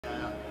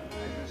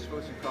All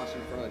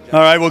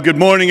right, well, good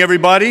morning,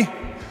 everybody.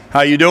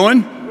 How you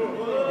doing?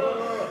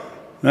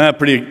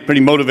 Pretty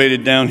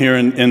motivated down here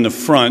in the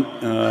front.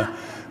 I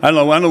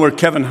don't know where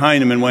Kevin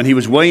Heineman went. He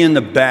was way in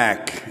the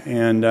back.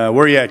 And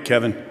where are you at,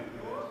 Kevin?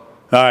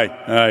 All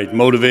right,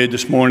 motivated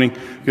this morning.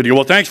 Good to go.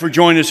 Well, thanks for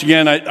joining us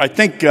again. I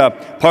think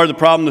part of the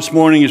problem this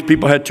morning is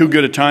people had too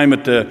good a time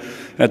at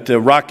the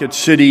Rocket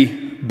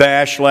City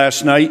Bash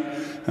last night,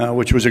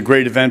 which was a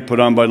great event put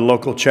on by the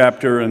local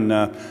chapter, and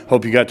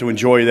hope you got to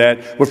enjoy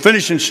that. We're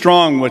finishing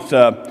strong with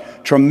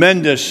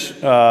tremendous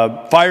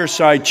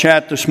fireside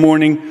chat this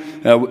morning.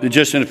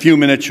 Just in a few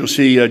minutes, you'll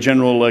see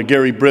General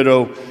Gary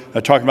Brito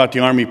talking about the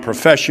Army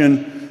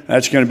profession.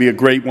 That's going to be a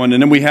great one.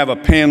 And then we have a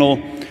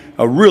panel,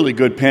 a really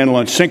good panel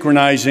on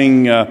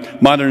synchronizing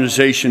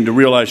modernization to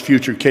realize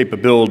future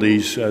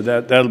capabilities.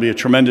 That'll be a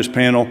tremendous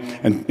panel.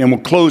 And we'll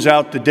close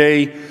out the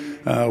day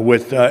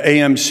with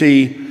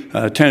AMC,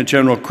 Lieutenant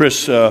General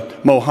Chris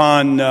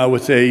Mohan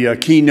with a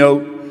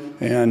keynote.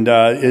 And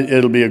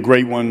it'll be a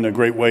great one, a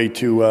great way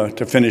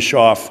to finish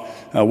off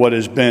what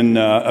has been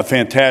a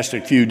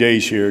fantastic few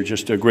days here.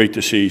 Just great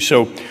to see.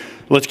 So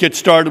let's get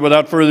started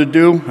without further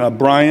ado.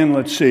 Brian,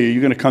 let's see.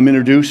 You're going to come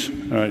introduce? All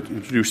right,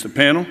 introduce the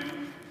panel,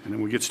 and then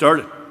we'll get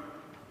started.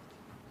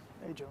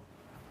 Hey, Joe.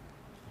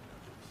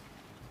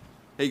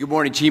 Hey, good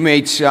morning,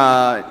 teammates.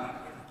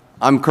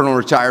 I'm Colonel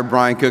Retired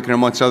Brian Cook, and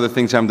amongst other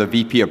things, I'm the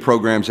VP of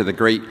Programs at the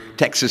great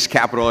Texas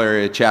Capital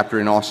Area chapter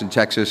in Austin,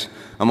 Texas.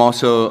 I'm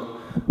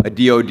also a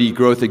DoD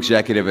growth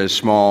executive at a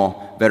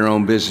small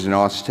veteran-owned business in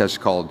Austin, Texas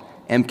called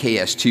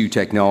MKS2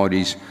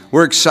 Technologies.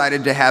 We're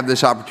excited to have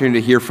this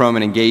opportunity to hear from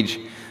and engage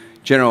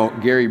General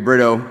Gary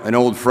Brito, an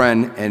old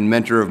friend and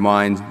mentor of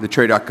mine, the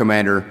TRADOC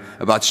commander,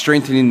 about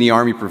strengthening the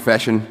Army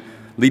profession.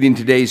 Leading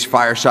today's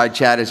fireside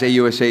chat is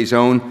AUSA's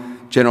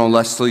own General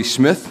Leslie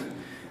Smith.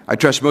 I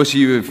trust most of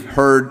you have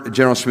heard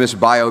General Smith's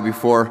bio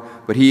before,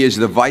 but he is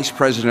the Vice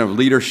President of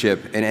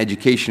Leadership and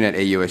Education at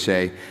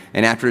AUSA,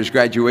 and after his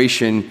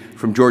graduation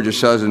from Georgia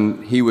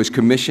Southern, he was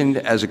commissioned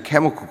as a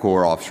Chemical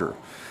Corps officer.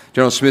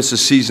 General Smith's a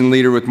seasoned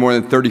leader with more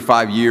than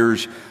 35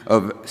 years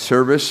of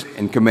service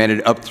and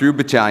commanded up through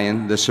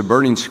battalion, the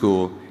Subverting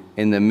School,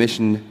 and the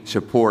Mission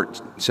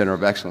Support Center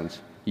of Excellence.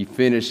 He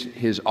finished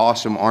his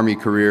awesome Army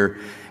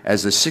career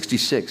as the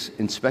 66th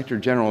Inspector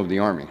General of the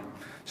Army.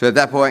 So at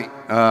that point,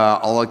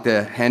 I'd like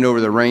to hand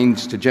over the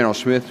reins to General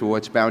Smith for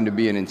what's bound to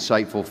be an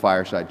insightful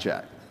fireside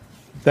chat.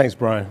 Thanks,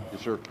 Brian.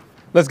 Yes, sir.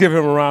 Let's give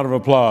him a round of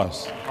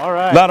applause. All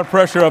right. A lot of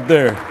pressure up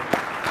there.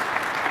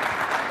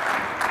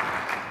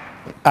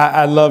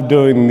 I love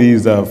doing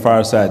these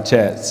fireside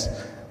chats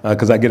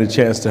because I get a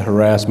chance to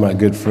harass my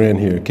good friend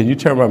here. Can you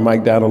turn my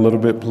mic down a little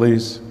bit,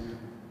 please?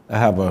 I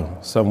have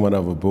somewhat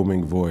of a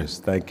booming voice.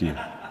 Thank you.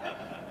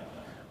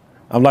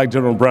 I'm like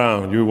General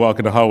Brown. You walk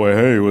in the hallway,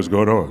 hey, what's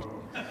going on?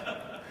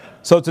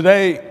 So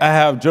today I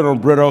have General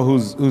Brito,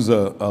 who's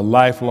a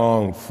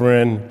lifelong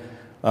friend.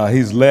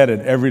 He's led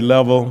at every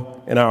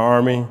level in our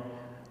Army,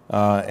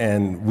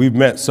 and we've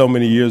met so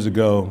many years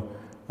ago.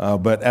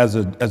 But as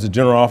a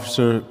general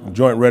officer,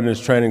 Joint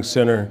Readiness Training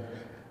Center,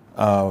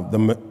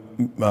 the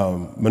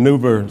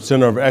Maneuver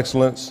Center of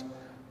Excellence.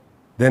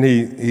 Then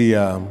he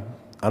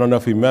I don't know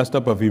if he messed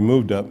up or if he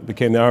moved up,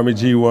 became the Army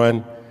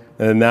G1,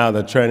 and now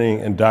the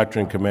Training and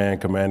Doctrine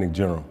Command Commanding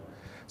General.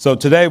 So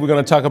today we're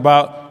going to talk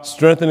about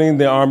strengthening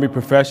the Army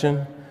profession,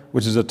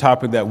 which is a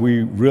topic that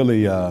we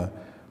really,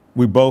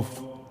 we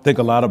both think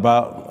a lot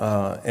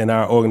about in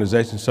our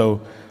organization. So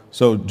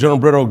General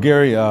Brito,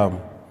 Gary,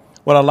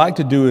 what I'd like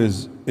to do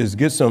is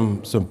get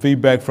some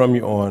feedback from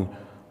you on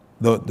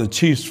the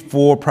Chief's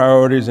 4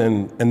 priorities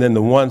and then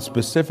the one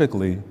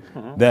specifically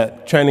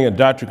that Training and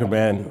Doctrine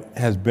Command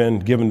has been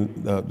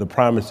given the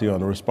primacy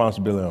on, the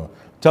responsibility on.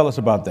 Tell us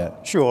about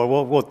that. Sure.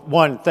 Well,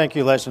 one, thank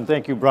you, Les, and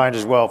thank you, Brian,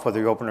 as well, for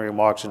the opening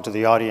remarks, and to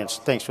the audience,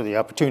 thanks for the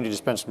opportunity to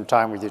spend some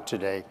time with you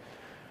today.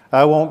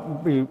 I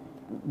won't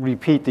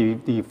repeat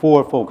the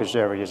 4 focus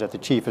areas that the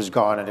Chief has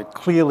gone, and it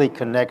clearly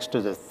connects to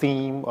the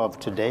theme of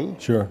today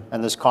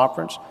and this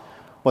conference.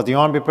 But the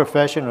Army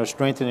profession, or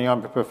strengthening the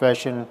Army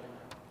profession,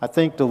 I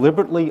think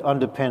deliberately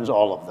underpins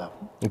all of them.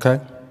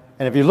 Okay.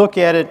 And if you look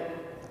at it,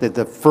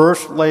 the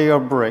first layer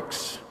of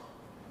bricks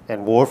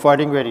in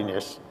warfighting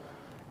readiness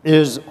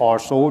is our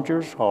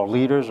soldiers, our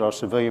leaders, our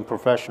civilian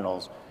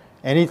professionals.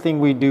 Anything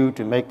we do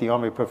to make the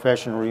Army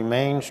profession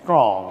remain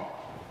strong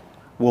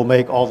will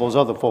make all those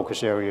other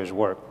focus areas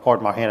work.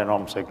 Pardon my hand and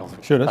arm signals.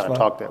 Sure, that's kind of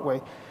fine. talk that way.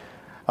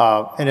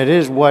 And it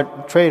is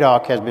what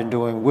TRADOC has been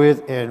doing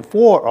with and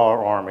for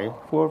our Army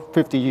for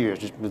 50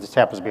 years. This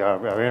happens to be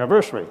our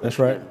anniversary. That's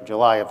right.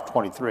 July of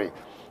 23.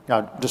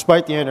 Now,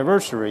 despite the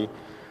anniversary,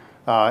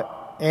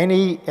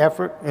 any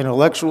effort,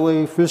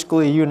 intellectually,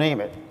 fiscally, you name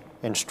it,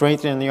 in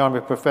strengthening the Army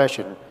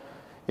profession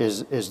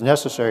is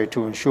necessary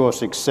to ensure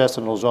success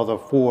in those other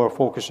 4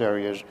 focus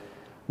areas,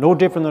 no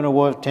different than it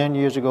was 10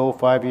 years ago,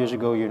 5 years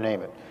ago, you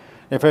name it.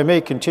 And if I may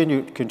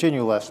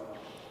continue, Les,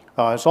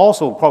 it's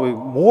also probably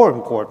more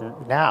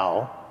important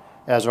now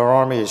as our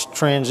Army is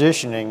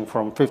transitioning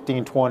from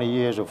 15, 20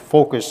 years of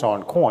focus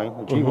on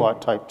COIN, GWAT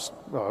type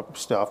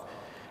stuff,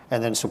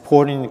 and then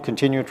supporting the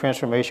continued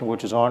transformation,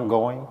 which is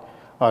ongoing,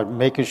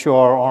 making sure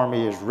our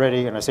Army is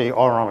ready, and I say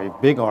our Army,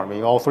 big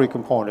Army, all three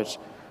components,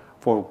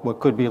 for what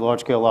could be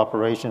large-scale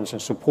operations,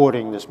 and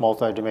supporting this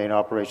multi-domain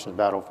operations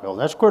battlefield.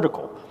 That's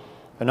critical.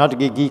 And not to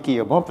get geeky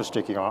or bumper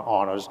sticky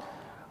on us,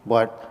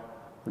 but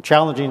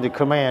challenging the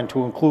command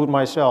to include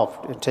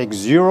myself and take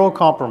zero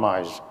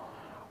compromise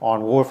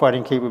on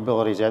warfighting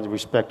capabilities at the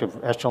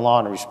respective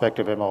echelon and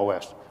respective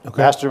MOS.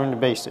 Okay. Mastering the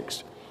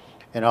basics.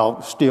 And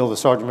I'll steal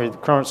the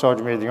current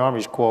Sergeant Major of the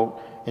Army's quote,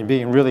 in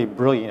being really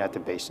brilliant at the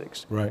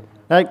basics. Right.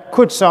 That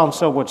could sound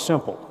somewhat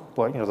simple,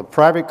 but the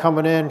private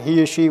coming in,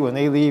 he or she, when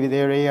they leave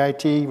their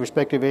AIT,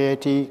 respective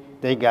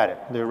AIT, they got it.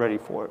 They're ready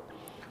for it.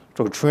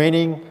 So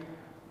training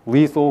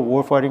lethal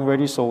warfighting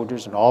ready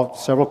soldiers and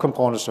several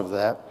components of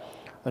that,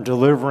 and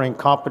delivering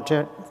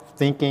competent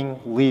thinking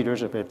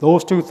leaders. If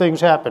those two things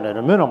happen at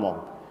a minimum,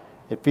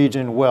 it feeds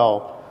in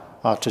well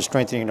to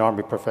strengthening the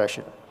Army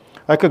profession.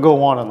 I could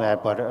go on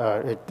that,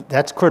 but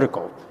that's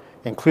critical.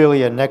 And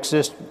clearly a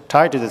nexus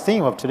tied to the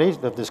theme of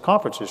this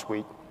conference this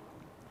week,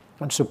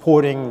 and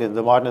supporting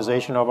the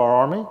modernization of our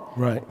Army.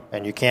 Right.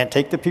 And you can't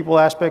take the people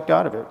aspect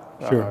out of it.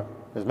 Sure.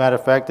 As a matter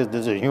of fact,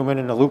 there's a human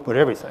in the loop with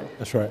everything.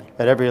 That's right.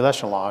 At every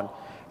echelon.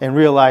 And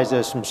realize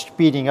there's some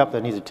speeding up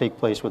that needs to take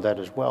place with that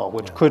as well,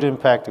 which could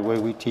impact the way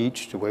we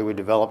teach, the way we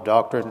develop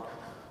doctrine,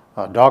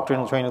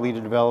 training, leader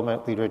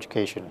development, leader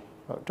education.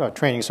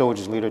 Training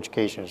soldiers, leader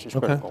education is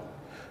critical.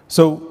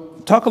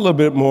 So talk a little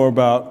bit more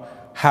about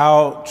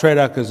how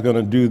TRADOC is going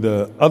to do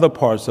the other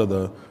parts of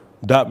the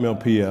 .mil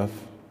PF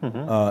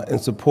in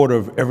support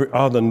of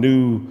all the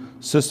new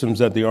systems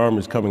that the Army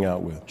is coming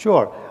out with.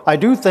 Sure. I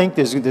do think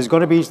there's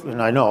going to be,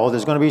 and I know,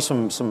 there's going to be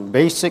some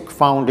basic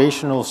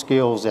foundational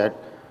skills that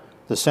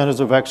the centers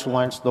of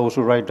excellence, those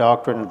who write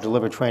doctrine and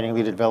deliver training,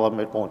 leader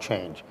development won't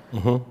change.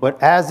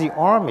 But as the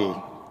Army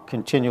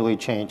continually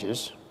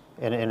changes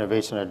and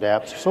innovates and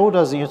adapts, so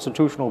does the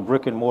institutional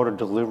brick and mortar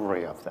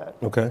delivery of that.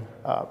 Okay.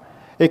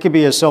 It could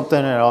be as something,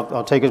 and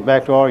I'll take us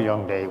back to our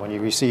young day when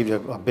you received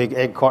a big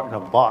egg carton, a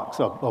box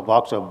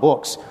of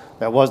books.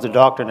 That was the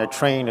doctrine that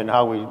trained in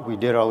how we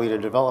did our leader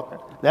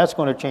development. That's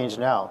going to change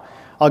now.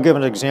 I'll give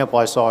an example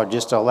I saw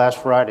just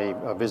last Friday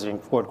visiting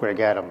Fort Greg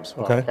Adams,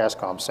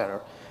 CASCOM Center.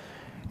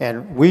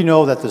 And we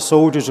know that the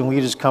soldiers and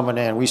leaders coming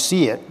in, we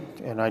see it,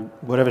 and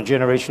whatever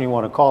generation you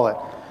want to call it,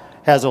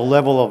 has a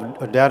level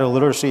of data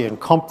literacy and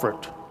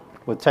comfort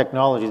with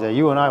technology that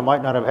you and I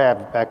might not have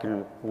had back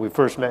when we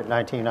first met in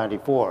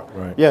 1994.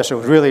 Right. Yes, it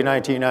was really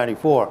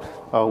 1994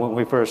 when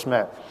we first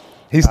met.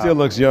 He still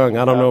looks young.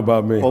 I don't know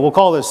about me. Well, we'll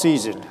call it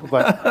seasoned.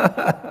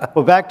 But,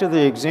 but back to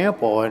the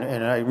example,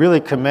 and I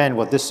really commend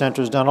what this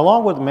center has done,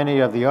 along with many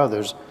of the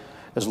others,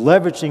 is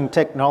leveraging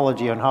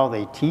technology on how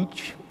they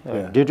teach,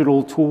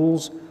 digital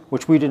tools,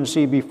 which we didn't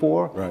see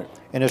before. Right.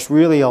 And it's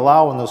really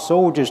allowing the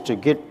soldiers to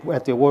get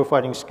at their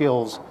warfighting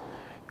skills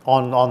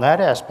on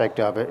that aspect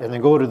of it, and then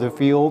go to the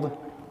field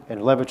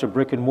and leverage a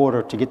brick and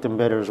mortar to get them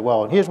better as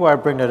well. And here's why I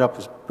bring that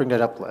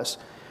up, Les.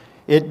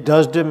 It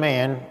does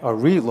demand a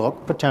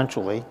relook,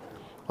 potentially,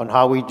 on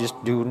how we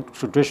just do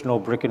traditional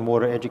brick and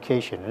mortar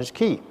education. And it's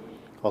key.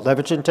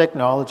 Leveraging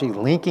technology,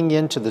 linking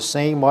into the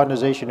same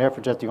modernization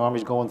efforts that the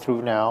Army's going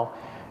through now.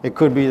 It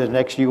could be the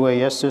next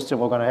UAS system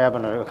we're going to have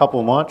in a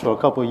couple of months or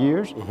a couple of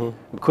years.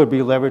 It could be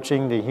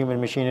leveraging the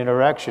human-machine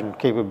interaction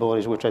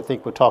capabilities, which I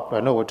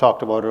know were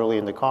talked about early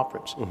in the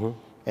conference.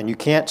 And you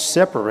can't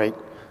separate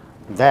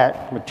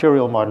that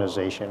material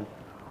modernization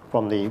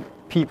from the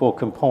people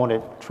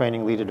component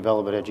training, leader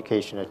development,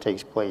 education that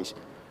takes place.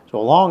 So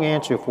a long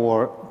answer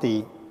for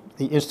the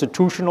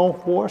institutional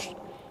force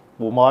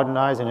will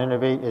modernize and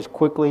innovate as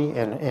quickly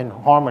and in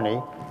harmony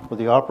with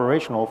the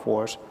operational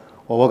force.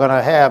 Well, we're going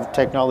to have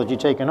technology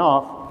taken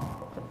off,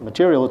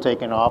 material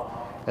taken off,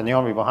 and the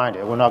Army behind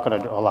it. We're not going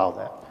to allow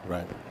that.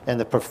 Right. And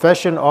the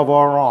profession of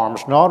our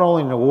arms, not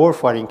only in the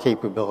warfighting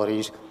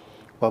capabilities,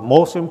 but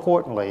most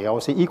importantly, I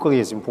would say equally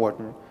as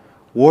important,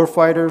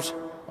 warfighters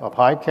of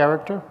high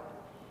character,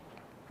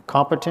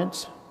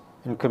 competence,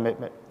 and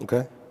commitment.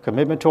 Okay.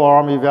 Commitment to our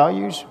Army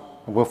values,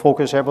 and we'll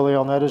focus heavily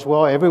on that as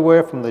well.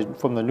 Everywhere from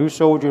the new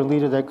soldier and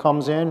leader that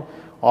comes in,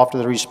 off to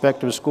the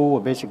respective school, a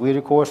basic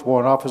leader course,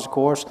 warrant officer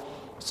course,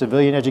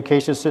 civilian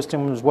education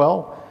system as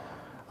well.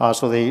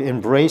 So they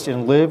embrace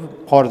and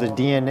live part of the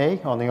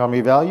DNA on the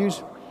Army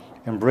values,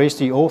 embrace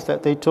the oath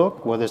that they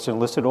took, whether it's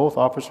enlisted oath,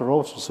 officer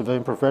oath,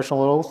 civilian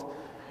professional oath,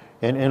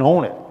 and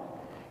own it.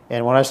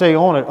 And when I say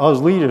own it, us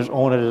leaders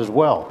own it as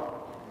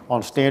well,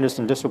 on standards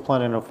and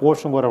discipline and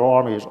enforcing what our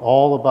Army is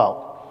all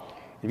about.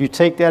 If you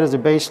take that as a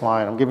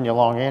baseline, I'm giving you a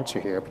long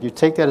answer here, but you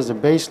take that as a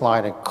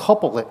baseline and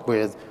couple it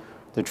with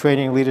the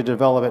training, leader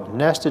development,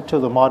 nested to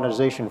the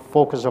modernization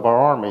focus of our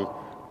Army,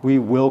 we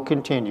will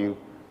continue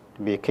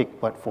to be a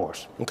kick-butt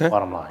force. Okay.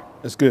 Bottom line.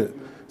 That's good.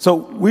 So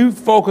we've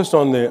focused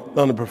on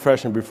the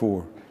profession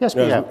before. Yes,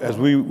 we have. As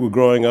we were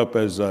growing up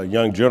as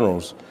young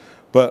generals.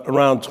 But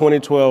around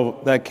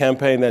 2012, that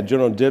campaign that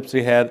General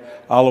Dipsey had,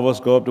 all of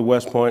us go up to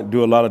West Point,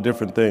 do a lot of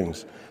different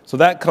things. So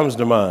that comes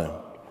to mind.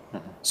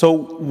 So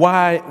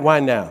why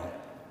now?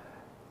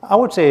 I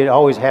would say it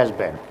always has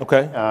been.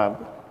 Okay.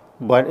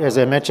 But as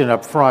I mentioned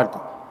up front,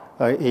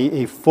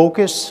 a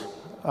focus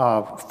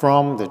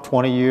from the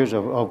 20 years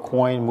of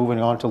COIN moving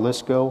on to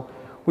LISCO,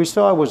 we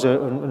saw it was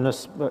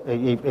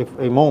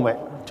a moment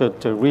to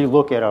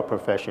relook at our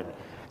profession.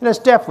 And it's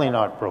definitely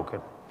not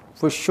broken.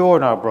 For sure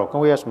not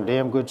broken. We have some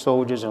damn good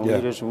soldiers and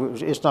leaders.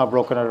 It's not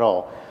broken at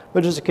all.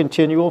 But it's a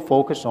continual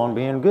focus on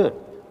being good.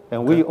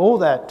 And we owe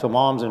that to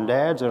moms and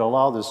dads that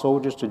allow the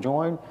soldiers to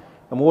join.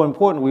 And more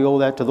important, we owe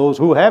that to those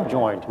who have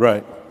joined.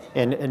 Right.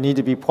 And need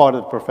to be part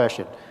of the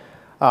profession.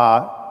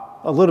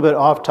 A little bit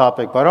off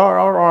topic, but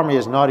our Army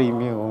is not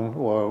immune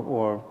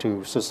or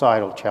to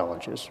societal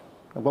challenges.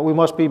 But we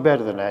must be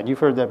better than that. You've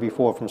heard that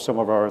before from some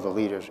of our other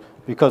leaders.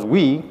 Because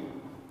we,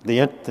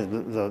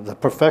 the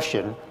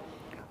profession,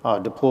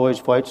 deploys,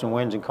 fights, and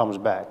wins, and comes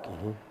back.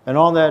 And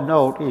on that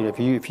note,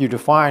 if you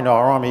define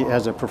our Army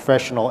as a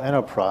professional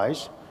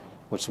enterprise,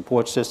 with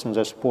support systems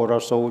that support our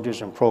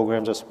soldiers and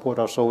programs that support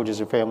our soldiers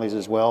and families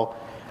as well,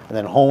 and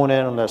then hone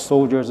in on that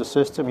soldier as a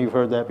system, you've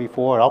heard that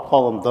before, I'll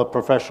call them the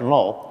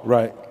professional.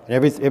 Right.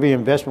 And every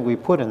investment we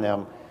put in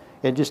them,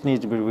 it just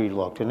needs to be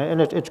relooked.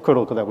 And it's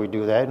critical that we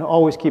do that and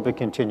always keep a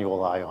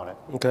continual eye on it.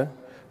 Okay.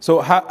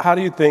 So how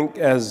do you think,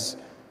 as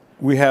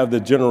we have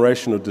the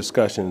generational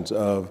discussions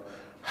of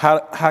how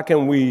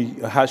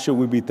should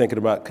we be thinking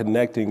about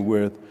connecting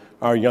with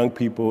our young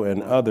people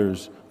and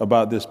others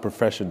about this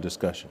profession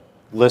discussion?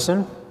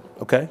 Listen.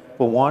 Okay.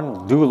 For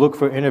one, do look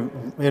for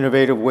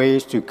innovative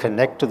ways to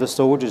connect to the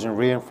soldiers and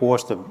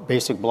reinforce the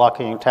basic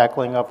blocking and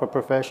tackling of a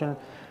profession.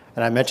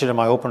 And I mentioned in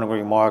my opening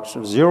remarks,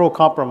 zero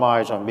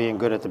compromise on being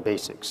good at the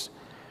basics.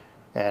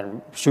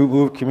 And shoot,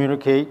 move,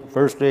 communicate,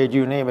 first aid,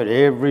 you name it,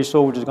 every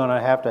soldier is going to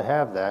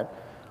have that.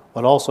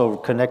 But also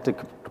connect the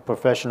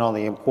profession on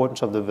the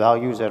importance of the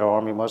values that our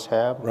Army must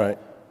have. Right.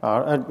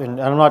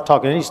 And I'm not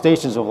talking any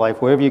stations of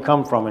life, wherever you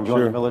come from and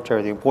join the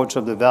military, the importance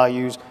of the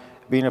values,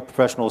 being a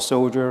professional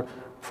soldier,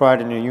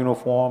 pride in your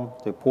uniform,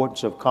 the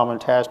importance of common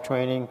task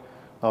training,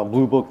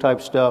 blue book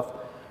type stuff,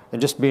 and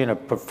just being a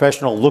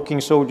professional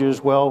looking soldier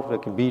as well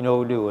that can be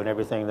no do in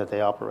everything that they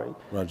operate.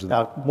 Roger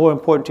that. Now, more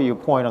important to your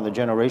point on the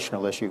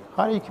generational issue,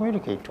 how do you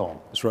communicate to them?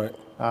 That's right.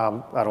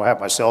 I don't have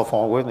my cell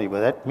phone with me,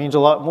 but that means a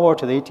lot more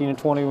to the 18 and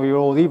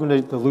 20-year-old, even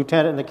the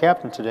lieutenant and the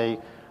captain today,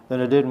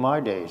 than it did in my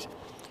days.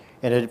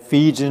 And it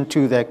feeds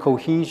into that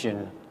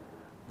cohesion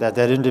that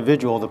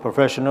individual, the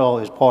professional,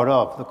 is part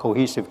of, the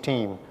cohesive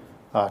team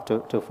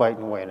to fight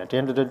and win. At the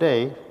end of the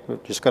day, we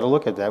just got to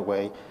look at it that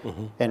way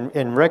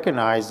and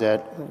recognize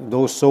that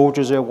those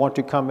soldiers that want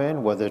to come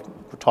in, whether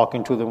we're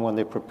talking to them when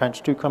they're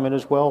propensed to come in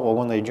as well or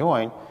when they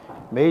join,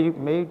 may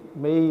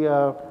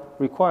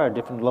require a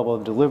different level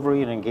of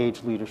delivery and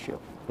engaged leadership.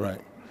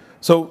 Right.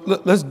 So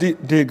let's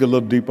dig a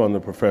little deeper on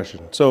the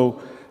profession.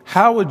 So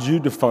how would you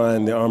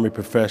define the Army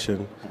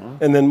profession,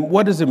 and then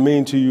what does it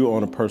mean to you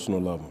on a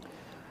personal level?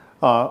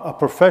 A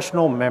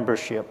professional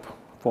membership,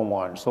 for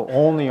one, so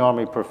own the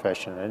Army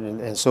profession.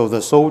 And so the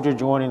soldier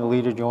joining, the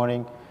leader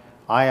joining,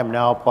 I am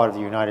now part of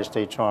the United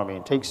States Army,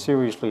 and take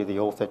seriously the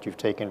oath that you've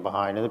taken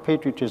behind and the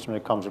patriotism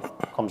that comes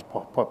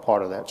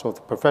part of that. So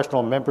the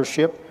professional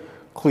membership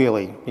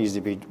clearly needs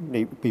to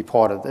be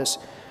part of this.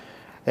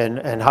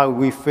 And how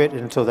we fit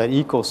into that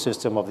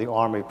ecosystem of the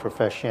Army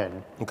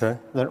profession. Okay.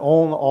 Then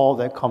own all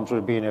that comes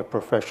with being a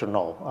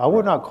professional. I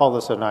would not call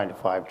this a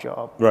 9-to-5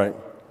 job. Right.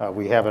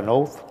 We have an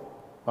oath.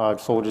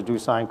 Soldiers do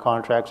sign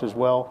contracts as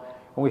well.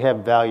 And we have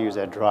values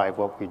that drive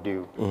what we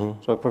do.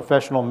 So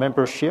professional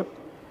membership,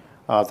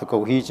 the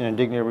cohesion and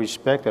dignity and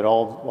respect that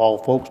all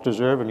folks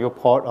deserve, and you're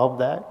part of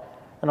that.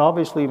 And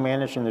obviously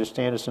managing their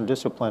standards and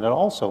discipline that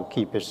also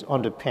keep us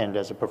underpinned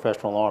as a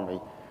professional Army.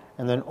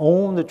 And then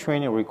own the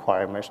training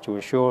requirements to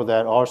ensure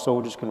that our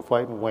soldiers can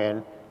fight and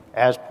win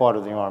as part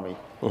of the Army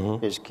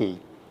is key.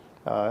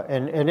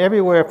 And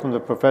everywhere from the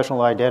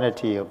professional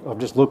identity of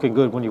just looking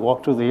good when you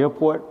walk through the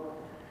airport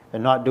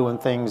and not doing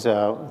things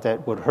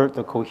that would hurt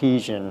the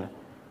cohesion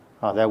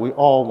that we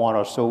all want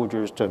our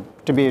soldiers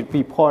to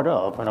be part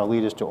of and our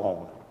leaders to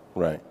own.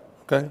 Right.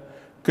 Okay.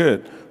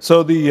 Good.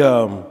 So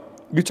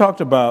you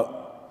talked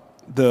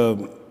about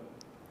the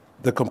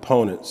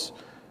components.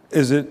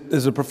 Is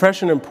the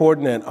profession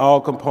important at all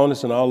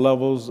components and all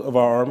levels of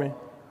our Army?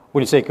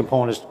 When you say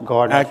components,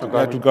 Guard, Active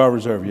Guard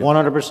Reserve, yes.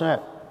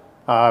 100%.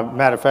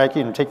 Matter of fact,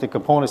 you can take the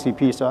componency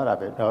piece out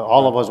of it.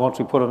 All of us, once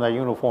we put on that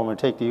uniform and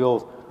take the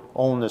oath,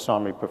 own this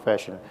Army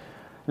profession.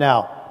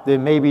 Now, there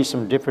may be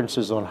some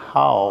differences on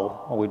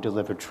how we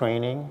deliver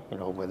training,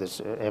 whether it's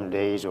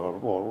M-days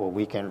or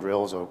weekend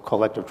drills or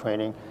collective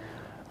training.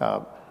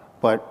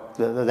 But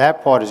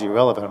that part is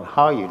irrelevant on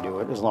how you do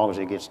it as long as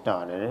it gets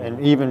done.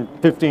 And even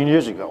 15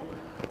 years ago,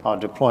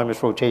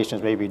 deployments,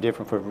 rotations may be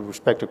different for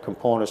respective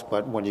components,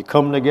 but when you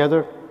come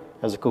together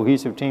as a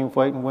cohesive team,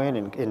 fight and win,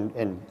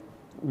 and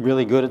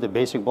really good at the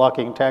basic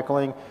blocking and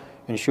tackling,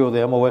 ensure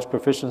the MOS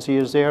proficiency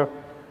is there,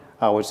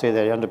 I would say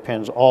that it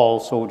underpins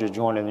all soldiers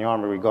joining the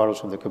Army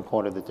regardless of the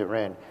component that they're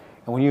in.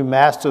 And when you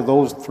master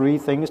those three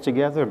things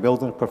together,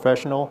 building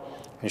professional,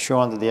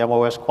 ensuring that the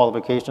MOS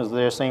qualifications are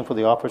there, same for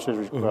the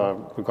officers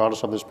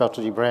regardless of the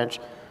specialty branch,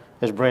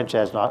 is branch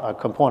as not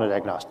component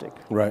agnostic.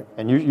 Right.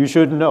 And you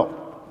should know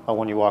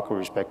when you walk a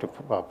respective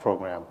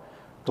program.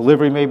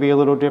 Delivery may be a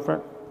little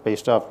different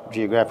based off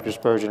geographic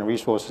dispersion and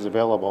resources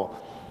available.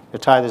 To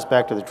tie this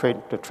back to the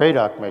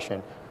TRADOC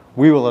mission,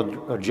 we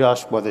will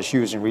adjust whether it's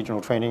using regional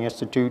training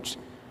institutes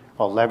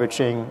or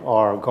leveraging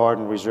our Guard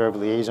and Reserve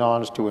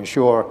liaisons to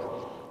ensure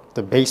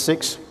the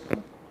basics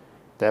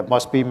that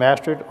must be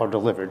mastered are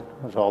delivered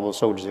as all those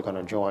soldiers are going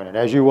to join. And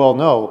as you all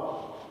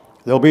know,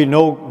 there'll be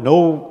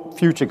no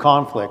future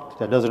conflict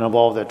that doesn't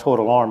involve the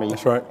total Army.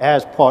 That's right.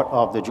 As part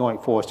of the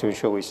joint force to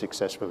ensure we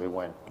successfully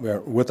win. Yeah,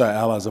 with our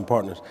allies and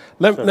partners.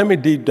 Let me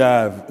deep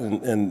dive,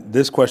 and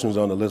this question was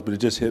on the list, but it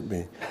just hit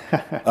me.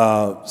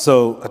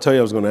 So I tell you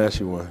I was going to ask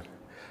you one.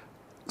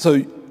 So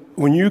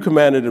when you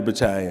commanded a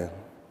battalion,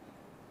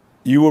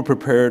 you were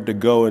prepared to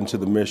go into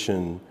the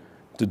mission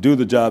to do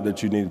the job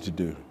that you needed to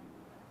do.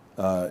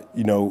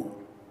 You know,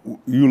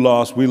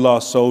 we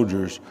lost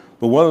soldiers,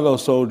 but one of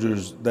those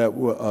soldiers that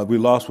we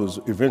lost was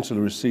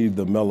eventually received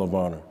the Medal of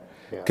Honor.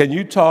 Yeah. Can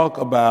you talk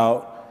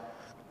about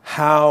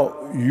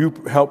how you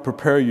helped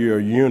prepare your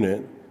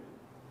unit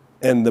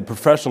and the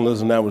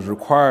professionalism that was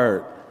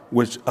required,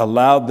 which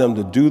allowed them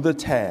to do the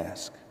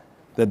task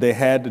that they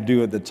had to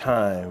do at the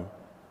time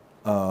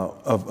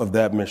of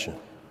that mission?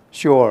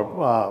 Sure.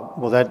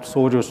 Well, that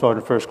soldier was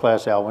Sergeant First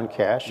Class Alwyn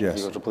Cash. Yes.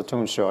 He was a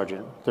platoon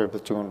sergeant, 3rd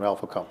Platoon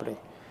Alpha Company.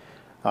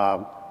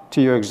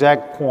 To your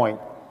exact point,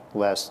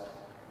 Les,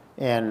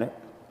 and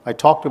I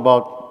talked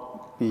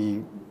about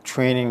the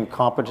training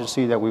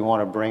competency that we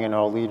want to bring in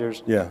our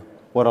leaders. Yeah.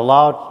 What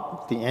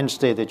allowed the end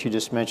state that you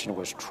just mentioned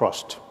was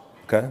trust.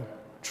 Okay.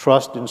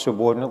 Trust in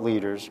subordinate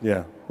leaders.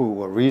 Yeah. Who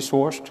were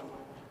resourced,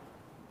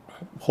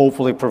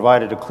 hopefully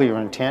provided a clear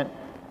intent,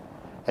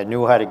 and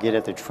knew how to get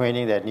at the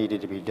training that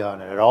needed to be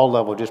done. And at all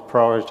levels, just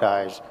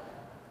prioritize.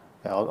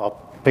 I'll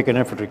pick an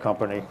infantry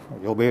company.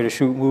 You'll be able to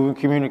shoot, move, and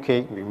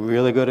communicate. Be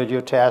really good at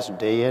your task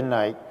day and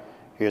night.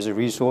 Here's the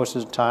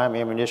resources, time,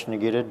 ammunition to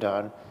get it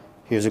done.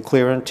 Here's a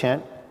clear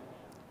intent.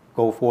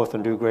 Go forth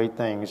and do great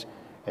things.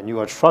 And you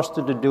are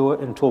trusted to do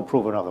it until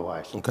proven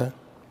otherwise. Okay.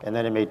 And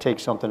then it may take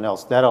something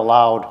else. That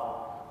allowed,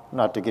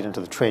 not to get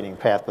into the training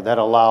path, but that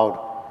allowed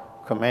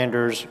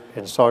commanders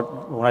and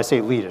when I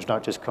say leaders,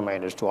 not just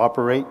commanders, to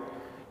operate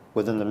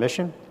within the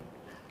mission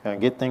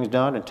and get things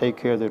done and take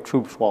care of their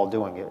troops while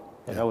doing it.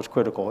 And that was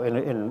critical,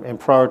 and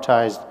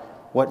prioritized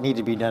what needed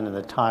to be done in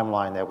the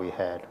timeline that we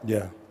had.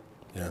 Yeah,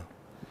 yeah.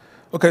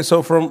 Okay,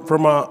 so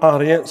from our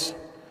audience,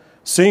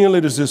 senior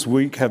leaders this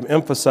week have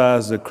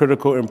emphasized the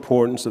critical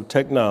importance of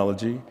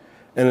technology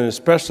and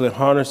especially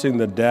harnessing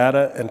the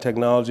data and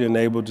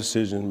technology-enabled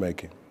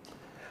decision-making.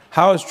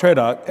 How is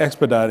TRADOC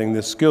expediting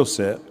this skill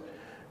set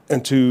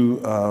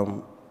into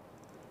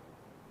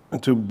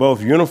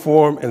both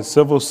uniform and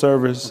civil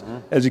service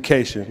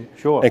education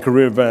and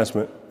career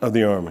advancement of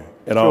the Army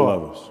at all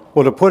levels?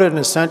 Well, to put it in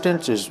a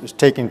sentence is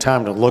taking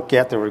time to look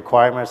at the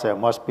requirements that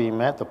must be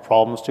met, the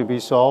problems to be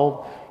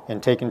solved,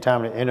 and taking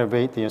time to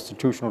innovate the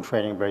institutional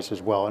training base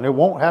as well. And it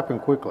won't happen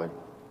quickly,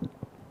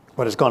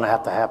 but it's going to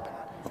have to happen.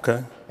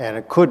 Okay. And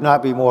it could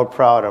not be more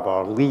proud of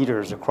our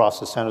leaders across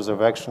the centers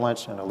of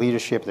excellence and the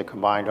leadership of the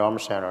Combined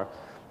Arms Center,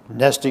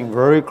 nesting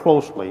very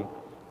closely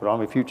with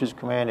Army Futures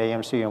Command,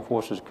 AMC, and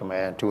Forces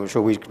Command to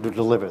ensure we could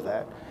deliver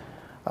that.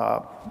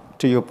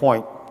 To your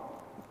point,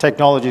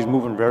 technology is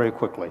moving very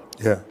quickly.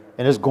 Yeah.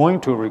 And it's going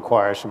to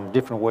require some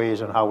different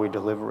ways on how we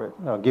deliver it.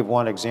 I'll give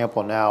one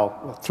example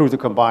now. Through the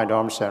Combined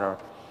Arms Center,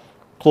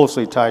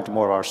 closely tied to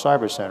more of our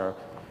cyber center,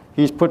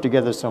 he's put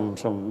together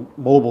some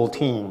mobile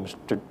teams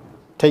to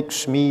take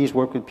SMEs,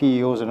 work with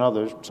PEOs and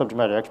others, subject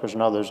matter experts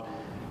and others,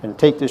 and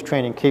take this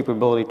training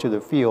capability to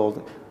the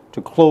field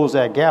to close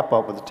that gap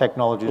up with the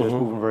technology that's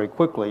moving very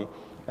quickly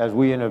as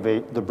we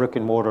innovate the brick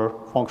and mortar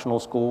functional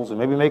schools and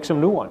maybe make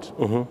some new ones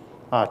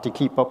to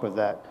keep up with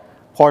that.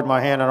 Pardon my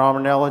hand on arm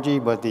analogy,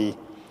 but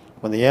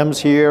when the M's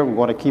here, we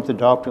want to keep the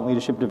doctrine,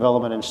 leadership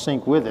development in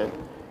sync with it.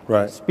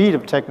 Right. Speed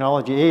of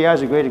technology, AI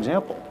is a great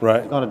example.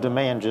 Right. It's going to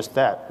demand just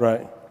that.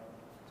 Right.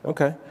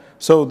 Okay.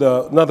 So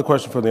another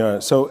question for the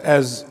audience. So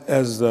as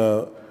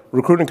the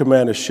recruiting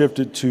command has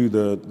shifted to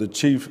the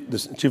chief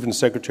and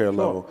secretary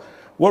level,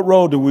 what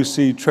role do we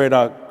see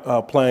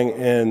TRADOC playing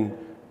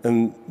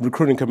in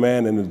recruiting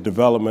command and the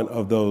development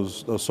of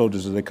those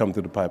soldiers as they come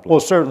through the pipeline? Well,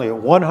 certainly a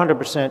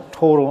 100%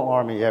 total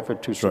Army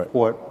effort to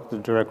support the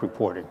direct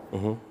reporting.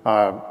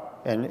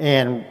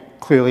 And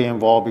clearly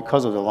involved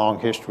because of the long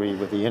history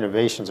with the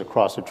innovations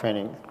across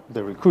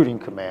the recruiting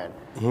command.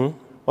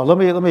 Well,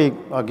 let me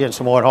again,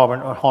 some more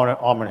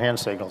arm and hand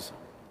signals.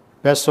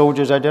 Best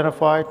soldiers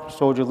identified,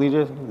 soldier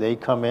leader, they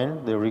come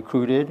in, they're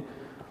recruited.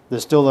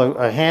 There's still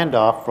a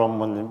handoff from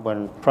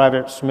when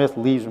Private Smith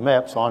leaves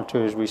MEPS onto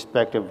his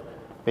respective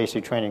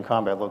basic training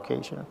combat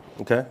location.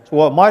 Okay. So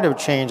what might have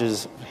changed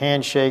is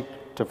handshake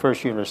to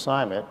first unit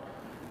assignment.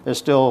 There's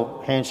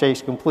still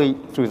handshakes complete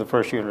through the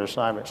first unit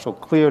assignment. So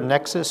clear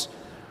nexus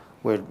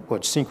with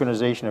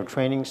synchronization of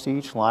training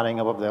seats, lining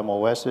up of the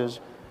MOSs,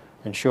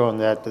 ensuring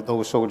that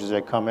those soldiers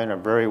that come in are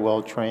very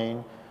well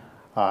trained.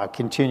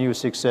 continuous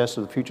success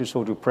of the Future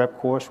Soldier Prep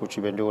course, which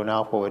we've been doing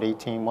now for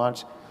 18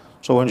 months.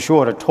 So in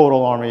short, a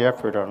total Army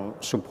effort on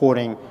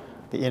supporting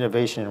the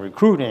innovation and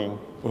recruiting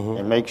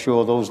and make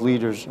sure those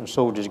leaders and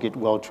soldiers get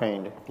well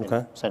trained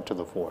and sent to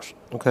the force.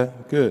 Okay,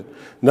 good.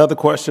 Another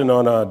question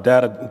on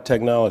data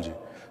technology.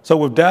 So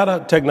with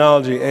data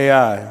technology,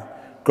 AI,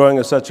 growing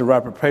at such a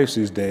rapid pace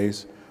these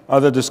days,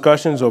 are there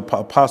discussions or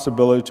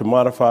possibility to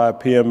modify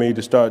PME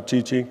to start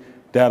teaching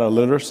data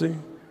literacy,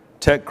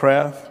 tech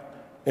craft,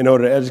 in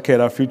order to educate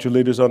our future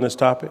leaders on this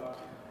topic?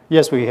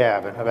 Yes, we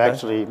have. And I've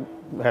actually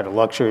had the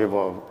luxury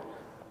of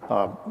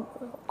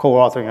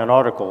co-authoring an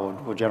article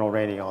with General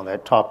Rainey on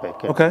that topic.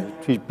 And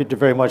he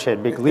very much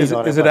had big lead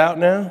on it. Is it out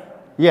now?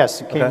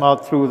 Yes, it came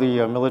out through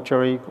the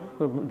military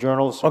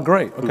journals. Oh,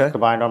 great. Okay.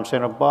 Combined Arms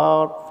Center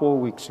about 4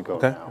 weeks ago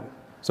now.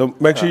 So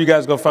make sure you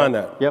guys go find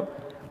that.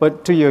 Yep.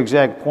 But to your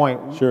exact point,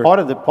 part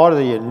of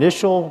the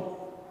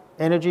initial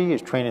energy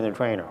is training the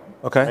trainer.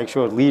 Okay. Make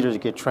sure leaders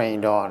get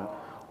trained on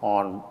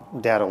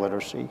data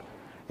literacy.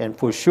 And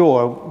for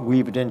sure,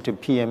 weave it into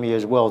PME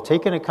as well,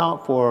 taking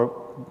account for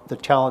the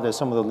talent that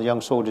some of the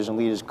young soldiers and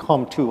leaders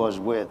come to us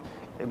with.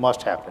 It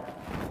must happen.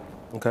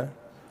 Okay.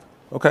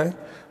 Okay.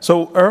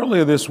 So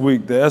earlier this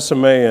week, the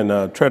SMA and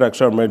TRADOC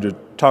Sergeant Major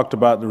talked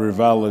about the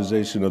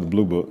revitalization of the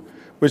Blue Book,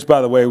 which,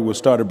 by the way, was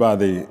started by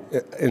the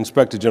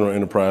Inspector General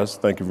Enterprise.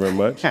 Thank you very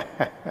much.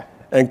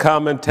 And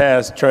Common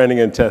Task Training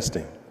and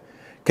Testing.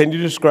 Can you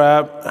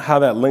describe how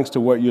that links to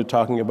what you're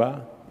talking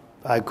about?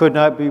 I could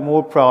not be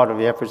more proud of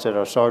the efforts that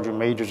our Sergeant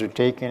Majors are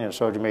taking, and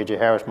Sergeant Major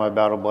Harris, my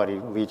battle buddy,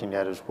 leading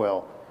that as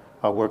well,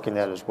 working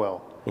that as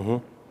well.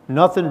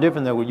 Nothing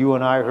different than what you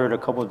and I heard a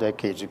couple of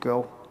decades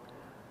ago.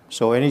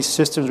 So any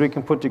systems we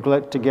can put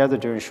together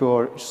to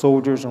ensure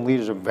soldiers and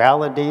leaders are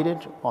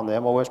validated on the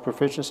MOS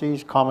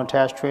proficiencies, common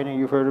task training,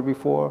 you've heard it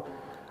before.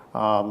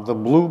 The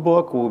Blue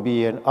Book will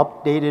be an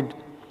updated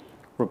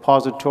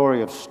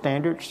repository of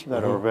standards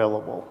that are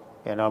available.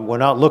 And we're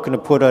not looking to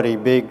put out a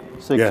big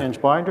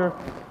 6-inch binder,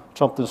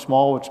 something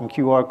small with some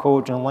QR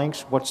codes and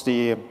links. What's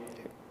the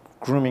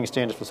grooming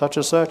standards for such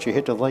and such? You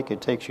hit the link,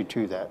 it takes you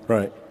to that.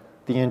 Right.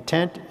 The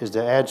intent is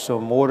to add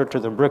some mortar to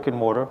the brick and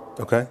mortar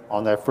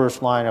on that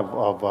first line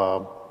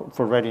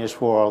for readiness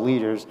for our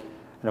leaders,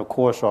 and of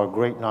course our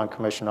great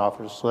non-commissioned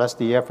officers. So that's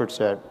the efforts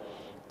that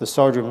the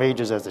Sergeant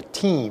Majors as a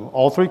team,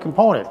 all three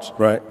components,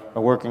 are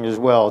working as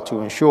well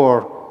to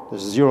ensure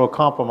there's zero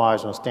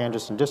compromise on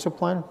standards and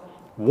discipline.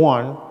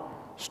 One,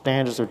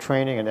 standards of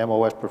training and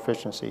MOS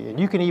proficiency. And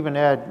you can even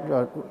add,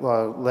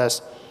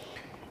 Les,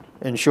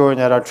 ensuring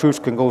that our troops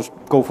can go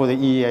for the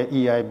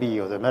EIB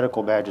or the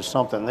medical badge or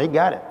something. They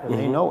got it, and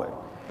they know it.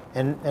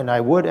 And I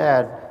would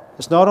add,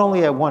 it's not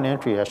only at one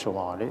entry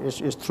echelon,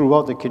 it's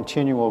throughout the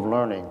continuum of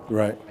learning.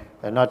 Right.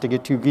 And not to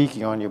get too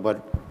geeky on you,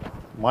 but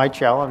my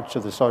challenge to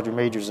the Sergeant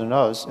Majors and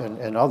us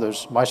and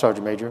others, my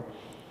Sergeant Major,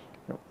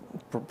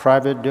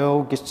 Private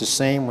Doe gets the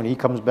same when he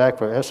comes back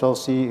for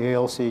SLC,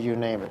 ALC, you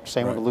name it.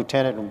 Same with the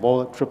Lieutenant and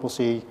Bullet, Triple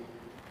C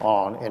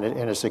on. And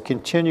it's a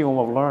continuum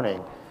of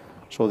learning,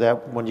 so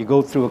that when you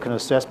go through an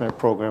assessment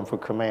program for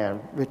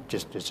command,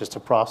 it's just a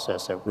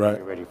process that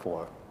we're ready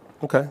for.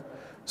 Okay.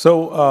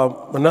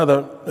 So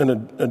another, in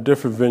a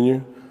different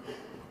venue,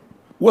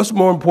 what's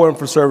more important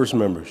for service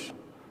members?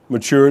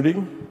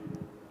 Maturity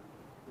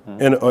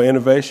or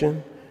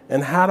innovation?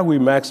 And how do we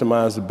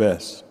maximize the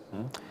best?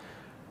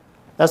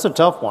 That's a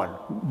tough one,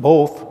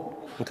 both.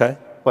 Okay.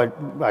 But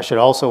I should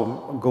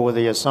also go with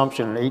the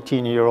assumption an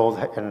 18-year-old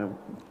and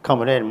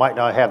coming in might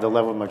not have the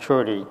level of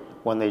maturity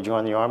when they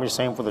join the Army.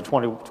 Same for the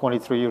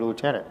 23-year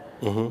lieutenant.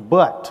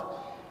 But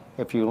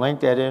if you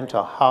link that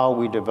into how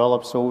we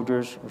develop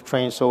soldiers,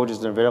 train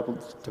soldiers, and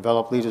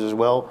develop leaders as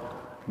well,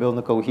 building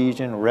the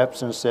cohesion,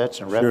 reps and sets,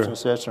 and reps and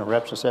sets, and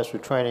reps and sets for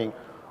training,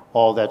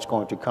 all that's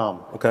going to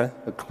come. Okay.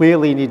 But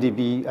clearly need to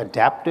be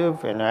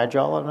adaptive and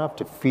agile enough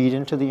to feed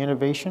into the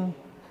innovation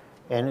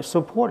and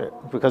support it,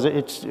 because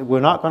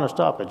we're not going to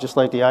stop it. Just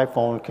like the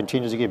iPhone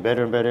continues to get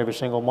better and better every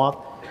single month,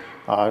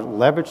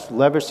 leverage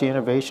the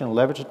innovation,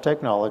 leverage the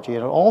technology,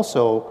 and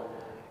also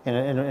in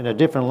a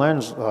different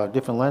lens,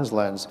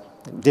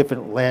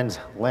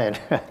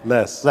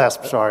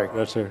 sorry.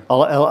 Yes, sir.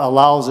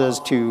 Allows us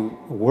to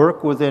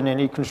work within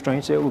any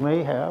constraints that we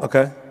may have.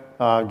 Okay.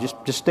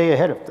 Just stay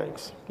ahead of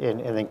things, and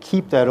then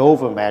keep that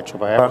overmatch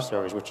of our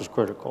adversaries, which is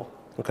critical.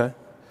 Okay.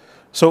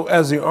 So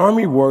as the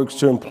Army works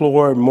to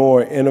employ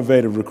more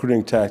innovative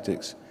recruiting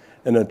tactics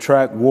and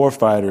attract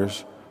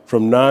warfighters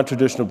from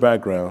non-traditional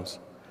backgrounds,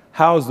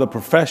 how is the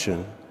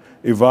profession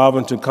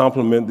evolving to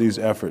complement these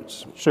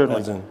efforts?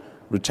 Certainly. As in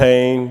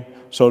retain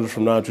soldiers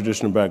from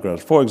non-traditional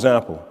backgrounds. For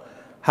example,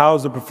 how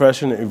is the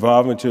profession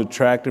evolving to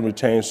attract and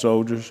retain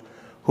soldiers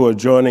who are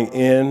joining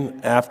in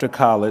after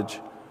college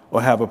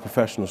or have a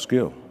professional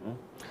skill?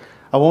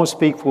 I won't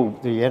speak for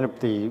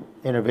the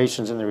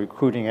innovations in the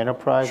recruiting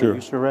enterprise at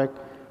USAREC,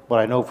 but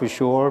I know for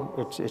sure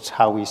it's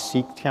how we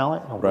seek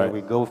talent and where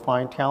we go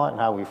find talent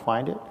and how we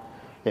find it.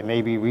 It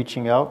may be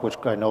reaching out, which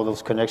I know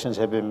those connections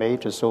have been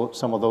made to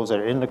some of those that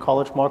are in the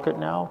college market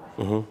now,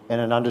 and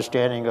an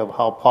understanding of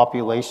how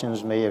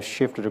populations may have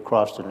shifted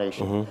across the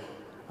nation.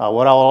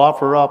 What I'll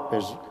offer up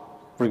is,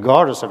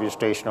 regardless of your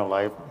station in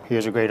life,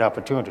 here's a great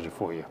opportunity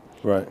for you.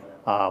 Right.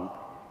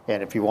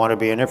 And if you want to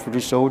be an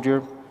infantry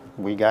soldier,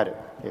 we got it.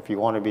 If you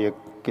want to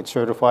get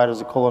certified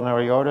as a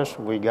culinary artist,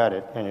 we got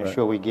it. And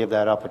ensure we give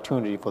that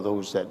opportunity for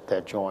those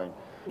that join.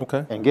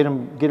 Okay. And get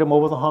them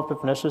over the hump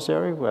if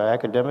necessary,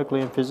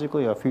 academically and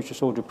physically. Our Future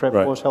Soldier Prep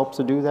course helps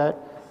to do that.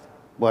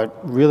 But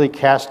really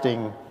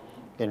casting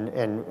and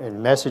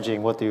messaging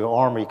what the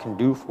Army can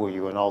do for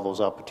you and all those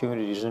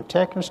opportunities. And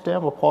tech and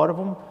STEM are part of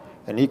them,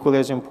 and equally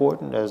as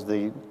important as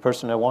the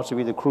person that wants to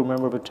be the crew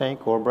member of a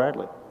tank or a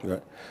Bradley.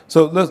 Right.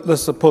 So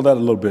let's pull that a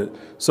little bit.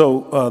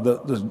 So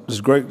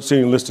this great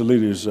senior enlisted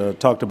leaders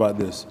talked about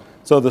this.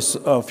 So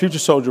the Future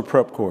Soldier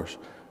Prep course.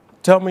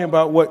 Tell me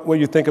about what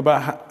you think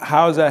about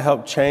how has that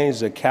helped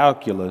change the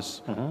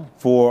calculus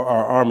for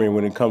our Army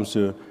when it comes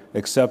to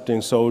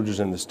accepting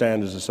soldiers and the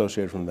standards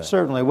associated from that?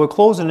 Certainly. We're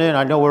closing in.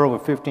 I know we're over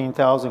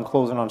 15,000,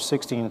 closing on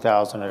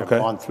 16,000 that have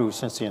gone through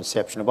since the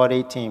inception, about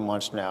 18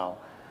 months now.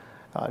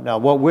 Now,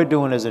 what we're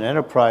doing as an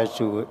enterprise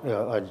to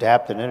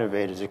adapt and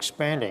innovate is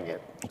expanding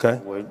it. Okay.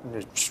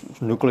 The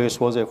nucleus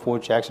was at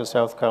Fort Jackson,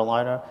 South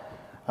Carolina.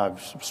 I've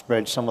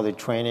spread some of the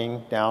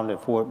training down to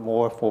Fort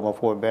Moore, former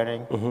Fort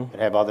Benning, and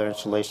have other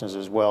installations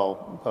as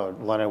well,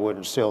 Leonard Wood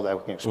and Sill, that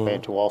we can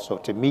expand to also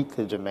to meet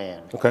the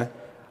demand. Okay.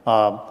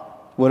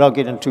 Without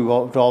getting into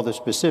all the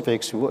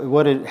specifics,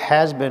 what it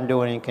has been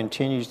doing and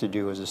continues to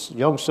do is a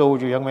young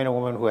soldier, young man or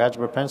woman who has a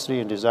propensity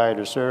and desire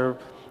to serve,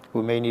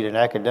 who may need an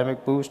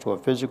academic boost or a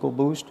physical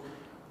boost,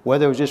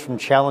 whether it was just from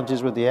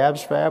challenges with the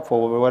ABSFAB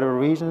for whatever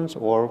reasons,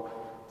 or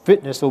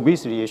fitness,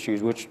 obesity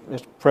issues, which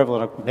is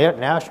prevalent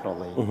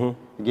nationally.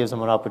 It gives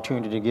them an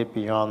opportunity to get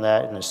beyond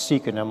that and to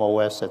seek an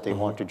MOS that they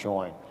want to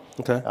join.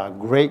 Okay.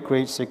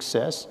 Great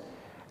success.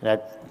 And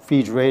that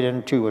feeds right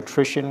into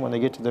attrition when they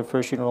get to their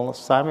first unit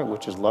assignment,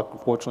 which is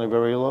unfortunately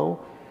very low.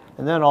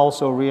 And then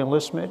also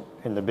re-enlistment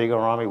in the bigger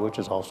Army, which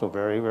is also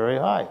very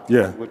high.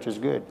 Yeah. Which is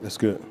good. That's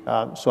good.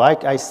 So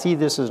I see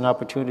this as an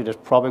opportunity that's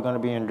probably going to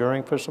be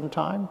enduring for some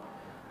time.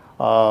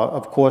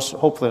 Of course,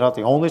 hopefully not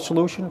the only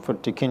solution to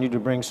continue to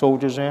bring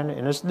soldiers in.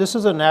 And this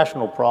is a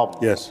national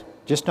problem. Yes.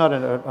 Just not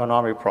an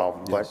Army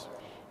problem, but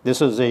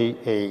this is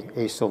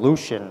a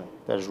solution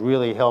that is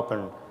really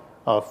helping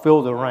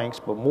fill the ranks,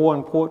 but more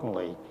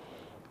importantly,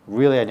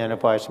 really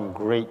identify some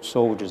great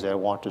soldiers that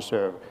want to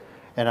serve.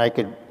 And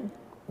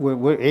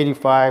we're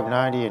 85,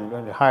 90,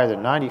 and higher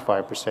than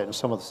 95% in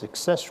some of the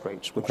success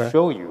rates, which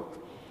show you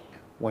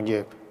when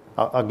you,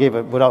 I'll give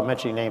it, without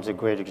mentioning names, a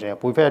great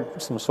example. We've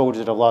had some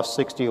soldiers that have lost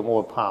 60 or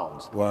more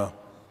pounds. Wow.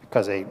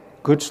 Because they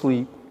good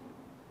sleep,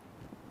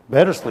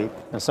 better sleep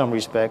in some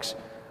respects.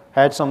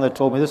 Had some that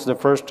told me this is the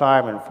first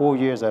time in 4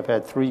 years I've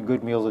had 3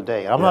 good meals a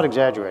day. I'm not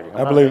exaggerating.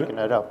 I'm not making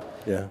that up.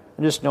 Yeah.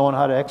 And just knowing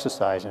how to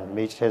exercise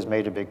has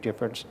made a big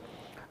difference.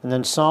 And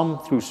then some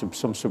through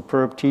some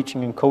superb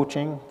teaching and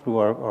coaching through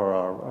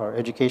our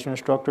education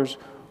instructors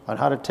on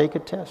how to take a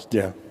test.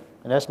 Yeah.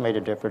 And that's made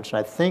a difference. And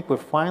I think we're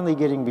finally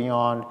getting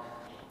beyond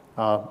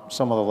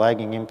some of the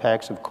lagging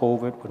impacts of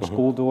COVID when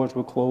school doors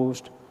were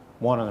closed,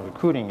 one on the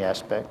recruiting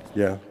aspect.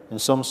 Yeah. And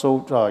some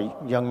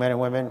young men and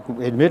women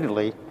who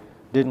admittedly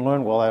didn't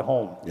learn well at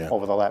home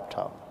over the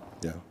laptop.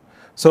 Yeah.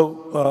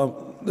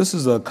 So this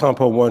is a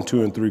compo 1,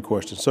 2, and 3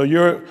 question. So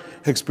your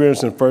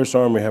experience in First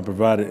Army have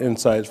provided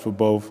insights for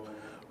both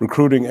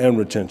recruiting and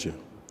retention.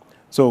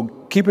 So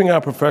keeping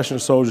our professional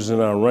soldiers in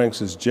our ranks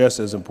is just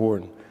as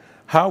important.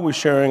 How are we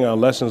sharing our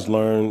lessons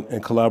learned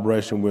in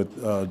collaboration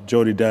with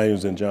Jody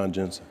Daniels and John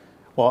Jensen?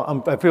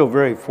 Well, I feel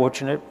very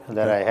fortunate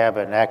that I have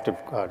an active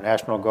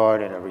National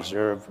Guard and a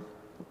Reserve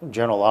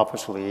General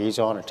Officer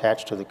Liaison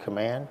attached to the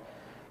command.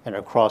 And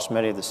across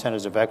many of the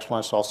centers of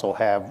excellence also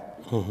have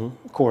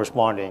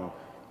corresponding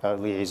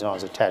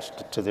liaisons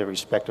attached to their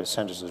respective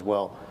centers as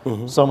well.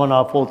 Some are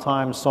not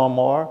full-time, some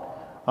are,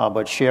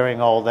 but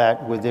sharing all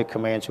that with their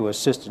commands who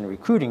assist in the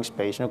recruiting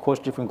space, and of course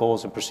different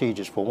goals and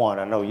procedures for one.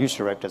 I know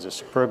USAREC does a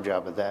superb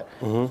job of that.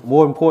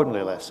 More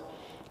importantly, Les,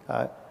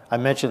 I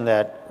mentioned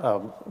that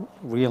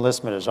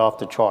re-enlistment is off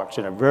the charts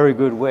in a very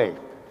good way.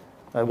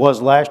 It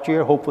was last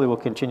year, hopefully will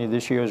continue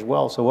this year as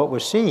well. So what we're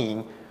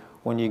seeing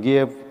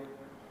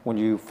when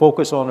you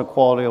focus on the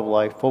quality of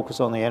life, focus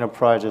on the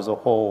enterprise as a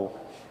whole,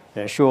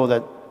 and ensure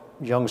that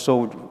young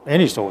soldier,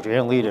 any soldier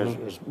and leader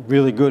is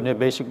really good in their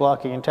basic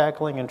blocking and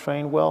tackling and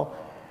trained well,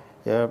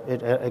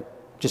 it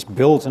just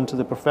builds into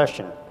the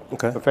profession,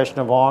 profession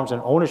of arms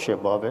and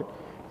ownership of it,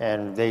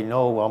 and they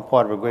know I'm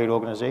part of a great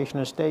organization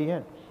and stay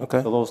in.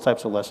 So those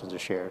types of lessons are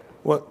shared.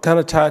 Well, kind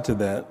of tied to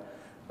that,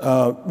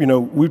 you know,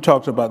 we've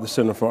talked about the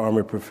Center for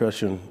Army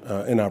Profession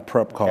in our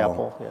prep call.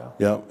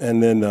 Apple,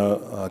 and then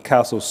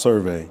CASEL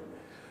survey.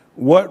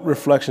 What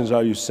reflections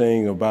are you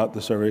seeing about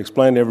the survey?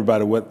 Explain to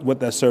everybody what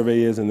that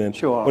survey is, and then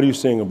what are you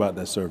seeing about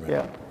that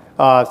survey?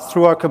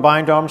 Through our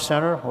Combined Arms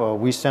Center,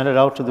 we send it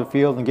out to the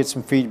field and get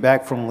some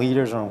feedback from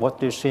leaders on what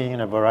they're seeing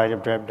in a variety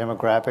of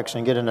demographics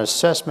and get an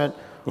assessment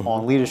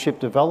on leadership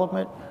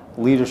development,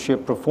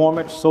 leadership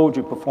performance,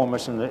 soldier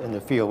performance in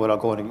the field without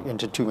going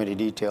into too many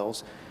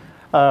details.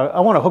 I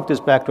want to hook this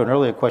back to an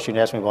earlier question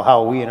you asked me about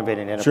how are we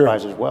innovating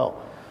enterprise as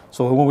well.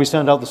 So when we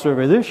send out the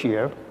survey this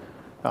year,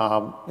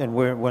 and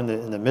we're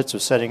in the midst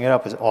of setting it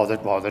up, is are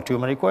there too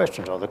many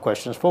questions? Are the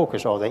questions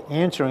focused? Are they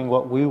answering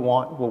what we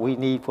want, what we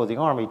need for the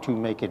Army to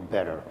make it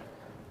better?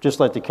 Just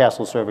like the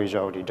Castle survey's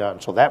already done.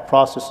 So that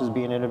process is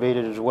being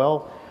innovated as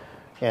well.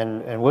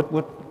 And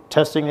we're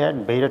testing that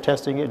and beta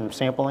testing it and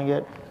sampling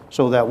it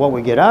so that what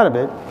we get out of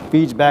it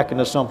feeds back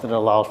into something that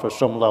allows for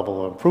some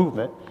level of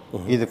improvement,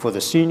 either for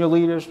the senior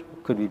leaders,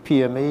 could be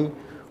PME,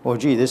 or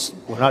gee,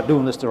 we're not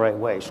doing this the right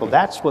way. So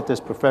that's what this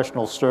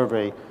professional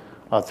survey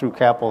through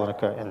Capitol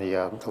and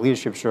the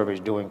leadership survey is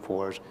doing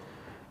for us.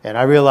 And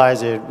I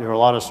realize there are a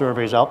lot of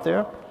surveys out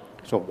there,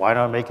 so why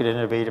not make it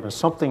innovative and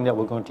something that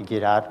we're going to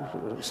get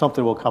out,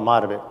 something will come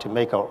out of it to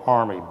make our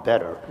Army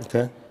better.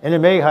 Okay. And it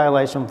may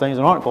highlight some things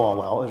that aren't going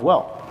well as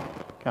well,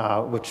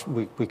 which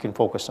we can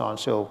focus on.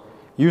 So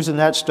using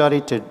that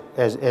study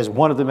as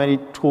one of the many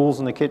tools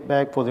in the kit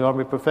bag for the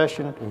Army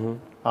profession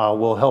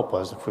will help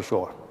us for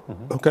sure.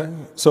 Okay.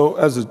 So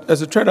as a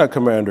TRADOC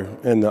commander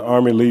and the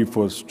Army lead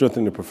for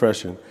strengthening the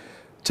profession,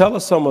 tell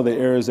us some of the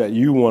areas that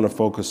you want to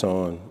focus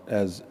on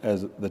as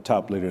the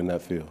top leader in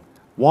that field.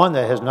 One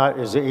that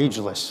is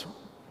ageless,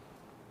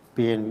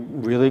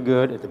 being really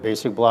good at the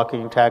basic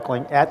blocking and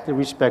tackling at the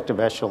respective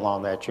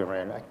echelon that you're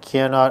in. I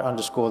cannot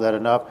underscore that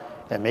enough,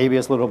 and maybe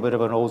it's a little bit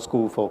of an old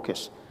school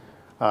focus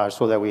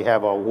so that we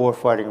have our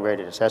warfighting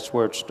readiness. That's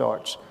where it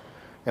starts.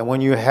 And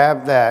when you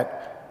have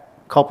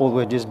that coupled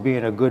with just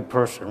being a good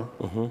person,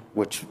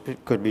 which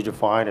could be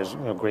defined as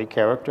great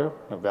character,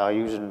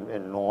 values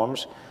and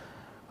norms,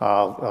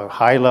 a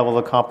high level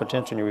of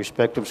competence in your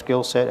respective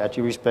skill set at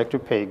your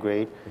respective pay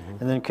grade,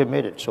 and then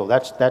committed. So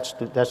that's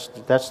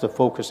the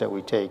focus that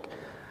we take.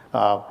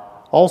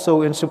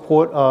 Also in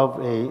support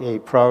of a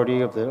priority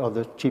of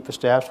the Chief of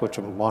Staffs, which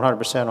I'm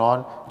 100%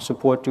 on,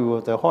 support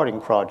to the Harding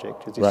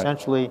Project. It's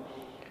essentially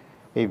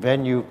a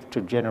venue to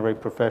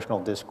generate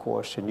professional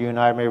discourse. And you and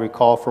I may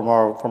recall from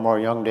our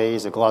young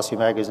days, the glossy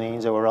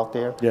magazines that were out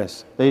there.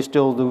 Yes. They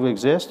still do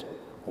exist.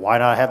 Why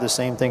not have the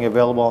same thing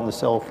available on the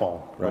cell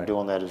phone? Right. We're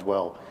doing that as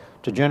well.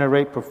 To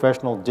generate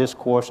professional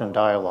discourse and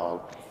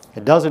dialogue.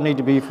 It doesn't need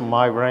to be from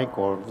my rank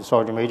or the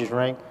Sergeant Major's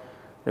rank.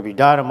 It'd be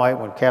dynamite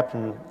when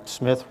Captain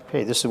Smith,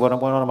 hey, this is what I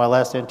went on my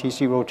last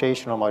NTC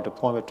rotation on my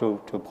deployment to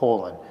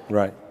Poland.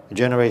 Right. It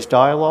generates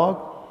dialogue,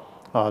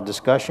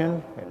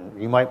 discussion, and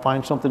you might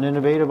find something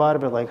innovative out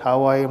of it, like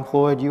how I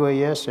employed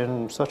UAS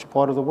in such a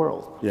part of the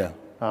world. Yeah.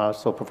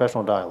 So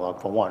professional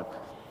dialogue, for one.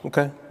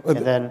 Okay. And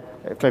then,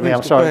 if I may, Please,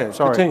 I'm sorry, go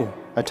ahead. Continue.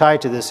 I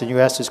tied to this, and you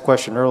asked this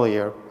question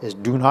earlier, is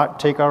do not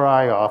take our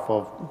eye off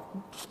of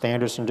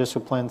standards and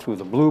discipline through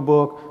the Blue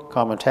Book,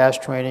 common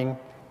task training,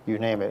 you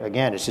name it.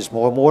 Again, it's just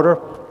more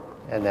mortar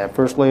and that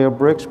first layer of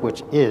bricks,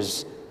 which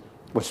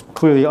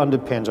clearly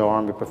underpins our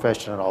Army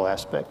profession in all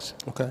aspects.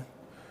 Okay.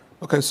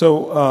 Okay,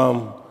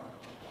 so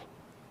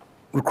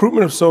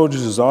recruitment of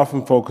soldiers is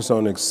often focused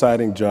on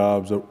exciting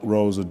jobs or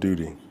roles of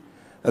duty.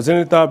 Has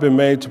any thought been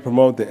made to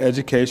promote the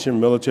education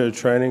military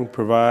training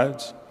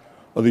provides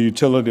or the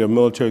utility of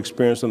military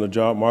experience on the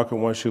job market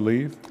once you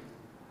leave?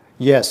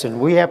 Yes, and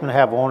we happen to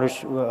have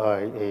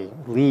a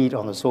lead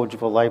on the Soldier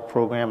for Life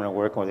program, and are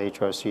working with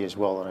HRC as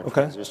well on a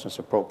transition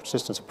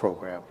assistance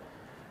program.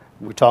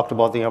 We talked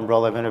about the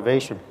umbrella of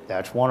innovation.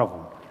 That's one of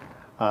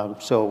them.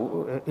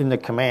 So in the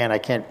command, I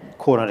can't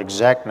quote an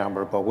exact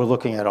number, but we're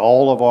looking at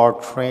all of our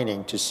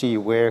training to see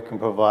where it can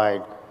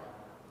provide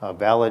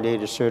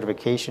validated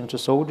certification to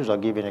soldiers. I'll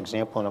give you an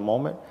example in a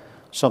moment.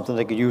 Something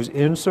they could use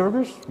in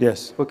service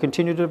for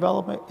continued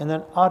development, and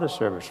then out of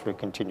service for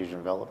continued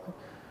development.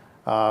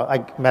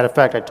 Matter of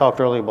fact, I talked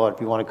earlier about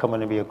if you want to come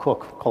in and be a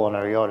cook,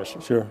 culinary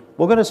artist. Sure.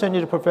 We're going to send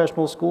you to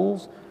professional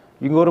schools.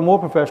 You can go to more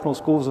professional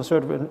schools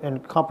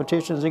and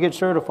competitions and get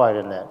certified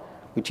in that.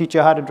 We teach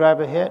you how to drive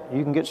a hit.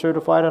 You can get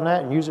certified on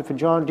that and use it for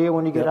John Deere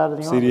when you get out of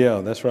the Army.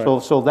 CDL, that's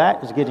right. So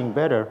that is getting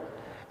better.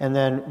 And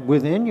then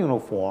within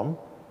uniform,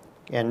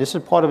 and this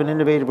is part of an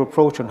innovative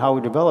approach on how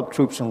we develop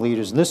troops and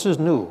leaders, and this is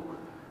new,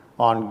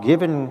 on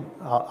giving,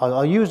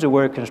 I'll use the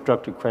word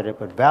constructive credit,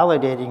 but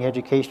validating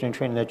education and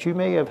training that you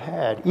may have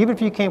had, even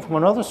if you came from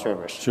another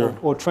service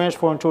or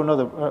transfer into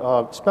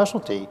another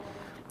specialty,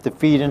 to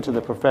feed into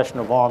the profession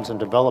of arms and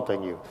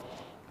developing you.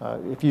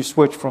 If you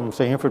switch from,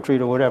 say, infantry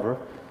to whatever,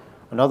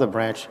 another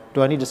branch,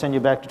 do I need to send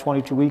you back to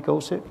 22-week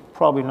OSIT?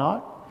 Probably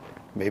not.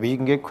 Maybe you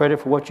can get credit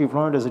for what you've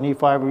learned as an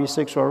E5 or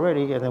E6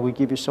 already, and then we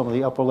give you some of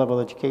the upper level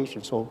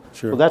education. So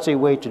that's a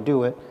way to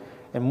do it.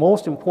 And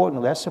most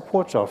importantly, that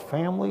supports our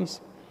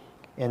families,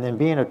 and then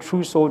being a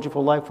true soldier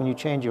for life when you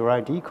change your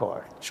ID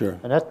card. Sure.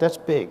 And that's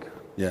big.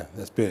 Yeah,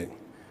 that's big.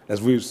 A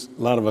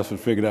lot of us have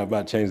figured out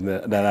about changing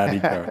that ID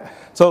card.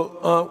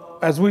 So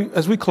as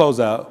we close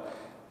out,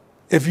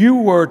 if you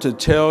were to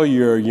tell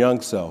your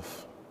young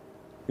self,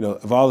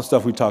 of all the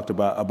stuff we talked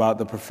about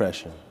the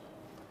profession,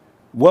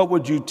 what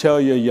would you tell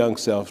your young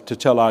self to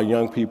tell our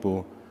young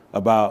people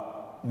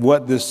about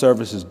what this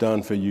service has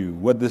done for you,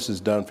 what this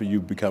has done for you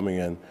becoming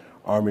an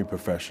Army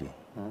professional?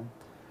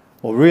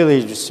 Well,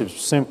 really, just to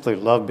simply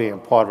love being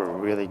part of a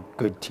really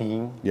good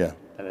team. Yeah.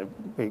 And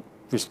it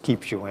just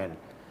keeps you in.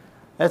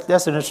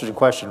 That's an interesting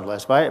question,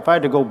 Les. If I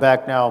had to go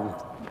back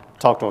now,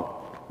 talk to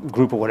a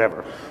group or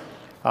whatever,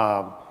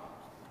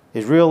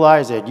 is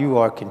realize that you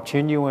are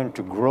continuing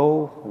to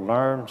grow,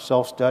 learn,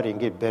 self-study, and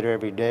get better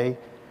every day.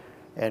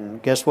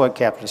 And guess what,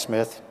 Captain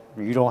Smith?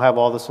 You don't have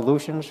all the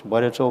solutions,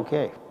 but it's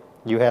okay.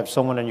 You have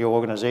someone in your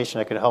organization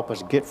that can help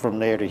us get from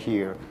there to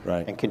here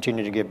and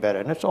continue to get better.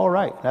 And it's all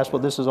right. That's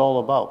what this is all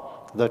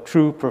about. The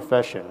true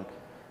profession,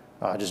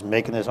 just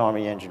making this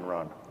Army engine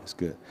run. That's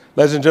good.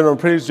 Ladies and gentlemen,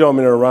 please join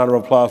me in a round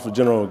of applause for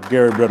General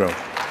Gary Brito,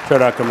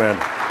 Third Eye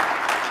Commander.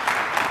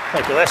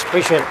 Thank you, Les.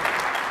 Appreciate it.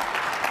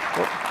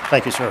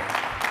 Thank you, sir.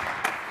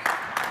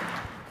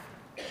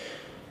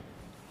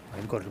 I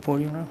can go to the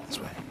podium now? This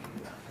way.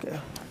 Okay.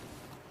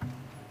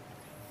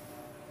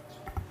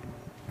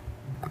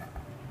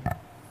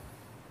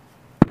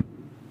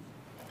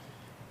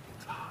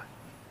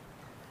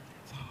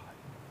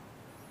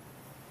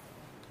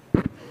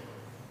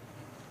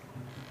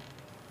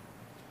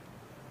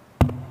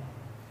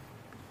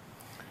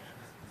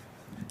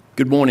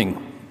 Good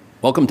morning.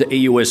 Welcome to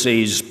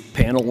AUSA's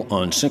panel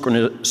on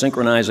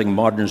synchronizing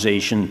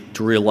modernization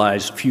to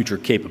realize future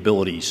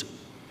capabilities.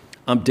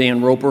 I'm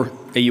Dan Roper,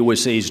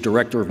 AUSA's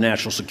Director of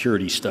National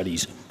Security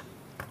Studies.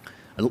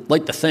 I'd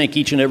like to thank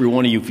each and every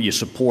one of you for your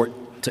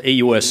support to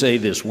AUSA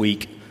this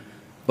week,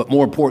 but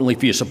more importantly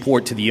for your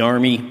support to the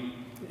Army,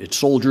 its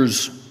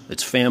soldiers,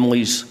 its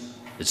families,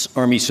 its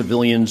Army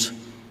civilians.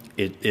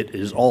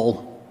 It's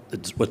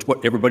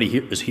what everybody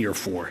is here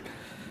for.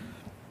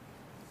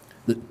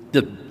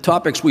 The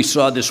topics we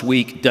saw this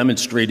week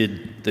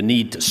demonstrated the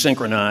need to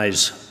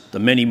synchronize the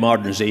many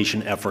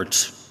modernization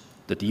efforts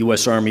that the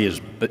U.S. Army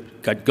has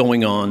got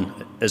going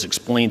on, as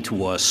explained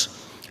to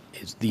us.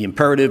 It's the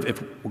imperative,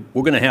 if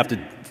we're going to have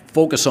to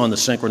focus on the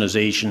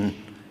synchronization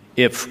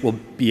if we'll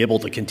be able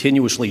to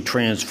continuously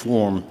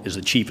transform as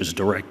the Chief has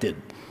directed.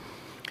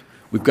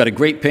 We've got a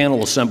great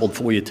panel assembled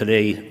for you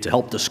today to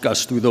help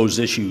discuss through those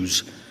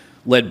issues,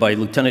 led by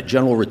Lieutenant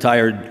General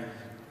Retired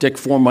Dick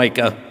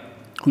Formica,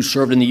 who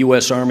served in the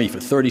U.S. Army for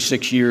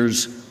 36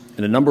 years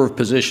in a number of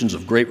positions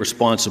of great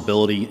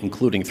responsibility,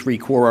 including 3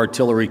 Corps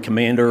Artillery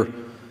Commander,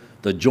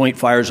 the Joint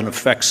Fires and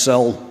Effects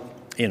Cell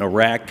in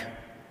Iraq,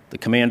 the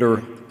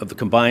Commander of the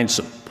Combined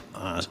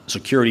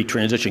Security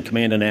Transition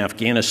Command in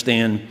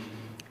Afghanistan,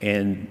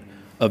 and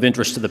of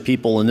interest to the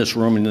people in this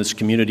room and in this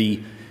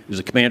community is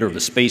the Commander of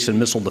the Space and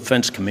Missile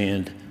Defense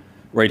Command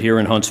right here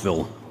in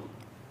Huntsville.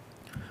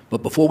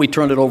 But before we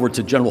turn it over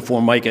to General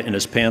Formica and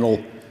his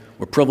panel,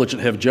 we're privileged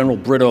to have General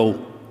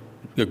Brito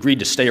agreed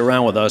to stay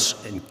around with us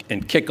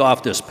and kick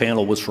off this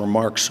panel with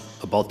remarks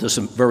about this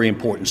very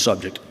important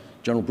subject.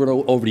 General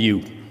Brito, over to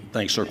you.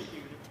 Thanks, sir.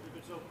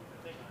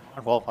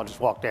 Well, I'll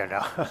just walk there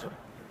now.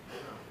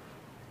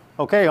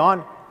 Okay,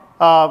 on.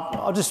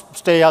 I'll just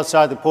stay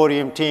outside the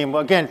podium, team.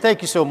 Again,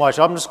 thank you so much.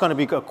 I'm just going to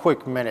be a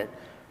quick minute.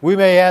 We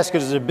may ask,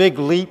 is it a big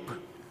leap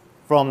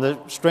from the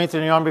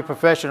strengthening the Army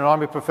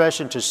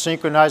profession to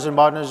synchronizing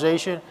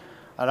modernization?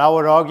 And I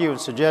would argue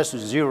and suggest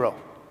it's 0.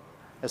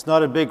 It's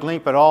not a big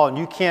leap at all, and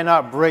you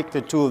cannot break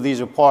the two of these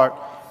apart.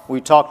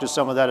 We talked to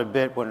some of that a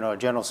bit when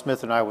General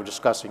Smith and I were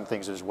discussing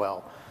things as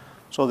well.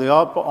 So the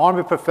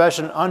Army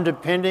profession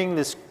underpinning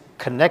this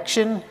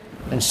connection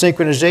and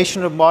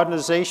synchronization of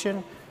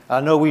modernization,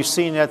 I know we've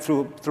seen that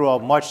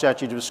throughout much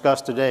that you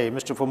discussed today.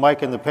 Mr.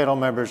 Formica and the panel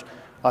members,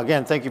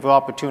 again, thank you for the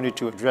opportunity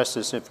to address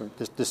this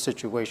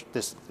situation,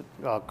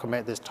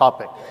 this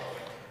topic.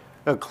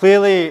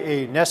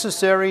 Clearly a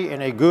necessary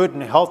and a good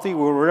and healthy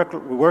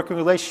working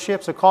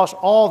relationships across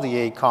all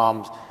the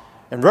ACOMs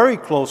and very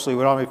closely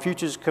with Army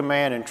Futures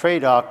Command and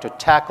TRADOC to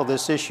tackle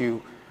this issue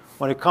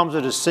when it comes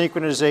to the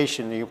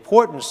synchronization, the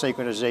important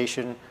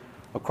synchronization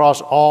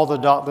across all the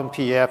DOTLM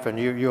PF, and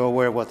you're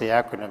aware of what the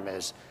acronym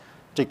is,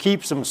 to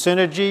keep some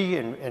synergy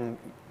and an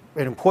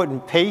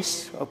important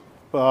pace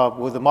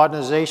with the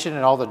modernization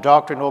and all the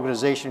doctrine,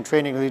 organization,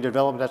 training, and leader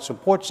development that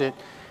supports it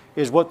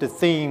is what the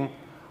theme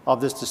of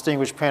this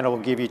distinguished panel will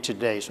give you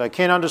today. So I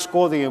can't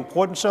underscore the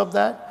importance of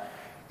that.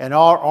 And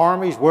our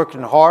Army's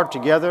working hard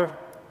together,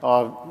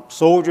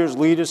 soldiers,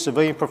 leaders,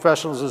 civilian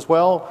professionals as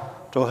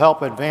well, to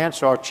help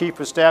advance our Chief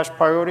of Staff's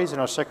priorities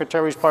and our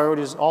Secretary's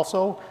priorities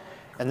also,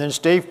 and then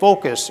stay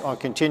focused on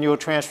continual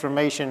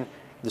transformation,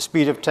 the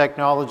speed of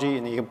technology,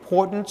 and the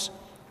importance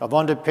of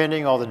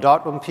underpinning all the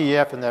DOTLM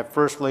PF and that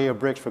first layer of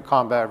bricks for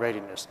combat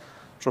readiness.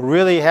 So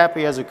really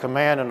happy as a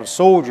command and a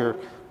soldier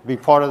to be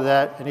part of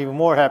that, and even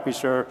more happy,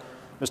 sir,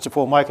 Mr.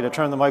 Formica, to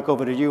turn the mic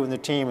over to you and the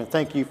team, and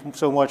thank you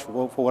so much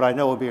for what I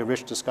know will be a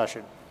rich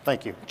discussion.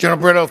 Thank you. General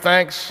Brito,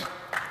 thanks.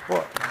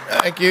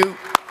 Thank you.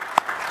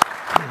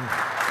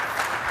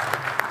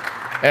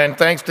 And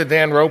thanks to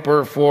Dan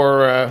Roper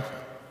for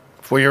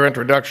your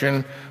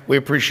introduction. We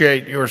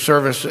appreciate your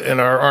service in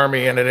our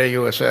Army and at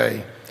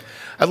AUSA.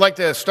 I'd like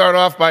to start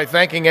off by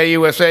thanking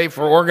AUSA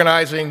for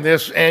organizing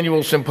this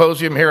annual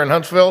symposium here in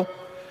Huntsville.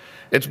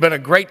 It's been a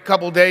great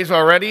couple days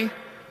already,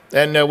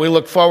 and we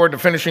look forward to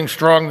finishing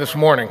strong this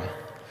morning.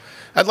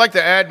 I'd like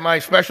to add my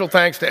special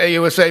thanks to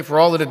AUSA for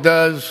all that it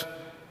does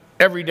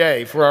every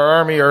day for our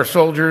Army, our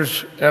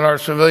soldiers, and our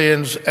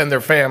civilians and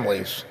their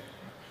families.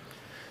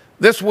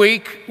 This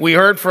week, we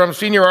heard from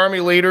senior Army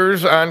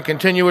leaders on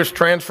continuous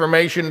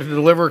transformation to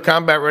deliver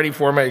combat-ready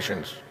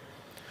formations.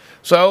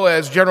 So,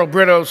 as General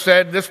Brito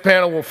said, this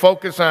panel will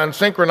focus on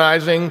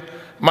synchronizing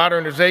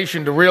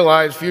modernization to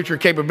realize future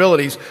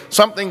capabilities,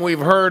 something we've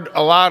heard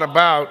a lot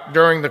about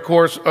during the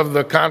course of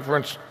the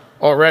conference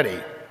already.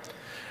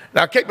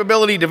 Now,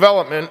 capability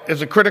development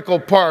is a critical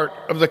part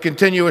of the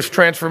continuous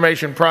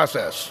transformation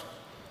process.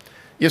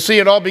 You see,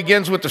 it all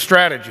begins with the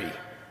strategy.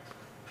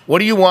 What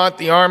do you want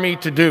the Army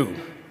to do?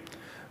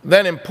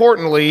 Then,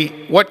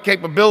 importantly, what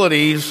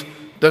capabilities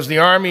does the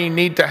Army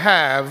need to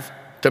have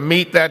to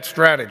meet that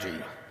strategy?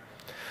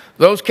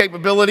 Those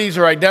capabilities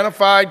are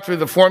identified through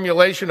the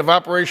formulation of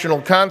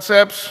operational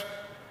concepts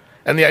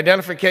and the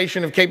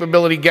identification of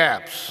capability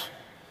gaps.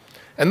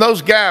 And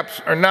those gaps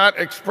are not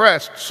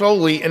expressed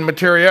solely in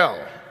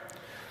Materiel.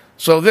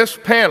 So this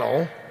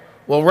panel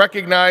will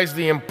recognize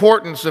the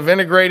importance of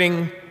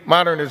integrating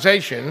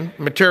modernization,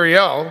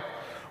 Materiel,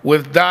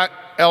 with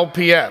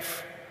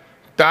 .LPF,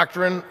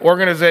 Doctrine,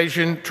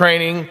 Organization,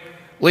 Training,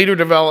 Leader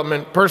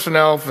Development,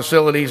 Personnel,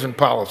 Facilities, and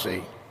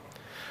Policy.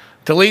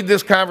 To lead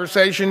this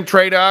conversation,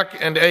 TRADOC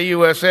and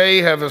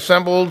AUSA have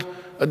assembled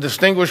a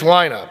distinguished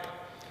lineup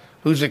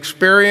whose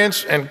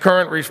experience and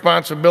current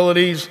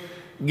responsibilities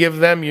give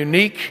them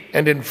unique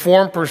and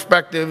informed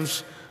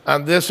perspectives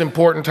on this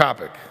important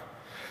topic.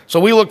 So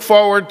we look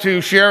forward to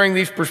sharing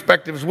these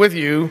perspectives with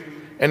you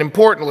and,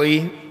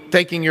 importantly,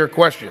 taking your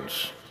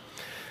questions.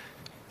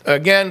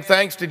 Again,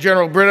 thanks to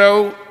General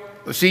Brito,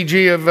 the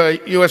CG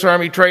of U.S.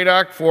 Army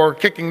TRADOC, for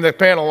kicking the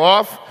panel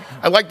off.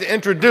 I'd like to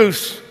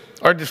introduce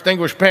our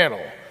distinguished panel.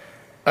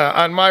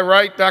 On my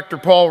right, Dr.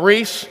 Paul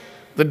Reese,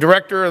 the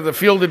Director of the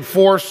Fielded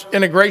Force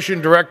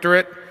Integration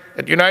Directorate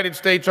at United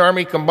States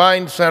Army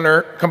Combined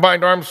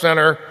Arms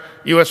Center,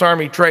 U.S.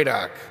 Army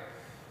TRADOC.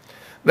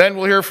 Then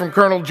we'll hear from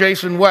Colonel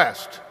Jason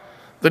West,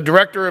 the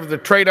Director of the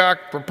TRADOC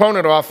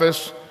Proponent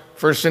Office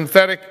for the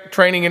Synthetic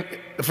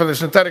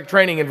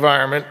Training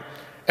Environment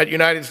at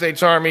United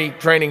States Army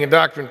Training and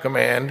Doctrine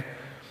Command.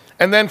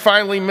 And then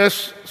finally,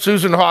 Miss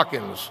Susan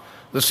Hawkins,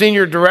 the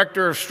Senior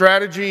Director of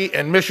Strategy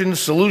and Mission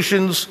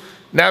Solutions,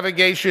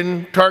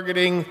 Navigation,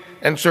 Targeting,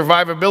 and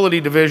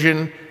Survivability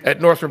Division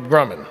at Northrop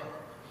Grumman.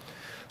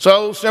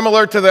 So,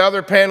 similar to the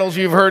other panels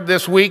you've heard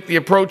this week, the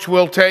approach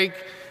we'll take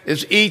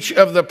is each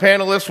of the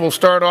panelists will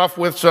start off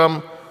with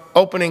some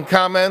opening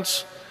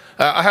comments.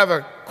 I have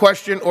a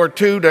question or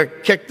two to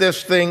kick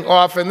this thing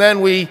off, and then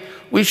we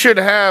should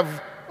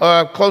have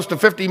close to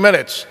 50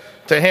 minutes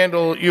to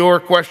handle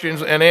your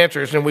questions and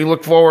answers, and we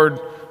look forward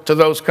to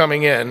those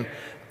coming in.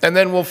 And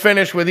then we'll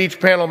finish with each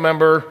panel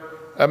member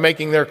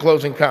making their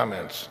closing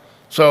comments.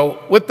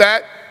 So with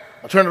that,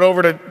 I'll turn it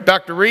over to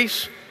Dr.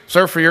 Reese.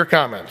 Sir, for your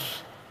comments.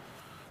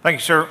 Thank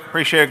you, sir.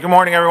 Appreciate it. Good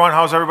morning, everyone.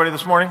 How's everybody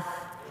this morning?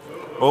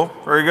 Oh,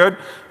 very good.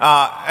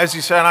 As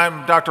you said,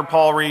 I'm Dr.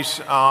 Paul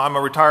Reese. I'm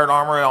a retired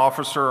armor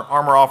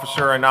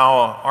officer, and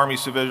now an Army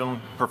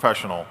civilian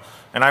professional.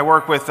 And I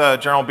work with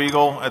General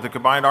Beagle at the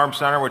Combined Arms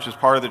Center, which is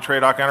part of the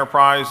TRADOC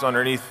enterprise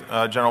underneath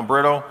General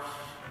Brito.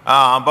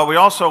 But we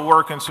also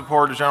work in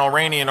support of General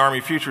Rainey and Army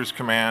Futures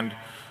Command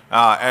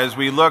as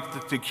we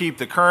look to keep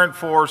the current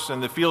force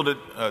and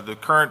the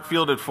current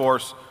fielded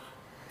force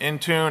in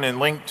tune and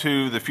linked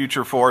to the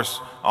future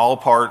force, all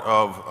part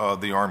of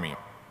the Army.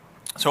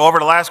 So over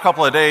the last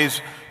couple of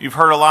days, you've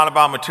heard a lot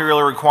about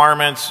material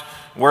requirements,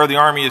 where the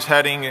Army is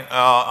heading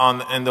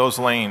in those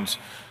lanes.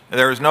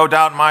 There is no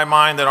doubt in my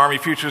mind that Army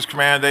Futures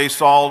Command, they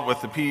solved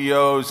with the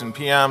PEOs and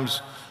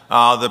PMs,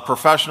 the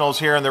professionals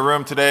here in the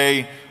room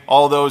today,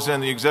 all those in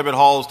the exhibit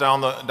halls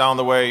down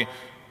the way,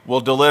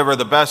 will deliver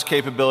the best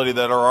capability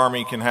that our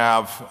Army can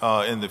have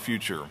in the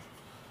future.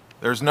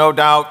 There's no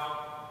doubt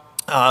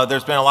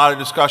there's been a lot of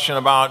discussion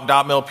about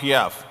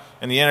 .MIL-PF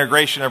and the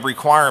integration of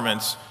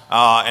requirements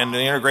and the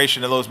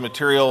integration of those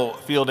material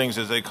fieldings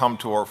as they come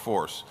to our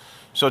force.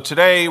 So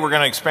today we're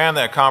going to expand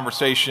that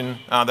conversation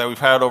that we've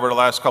had over the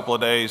last couple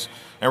of days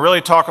and really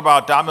talk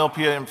about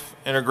 .MIL-PF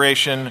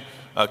integration,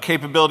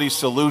 capability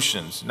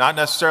solutions, not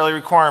necessarily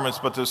requirements,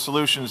 but the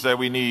solutions that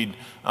we need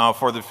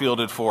for the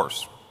fielded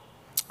force.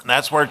 And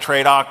that's where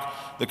TRADOC,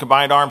 the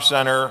Combined Arms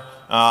Center,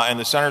 and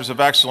the Centers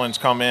of Excellence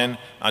come in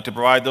to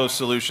provide those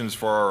solutions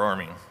for our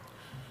Army.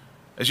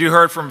 As you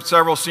heard from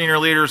several senior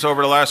leaders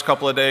over the last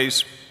couple of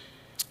days,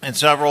 and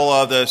several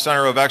of the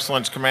Center of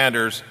Excellence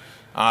commanders,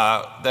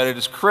 that it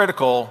is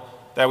critical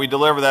that we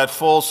deliver that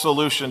full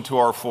solution to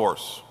our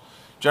force.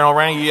 General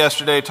Rainey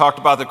yesterday talked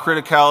about the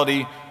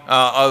criticality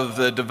of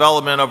the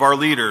development of our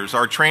leaders,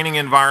 our training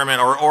environment,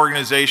 our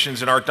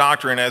organizations, and our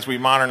doctrine as we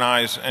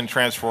modernize and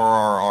transform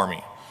our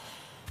Army.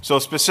 So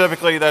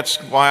specifically, that's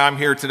why I'm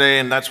here today,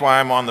 and that's why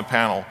I'm on the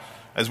panel.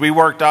 As we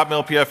work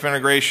 .MIL-PF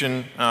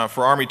integration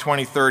for Army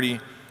 2030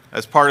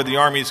 as part of the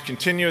Army's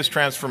continuous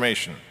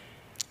transformation,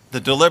 the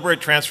deliberate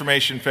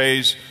transformation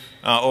phase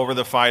over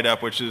the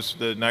FIDEP, which is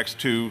the next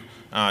 2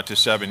 to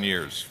 7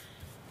 years.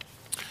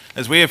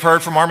 As we have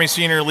heard from Army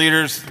senior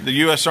leaders, the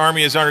U.S.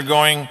 Army is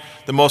undergoing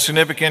the most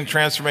significant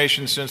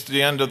transformation since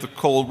the end of the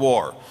Cold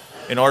War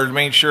in order to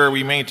make sure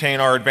we maintain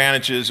our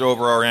advantages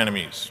over our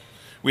enemies.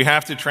 We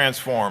have to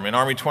transform, and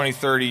Army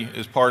 2030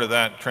 is part of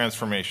that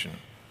transformation.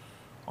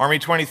 Army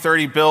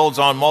 2030 builds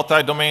on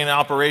multi-domain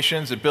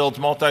operations. It builds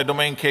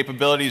multi-domain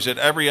capabilities at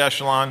every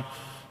echelon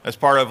as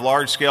part of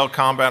large-scale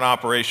combat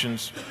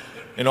operations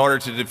in order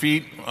to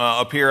defeat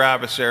a peer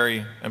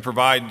adversary and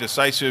provide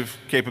decisive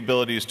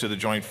capabilities to the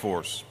joint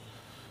force.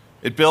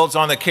 It builds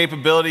on the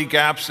capability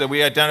gaps that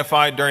we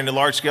identified during the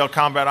large-scale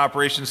combat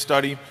operations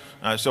study.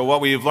 So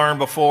what we've learned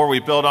before, we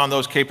build on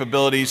those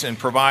capabilities and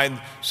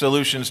provide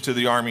solutions to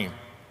the Army.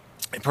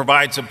 It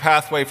provides a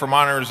pathway for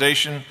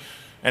modernization,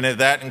 and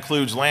that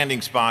includes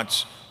landing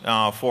spots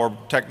for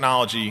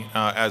technology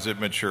as it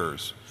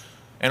matures.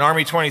 And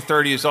Army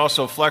 2030 is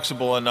also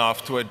flexible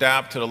enough to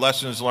adapt to the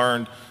lessons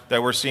learned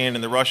that we're seeing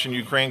in the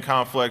Russian-Ukraine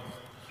conflict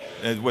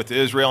with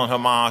Israel and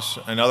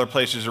Hamas and other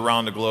places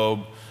around the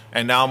globe.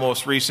 And now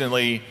most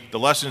recently, the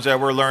lessons that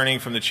we're learning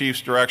from the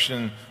Chief's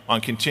direction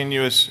on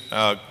continuous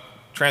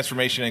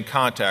transformation and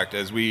contact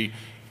as we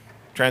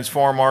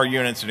transform our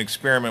units and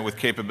experiment with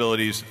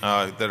capabilities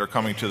that are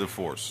coming to the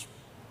force.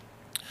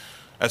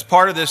 As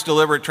part of this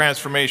deliberate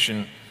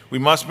transformation, we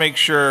must make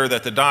sure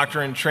that the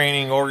doctrine,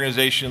 training,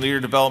 organization,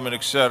 leader development,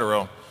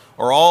 etc.,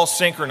 are all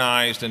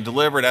synchronized and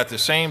delivered at the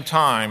same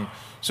time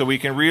so we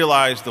can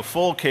realize the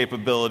full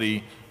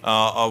capability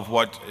of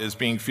what is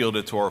being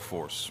fielded to our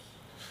force.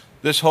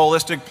 This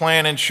holistic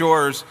plan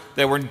ensures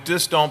that we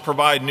just don't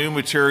provide new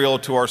material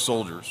to our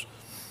soldiers.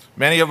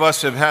 Many of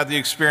us have had the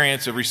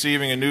experience of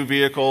receiving a new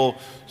vehicle,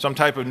 some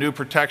type of new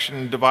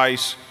protection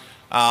device,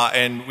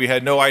 and we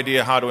had no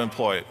idea how to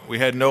employ it. We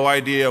had no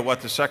idea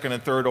what the second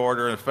and third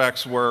order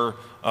effects were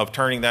of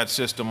turning that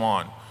system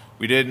on.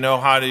 We didn't know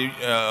how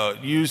to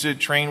use it,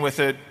 train with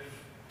it,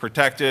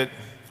 protect it,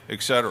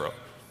 etc.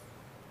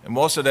 And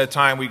most of that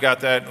time we got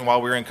that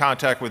while we were in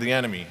contact with the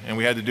enemy, and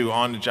we had to do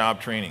on-the-job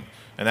training,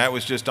 and that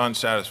was just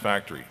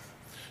unsatisfactory.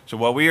 So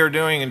what we are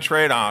doing in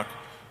TRADOC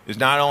is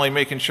not only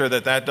making sure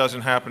that that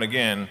doesn't happen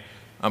again,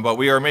 but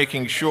we are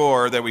making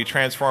sure that we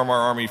transform our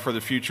Army for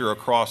the future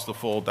across the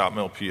full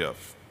 .mil-PF.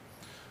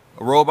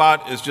 A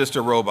robot is just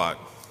a robot.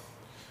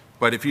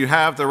 But if you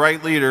have the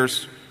right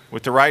leaders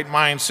with the right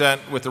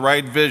mindset, with the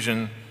right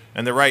vision,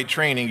 and the right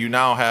training, you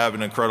now have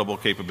an incredible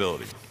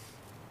capability.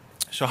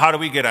 So how do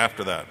we get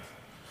after that?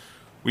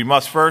 We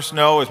must first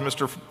know, as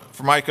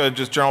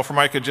General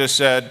Formica just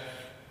said,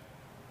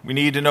 we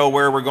need to know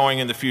where we're going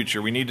in the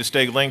future. We need to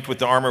stay linked with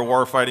the armored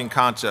warfighting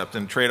concept,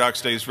 and TRADOC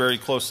stays very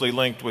closely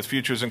linked with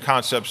Futures and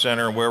Concept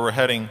Center and where we're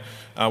heading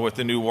with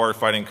the new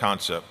warfighting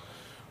concept.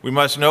 We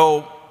must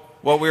know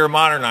what we are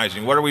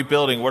modernizing, what are we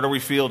building, what are we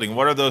fielding,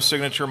 what are those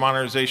signature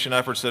modernization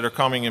efforts that are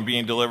coming and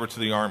being delivered to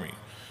the Army.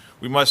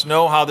 We must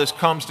know how this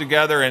comes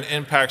together and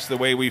impacts the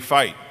way we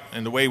fight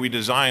and the way we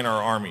design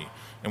our Army.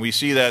 And we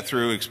see that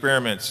through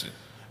experiments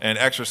and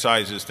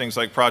exercises, things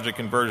like Project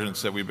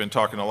Convergence that we've been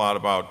talking a lot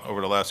about over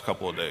the last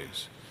couple of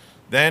days.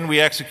 Then we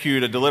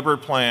execute a deliberate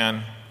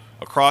plan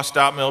across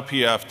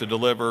 .mil-PF to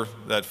deliver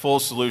that full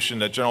solution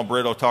that General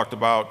Brito talked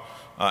about,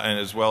 and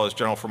as well as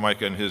General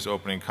Formica in his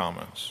opening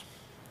comments.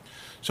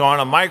 So on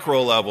a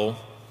micro level,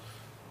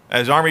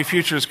 as Army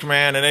Futures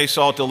Command and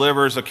ASALT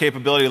delivers a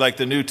capability like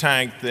the new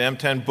tank, the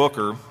M10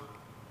 Booker,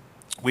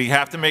 we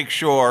have to make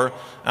sure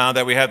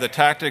that we have the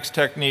tactics,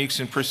 techniques,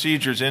 and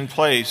procedures in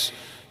place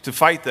to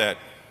fight that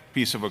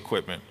piece of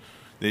equipment.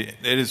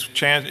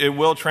 It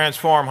will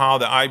transform how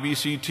the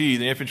IBCT,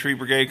 the Infantry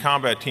Brigade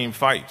Combat Team,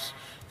 fights,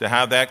 to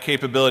have that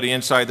capability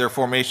inside their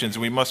formations.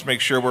 We must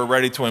make sure we're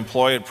ready to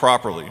employ it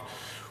properly.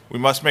 We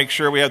must make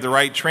sure we have the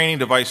right training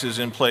devices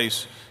in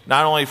place,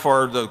 not only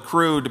for the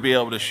crew to be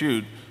able to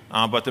shoot,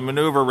 but the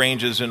maneuver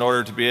ranges in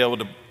order to be able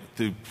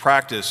to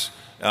practice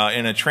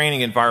in a training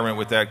environment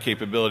with that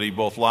capability,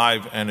 both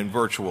live and in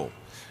virtual.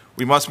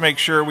 We must make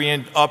sure we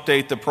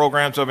update the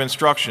programs of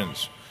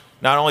instructions,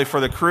 not only for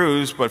the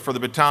crews, but for the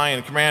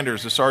battalion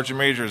commanders, the sergeant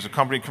majors, the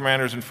company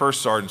commanders, and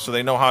first sergeants, so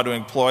they know how to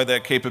employ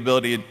that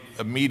capability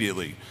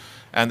immediately.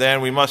 And then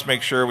we must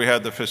make sure we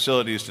have the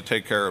facilities to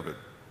take care of it.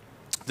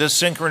 This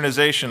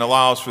synchronization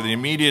allows for the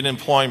immediate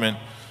employment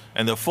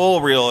and the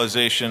full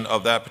realization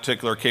of that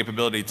particular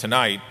capability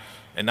tonight,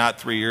 and not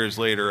 3 years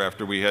later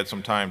after we had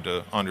some time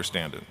to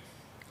understand it.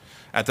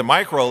 At the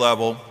micro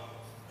level,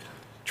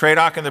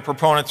 TRADOC and the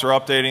proponents are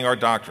updating our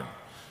doctrine.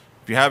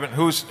 If you haven't,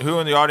 who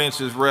in the audience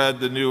has read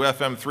the new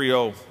FM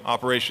 3.0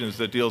 operations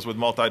that deals with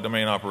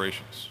multi-domain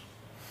operations?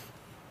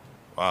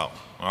 Wow.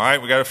 All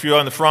right, we got a few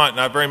on the front,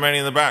 not very many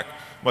in the back.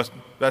 But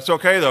that's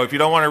okay, though. If you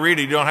don't want to read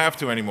it, you don't have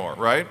to anymore,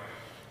 right?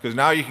 Because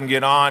now you can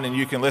get on and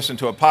you can listen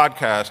to a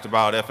podcast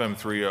about FM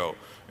 3.0.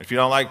 If you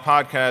don't like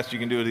podcasts, you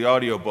can do the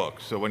audio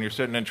book. So when you're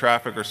sitting in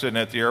traffic or sitting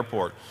at the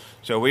airport.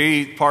 So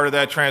part of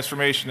that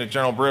transformation that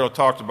General Brito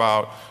talked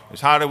about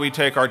is how do we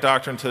take our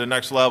doctrine to the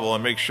next level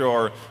and make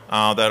sure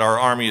that our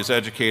Army is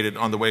educated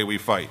on the way we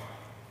fight.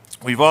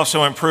 We've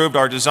also improved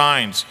our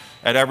designs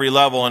at every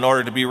level in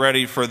order to be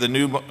ready for the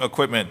new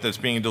equipment that's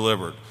being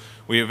delivered.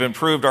 We have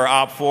improved our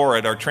OP4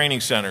 at our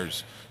training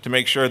centers to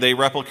make sure they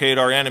replicate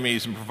our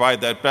enemies and provide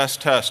that best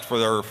test for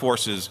their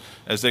forces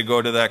as they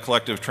go to that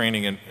collective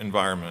training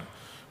environment.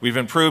 We've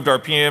improved our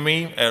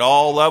PME at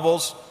all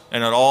levels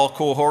and at all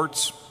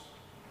cohorts,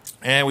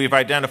 and we've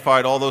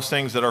identified all those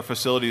things that our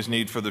facilities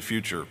need for the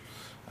future.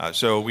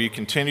 So we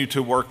continue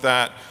to work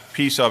that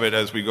piece of it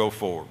as we go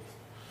forward.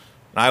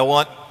 And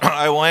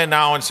I will end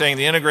now in saying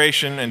the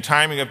integration and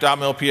timing of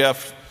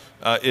 .mil-PF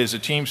is a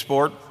team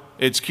sport.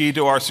 It's key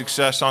to our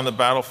success on the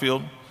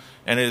battlefield,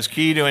 and it is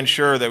key to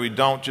ensure that we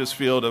don't just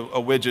field a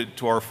widget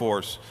to our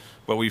force,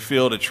 but we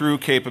field a true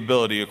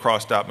capability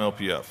across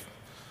 .mil-PF.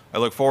 I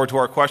look forward to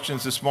our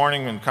questions this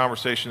morning and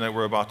conversation that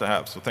we're about to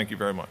have, so thank you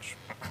very much.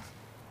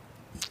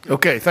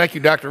 Okay, thank you,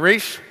 Dr.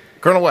 Reese.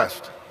 Colonel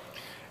West.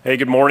 Hey,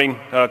 good morning.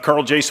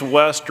 Colonel Jason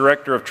West,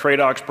 Director of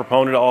TRADOC's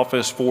Proponent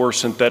Office for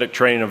Synthetic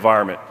Training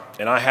Environment.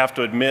 And I have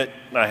to admit,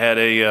 I had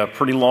a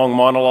pretty long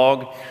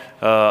monologue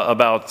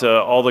about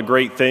all the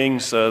great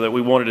things that we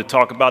wanted to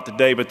talk about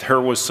today, but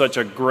there was such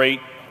a great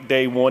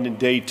day one and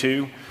day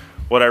two.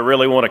 What I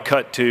really want to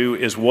cut to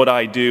is what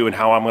I do and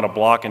how I'm going to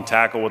block and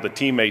tackle with the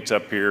teammates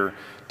up here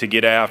to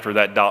get after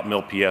that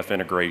 .mil-PF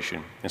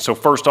integration. And so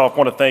first off, I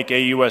want to thank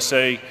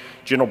AUSA,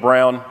 General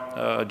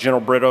Brown, General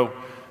Brito,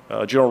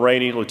 General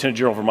Rainey, Lieutenant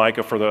General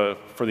Vermica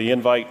for the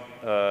invite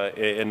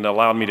and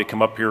allowing me to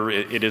come up here.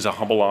 It is a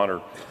humble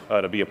honor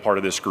to be a part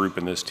of this group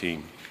and this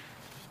team.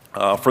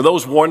 For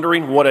those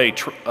wondering what a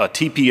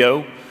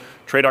TPO,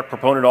 TRADOC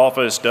Proponent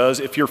Office,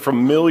 does, if you're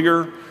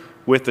familiar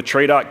with the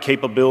TRADOC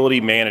Capability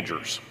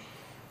Managers,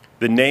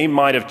 the name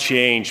might have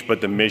changed,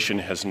 but the mission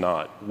has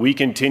not. We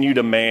continue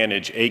to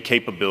manage a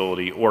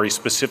capability or a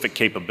specific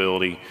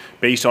capability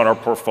based on our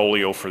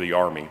portfolio for the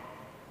Army.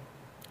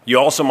 You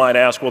also might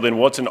ask, well, then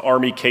what's an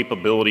Army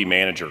Capability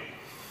Manager?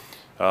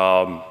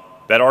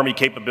 That Army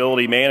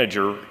Capability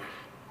Manager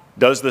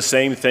does the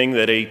same thing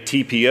that a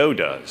TPO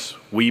does.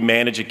 We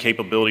manage a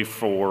capability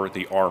for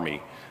the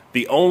Army.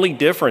 The only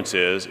difference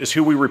is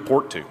who we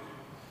report to.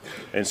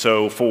 And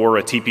so for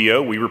a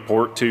TPO, we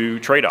report to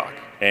TRADOC.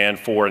 And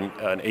for an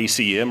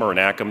ACM or an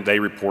ACM, they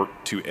report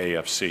to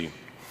AFC.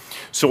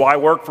 So I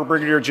work for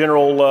Brigadier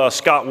General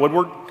Scott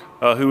Woodward,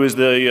 who is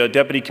the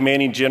Deputy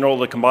Commanding General of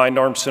the Combined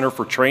Arms Center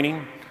for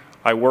Training.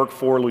 I work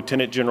for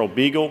Lieutenant General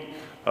Beagle,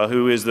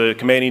 who is the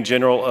Commanding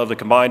General of the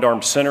Combined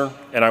Arms Center,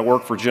 and I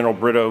work for General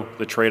Brito,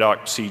 the TRADOC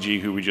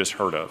CG, who we just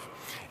heard of.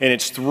 And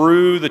it's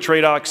through the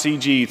TRADOC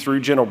CG,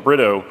 through General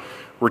Brito,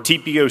 where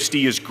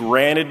TPO-ST is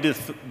granted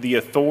the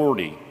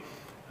authority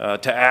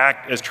to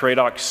act as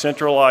TRADOC's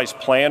centralized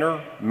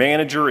planner,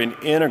 manager, and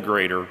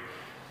integrator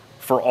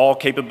for all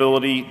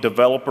capability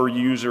developer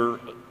user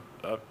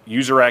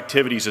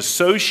activities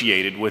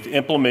associated with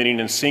implementing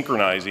and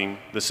synchronizing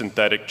the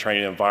synthetic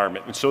training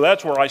environment. And so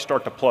that's where I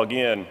start to plug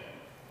in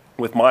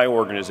with my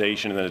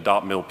organization and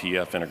the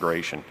 .mil-PF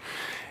integration.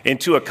 And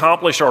to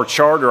accomplish our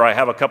charter, I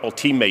have a couple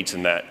teammates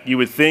in that. You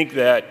would think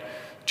that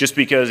just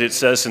because it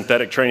says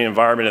synthetic training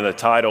environment in the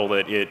title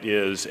that it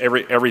is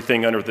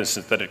everything under the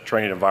synthetic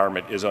training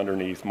environment is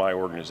underneath my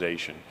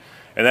organization.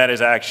 And that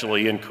is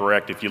actually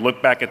incorrect. If you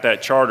look back at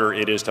that charter,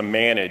 it is to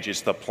manage,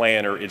 it's the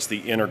planner, it's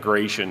the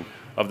integration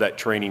of that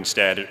training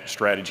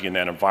strategy in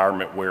that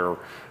environment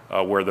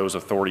where those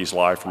authorities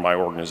lie for my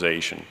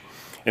organization.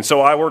 And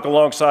so I work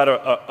alongside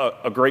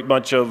a great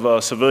bunch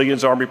of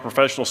civilians, Army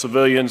professional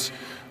civilians,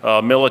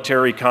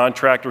 military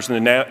contractors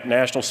in the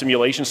National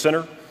Simulation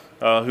Center,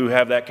 who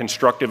have that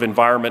constructive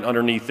environment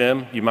underneath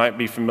them. You might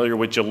be familiar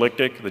with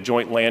JLCTC, the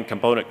Joint Land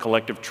Component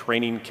Collective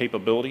Training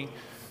Capability,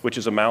 which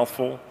is a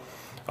mouthful.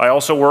 I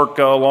also work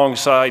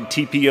alongside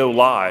TPO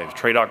Live,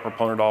 TRADOC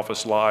Proponent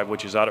Office Live,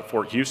 which is out at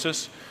Fort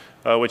Eustis,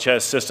 which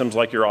has systems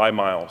like your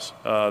I-miles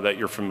that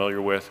you're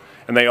familiar with.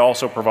 And they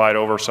also provide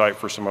oversight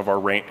for some of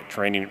our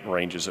training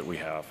ranges that we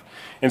have.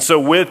 And so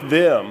with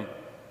them,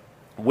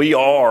 we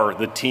are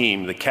the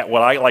team,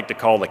 what I like to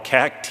call the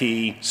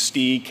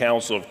CAC-T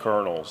Council of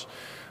Colonels,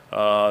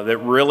 that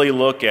really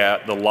look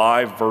at the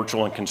live,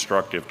 virtual, and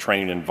constructive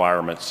training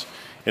environments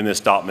in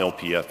this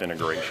 .mil-PF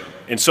integration.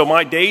 And so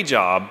my day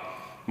job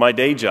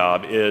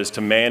is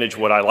to manage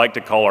what I like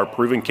to call our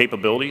proven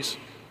capabilities,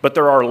 but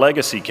there are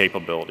legacy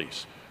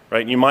capabilities,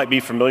 right? And you might be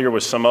familiar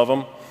with some of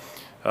them.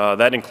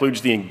 That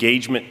includes the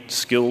Engagement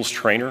Skills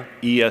Trainer,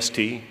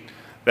 EST.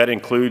 That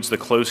includes the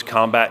Close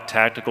Combat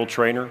Tactical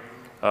Trainer,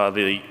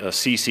 the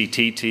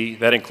CCTT.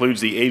 That includes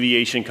the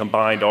Aviation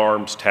Combined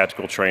Arms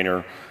Tactical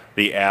Trainer,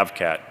 the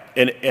AVCAT,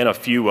 and a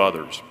few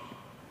others.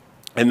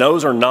 And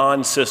those are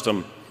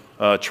non-system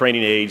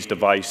training aids,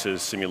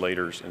 devices,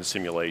 simulators, and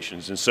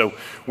simulations. And so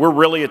we're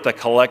really at the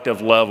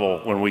collective level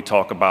when we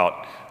talk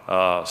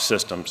about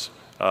systems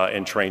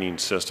and training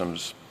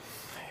systems.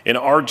 And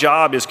our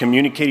job is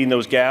communicating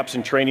those gaps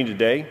in training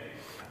today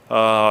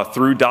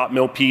through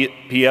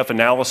 .mil-PF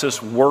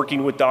analysis,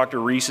 working with Dr.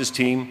 Reese's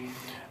team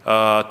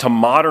to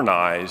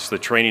modernize the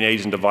training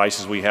aids and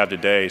devices we have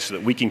today so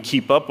that we can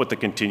keep up with the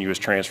continuous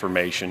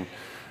transformation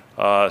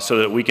so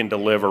that we can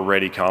deliver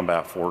ready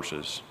combat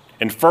forces.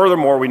 And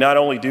furthermore, we not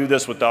only do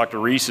this with Dr.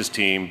 Reese's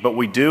team, but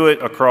we do it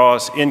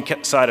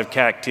inside of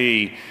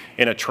CAC-T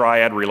in a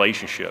triad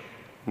relationship.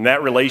 And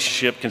that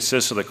relationship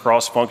consists of the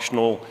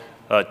cross-functional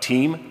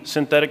team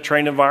synthetic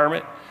training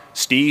environment,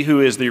 Steve, who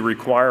is the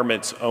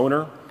requirements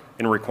owner,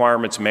 and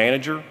requirements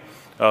manager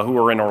who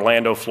are in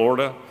Orlando,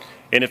 Florida.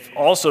 And if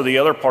also the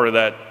other part of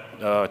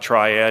that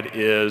triad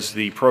is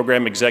the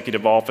Program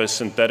Executive Office,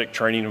 Synthetic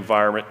Training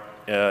Environment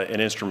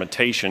and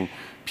Instrumentation,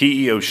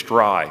 PEO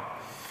STRI,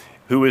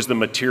 who is the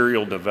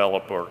material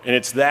developer. And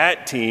it's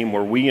that team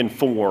where we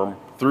inform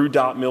through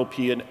 .mil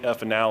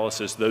PF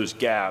analysis those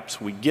gaps.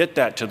 We get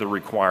that to the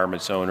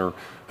requirements owner,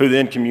 who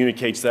then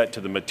communicates that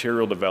to the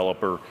material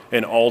developer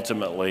and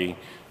ultimately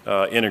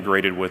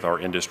integrated with our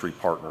industry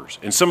partners.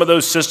 And some of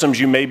those systems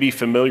you may be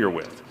familiar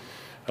with.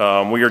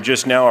 We are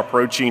just now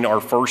approaching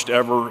our first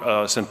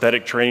ever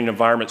synthetic training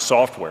environment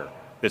software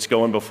that's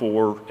going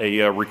before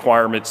a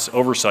requirements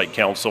oversight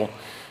council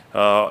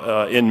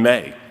in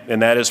May.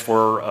 And that is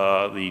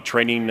for the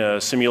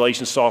training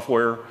simulation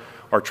software,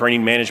 our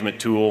training management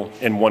tool,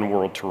 and One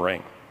World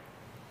Terrain.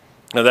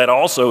 Now that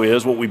also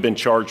is what we've been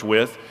charged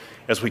with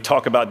as we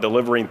talk about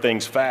delivering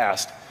things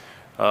fast.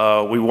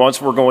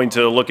 We're going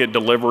to look at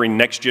delivering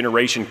next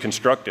generation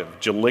constructive,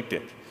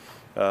 GELICTIC,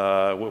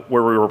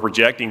 where we were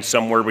projecting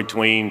somewhere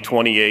between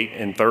 28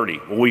 and 30.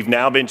 Well, we've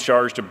now been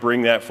charged to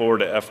bring that forward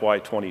to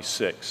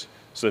FY26.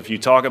 So if you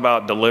talk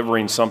about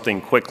delivering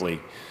something quickly,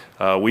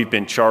 we've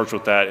been charged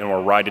with that, and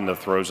we're right in the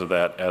throes of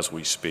that as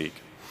we speak.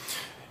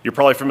 You're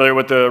probably familiar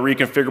with the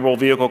Reconfigurable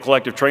Vehicle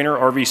Collective Trainer,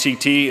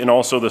 RVCT, and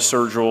also the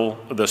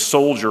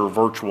Soldier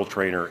Virtual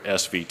Trainer,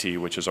 SVT,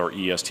 which is our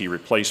EST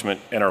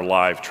replacement, and our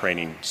live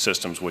training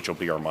systems, which will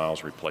be our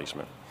miles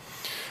replacement.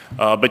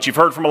 But you've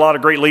heard from a lot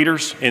of great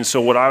leaders, and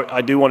so what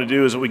I do want to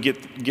do is that we get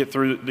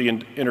through the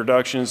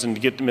introductions and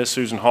get to Ms.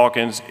 Susan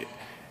Hawkins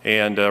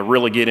and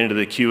really get into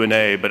the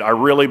Q&A. But I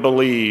really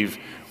believe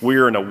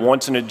we're in a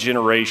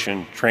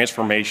once-in-a-generation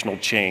transformational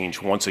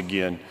change once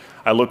again.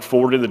 I look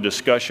forward to the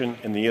discussion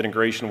and the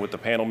integration with the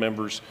panel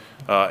members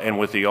and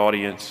with the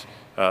audience.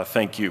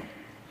 Thank you.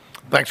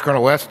 Thanks,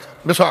 Colonel West.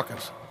 Ms.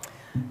 Hawkins.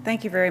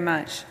 Thank you very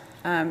much.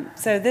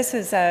 So this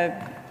is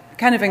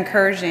kind of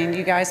encouraging.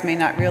 You guys may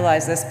not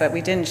realize this, but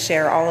we didn't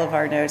share all of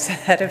our notes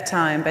ahead of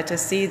time. But to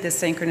see the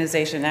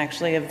synchronization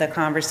actually of the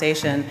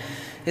conversation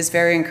is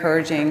very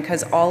encouraging,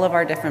 because all of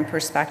our different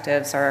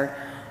perspectives are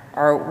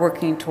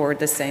working toward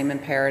the same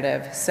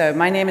imperative. So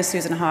my name is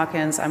Susan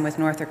Hawkins. I'm with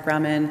Northrop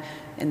Grumman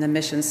in the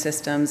Mission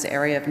Systems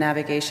area of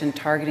navigation,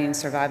 targeting,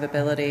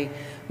 survivability.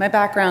 My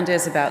background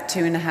is about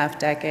 2.5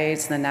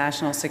 decades in the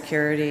national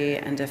security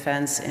and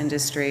defense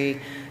industry,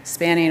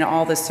 spanning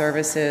all the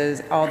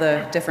services, all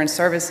the different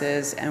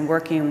services, and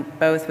working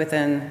both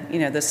within,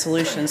 the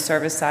solutions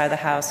service side of the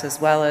house as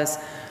well as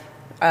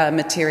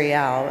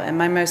Materiel. And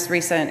my most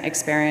recent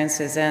experience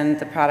is in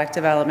the product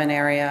development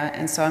area,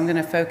 and so I'm going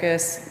to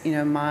focus,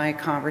 my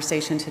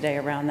conversation today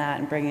around that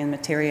and bring in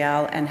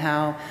Materiel and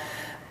how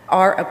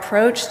our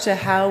approach to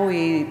how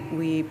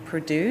we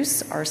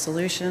produce our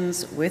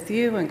solutions with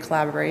you in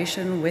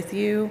collaboration with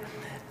you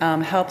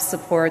helps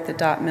support the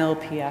 .mil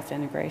PF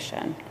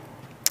integration.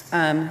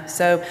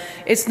 So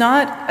it's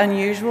not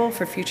unusual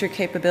for future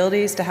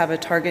capabilities to have a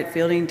target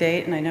fielding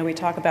date, and I know we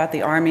talk about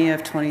the Army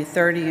of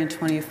 2030 and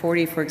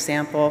 2040, for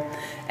example,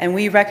 and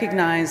we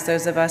recognize,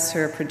 those of us who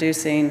are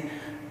producing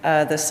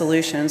the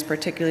solutions,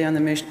 particularly on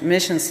the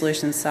mission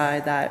solutions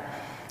side, that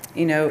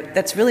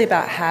that's really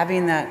about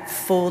having that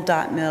full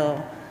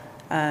 .mil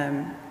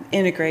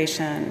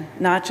integration,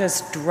 not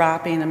just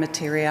dropping a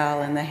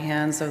material in the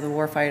hands of the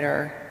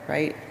warfighter,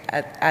 right,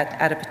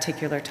 at a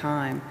particular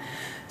time.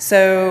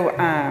 So,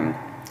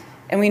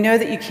 and we know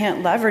that you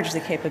can't leverage the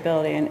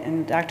capability,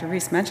 and Dr.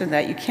 Reese mentioned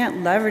that, you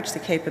can't leverage the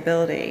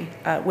capability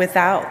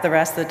without the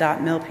rest of the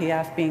 .mil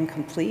PF being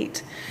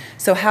complete.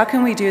 So how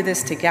can we do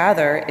this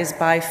together is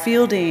by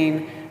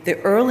fielding the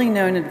early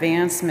known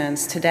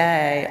advancements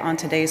today on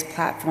today's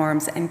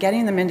platforms and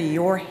getting them into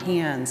your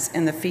hands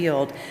in the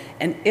field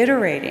and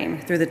iterating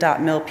through the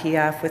 .mil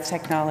PF with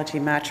technology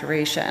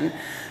maturation,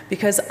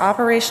 because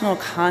operational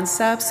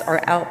concepts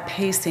are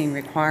outpacing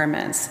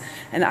requirements.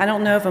 And I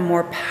don't know of a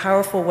more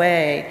powerful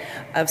way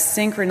of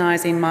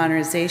synchronizing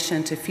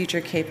modernization to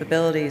future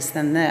capabilities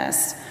than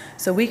this.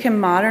 So we can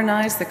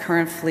modernize the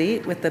current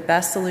fleet with the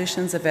best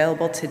solutions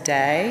available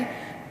today,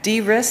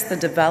 de-risk the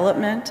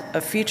development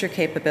of future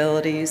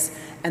capabilities,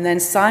 and then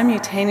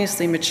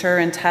simultaneously mature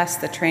and test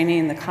the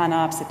training, the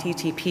ConOps, the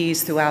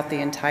TTPs throughout the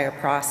entire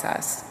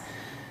process.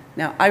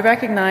 Now, I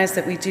recognize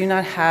that we do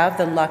not have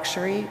the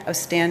luxury of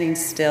standing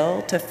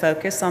still to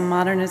focus on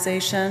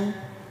modernization.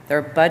 There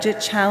are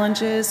budget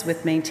challenges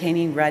with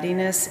maintaining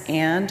readiness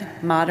and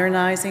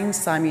modernizing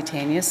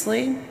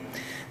simultaneously.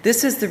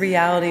 This is the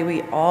reality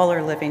we all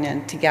are living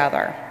in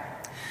together.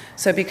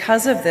 So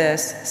because of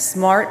this,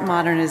 smart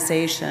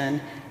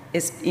modernization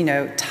is,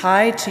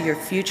 tied to your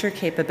future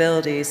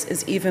capabilities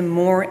is even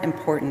more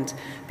important,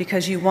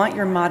 because you want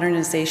your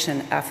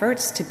modernization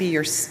efforts to be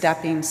your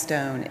stepping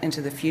stone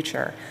into the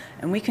future.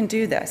 And we can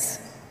do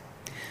this.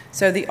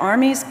 So the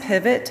Army's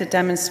pivot to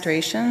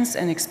demonstrations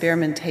and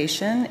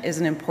experimentation is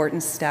an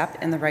important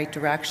step in the right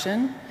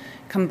direction.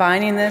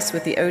 Combining this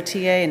with the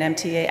OTA and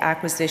MTA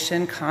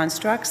acquisition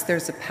constructs,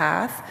 there's a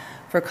path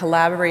for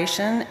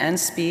collaboration and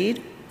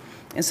speed.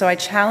 And so I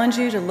challenge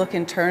you to look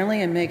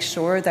internally and make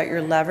sure that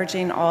you're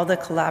leveraging all the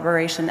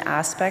collaboration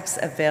aspects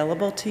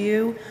available to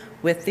you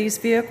with these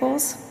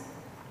vehicles.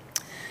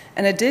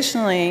 And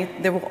additionally,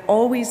 there will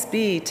always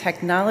be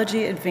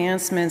technology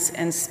advancements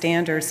and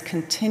standards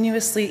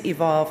continuously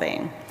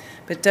evolving.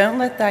 But don't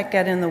let that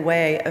get in the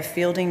way of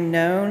fielding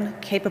known,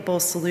 capable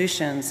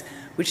solutions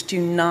which do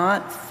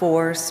not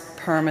force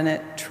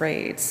permanent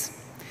trades.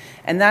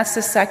 And that's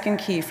the second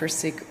key for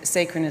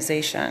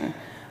synchronization.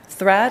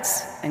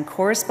 Threats and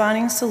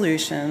corresponding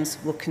solutions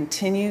will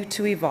continue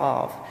to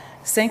evolve.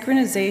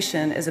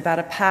 Synchronization is about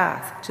a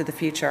path to the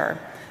future.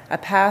 A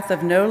path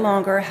of no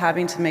longer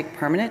having to make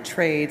permanent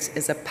trades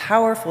is a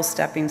powerful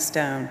stepping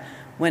stone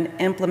when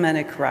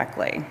implemented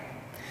correctly.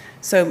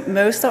 So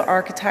MOSA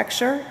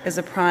architecture is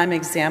a prime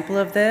example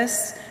of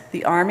this.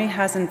 The Army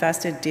has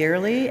invested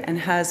dearly and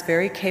has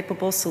very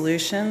capable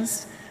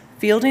solutions.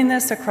 Fielding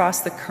this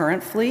across the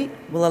current fleet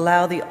will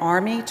allow the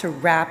Army to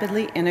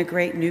rapidly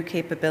integrate new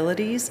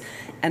capabilities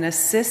and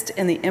assist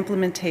in the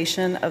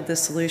implementation of the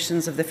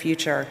solutions of the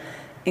future,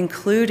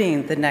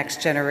 including the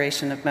next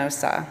generation of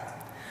MOSA.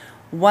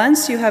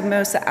 Once you have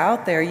MOSA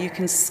out there, you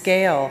can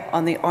scale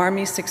on the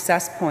Army's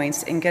success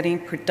points in getting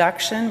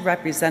production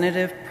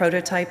representative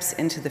prototypes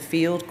into the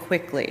field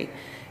quickly.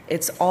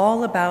 It's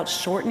all about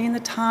shortening the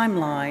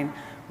timeline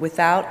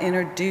without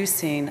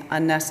introducing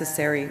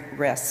unnecessary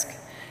risk.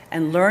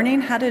 And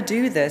learning how to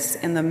do this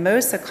in the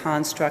MOSA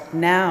construct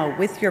now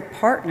with your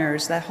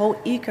partners, that whole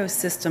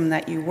ecosystem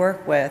that you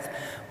work with,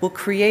 will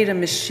create a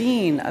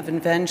machine of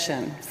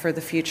invention for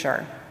the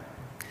future.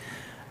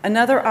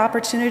 Another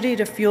opportunity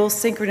to fuel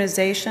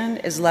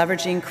synchronization is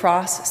leveraging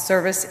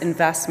cross-service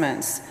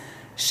investments.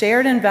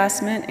 Shared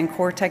investment in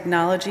core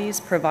technologies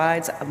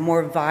provides a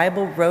more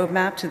viable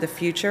roadmap to the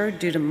future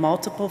due to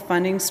multiple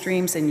funding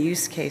streams and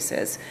use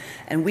cases.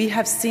 And we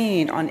have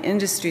seen on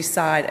industry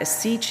side a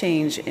sea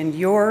change in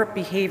your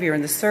behavior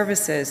in the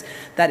services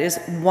that is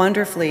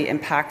wonderfully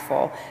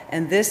impactful.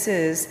 And this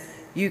is,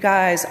 you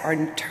guys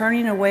are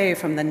turning away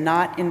from the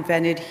not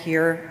invented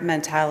here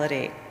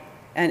mentality.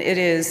 And it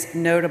is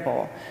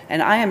notable.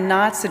 And I am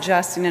not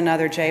suggesting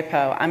another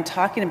JPO. I'm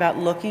talking about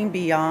looking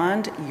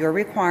beyond your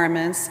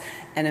requirements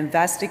and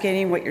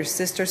investigating what your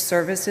sister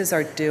services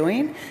are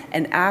doing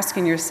and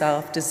asking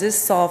yourself, does this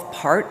solve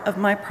part of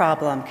my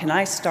problem? Can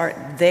I start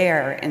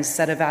there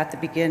instead of at the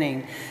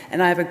beginning?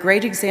 And I have a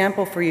great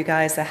example for you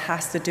guys that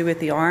has to do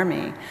with the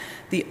Army.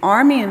 The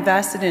Army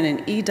invested in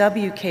an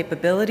EW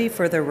capability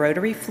for their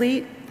rotary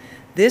fleet.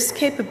 This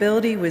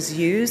capability was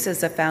used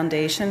as a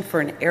foundation for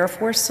an Air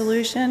Force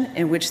solution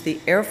in which the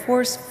Air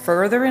Force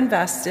further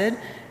invested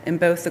in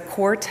both the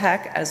core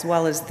tech as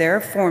well as their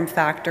form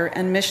factor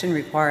and mission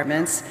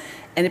requirements,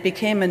 and it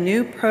became a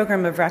new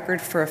program of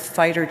record for a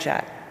fighter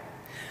jet.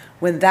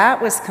 When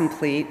that was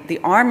complete, the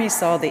Army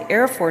saw the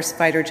Air Force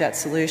fighter jet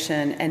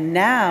solution and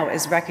now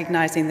is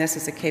recognizing this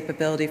as a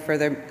capability for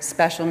their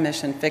special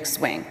mission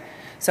fixed wing.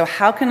 So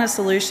how can a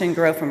solution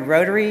grow from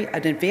rotary,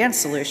 an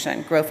advanced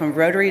solution, grow from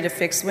rotary to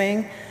fixed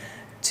wing,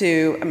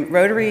 to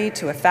rotary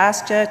to a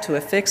fast jet to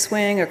a fixed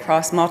wing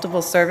across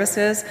multiple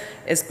services?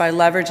 Is by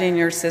leveraging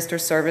your sister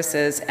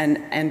services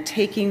and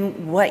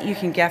taking what you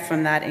can get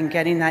from that and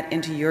getting that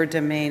into your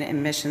domain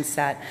and mission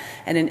set.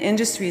 And in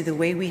industry, the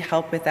way we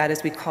help with that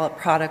is we call it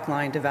product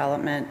line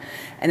development.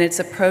 And it's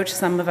approach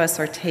some of us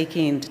are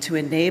taking to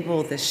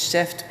enable this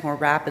shift more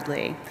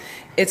rapidly.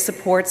 It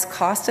supports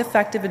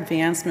cost-effective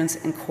advancements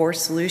in core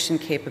solution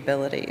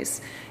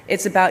capabilities.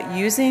 It's about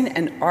using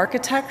an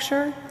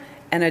architecture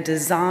and a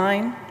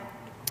design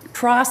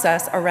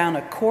process around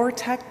a core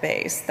tech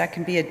base that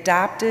can be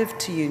adaptive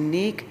to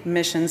unique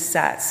mission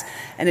sets.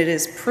 And it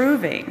is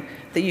proving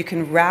that you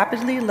can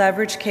rapidly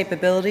leverage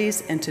capabilities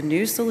into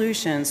new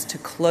solutions to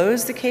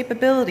close the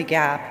capability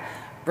gap,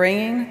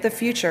 bringing the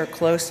future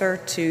closer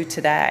to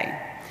today.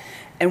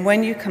 And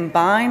when you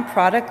combine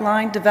product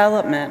line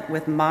development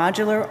with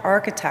modular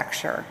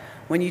architecture,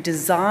 when you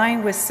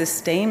design with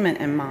sustainment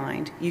in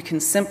mind, you can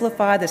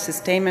simplify the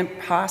sustainment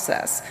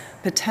process,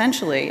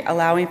 potentially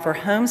allowing for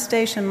home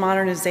station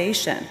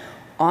modernization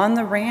on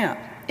the ramp,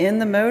 in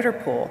the motor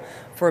pool,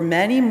 for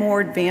many more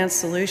advanced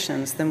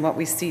solutions than what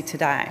we see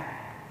today.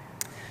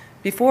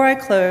 Before I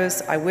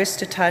close, I wish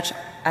to touch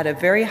at a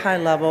very high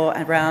level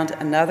around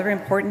another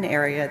important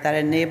area that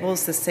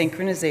enables the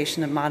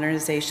synchronization of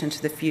modernization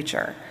to the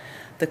future.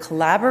 The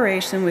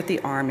collaboration with the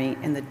Army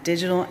in the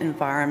digital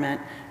environment,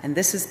 and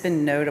this has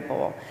been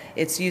notable.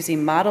 It's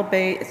using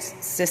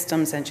model-based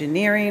systems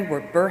engineering.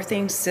 We're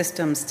birthing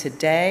systems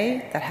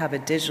today that have a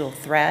digital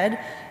thread,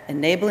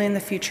 enabling the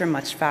future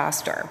much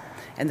faster.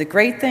 And the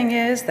great thing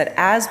is that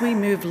as we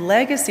move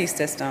legacy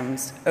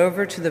systems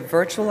over to the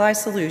virtualized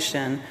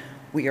solution,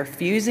 we are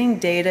fusing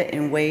data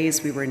in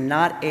ways we were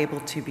not able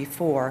to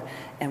before,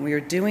 and we are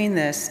doing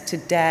this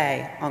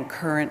today on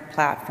current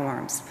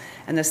platforms.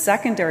 And the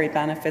secondary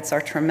benefits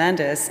are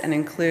tremendous and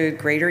include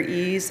greater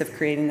ease of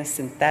creating the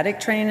synthetic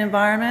training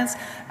environments,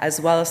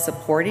 as well as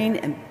supporting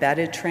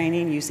embedded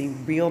training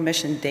using real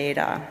mission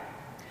data.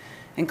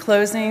 In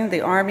closing, the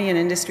Army and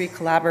industry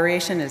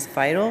collaboration is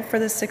vital for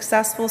the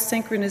successful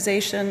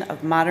synchronization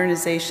of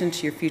modernization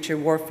to your future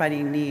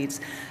warfighting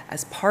needs.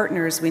 As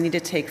partners, we need to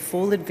take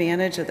full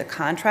advantage of the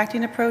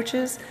contracting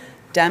approaches,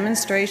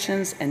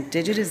 demonstrations, and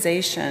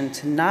digitization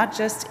to not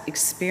just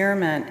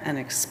experiment and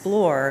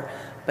explore,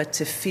 but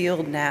to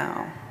field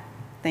now.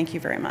 Thank you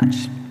very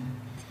much.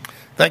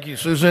 Thank you,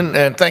 Susan,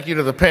 and thank you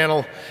to the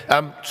panel.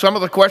 Some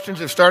of the questions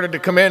have started to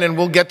come in, and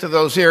we'll get to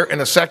those here in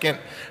a second.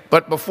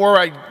 But before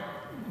I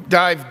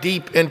dive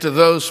deep into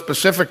those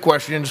specific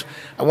questions,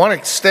 I want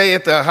to stay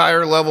at the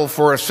higher level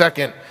for a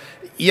second.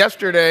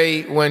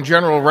 Yesterday, when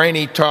General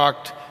Rainey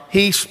talked,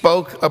 he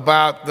spoke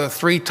about the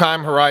 3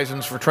 time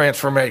horizons for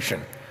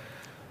transformation.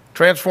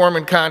 Transform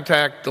and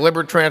contact,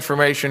 deliberate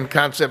transformation,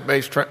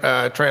 concept-based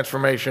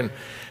transformation.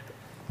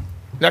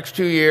 Next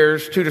 2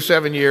 years, 2 to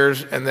 7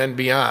 years, and then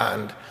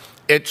beyond.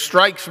 It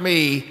strikes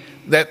me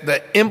that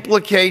the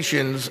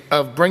implications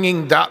of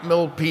bringing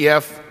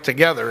 .mil-PF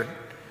together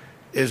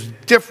is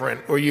different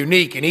or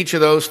unique in each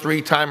of those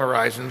 3 time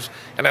horizons,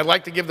 and I'd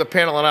like to give the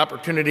panel an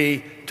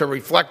opportunity to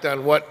reflect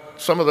on what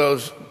some of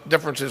those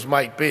differences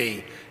might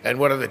be and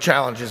what are the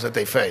challenges that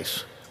they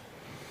face.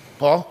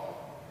 Paul?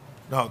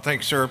 No,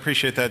 thanks, sir.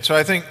 Appreciate that. So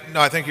I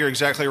think you're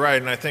exactly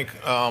right, and I think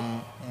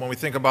when we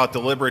think about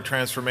deliberate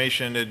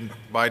transformation, and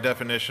by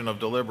definition of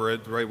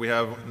deliberate, right, we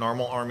have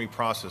normal Army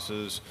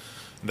processes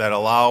that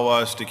allow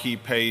us to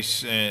keep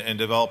pace and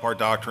develop our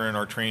doctrine,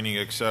 our training,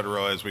 et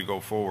cetera, as we go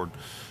forward.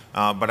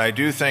 But I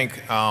do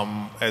think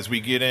as we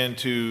get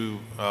into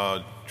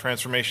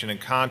transformation and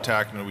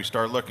contact, and we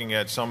start looking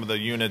at some of the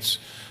units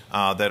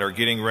that are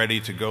getting ready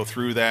to go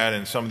through that,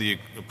 and some of the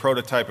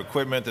prototype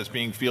equipment that's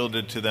being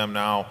fielded to them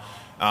now,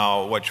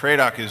 what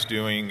TRADOC is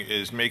doing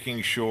is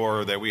making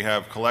sure that we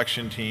have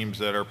collection teams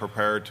that are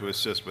prepared to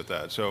assist with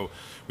that. So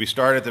we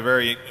start at the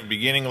very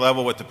beginning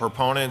level with the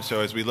proponent.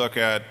 So as we look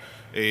at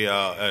a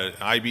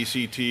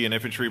IBCT, an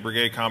infantry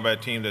brigade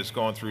combat team that's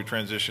going through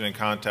transition and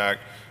contact,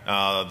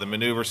 the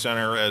maneuver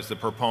center as the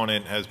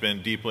proponent has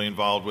been deeply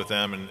involved with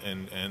them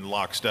and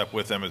lockstep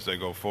with them as they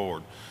go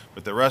forward.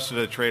 But the rest of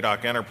the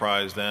TRADOC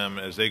enterprise, them,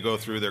 as they go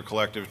through their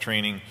collective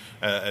training,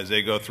 as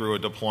they go through a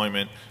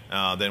deployment,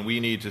 then we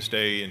need to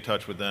stay in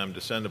touch with them,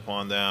 descend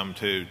upon them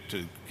to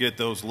get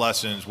those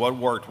lessons. What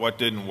worked, what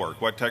didn't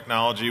work, what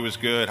technology was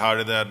good, how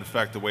did that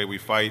affect the way we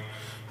fight,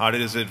 how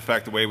does it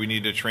affect the way we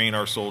need to train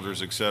our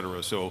soldiers, et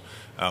cetera. So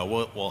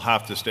we'll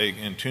have to stay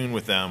in tune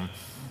with them,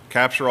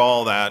 capture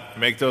all that,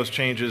 make those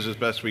changes as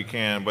best we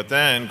can, but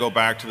then go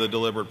back to the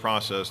deliberate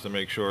process to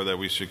make sure that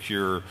we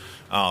secure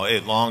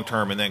it long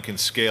term and then can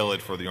scale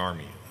it for the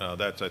Army.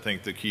 That's, I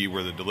think, the key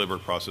where the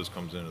deliberate process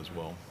comes in as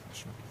well.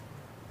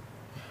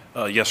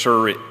 Yes,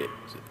 sir.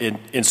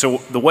 And so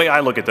the way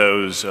I look at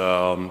those, in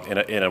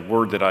a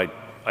word that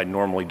I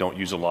normally don't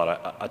use a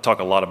lot, I talk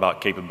a lot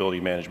about capability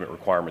management,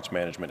 requirements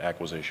management,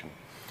 acquisition.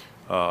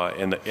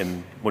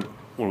 And when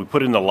we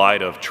put it in the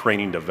light of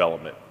training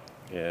development,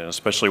 and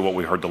especially what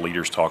we heard the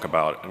leaders talk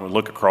about, and we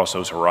look across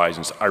those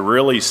horizons, I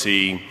really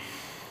see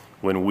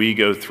when we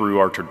go through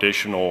our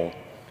traditional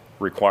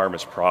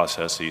requirements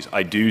processes,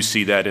 I do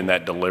see that in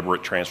that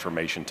deliberate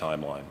transformation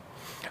timeline.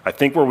 I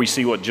think where we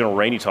see what General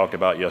Rainey talked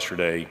about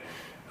yesterday,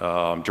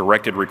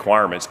 directed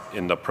requirements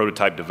in the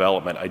prototype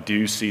development, I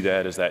do see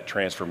that as that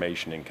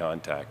transformation in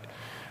contact.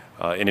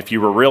 And if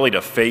you were really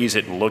to phase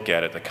it and look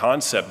at it, the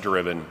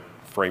concept-driven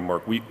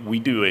framework, we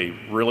do a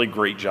really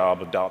great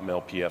job of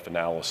 .mil-PF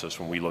analysis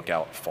when we look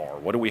out far.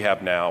 What do we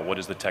have now? What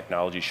is the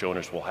technology showing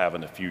us we'll have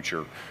in the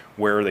future?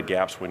 Where are the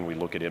gaps when we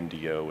look at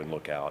MDO and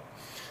look out?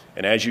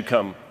 And as you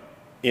come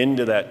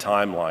into that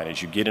timeline,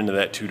 as you get into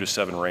that 2 to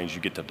 7 range,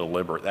 you get to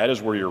deliberate. That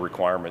is where your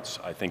requirements,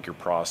 I think your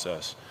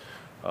process,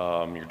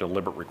 your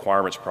deliberate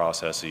requirements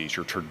processes,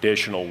 your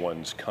traditional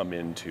ones come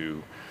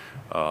into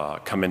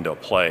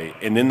play.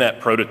 And then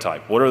that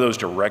prototype, what are those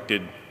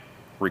directed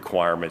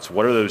requirements?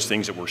 What are those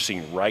things that we're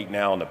seeing right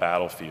now in the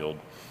battlefield?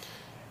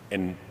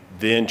 And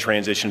then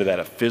transition to that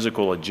a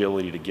physical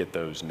agility to get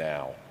those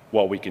now,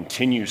 while we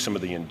continue some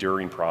of the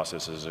enduring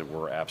processes that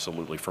we're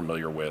absolutely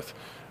familiar with,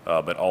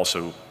 but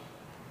also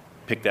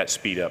pick that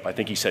speed up. I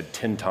think he said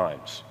 10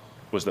 times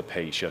was the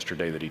pace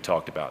yesterday that he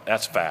talked about.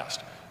 That's fast.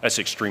 That's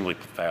extremely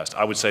fast.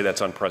 I would say that's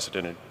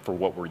unprecedented for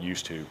what we're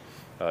used to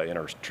in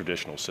our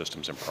traditional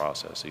systems and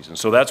processes. And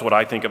so that's what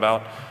I think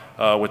about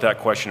with that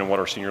question and what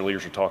our senior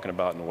leaders are talking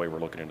about and the way we're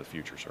looking into the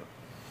future, sir.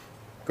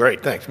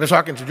 Great, thanks. Ms.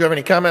 Hawkins, did you have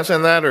any comments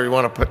on that, or you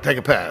want to take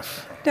a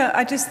pass? No,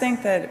 I just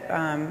think that,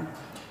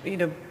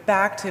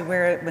 back to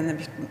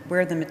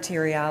where the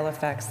material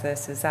affects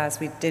this is as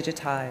we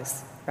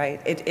digitize,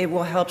 right? It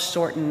will help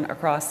shorten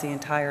across the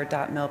entire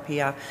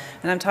 .mil-PF.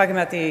 And I'm talking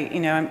about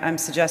I'm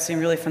suggesting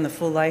really from the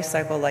full life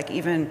cycle, like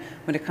even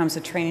when it comes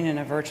to training in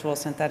a virtual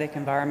synthetic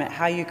environment,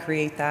 how you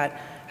create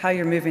that, how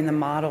you're moving the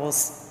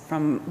models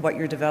from what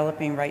you're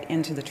developing right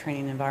into the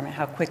training environment,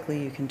 how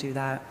quickly you can do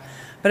that.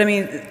 But I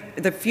mean,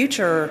 the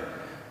future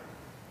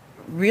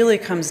really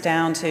comes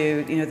down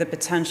to, the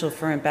potential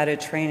for embedded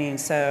training.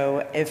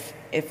 So if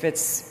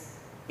it's,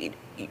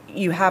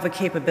 you have a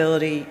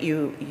capability,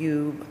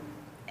 you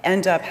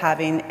end up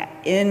having,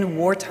 in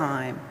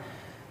wartime,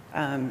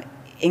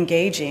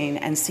 engaging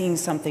and seeing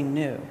something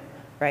new,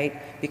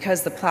 right?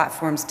 Because the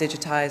platform's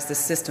digitized, the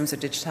systems are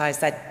digitized,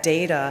 that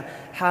data,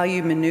 how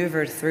you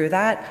maneuver through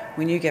that,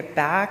 when you get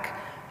back,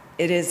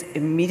 it is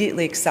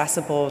immediately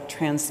accessible,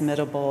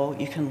 transmittable,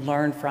 you can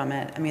learn from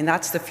it. I mean,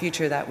 that's the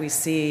future that we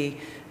see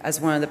as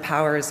one of the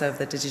powers of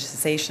the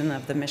digitization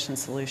of the mission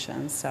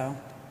solutions, so.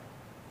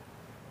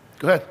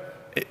 Go ahead.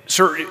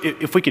 Sir,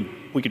 if we could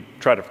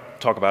try to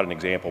talk about an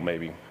example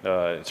maybe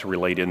to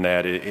relate in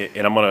that,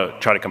 and I'm going to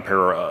try to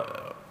compare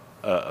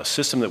a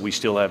system that we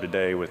still have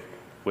today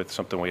with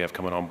something we have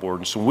coming on board.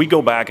 And so when we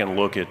go back and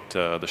look at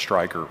the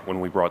Stryker,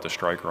 when we brought the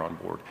Stryker on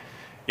board,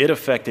 it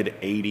affected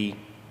 80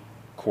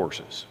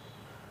 courses,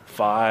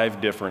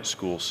 5 different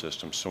school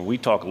systems. So when we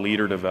talk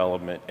leader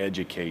development,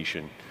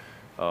 education,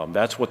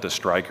 that's what the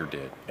Stryker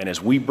did. And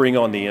as we bring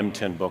on the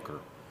M10 Booker,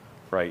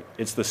 right,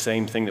 it's the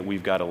same thing that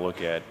we've got to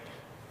look at.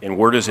 And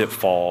where does it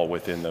fall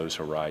within those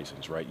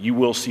horizons, right? You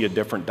will see a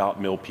different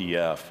 .mil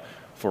PF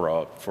for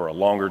a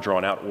longer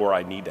drawn out, or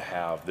I need to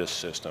have this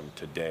system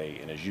today.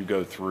 And as you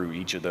go through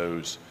each of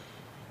those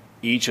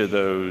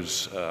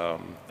acronyms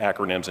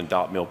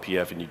in .mil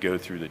PF and you go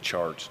through the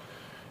charts,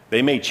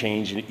 they may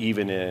change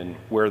even in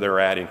where they're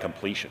at in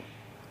completion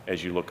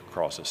as you look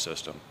across the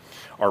system.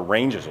 Our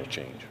ranges will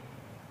change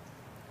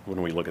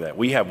when we look at that.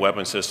 We have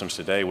weapon systems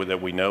today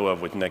that we know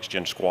of with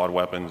next-gen squad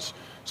weapons,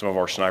 some of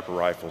our sniper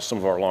rifles, some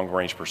of our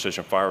long-range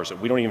precision fires that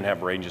we don't even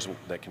have ranges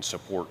that can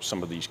support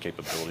some of these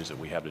capabilities that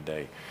we have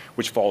today,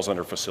 which falls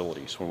under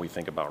facilities when we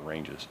think about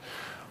ranges.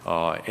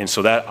 And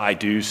so that I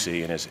do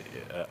see and is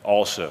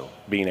also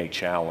being a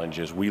challenge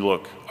as we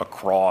look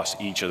across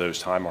each of those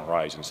time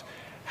horizons.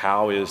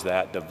 How is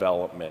that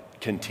development,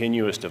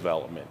 continuous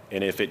development?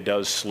 And if it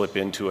does slip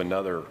into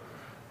another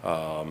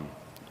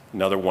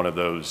one of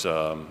those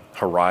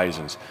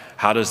horizons,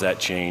 how does that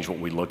change what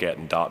we look at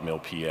in .mil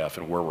PF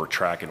and where we're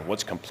tracking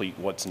what's complete,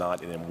 what's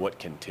not, and then what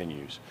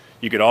continues?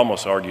 You could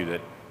almost argue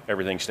that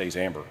everything stays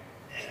amber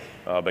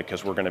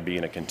because we're going to be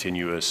in a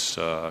continuous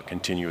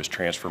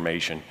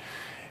transformation.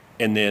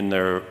 And then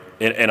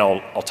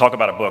I'll talk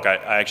about a book.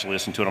 I actually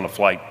listened to it on a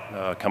flight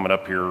coming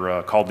up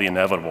here called The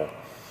Inevitable.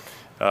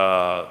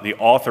 The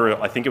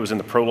author, I think it was in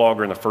the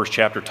prologue or in the first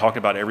chapter, talked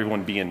about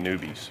everyone being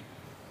newbies.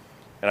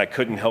 And I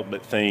couldn't help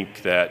but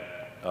think that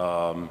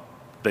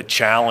the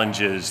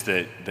challenges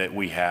that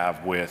we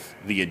have with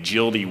the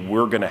agility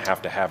we're going to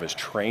have as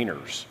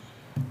trainers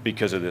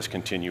because of this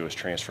continuous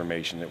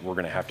transformation, that we're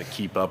going to have to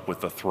keep up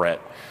with the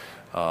threat,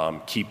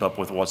 keep up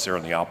with what's there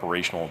in the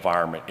operational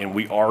environment. And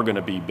we are going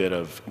to be a bit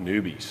of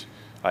newbies,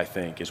 I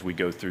think, as we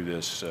go through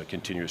this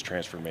continuous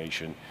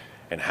transformation.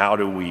 And how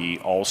do we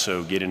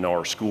also get into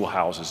our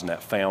schoolhouses and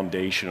that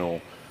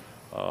foundational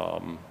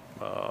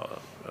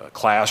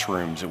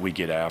classrooms that we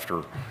get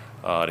after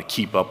to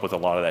keep up with a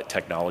lot of that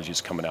technology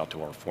that's coming out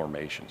to our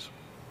formations.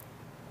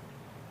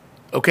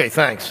 Okay,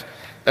 thanks.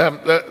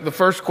 The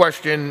first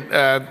question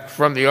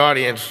from the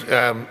audience,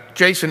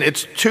 Jason,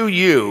 it's to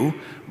you,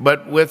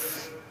 but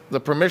with the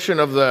permission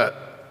of the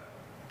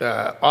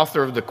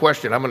author of the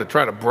question, I'm going to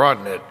try to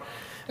broaden it.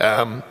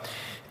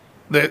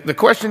 The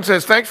question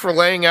says, thanks for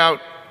laying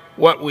out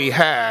what we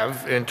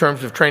have in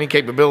terms of training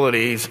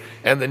capabilities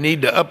and the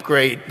need to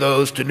upgrade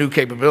those to new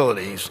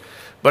capabilities.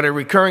 But a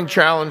recurring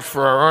challenge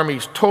for our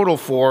Army's total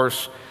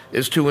force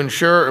is to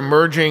ensure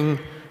emerging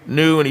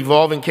new and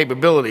evolving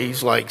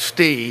capabilities like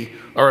STE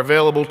are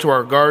available to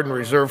our Guard and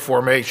Reserve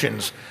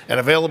formations and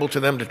available to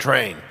them to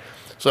train.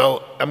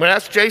 So I'm going to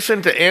ask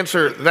Jason to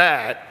answer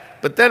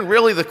that, but then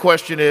really the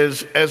question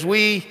is, as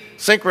we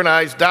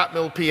synchronize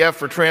 .mil PF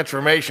for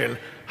transformation,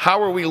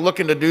 how are we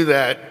looking to do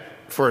that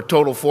for a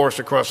total force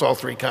across all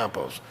 3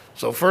 compos?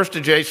 So first to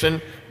Jason,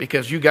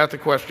 because you got the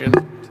question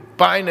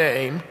by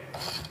name,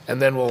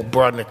 and then we'll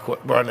broaden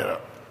it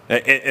up.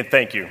 And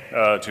thank you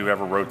to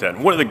whoever wrote that.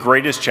 And one of the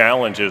greatest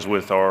challenges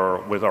with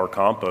our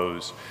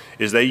compos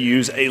is they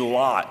use a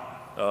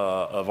lot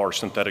of our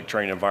synthetic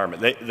training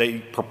environment. They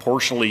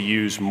proportionally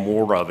use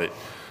more of it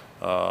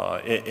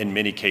in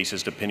many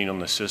cases, depending on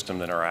the system,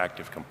 than our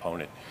active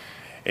component.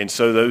 And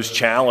so those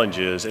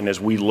challenges, and as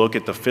we look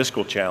at the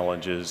fiscal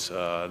challenges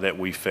that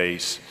we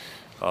face,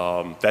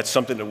 that's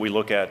something that we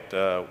look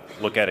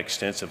at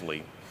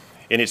extensively.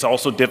 And it's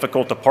also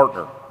difficult to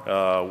partner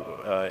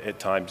at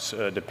times,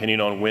 depending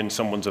on when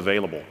someone's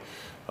available.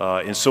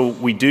 And so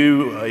we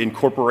do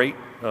incorporate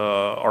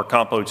our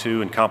Compo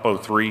 2 and Compo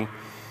 3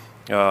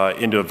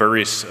 into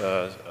various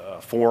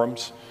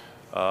forums.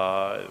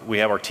 We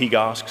have our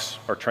TGOSCs,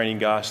 our training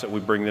GOSCs that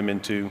we bring them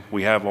into.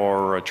 We have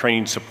our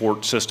training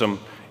support system,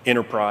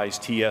 Enterprise,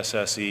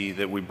 TSSE,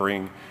 that we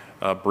bring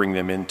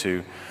them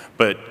into.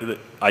 But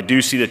I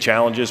do see the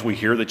challenges. We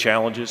hear the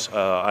challenges.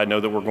 I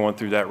know that we're going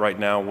through that right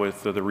now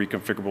with the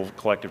reconfigurable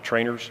collective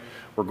trainers.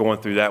 We're going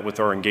through that with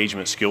our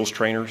engagement skills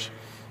trainers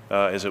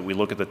as we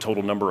look at the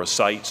total number of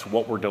sites,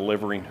 what we're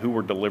delivering, who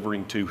we're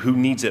delivering to, who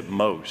needs it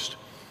most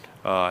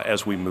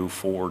as we move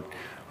forward.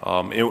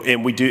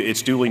 And we do,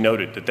 it's duly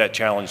noted that that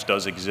challenge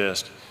does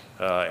exist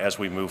as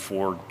we move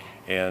forward.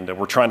 And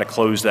we're trying to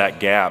close that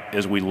gap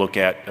as we look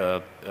at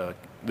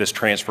this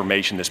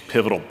transformation, this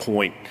pivotal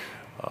point,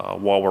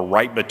 while we're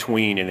right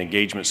between an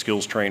engagement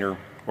skills trainer,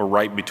 we're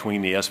right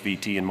between the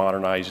SVT and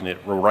modernizing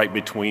it, we're right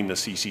between the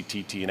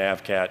CCTT and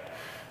AVCAT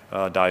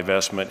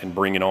divestment and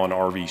bringing on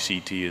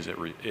RVCT as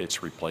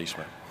its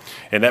replacement.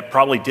 And that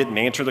probably didn't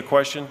answer the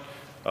question,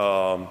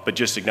 but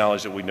just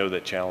acknowledge that we know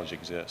that challenge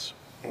exists.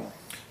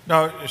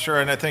 No, sure,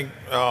 and I think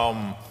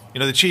you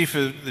know, the chief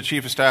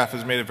of staff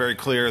has made it very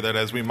clear that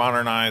as we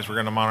modernize, we're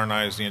going to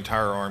modernize the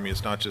entire Army.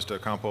 It's not just a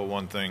Compo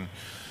 1 thing.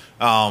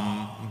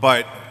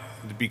 But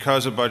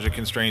because of budget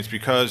constraints,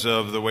 because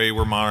of the way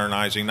we're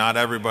modernizing, not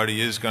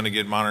everybody is going to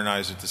get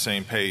modernized at the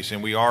same pace,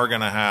 and we are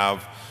going to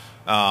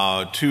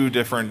have 2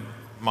 different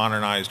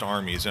modernized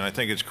armies, and I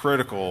think it's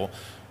critical.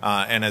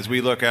 And as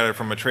we look at it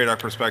from a TRADOC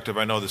perspective,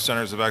 I know the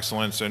Centers of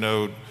Excellence, I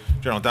know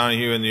General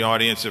Donahue in the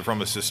audience, and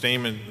from a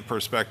sustainment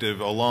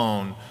perspective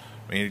alone,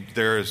 I mean,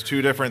 there's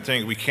 2 different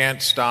things. We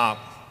can't stop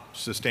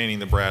sustaining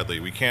the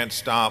Bradley. We can't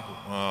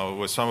stop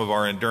with some of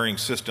our enduring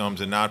systems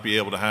and not be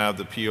able to have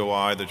the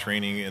POI, the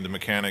training, and the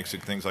mechanics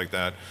and things like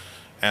that.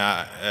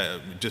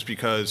 Just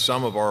because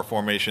some of our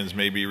formations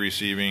may be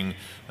receiving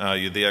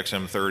the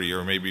XM30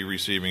 or may be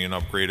receiving an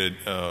upgraded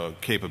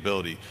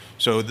capability.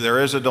 So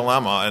there is a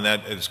dilemma, and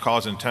that is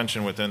causing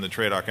tension within the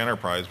TRADOC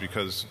enterprise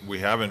because we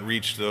haven't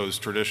reached those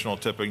traditional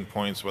tipping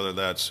points, whether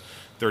that's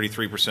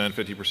 33%,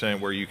 50%,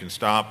 where you can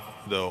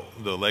stop the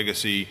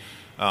legacy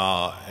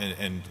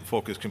and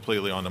focus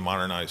completely on the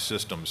modernized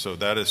system. So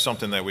that is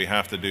something that we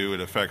have to do. It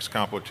affects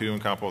Compo 2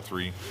 and Compo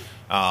 3,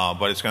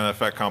 but it's going to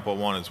affect Compo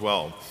 1 as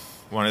well.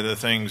 One of the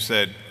things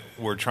that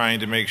we're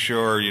trying to make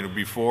sure, you know,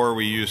 before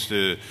we used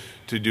to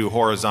do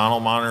horizontal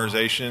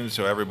modernization,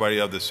 so everybody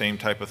of the same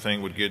type of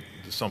thing would get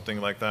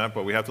something like that,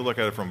 but we have to look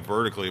at it from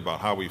vertically about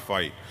how we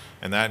fight,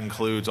 and that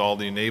includes all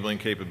the enabling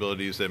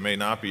capabilities that may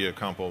not be a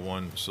Compo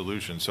 1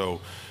 solution.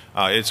 So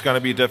it's going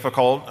to be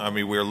difficult. I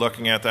mean, we're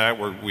looking at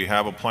that. We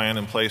have a plan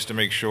in place to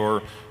make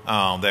sure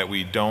that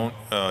we don't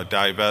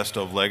divest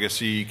of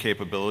legacy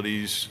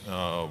capabilities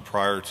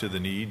prior to the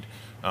need,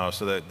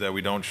 so that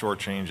we don't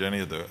shortchange any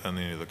of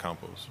the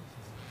compos.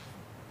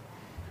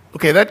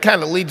 Okay, that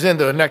kind of leads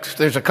into the next.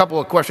 There's a couple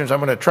of questions I'm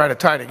going to try to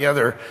tie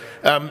together.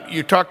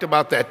 You talked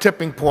about that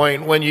tipping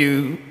point when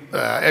you,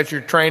 as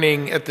you're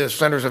training at the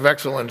Centers of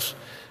Excellence,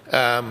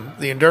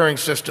 the enduring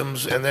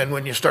systems, and then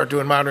when you start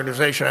doing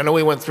modernization. I know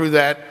we went through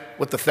that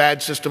with the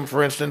THAAD system,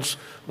 for instance,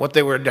 what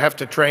they would have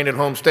to train at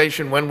home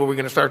station, when were we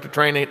going to start to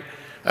train it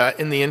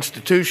in the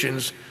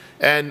institutions.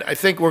 And I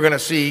think we're going to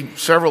see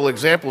several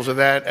examples of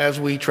that as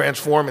we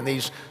transform and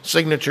these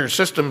signature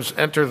systems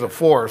enter the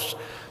force.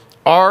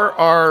 Are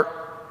our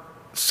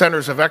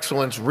Centers of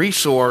Excellence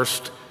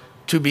resourced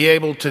to be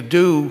able to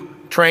do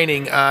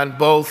training on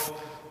both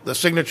the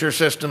signature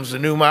systems, the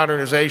new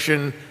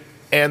modernization,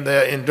 and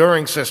the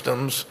enduring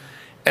systems?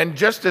 And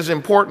just as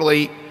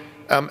importantly,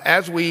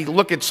 as we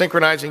look at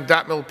synchronizing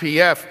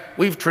 .mil-PF,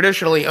 we've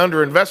traditionally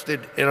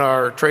underinvested in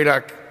our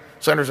TRADOC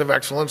Centers of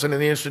Excellence and in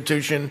the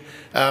institution,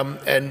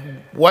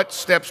 and what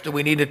steps do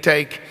we need to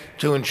take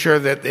to ensure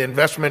that the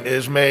investment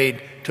is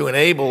made to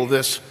enable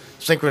this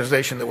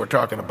synchronization that we're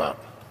talking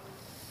about?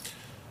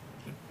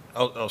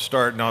 I'll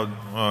start, and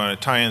I'll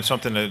tie in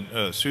something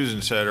that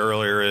Susan said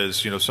earlier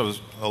is, you know, so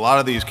a lot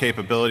of these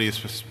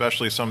capabilities,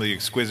 especially some of the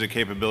exquisite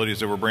capabilities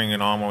that we're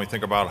bringing on when we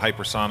think about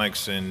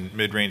hypersonics and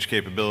mid-range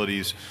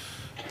capabilities,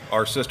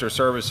 our sister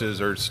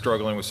services are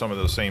struggling with some of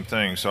those same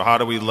things. So how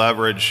do we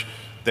leverage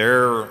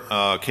their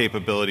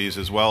capabilities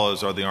as well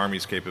as are the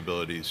Army's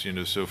capabilities? You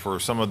know, so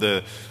for some of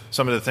the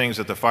things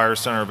that the Fire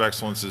Center of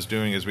Excellence is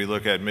doing as we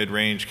look at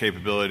mid-range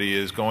capability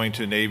is going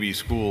to Navy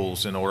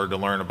schools in order to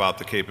learn about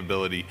the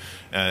capability,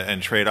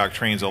 and TRADOC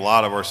trains a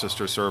lot of our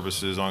sister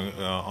services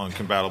on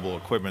compatible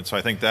equipment. So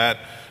I think that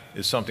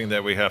is something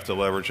that we have to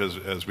leverage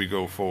as we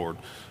go forward.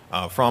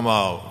 From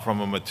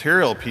a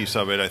material piece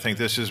of it, I think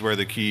this is where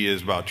the key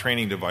is about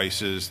training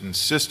devices and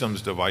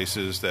systems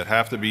devices that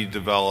have to be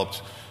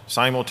developed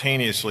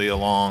simultaneously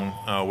along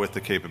with the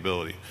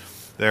capability.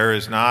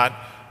 There's not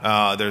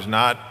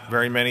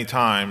very many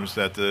times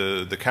that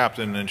the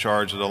captain in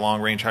charge of the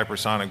long-range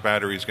hypersonic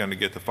battery is going to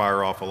get to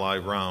fire off a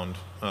live round,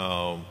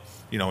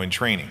 you know, in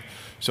training.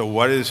 So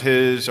what is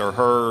his or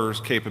her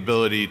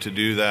capability to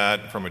do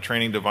that from a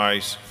training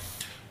device?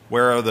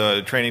 Where are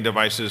the training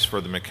devices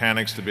for the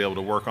mechanics to be able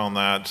to work on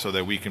that so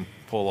that we can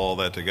pull all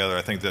that together?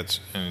 I think that's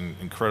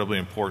incredibly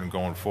important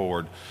going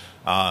forward.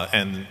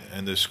 And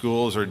the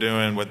schools are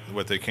doing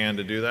what they can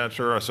to do that,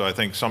 sure. So I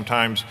think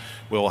sometimes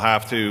we'll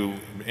have to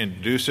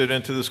introduce it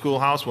into the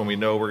schoolhouse when we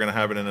know we're going to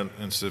have it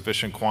in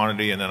sufficient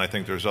quantity, and then I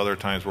think there's other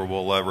times where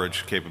we'll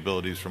leverage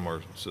capabilities from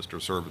our sister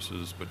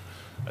services. But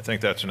I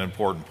think that's an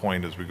important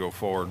point as we go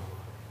forward.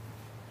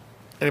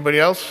 Anybody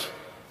else?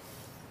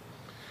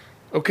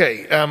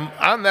 Okay,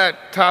 on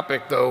that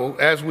topic though,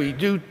 as we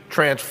do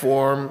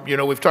transform, you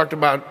know, we've talked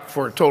about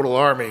for a total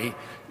Army,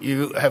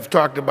 you have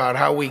talked about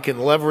how we can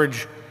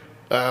leverage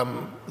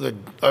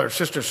our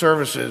sister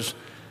services.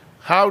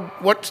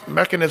 What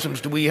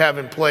mechanisms do we have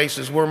in place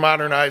as we're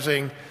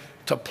modernizing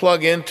to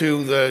plug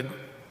into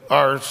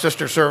our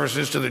sister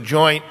services to the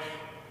joint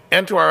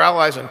and to our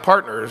allies and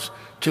partners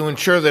to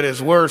ensure that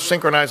as we're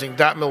synchronizing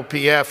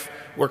 .mil.pf,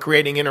 we're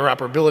creating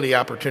interoperability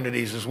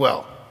opportunities as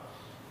well.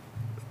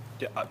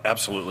 Yeah,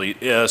 absolutely.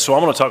 So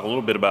I'm going to talk a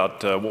little bit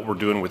about what we're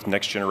doing with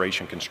next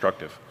generation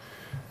constructive.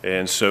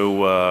 And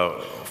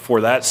so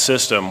for that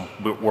system,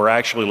 we're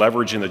actually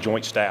leveraging the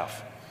joint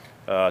staff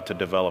to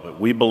develop it.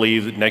 We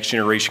believe that next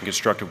generation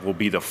constructive will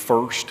be the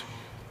first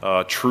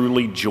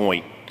truly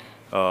joint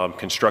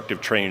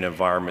constructive training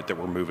environment that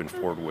we're moving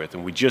forward with.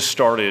 And we just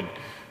started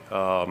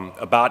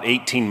about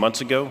 18 months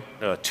ago,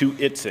 2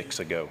 ITSICs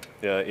ago,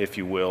 if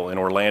you will, in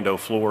Orlando,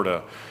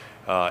 Florida,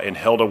 and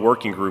held a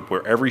working group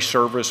where every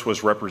service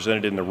was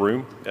represented in the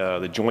room.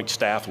 The joint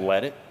staff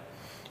led it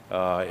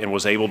and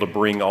was able to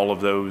bring all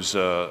of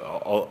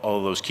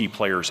those key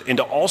players and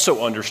to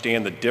also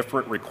understand the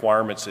different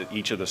requirements that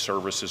each of the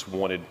services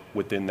wanted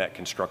within that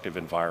constructive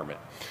environment.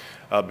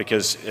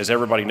 Because as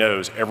everybody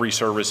knows, every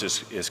service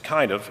is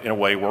kind of, in a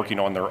way, working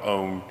on their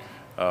own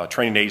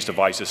training aids,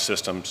 devices,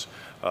 systems.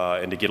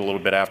 And to get a little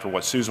bit after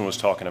what Susan was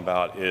talking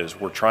about is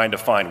we're trying to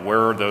find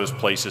where are those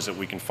places that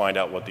we can find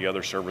out what the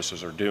other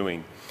services are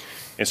doing.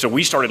 And so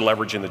we started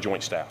leveraging the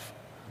joint staff.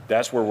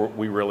 That's where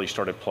we really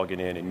started plugging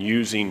in and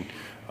using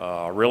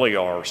really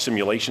our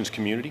simulations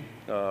community,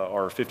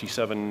 our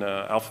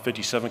Alpha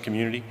 57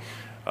 community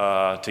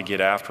to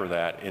get after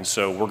that. And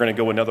so we're going to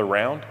go another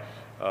round.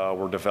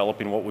 We're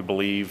developing what we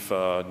believe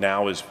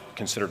now is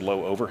considered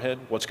low overhead.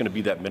 What's going to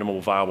be that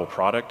minimal viable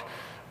product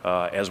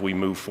as we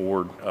move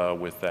forward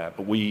with that.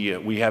 But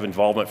we have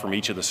involvement from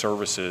each of the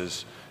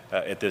services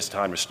at this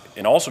time,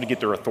 and also to get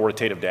their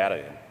authoritative data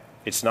in.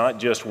 It's not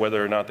just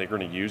whether or not they're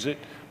going to use it,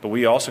 but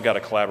we also got to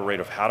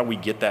collaborate of how do we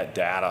get that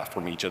data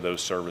from each of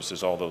those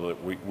services, although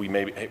we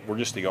may be, hey, we're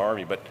just the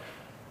Army, but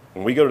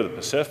when we go to the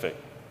Pacific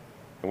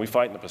and we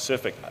fight in the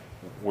Pacific,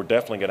 we're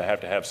definitely going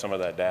to have some of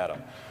that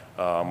data.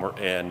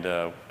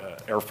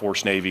 Air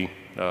Force, Navy,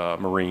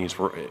 Marines,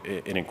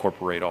 and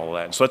incorporate all of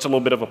that. And so that's a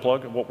little bit of a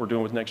plug of what we're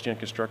doing with Next Gen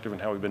Constructive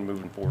and how we've been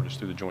moving forward is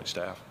through the joint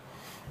staff.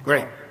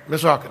 Great.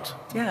 Ms. Hawkins.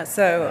 Yeah,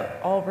 so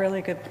all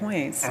really good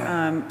points.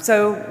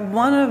 So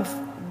one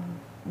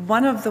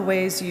of the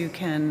ways you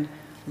can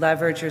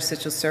leverage your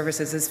digital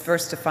services is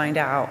first to find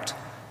out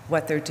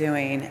what they're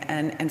doing,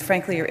 and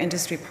frankly, your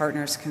industry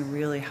partners can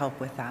really help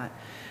with that.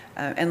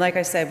 And like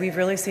I said, we've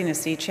really seen a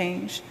sea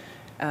change.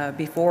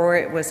 Before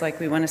it was like,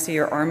 we want to see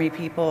your Army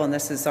people, and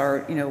this is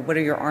our, what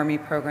are your Army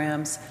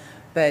programs?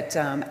 But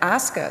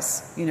ask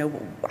us,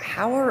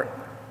 how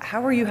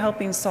are you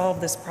helping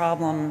solve this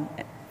problem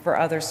for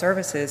other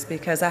services?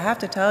 Because I have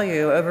to tell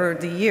you, over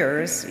the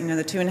years, the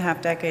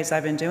 2.5 decades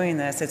I've been doing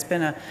this,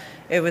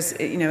 it was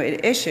an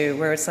issue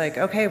where it's like,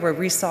 okay, we're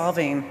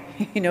resolving,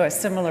 a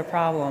similar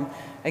problem,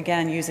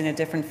 again, using a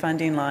different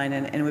funding line,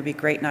 and it would be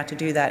great not to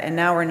do that. And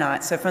now we're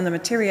not. So from the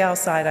Materiel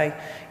side,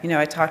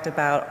 I talked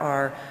about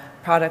our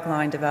product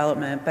line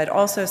development, but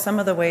also some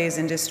of the ways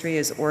industry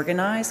is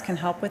organized can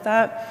help with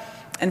that.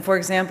 And for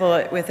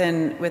example,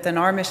 within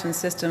our mission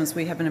systems,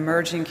 we have an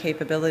emerging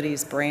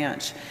capabilities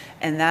branch,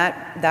 and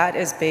that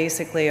is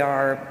basically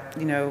our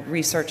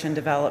research and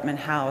development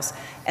house,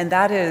 and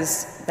that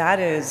is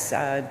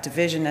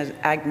division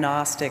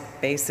agnostic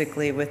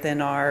basically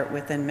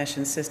within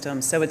mission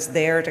systems. So it's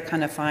there to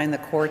kind of find the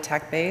core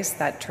tech base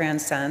that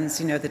transcends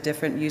the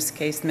different use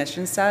case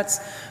mission sets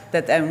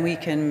that then we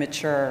can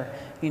mature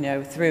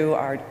through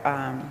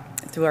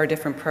our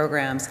different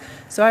programs.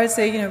 So I would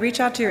say,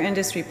 reach out to your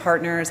industry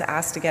partners,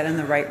 ask to get in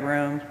the right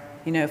room,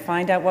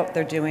 find out what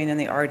they're doing in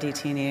the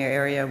RDT&E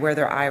area, where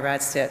their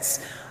IRAD sits,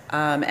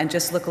 and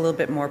just look a little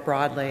bit more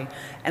broadly.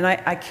 And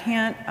I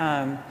can't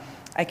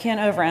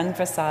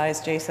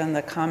overemphasize, Jason,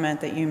 the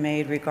comment that you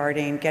made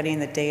regarding getting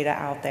the data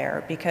out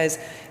there, because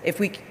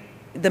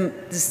the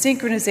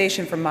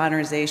synchronization for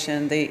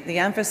modernization, the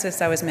emphasis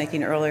I was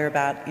making earlier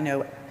about,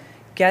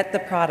 get the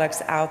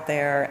products out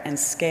there and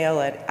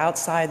scale it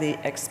outside the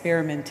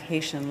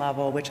experimentation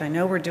level, which I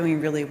know we're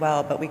doing really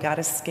well, but we got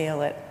to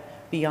scale it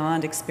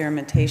beyond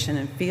experimentation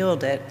and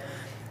field it,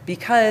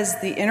 because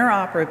the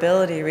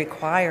interoperability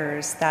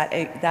requires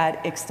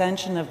that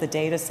extension of the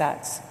data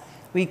sets.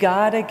 We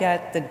got to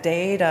get the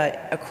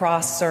data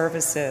across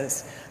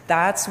services.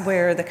 That's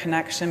where the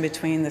connection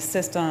between the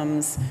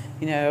systems,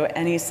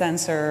 any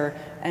sensor,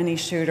 any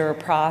shooter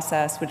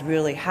process would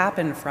really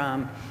happen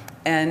from.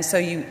 And so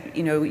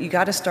you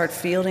got to start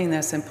fielding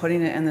this and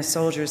putting it in the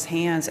soldiers'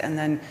 hands and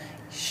then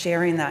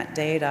sharing that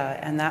data,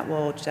 and that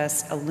will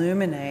just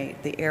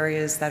illuminate the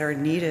areas that are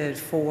needed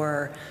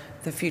for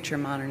the future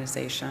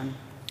modernization.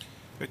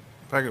 If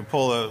I could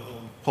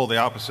pull the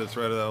opposite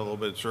thread of that a little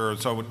bit, sure.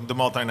 So the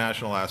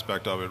multinational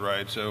aspect of it,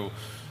 right? So,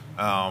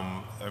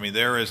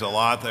 there is a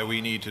lot that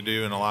we need to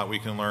do and a lot we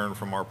can learn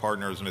from our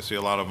partners, and I see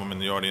a lot of them in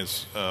the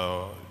audience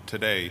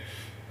today.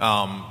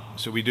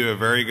 So we do a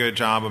very good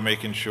job of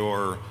making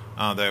sure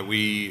that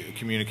we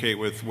communicate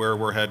with where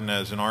we're heading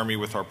as an Army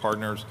with our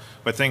partners.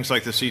 But things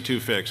like the C2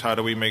 fix, how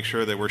do we make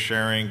sure that we're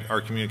sharing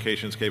our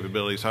communications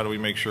capabilities? How do we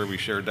make sure we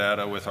share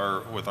data with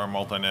our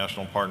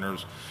multinational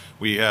partners?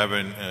 We have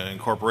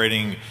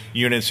incorporating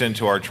units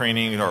into our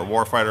training, our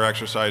warfighter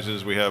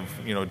exercises. We have,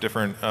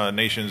 different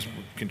nations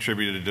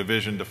contribute a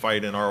division to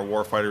fight in our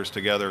warfighters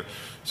together.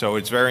 So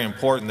it's very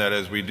important that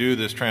as we do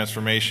this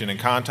transformation in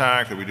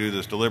contact, that we do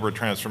this deliberate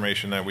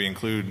transformation, that we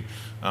include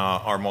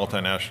our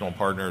multinational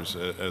partners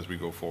as we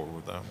go forward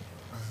with that.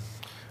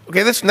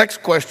 Okay, this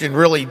next question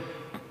really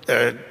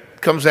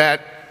comes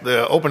at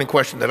the opening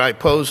question that I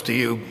posed to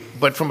you,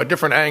 but from a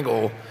different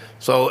angle.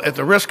 So at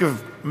the risk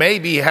of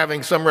maybe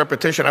having some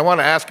repetition, I want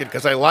to ask it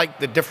because I like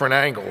the different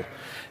angle.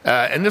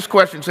 And this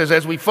question says,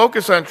 as we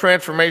focus on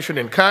transformation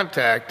in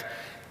contact,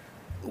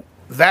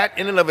 that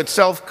in and of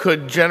itself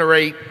could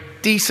generate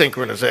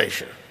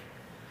desynchronization.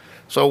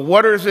 So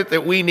what is it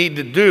that we need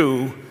to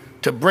do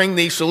to bring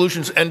these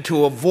solutions and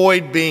to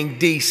avoid being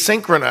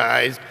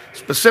desynchronized,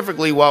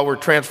 specifically while we're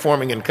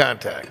transforming in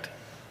contact?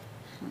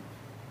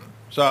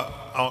 So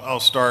I'll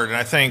start, and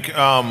I think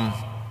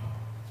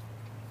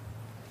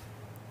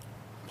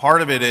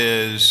part of it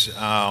is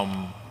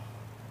and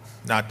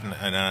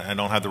I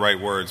don't have the right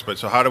words, but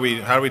so how do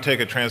we take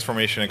a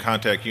transformation and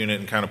contact unit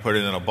and kind of put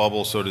it in a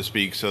bubble, so to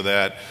speak, so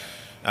that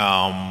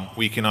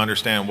we can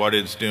understand what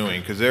it's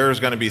doing? Because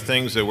there's going to be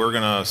things that we're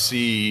going to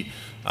see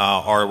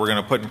or we're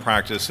going to put in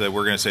practice that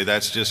we're going to say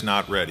that's just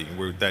not ready.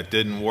 That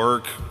didn't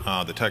work.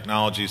 The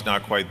technology is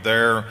not quite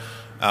there.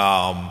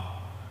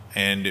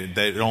 And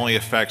it only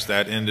affects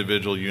that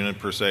individual unit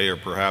per se, or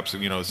perhaps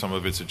some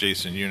of its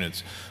adjacent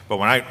units. But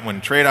when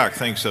TRADOC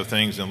thinks of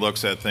things and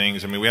looks at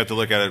things, I mean, we have to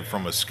look at it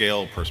from a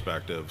scale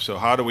perspective. So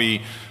how do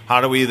we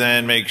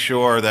then make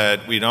sure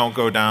that we don't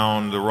go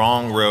down the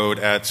wrong road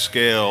at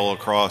scale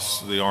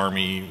across the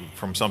Army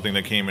from something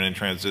that came in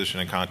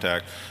transition and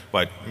contact,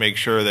 but make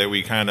sure that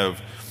we kind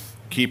of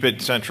keep it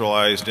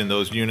centralized in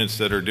those units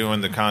that are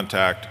doing the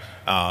contact.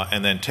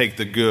 And then take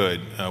the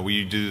good.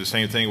 We do the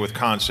same thing with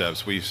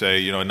concepts. We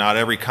say, not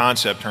every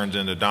concept turns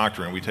into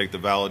doctrine. We take the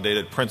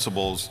validated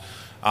principles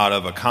out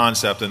of a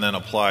concept and then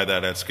apply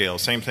that at scale.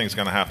 Same thing's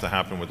going to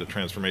happen with the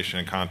transformation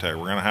and contact.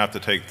 We're going to have to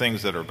take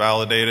things that are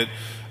validated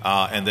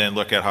and then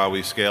look at how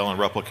we scale and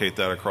replicate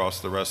that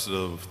across the rest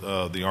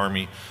of the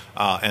Army,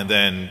 and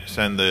then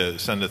send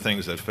the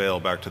things that fail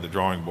back to the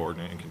drawing board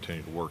and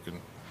continue to work.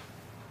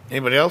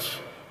 Anybody else?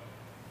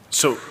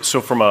 So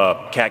from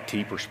a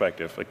CAC-T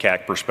perspective, a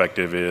CAC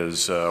perspective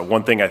is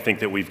one thing I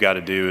think that we've got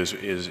to do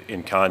is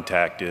in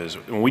contact is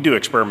when we do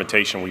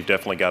experimentation, we've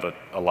definitely got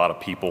a lot of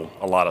people,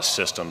 a lot of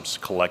systems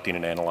collecting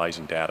and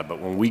analyzing data. But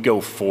when we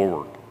go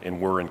forward and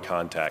we're in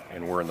contact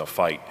and we're in the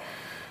fight,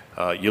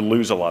 you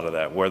lose a lot of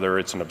that, whether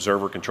it's an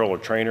observer, controller,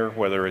 trainer,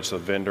 whether it's a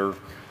vendor,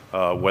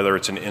 whether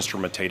it's an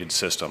instrumentated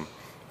system,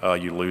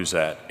 you lose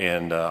that.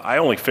 And I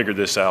only figured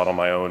this out on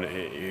my own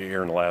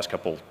here in the last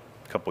couple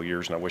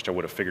years, and I wish I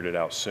would have figured it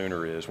out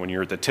sooner, is when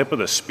you're at the tip of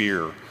the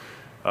spear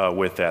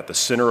with that, the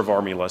center of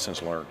Army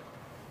lessons learned,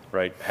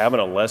 right? Having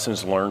a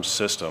lessons learned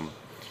system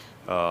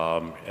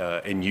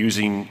and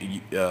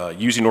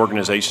using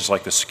organizations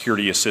like the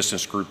Security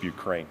Assistance Group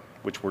Ukraine,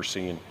 which we're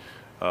seeing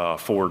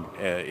forward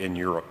in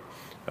Europe,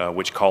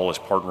 which Call is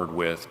partnered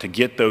with, to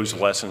get those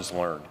lessons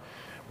learned.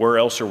 Where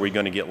else are we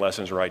going to get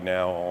lessons right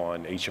now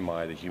on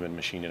HMI, the human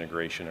machine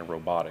integration, and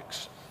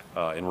robotics?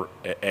 In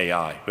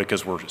AI,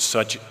 because we're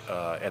such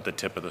at the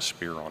tip of the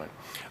spear on it.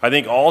 I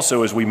think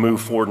also as we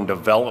move forward in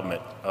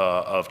development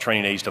of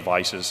training age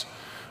devices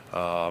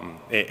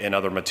and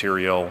other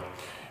material,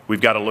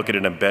 we've got to look at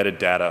an embedded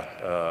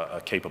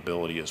data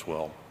capability as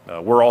well.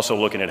 We're also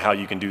looking at how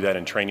you can do that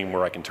in training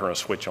where I can turn a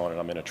switch on and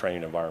I'm in a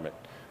training environment,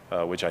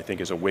 which I think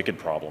is a wicked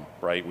problem,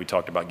 right? We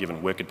talked about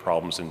giving wicked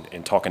problems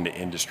and talking to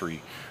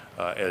industry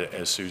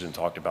as Susan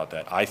talked about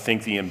that. I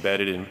think the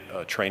embedded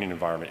training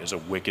environment is a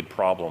wicked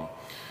problem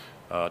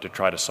to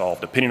try to solve,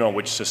 depending on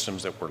which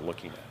systems that we're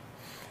looking at.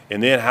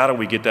 And then how do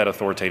we get that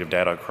authoritative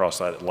data across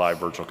that live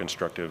virtual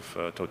constructive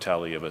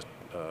totality of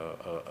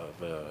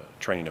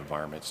training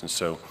environments? And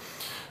so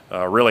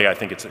really I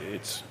think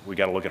we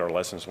got to look at our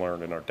lessons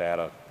learned and our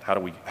data. How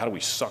do we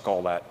suck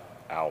all that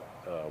out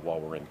while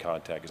we're in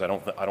contact? Because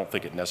I don't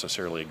think it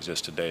necessarily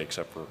exists today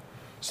except for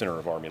Center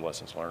of Army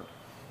Lessons Learned.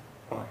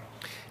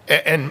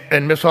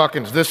 And Ms.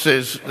 Hawkins, this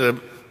is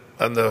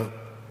on the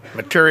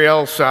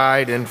Materiel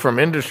side and from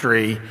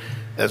industry.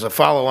 As a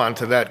follow-on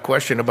to that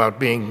question about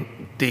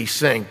being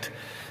desynced,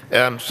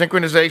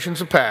 synchronization's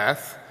a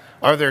path.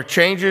 Are there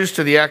changes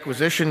to the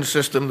acquisition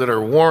system that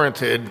are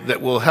warranted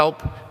that will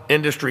help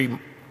industry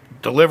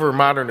deliver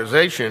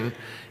modernization?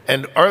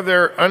 And are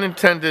there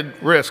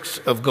unintended risks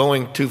of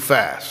going too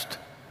fast?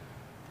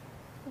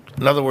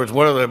 In other words,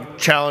 what are the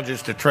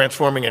challenges to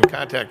transforming in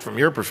contact from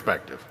your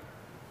perspective?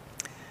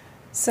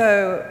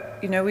 So,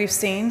 we've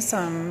seen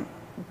some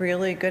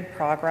really good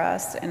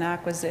progress in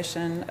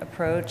acquisition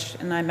approach,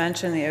 and I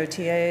mentioned the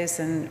OTAs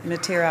and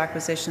material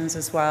acquisitions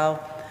as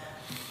well.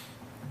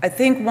 I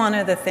think one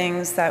of the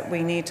things that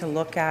we need to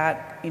look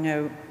at,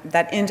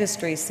 that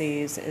industry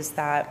sees, is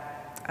that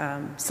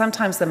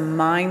sometimes the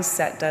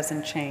mindset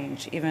doesn't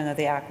change, even though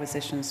the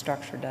acquisition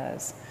structure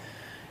does.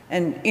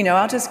 And,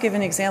 I'll just give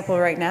an example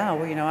right now.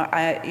 We're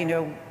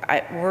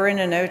in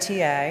an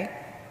OTA,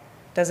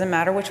 doesn't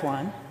matter which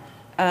one,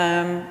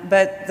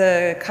 but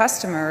the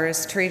customer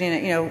is treating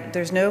it,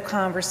 there's no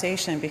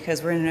conversation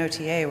because we're in an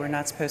OTA, we're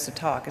not supposed to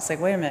talk. It's like,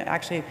 wait a minute,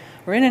 actually,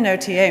 we're in an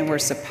OTA and we're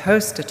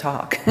supposed to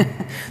talk.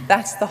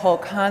 That's the whole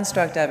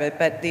construct of it,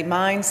 but the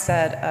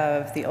mindset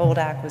of the old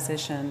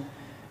acquisition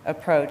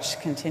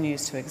approach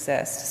continues to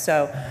exist.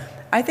 So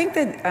I think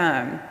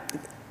that,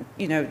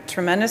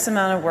 tremendous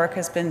amount of work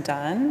has been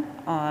done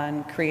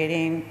on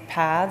creating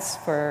paths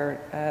for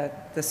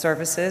the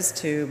services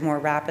to more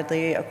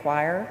rapidly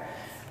acquire.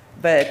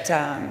 But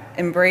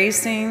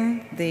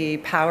embracing the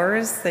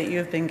powers that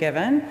you've been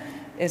given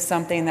is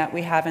something that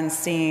we haven't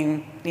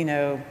seen,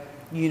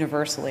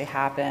 universally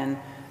happen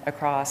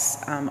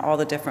across all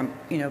the different,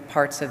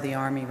 parts of the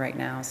Army right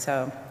now.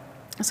 So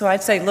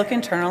I'd say look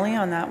internally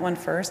on that one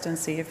first and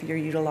see if you're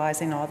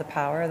utilizing all the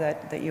power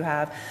that you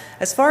have.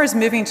 As far as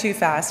moving too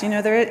fast,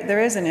 there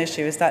is an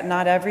issue, is that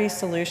not every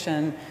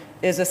solution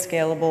is a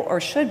scalable or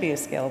should be a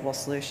scalable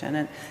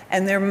solution.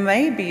 And there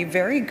may be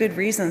very good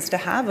reasons to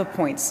have a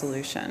point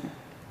solution.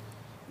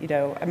 We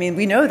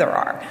know there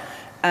are.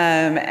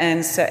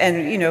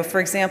 For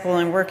example,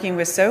 in working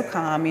with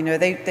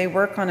SOCOM, they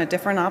work on a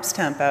different ops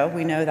tempo,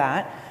 we know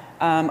that.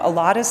 A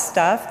lot of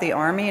stuff, the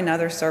Army and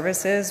other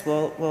services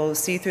will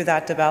see through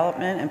that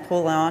development and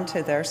pull on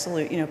to their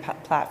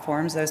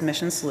platforms, those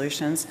mission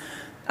solutions.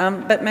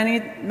 But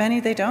many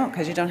they don't,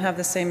 because you don't have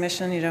the same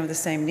mission, you don't have the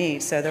same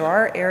needs. So there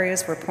are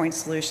areas where point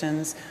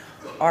solutions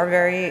are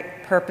very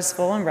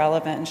purposeful and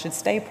relevant and should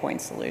stay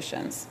point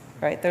solutions,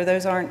 right?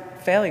 Those aren't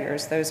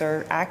failures. Those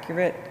are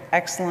accurate,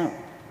 excellent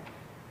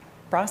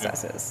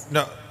processes.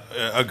 No,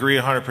 agree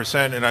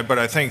 100%. But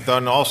I think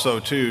then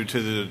also too,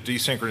 to the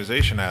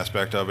desynchronization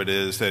aspect of it,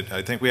 is that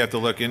I think we have to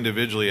look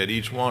individually at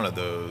each one of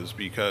those,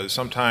 because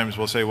sometimes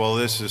we'll say, well,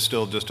 this is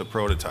still just a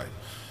prototype.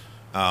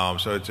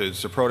 So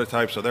it's a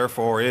prototype, so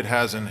therefore it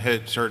hasn't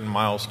hit certain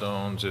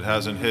milestones, it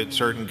hasn't hit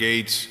certain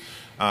gates,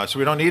 so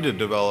we don't need to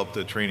develop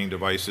the training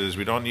devices,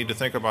 we don't need to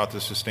think about the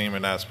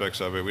sustainment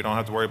aspects of it, we don't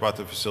have to worry about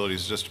the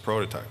facilities, it's just a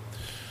prototype.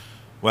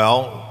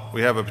 Well,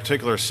 we have a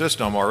particular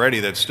system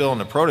already that's still in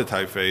the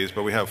prototype phase,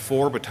 but we have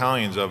 4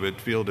 battalions of it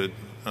fielded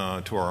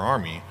to our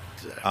Army,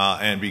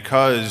 and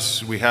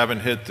because we haven't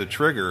hit the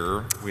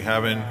trigger, we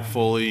haven't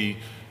fully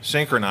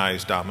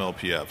synchronized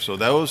 .mil-PF. So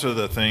those are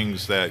the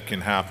things that can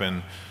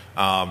happen.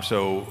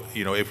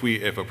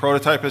 If a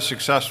prototype is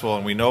successful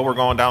and we know we're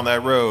going down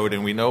that road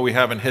and we know we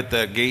haven't hit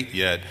that gate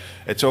yet,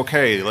 it's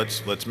okay.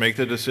 Let's make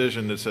the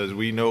decision that says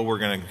we know we're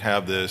going to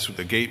have this.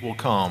 The gate will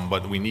come,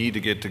 but we need to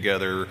get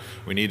together.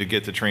 We need to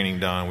get the training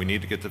done. We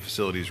need to get the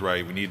facilities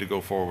right. We need to go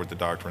forward with the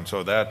doctrine.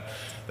 So that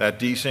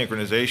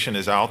desynchronization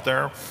is out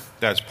there.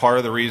 That's part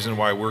of the reason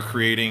why we're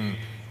creating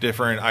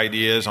different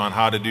ideas on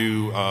how to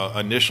do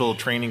initial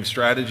training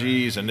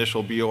strategies,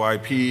 initial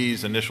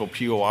BOIPs, initial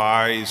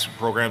POIs,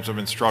 programs of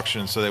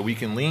instruction, so that we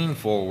can lean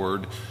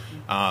forward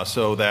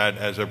so that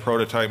as a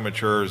prototype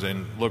matures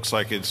and looks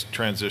like it's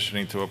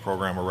transitioning to a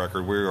program of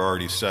record, we're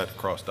already set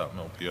across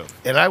 .mil-PF.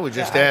 And I would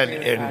just add,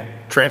 in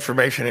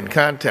transformation and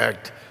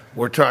contact,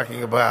 we're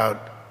talking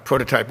about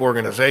prototype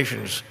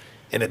organizations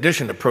in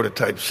addition to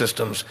prototype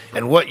systems,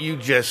 and what you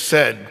just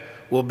said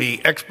will be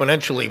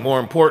exponentially more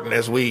important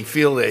as we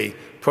field a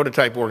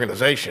prototype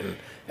organization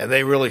and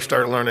they really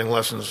start learning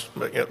lessons,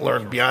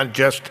 learn beyond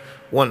just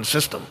one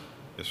system.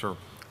 Yes, sir.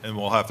 And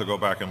we'll have to go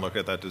back and look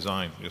at that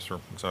design. Yes, sir.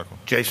 Exactly.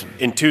 Jason.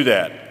 And to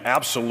that,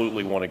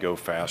 absolutely want to go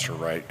faster,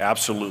 right?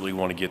 Absolutely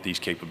want to get these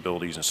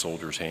capabilities in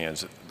soldiers'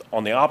 hands.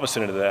 On the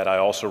opposite end of that, I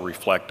also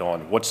reflect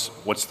on what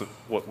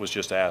was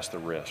just asked, the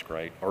risk,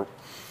 right? Are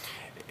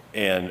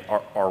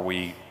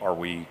we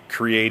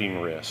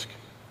creating risk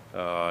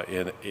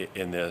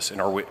in this?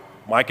 And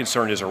my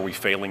concern is, are we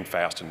failing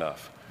fast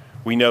enough?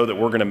 We know that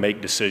we're going to make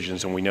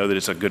decisions, and we know that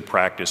it's a good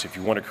practice. If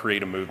you want to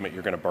create a movement,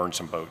 you're going to burn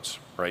some boats,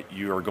 right?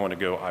 You are going to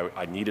go,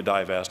 I need to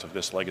divest of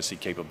this legacy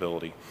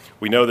capability.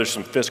 We know there's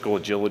some fiscal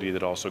agility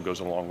that also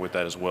goes along with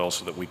that as well,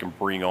 so that we can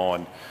bring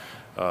on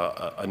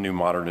a new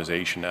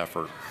modernization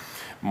effort.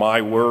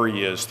 My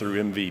worry is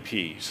through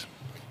MVPs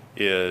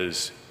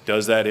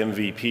does that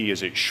MVP,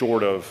 is it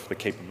short of the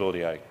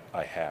capability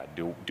I had?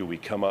 Do we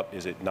come up,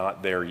 is it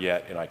not there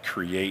yet, and I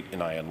create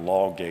and I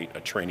elongate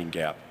a training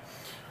gap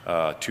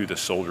to the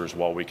soldiers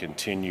while we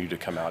continue to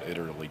come out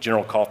iteratively.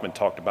 General Kaufman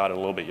talked about it a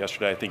little bit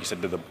yesterday. I think he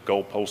said, do the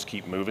goalposts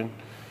keep moving?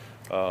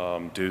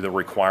 Do the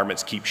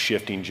requirements keep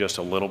shifting just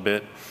a little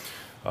bit?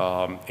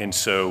 And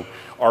so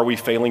are we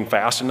failing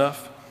fast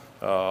enough?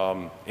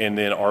 And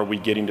then are we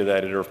getting to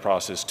that iterative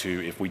process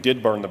too? If we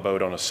did burn the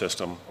boat on a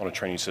system, on a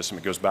training system,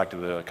 it goes back to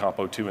the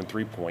Compo 2 and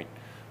 3 point.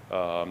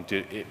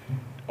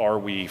 Are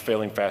we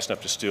failing fast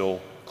enough to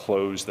still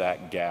close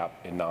that gap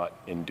and not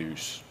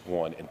induce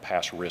one and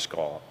pass risk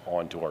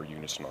on to our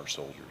units and our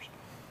soldiers?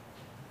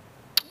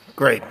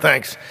 Great,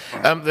 thanks.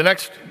 The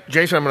next,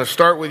 Jason, I'm going to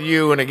start with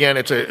you. And again,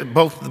 it's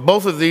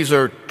both of these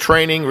are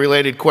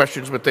training-related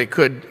questions, but they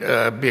could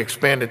be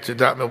expanded to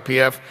 .mil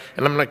PF.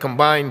 And I'm going to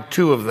combine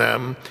two of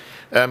them.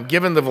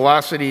 Given the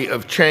velocity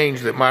of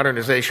change that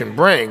modernization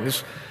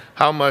brings,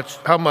 how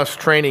must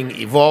training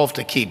evolve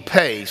to keep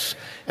pace?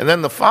 And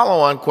then the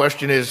follow-on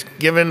question is,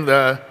 given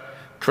the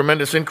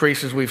tremendous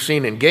increases we've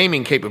seen in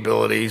gaming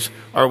capabilities,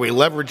 are we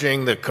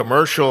leveraging the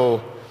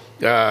commercial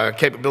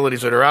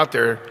capabilities that are out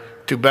there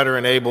to better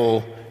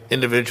enable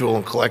individual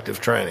and collective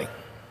training?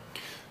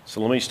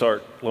 So let me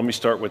start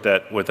with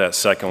that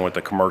second, with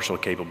the commercial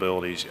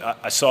capabilities.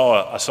 I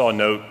saw a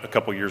note a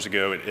couple years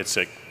ago. It's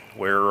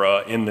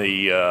where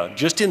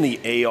just in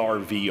the AR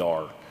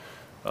VR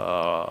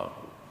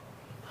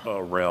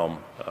realm,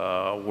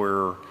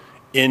 where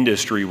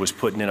industry was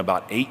putting in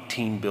about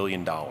 $18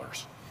 billion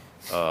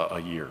a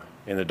year,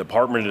 and the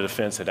Department of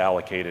Defense had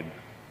allocated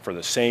for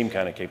the same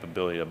kind of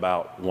capability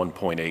about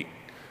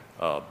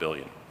 $1.8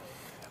 billion.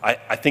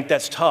 I think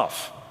that's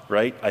tough,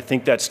 right? I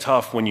think that's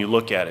tough when you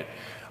look at it.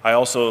 I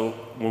also,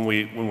 when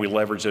we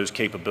leverage those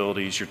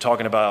capabilities, you're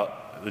talking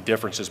about the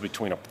differences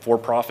between a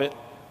for-profit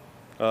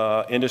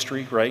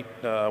industry, right?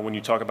 When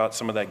you talk about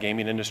some of that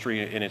gaming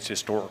industry in its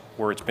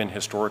where it's been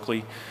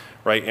historically,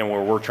 right? And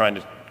where we're trying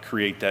to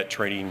create that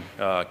training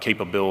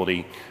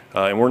capability,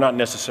 and we're not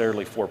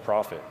necessarily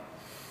for-profit.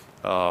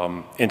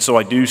 And so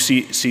I do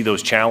see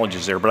those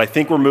challenges there, but I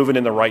think we're moving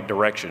in the right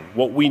direction.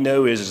 What we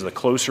know is the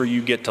closer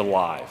you get to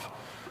live,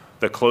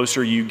 the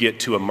closer you get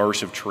to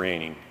immersive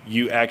training,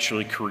 you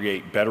actually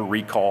create better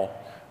recall,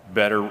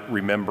 better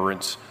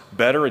remembrance,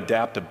 better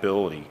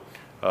adaptability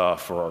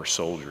for our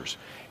soldiers.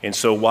 And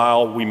so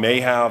while we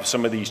may have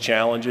some of these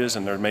challenges,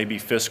 and there may be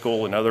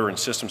fiscal and other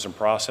systems and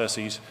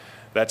processes,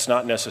 that's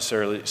not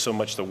necessarily so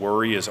much the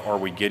worry as, are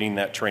we getting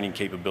that training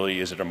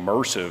capability? Is it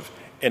immersive?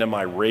 And am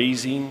I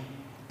raising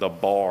the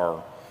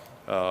bar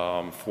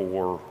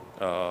for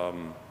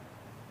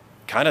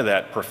kind of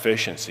that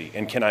proficiency?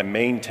 And can I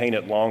maintain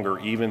it longer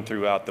even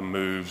throughout the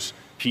moves,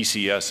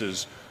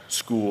 PCSs,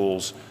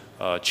 schools,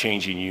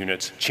 changing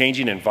units,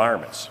 changing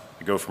environments?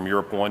 I go from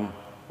Europe one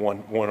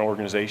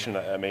organization,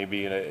 I may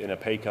be in a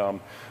PACOM,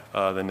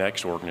 the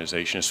next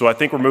organization. So I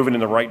think we're moving in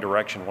the right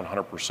direction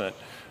 100%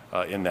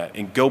 in that.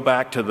 And go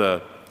back to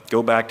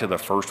the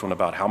first one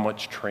about how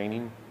much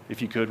training,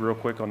 if you could, real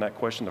quick on that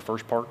question, the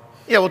first part.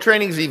 Yeah, well,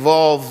 training's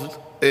evolving.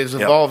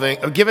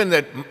 Yep. Given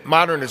that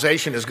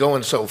modernization is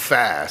going so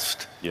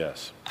fast,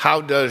 yes, how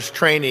does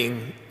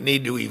training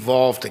need to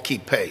evolve to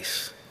keep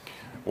pace?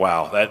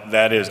 Wow,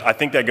 that is. I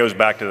think that goes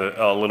back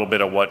to a little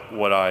bit of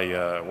what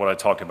I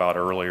talked about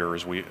earlier.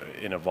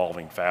 In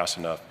evolving fast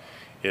enough,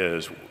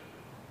 is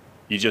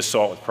you just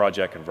saw it with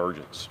Project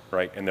Convergence,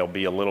 right? And there'll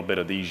be a little bit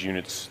of these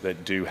units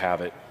that do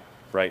have it,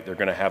 right? They're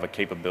going to have a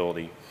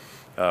capability.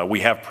 We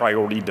have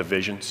priority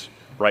divisions,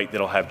 right?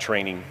 That'll have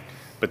training,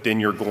 but then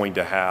you're going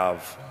to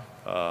have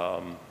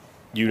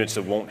units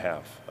that won't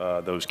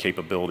have those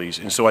capabilities.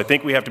 And so I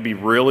think we have to be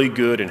really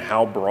good in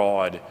how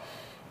broad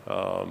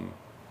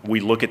we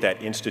look at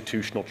that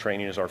institutional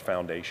training as our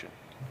foundation,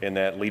 and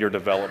that leader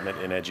development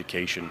and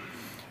education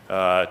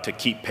to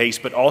keep pace,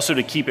 but also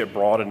to keep it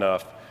broad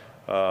enough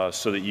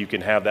so that you can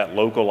have that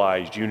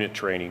localized unit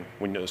training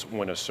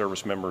when a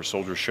service member or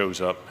soldier shows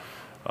up,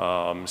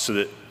 so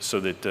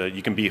that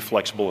you can be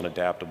flexible and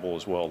adaptable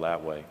as well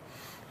that way.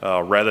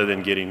 Rather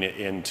than getting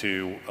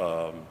into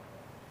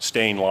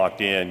staying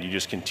locked in, you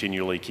just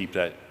continually keep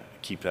that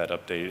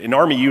updated. And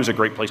Army U is a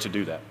great place to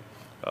do that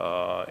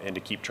and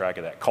to keep track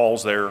of that.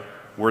 Calls there,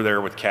 we're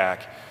there with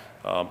CAC,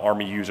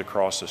 Army U's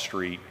across the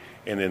street,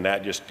 and then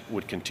that just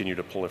would continue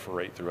to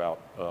proliferate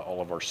throughout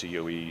all of our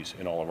COEs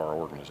and all of our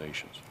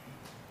organizations.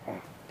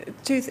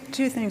 Two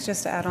things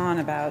just to add on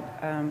about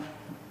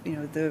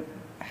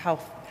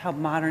how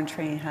modern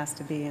training has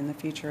to be in the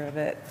future of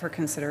it for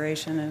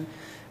consideration,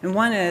 and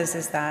one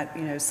is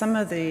that some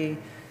of the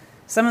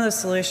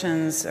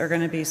solutions are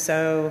going to be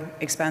so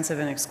expensive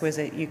and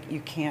exquisite you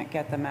can't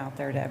get them out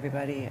there to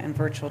everybody, and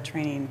virtual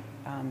training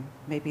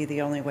may be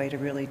the only way to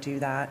really do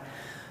that.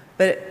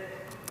 But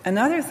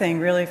another thing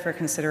really for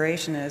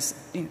consideration is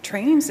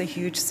training's a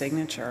huge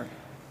signature.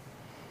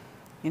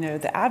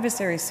 The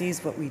adversary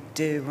sees what we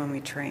do when we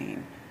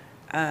train.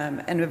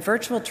 And a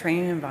virtual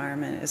training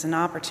environment is an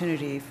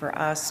opportunity for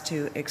us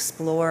to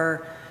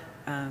explore,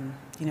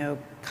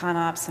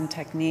 ConOps and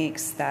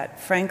techniques that,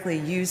 frankly,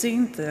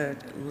 using the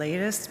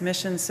latest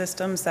mission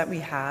systems that we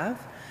have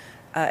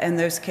and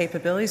those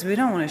capabilities, we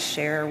don't want to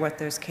share what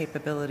those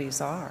capabilities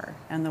are.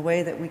 And the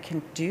way that we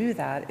can do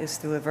that is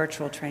through a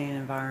virtual training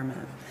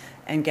environment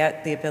and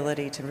get the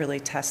ability to really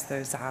test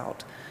those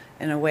out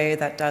in a way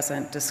that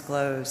doesn't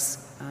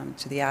disclose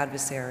to the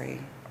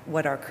adversary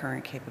what our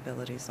current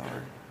capabilities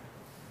are.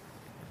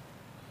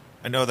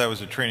 I know that was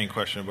a training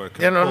question, but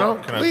can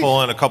I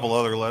pull in a couple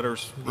other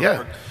letters?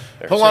 Yeah,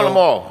 pull on them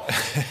all.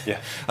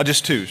 Yeah,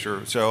 just two,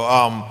 sure.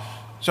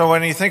 So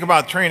when you think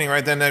about training,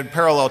 right, then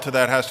parallel to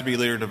that has to be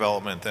leader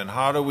development. Then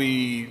how do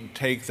we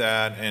take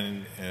that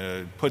and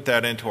put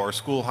that into our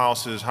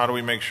schoolhouses? How do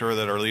we make sure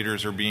that our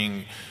leaders are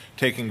being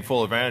taking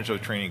full advantage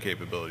of training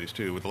capabilities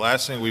too. The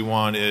last thing we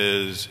want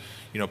is,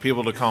 you know,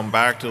 people to come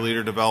back to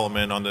leader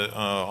development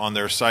on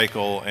their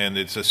cycle, and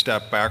it's a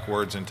step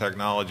backwards in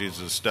technology.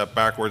 It's a step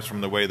backwards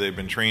from the way they've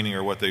been training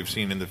or what they've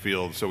seen in the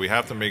field. So we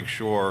have to make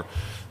sure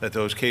that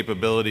those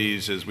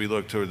capabilities, as we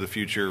look toward the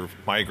future,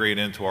 migrate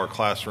into our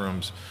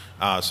classrooms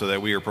so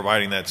that we are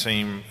providing that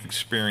same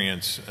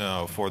experience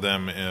for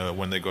them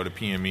when they go to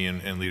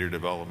PME and leader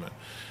development.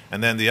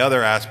 And then the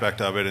other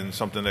aspect of it, and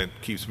something that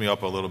keeps me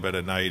up a little bit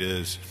at night,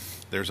 is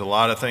there's a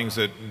lot of things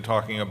that I'm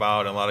talking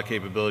about, and a lot of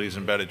capabilities,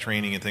 embedded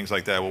training and things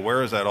like that. Well,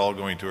 where is that all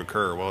going to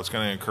occur? Well, it's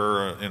going to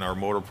occur in our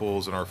motor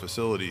pools and our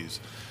facilities.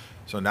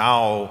 So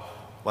now,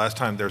 last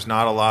time, there's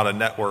not a lot of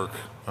network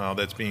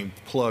that's being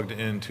plugged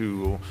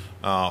into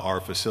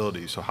our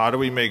facilities. So how do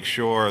we make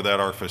sure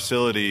that our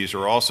facilities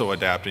are also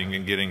adapting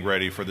and getting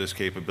ready for this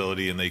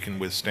capability, and they can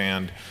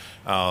withstand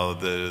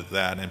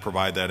that and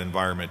provide that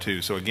environment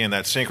too? So again,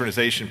 that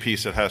synchronization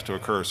piece that has to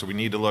occur. So we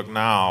need to look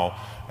now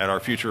at our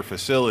future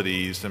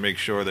facilities to make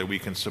sure that we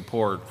can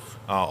support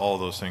all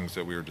those things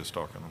that we were just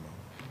talking about.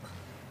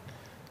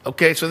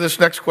 Okay, so this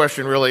next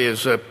question really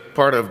is a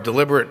part of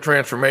deliberate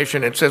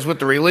transformation. It says, with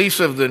the release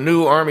of the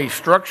new Army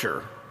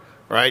structure,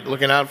 right,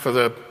 looking out for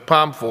the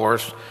POM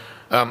force,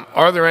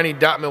 are there any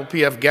DOT-MIL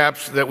PF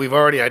gaps that we've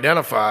already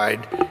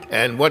identified,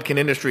 and what can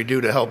industry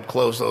do to help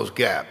close those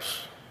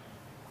gaps?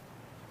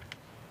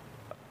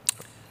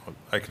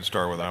 I can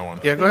start with that one.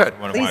 Yeah, go ahead.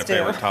 One of my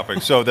favorite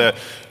topics. So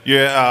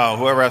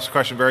whoever asked the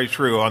question, very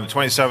true. On the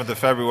 27th of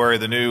February,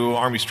 the new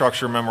Army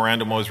Structure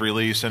Memorandum was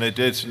released, and it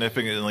did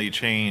significantly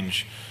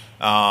change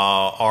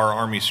our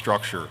Army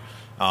structure.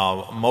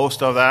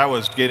 Most of that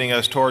was getting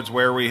us towards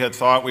where we had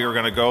thought we were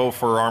going to go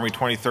for Army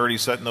 2030,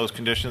 setting those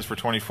conditions for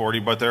 2040,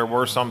 but there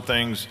were some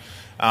things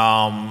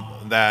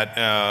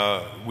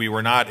that we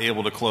were not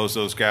able to close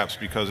those gaps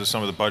because of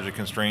some of the budget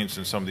constraints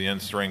and some of the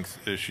end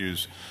strength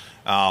issues.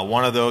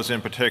 One of those in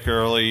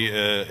particularly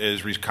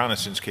is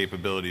reconnaissance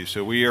capabilities.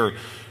 So we are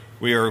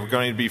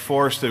going to be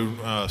forced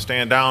to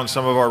stand down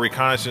some of our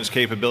reconnaissance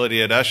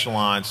capability at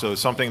echelon. So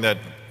something that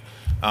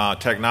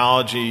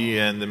technology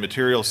and the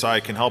material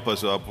side can help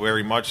us up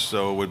very much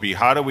so would be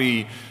how do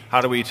we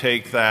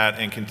take that,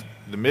 and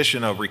the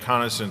mission of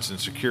reconnaissance and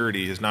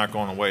security is not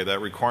going away. That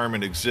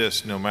requirement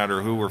exists no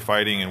matter who we're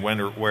fighting and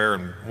where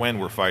and when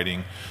we're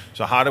fighting.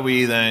 So how do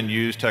we then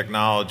use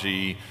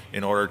technology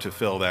in order to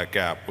fill that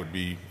gap would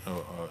be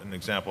an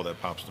example that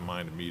pops to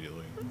mind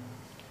immediately.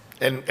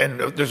 And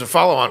there's a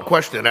follow-on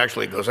question that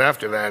actually goes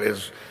after that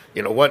is,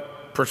 you know,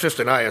 what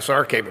persistent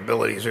ISR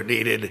capabilities are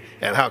needed,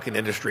 and how can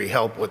industry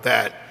help with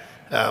that?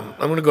 I'm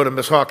going to go to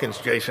Ms. Hawkins,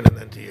 Jason, and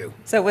then to you.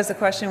 So was the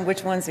question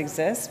which ones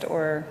exist,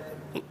 or?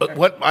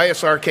 What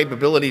ISR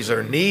capabilities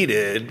are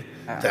needed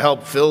to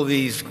help fill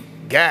these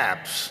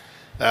gaps,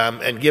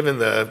 and given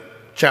the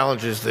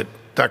challenges that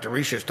Dr.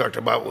 Reese has talked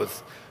about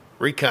with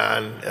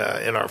recon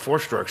in our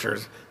force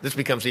structures, this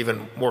becomes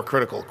even more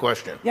critical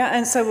question. Yeah,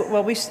 and so,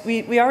 well,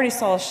 we already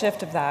saw a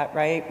shift of that,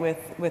 right,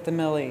 with the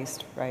Middle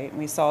East, right? And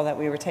we saw that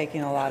we were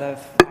taking a lot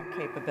of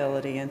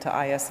capability into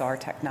ISR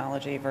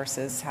technology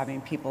versus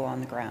having people on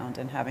the ground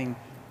and having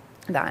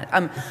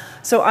that.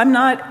 So I'm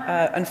not,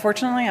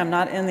 unfortunately, I'm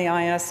not in the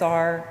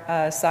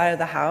ISR side of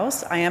the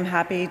house. I am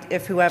happy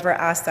if whoever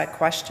asked that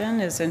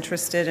question is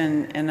interested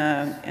in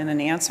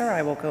an answer.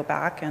 I will go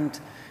back and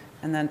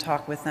then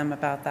talk with them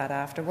about that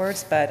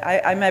afterwards. But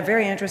I'm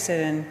very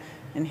interested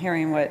in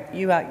hearing what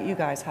you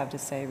guys have to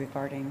say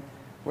regarding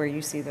where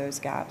you see those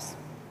gaps.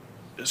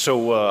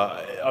 So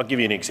I'll give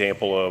you an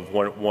example of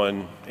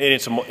one,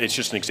 and it's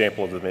just an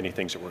example of the many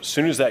things that were. As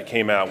soon as that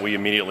came out, we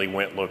immediately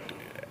went and looked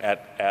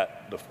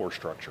at the force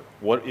structure.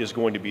 What is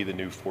going to be the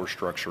new force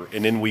structure?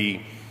 And then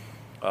we,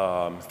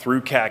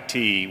 through CACT,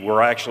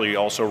 we're actually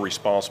also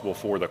responsible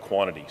for the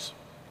quantities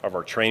of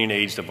our training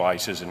aids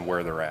devices and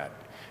where they're at,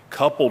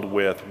 coupled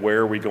with where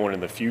are we going in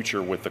the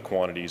future with the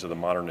quantities of the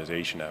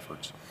modernization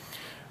efforts.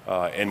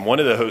 And one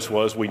of those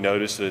was we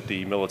noticed that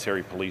the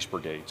military police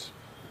brigades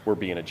were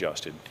being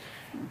adjusted.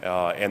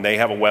 And they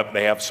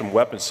have some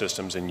weapon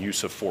systems and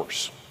use of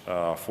force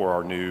for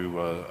our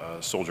new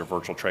soldier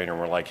virtual trainer.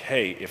 And we're like,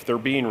 hey, if they're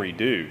being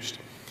reduced,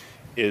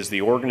 is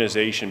the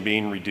organization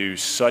being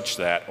reduced such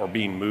that, or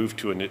being moved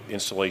to an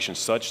installation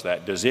such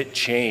that, does it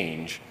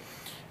change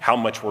how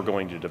much we're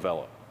going to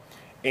develop?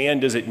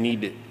 And does it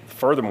need,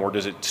 furthermore,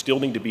 does it still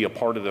need to be a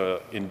part of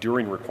the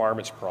enduring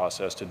requirements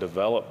process to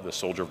develop the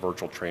soldier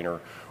virtual trainer?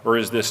 Or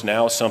is this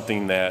now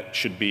something that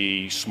should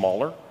be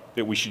smaller,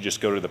 that we should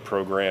just go to the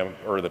program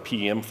or the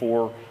PM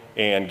for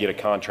and get a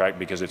contract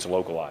because it's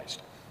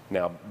localized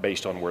now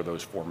based on where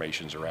those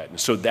formations are at? And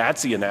so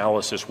that's the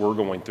analysis we're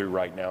going through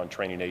right now in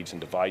training aids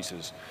and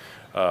devices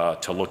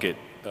to look at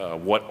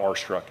what our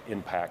struck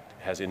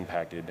has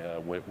impacted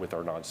with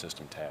our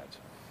non-system TADs.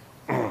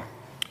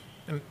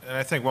 And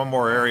I think one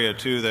more area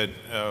too that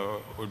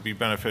would be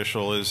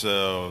beneficial is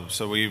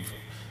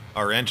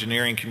our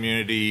engineering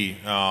community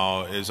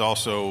is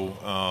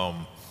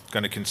also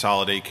going to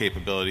consolidate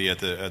capability at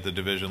the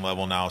division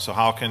level now. So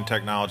how can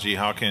technology,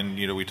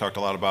 we talked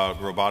a lot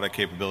about robotic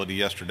capability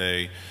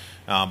yesterday,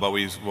 but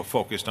we're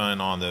focused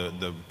on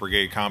the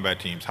brigade combat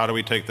teams. How do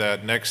we take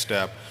that next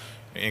step,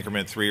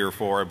 increment 3 or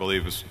 4, I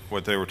believe is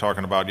what they were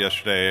talking about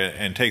yesterday,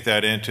 and take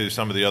that into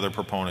some of the other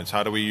proponents?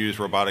 How do we use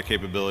robotic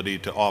capability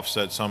to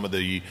offset some of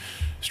the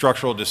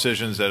structural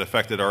decisions that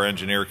affected our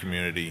engineer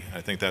community?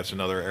 I think that's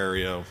another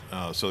area.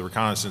 So the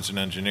reconnaissance and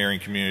engineering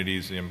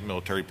communities, the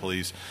military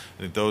police,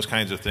 I think those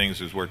kinds of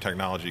things is where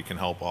technology can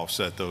help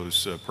offset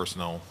those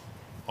personnel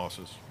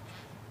losses.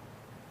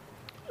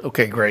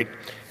 Okay, great.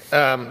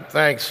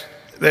 Thanks.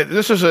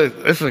 This is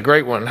a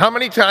great one. How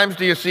many times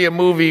do you see a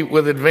movie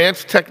with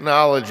advanced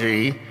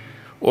technology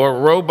or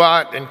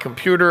robot and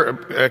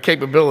computer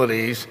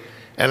capabilities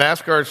and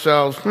ask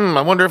ourselves,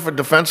 I wonder if a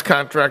defense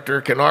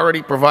contractor can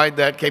already provide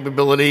that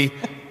capability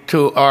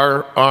to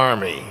our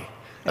Army?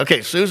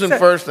 Okay, Susan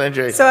first, then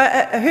Jason.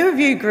 So who of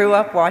you grew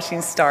up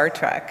watching Star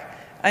Trek?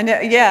 I know,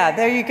 yeah,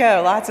 there you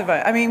go, lots of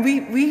it. I mean,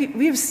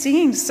 we've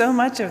seen so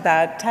much of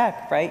that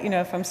tech,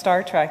 right, from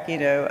Star Trek,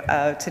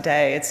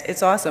 today.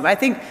 It's awesome. I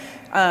think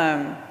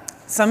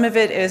some of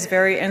it is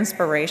very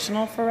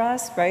inspirational for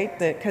us, right,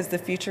 because the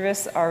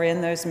futurists are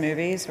in those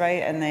movies,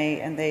 right, and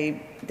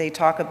they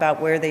talk about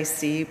where they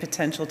see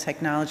potential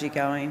technology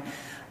going.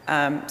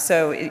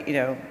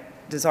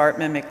 Does art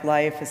mimic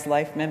life? Is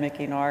life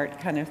mimicking art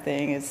kind of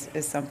thing is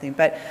something.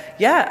 But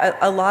yeah,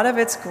 a lot of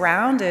it's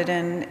grounded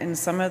in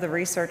some of the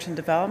research and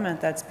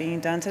development that's being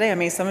done today. I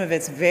mean, some of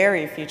it's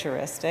very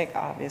futuristic,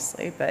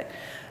 obviously, but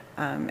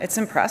it's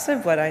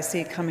impressive what I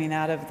see coming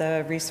out of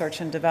the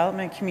research and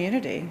development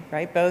community,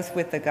 right? Both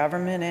with the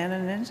government and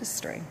in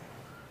industry.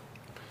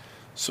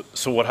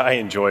 So what I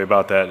enjoy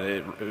about that,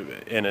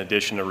 in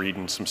addition to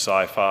reading some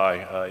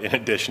sci-fi, in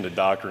addition to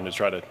doctrine,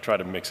 to try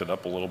to mix it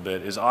up a little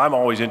bit, is I'm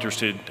always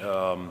interested,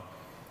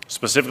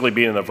 specifically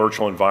being in a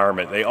virtual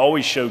environment. They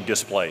always show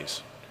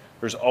displays.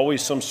 There's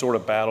always some sort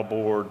of battle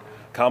board,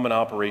 common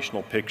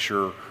operational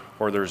picture,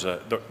 or there's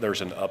an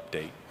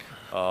update.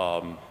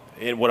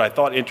 And what I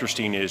thought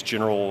interesting is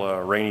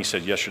General Rainey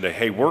said yesterday,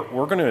 hey, we're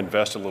going to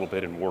invest a little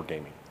bit in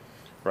wargaming,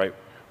 right?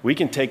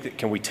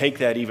 Can we take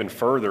that even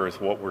further with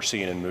what we're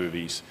seeing in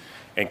movies?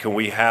 And can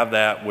we have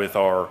that with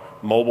our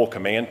mobile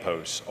command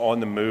posts on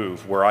the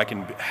move, where I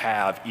can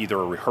have either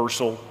a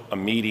rehearsal, a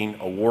meeting,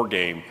 a war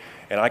game,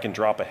 and I can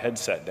drop a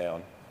headset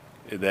down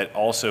that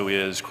also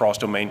is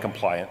cross-domain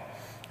compliant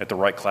at the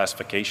right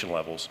classification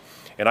levels.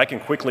 And I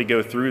can quickly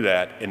go through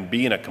that and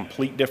be in a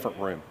complete different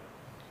room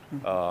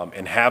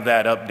and have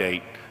that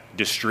update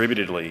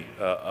distributedly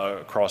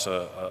across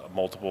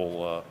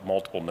multiple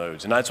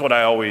nodes. And that's what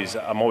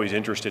I'm always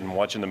interested in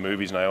watching the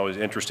movies, and I'm always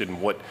interested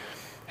in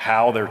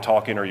how they're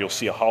talking, or you'll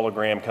see a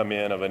hologram come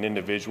in of an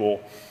individual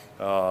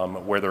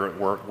where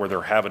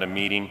they're having a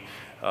meeting.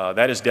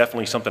 That is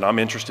definitely something I'm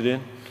interested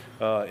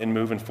in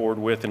moving forward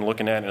with and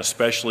looking at, and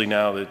especially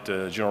now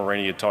that General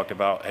Rainey had talked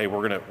about, hey,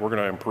 we're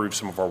gonna improve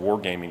some of our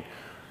wargaming.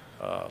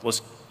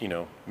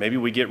 Maybe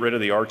we get rid of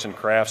the arts and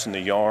crafts and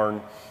the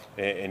yarn,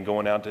 and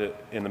going out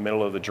in the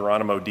middle of the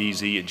Geronimo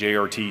DZ at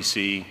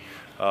JRTC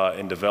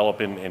and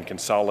developing and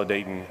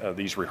consolidating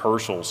these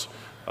rehearsals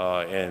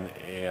and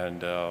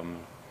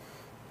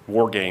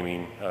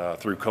wargaming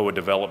through COA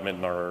development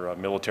in our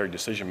military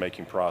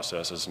decision-making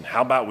processes. And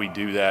how about we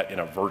do that in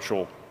a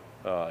virtual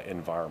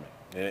environment?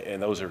 And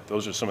those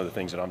are some of the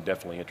things that I'm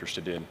definitely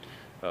interested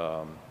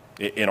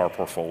in our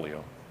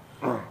portfolio.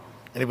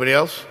 Anybody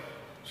else?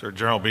 Sir,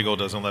 General Beagle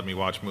doesn't let me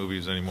watch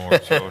movies anymore,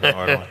 so no,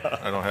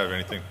 I don't have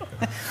anything.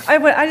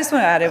 I just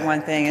want to add in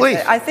one thing. Please.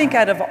 I think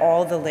out of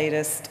all the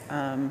latest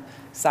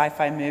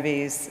sci-fi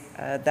movies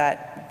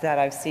that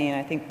I've seen,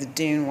 I think the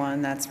Dune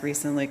one that's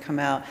recently come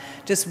out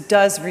just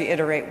does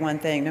reiterate one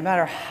thing. No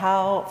matter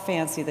how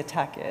fancy the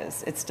tech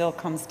is, it still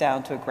comes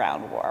down to a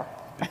ground war.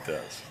 It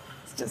does.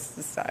 It's just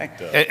the sign.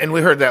 And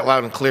we heard that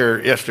loud and clear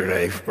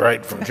yesterday,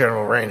 right, from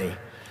General Rainey.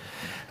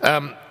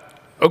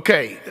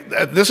 Okay,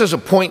 this is a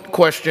point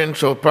question,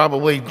 so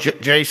probably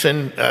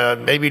Jason,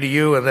 maybe to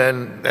you, and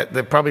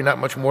then probably not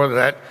much more than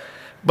that.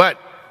 But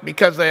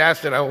because they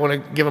asked it, I want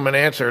to give them an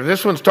answer.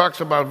 This one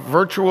talks about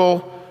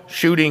virtual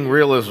shooting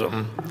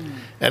realism,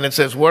 and it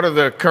says, what are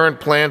the current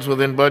plans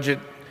within budget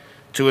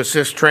to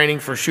assist training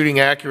for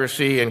shooting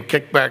accuracy and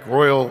kickback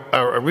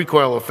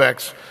recoil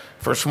effects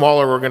for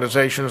smaller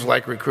organizations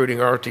like recruiting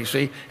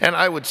ROTC? And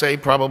I would say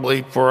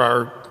probably for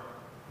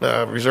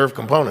our reserve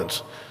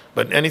components.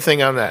 But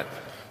anything on that?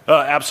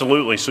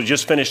 Absolutely. So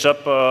just finished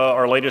up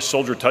our latest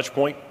soldier touch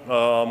point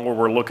where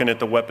we're looking at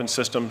the weapon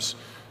systems,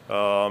 the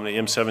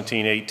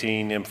M17,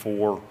 18,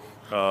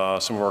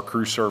 M4, some of our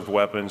crew-served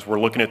weapons. We're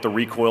looking at the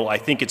recoil. I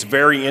think it's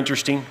very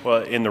interesting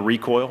in the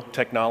recoil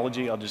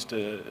technology. I'll just,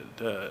 a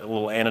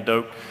little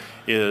anecdote,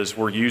 is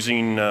we're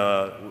using,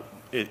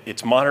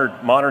 it's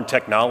modern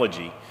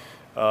technology,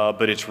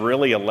 but it's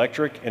really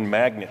electric and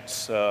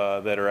magnets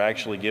that are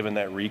actually giving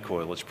that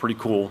recoil. It's pretty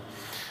cool.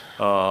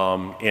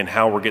 And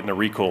how we're getting the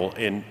recoil.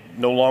 And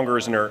no longer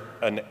is there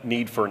a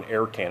need for an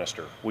air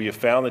canister. We have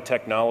found the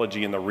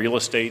technology in the real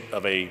estate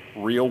of a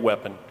real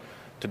weapon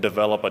to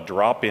develop a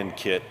drop-in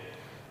kit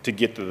to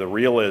get to the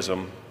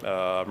realism.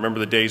 Remember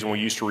the days when we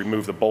used to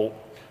remove the bolt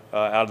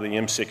out of the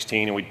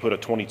M16 and we'd put a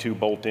 22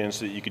 bolt in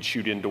so that you could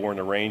shoot indoor in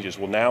the ranges.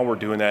 Well, now we're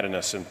doing that in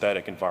a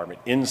synthetic environment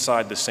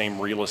inside the same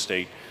real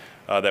estate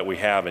that we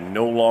have, and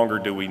no longer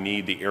do we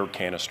need the air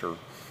canister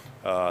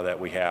that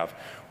we have.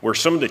 Where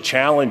some of the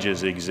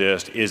challenges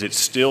exist is it's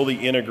still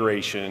the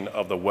integration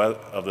of the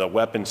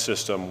weapon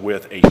system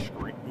with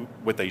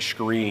a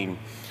screen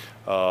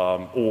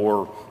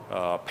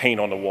or paint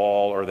on the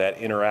wall, or that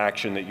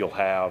interaction that you'll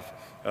have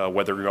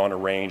whether you're on a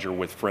range or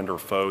with friend or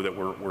foe that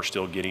we're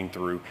still getting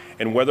through,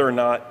 and whether or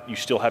not you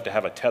still have to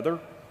have a tether,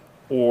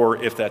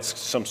 or if that's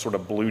some sort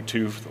of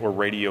Bluetooth or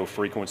radio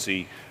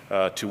frequency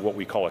to what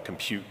we call a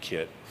compute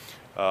kit.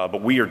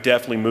 But we are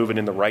definitely moving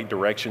in the right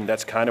direction.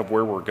 That's kind of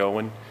where we're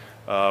going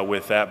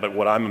with that. But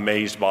what I'm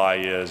amazed by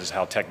is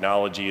how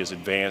technology is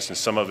advanced, and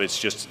some of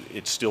it's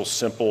still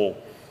simple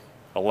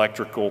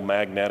electrical,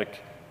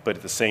 magnetic, but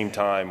at the same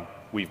time,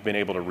 we've been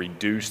able to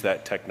reduce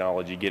that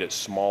technology, get it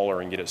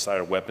smaller, and get it inside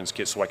a weapons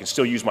kit so I can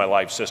still use my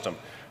live system,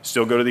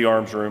 still go to the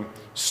arms room,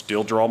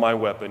 still draw my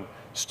weapon,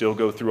 still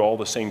go through all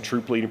the same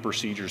troop leading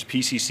procedures,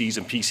 PCCs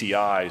and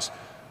PCIs,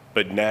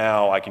 but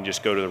now I can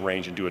just go to the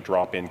range and do a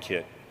drop-in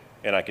kit,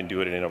 and I can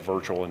do it in a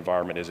virtual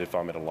environment as if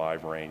I'm at a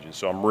live range. And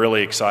so I'm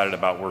really excited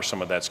about where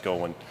some of that's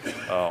going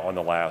on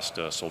the last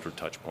soldier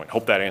touch point.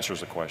 Hope that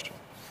answers the question.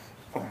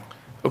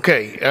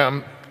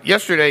 Okay,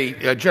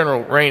 yesterday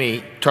General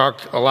Rainey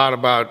talked a lot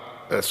about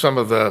some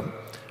of the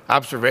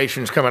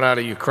observations coming out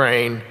of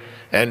Ukraine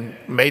and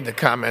made the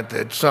comment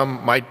that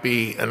some might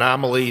be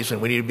anomalies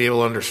and we need to be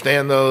able to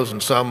understand those,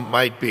 and some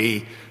might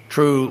be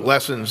true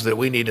lessons that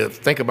we need to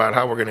think about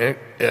how we're going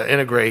to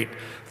integrate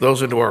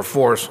those into our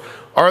force.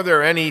 Are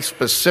there any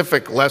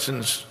specific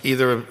lessons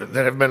either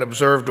that have been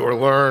observed or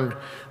learned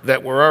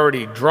that we're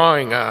already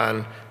drawing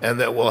on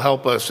and that will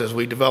help us as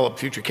we develop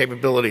future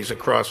capabilities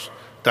across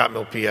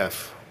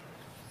 .mil-PF?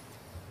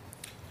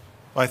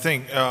 I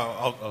think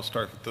I'll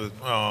start with the.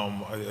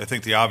 I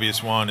think the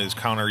obvious one is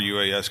counter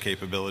UAS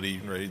capability,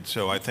 right?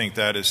 So I think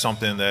that is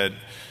something that,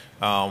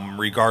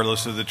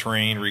 regardless of the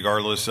terrain,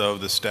 regardless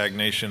of the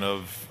stagnation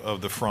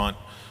of the front,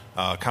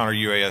 counter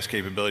UAS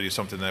capability is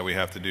something that we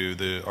have to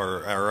do.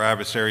 Our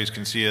adversaries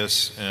can see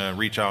us,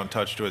 reach out and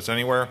touch to us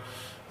anywhere.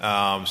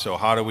 So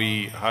how do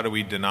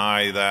we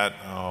deny that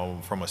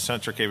from a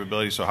sensor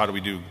capability? So how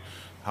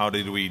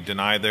do we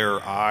deny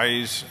their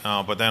eyes?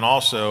 But then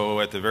also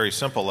at the very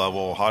simple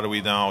level, how do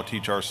we now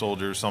teach our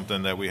soldiers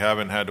something that we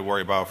haven't had to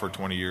worry about for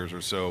 20 years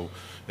or so,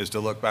 is to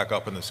look back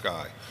up in the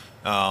sky.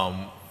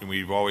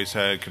 We've always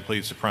had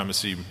complete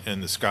supremacy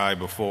in the sky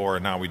before,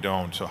 and now we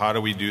don't. So how do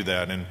we do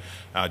that? And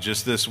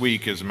just this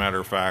week, as a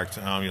matter of fact,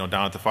 down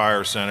at the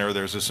Fire Center,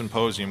 there's a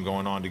symposium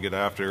going on to get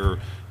after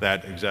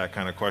that exact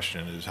kind of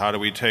question, is how do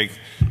we take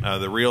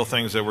the real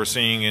things that we're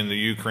seeing in the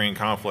Ukraine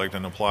conflict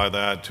and apply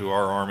that to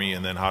our Army,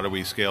 and then how do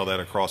we scale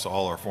that across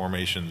all our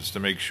formations to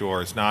make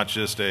sure it's not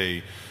just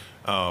a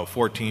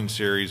 14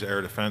 series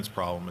air defense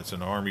problem, it's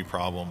an Army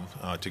problem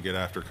to get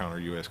after counter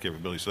US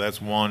capability. So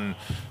that's one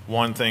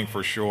thing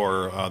for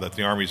sure that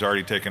the Army's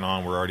already taken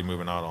on. We're already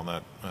moving out on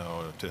that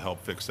to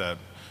help fix that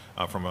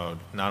from a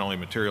not only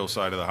material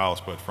side of the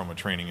house, but from a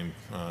training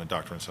and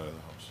doctrine side of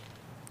the house.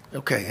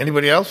 Okay,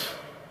 anybody else?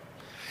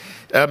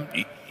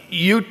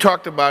 You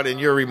talked about in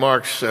your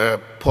remarks,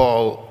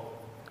 Paul,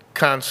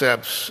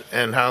 concepts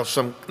and how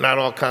not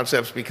all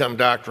concepts become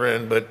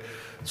doctrine, but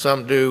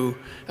some do.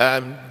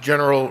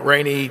 General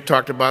Rainey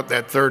talked about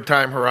that third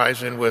time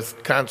horizon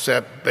with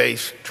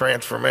concept-based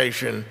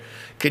transformation.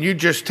 Can you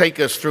just take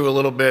us through a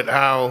little bit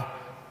how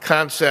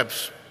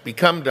concepts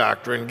become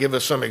doctrine? Give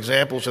us some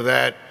examples of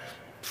that,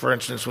 for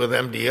instance, with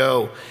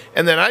MDO.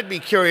 And then I'd be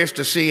curious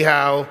to see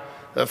how,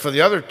 for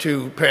the other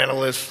two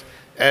panelists,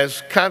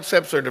 as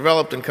concepts are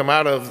developed and come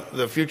out of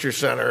the Future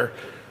Center,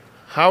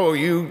 how will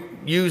you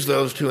use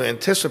those to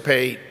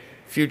anticipate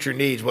future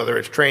needs, whether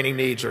it's training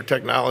needs or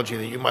technology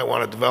that you might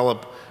want to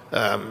develop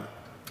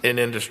in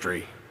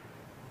industry?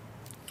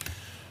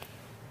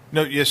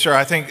 No, yes, sir.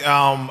 I think,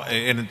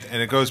 and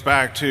it goes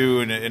back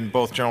to, and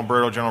both General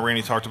Berto, General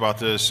Rainey talked about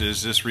this,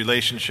 is this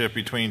relationship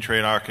between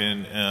TRADOC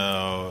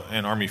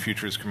and Army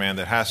Futures Command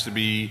that has to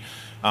be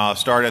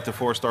start at the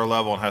 4-star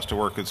level and has to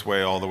work its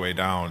way all the way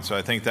down. So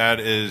I think that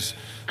is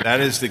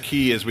the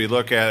key as we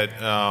look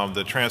at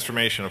the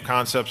transformation of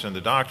concepts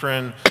into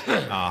doctrine,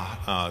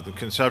 the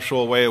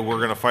conceptual way we're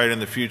going to fight in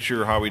the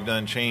future, how we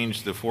then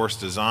change the force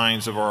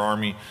designs of our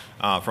Army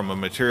from a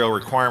material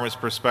requirements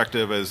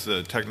perspective as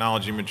the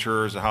technology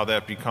matures, how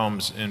that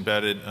becomes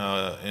embedded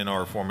in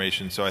our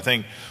formation. So I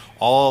think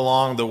all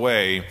along the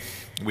way,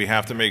 we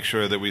have to make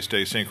sure that we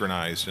stay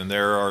synchronized. And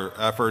there are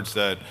efforts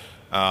that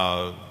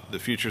the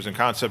Futures and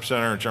Concept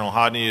Center, General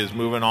Hodney is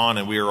moving on,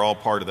 and we are all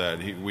part of that.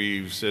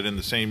 We sit in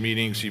the same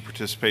meetings. He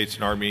participates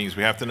in our meetings.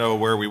 We have to know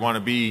where we want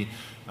to be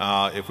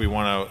if we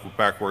want to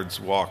backwards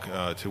walk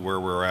to where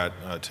we're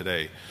at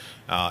today.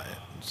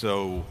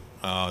 So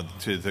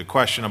to the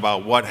question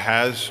about what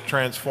has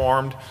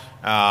transformed,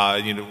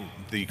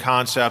 the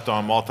concept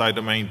on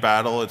multi-domain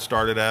battle it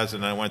started as,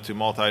 and then went to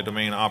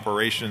multi-domain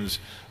operations,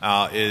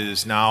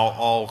 is now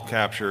all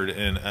captured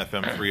in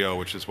FM 3.0,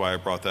 which is why I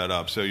brought that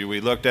up. So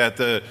we looked at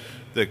the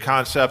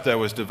concept that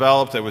was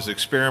developed, that was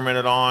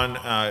experimented on,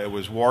 it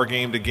was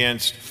war-gamed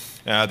against.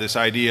 This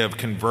idea of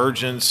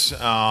convergence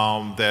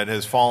that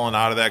has fallen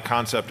out of that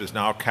concept is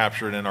now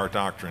captured in our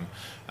doctrine.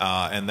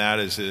 And that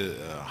is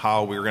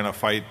how we're going to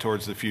fight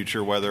towards the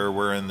future, whether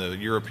we're in the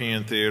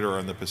European theater or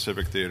in the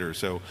Pacific theater.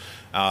 So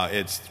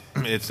it's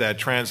that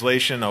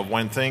translation of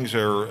when things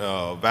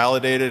are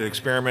validated,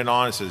 experimented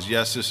on, it says,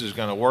 yes, this is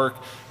going to work,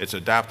 it's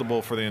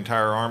adaptable for the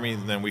entire Army,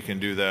 then we can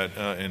do that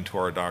into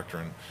our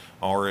doctrine.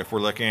 Or if we're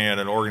looking at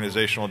an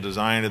organizational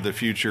design of the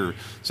future,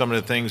 some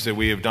of the things that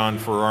we have done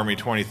for Army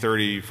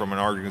 2030 from an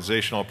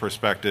organizational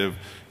perspective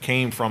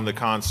came from the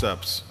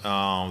concepts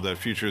that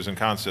Futures and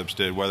Concepts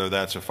did, whether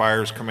that's a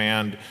fires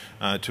command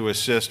to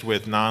assist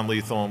with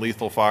non-lethal and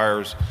lethal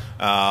fires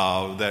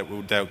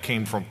that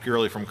came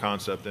purely from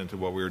concept into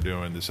what we were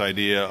doing. This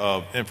idea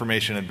of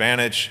information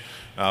advantage,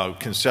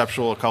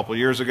 conceptual a couple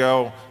years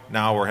ago,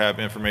 now we have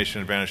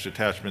information advantage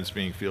detachments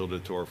being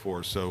fielded to our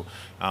force. So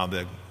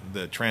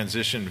the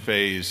transition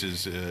phase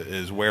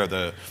is where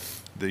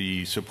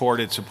the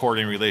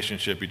supporting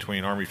relationship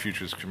between Army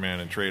Futures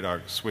Command and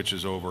TRADOC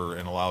switches over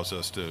and allows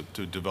us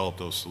to develop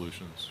those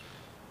solutions.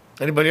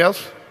 Anybody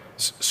else?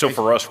 So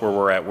for us, where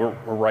we're at, we're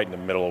right in the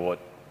middle of what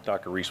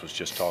Dr. Reese was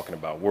just talking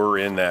about. We're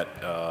in that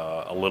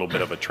a little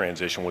bit of a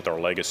transition with our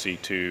legacy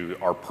to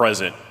our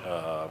present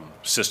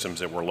systems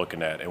that we're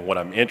looking at. And what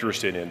I'm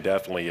interested in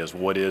definitely is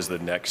what is the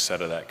next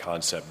set of that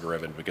concept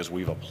driven, because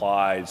we've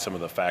applied some of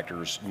the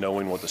factors,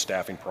 knowing what the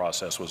staffing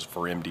process was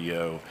for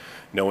MDO,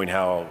 knowing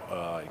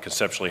how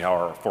conceptually how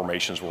our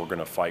formations were going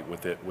to fight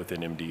with it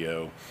within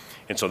MDO.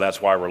 And so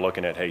that's why we're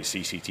looking at, hey,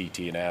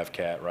 CCTT and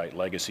AVCAT, right?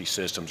 Legacy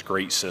systems,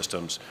 great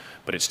systems,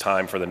 but it's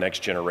time for the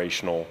next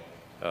generational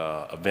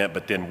event.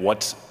 But then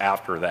what's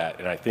after that?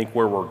 And I think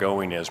where we're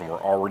going is, and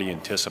we're already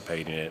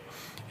anticipating it,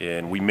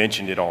 and we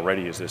mentioned it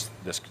already, is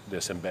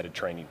this embedded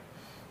training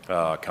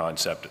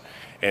concept.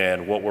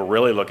 And what we're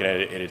really looking at,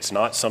 it's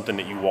not something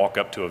that you walk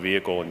up to a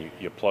vehicle and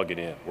you plug it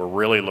in. We're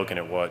really looking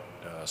at what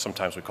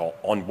sometimes we call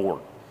onboard.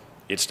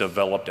 It's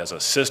developed as a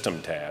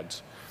system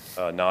TADS,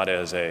 not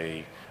as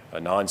a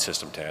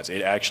non-system TADS.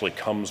 It actually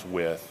comes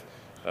with,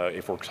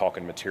 if we're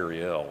talking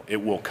Materiel,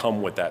 it will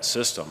come with that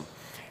system.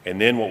 And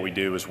then what we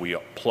do is we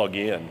plug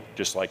in,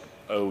 just like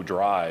O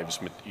drives,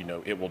 you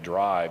know, it will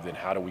drive, then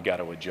how do we got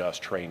to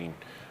adjust training,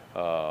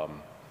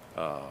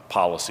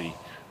 policy,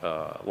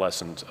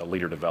 lessons,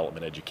 leader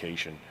development,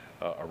 education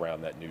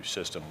around that new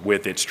system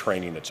with its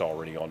training that's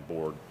already on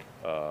board,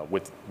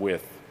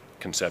 with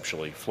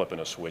conceptually flipping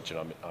a switch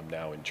and I'm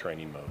now in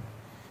training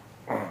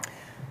mode.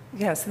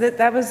 Yes,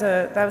 that was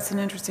an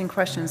interesting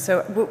question.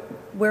 So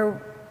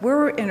where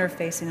we're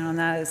interfacing on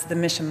that is the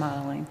mission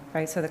modeling,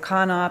 right? So the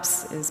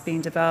ConOps is being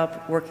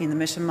developed, working the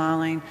mission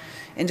modeling.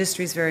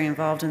 Industry is very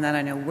involved in that.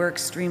 I know we're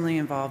extremely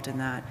involved in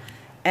that.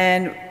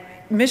 And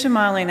mission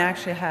modeling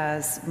actually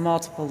has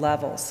multiple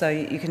levels. So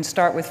you can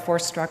start with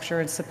force structure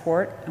and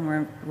support,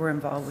 and we're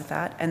involved with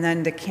that. And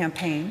then the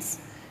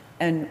campaigns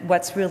and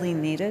what's really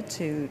needed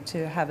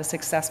to have a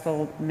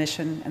successful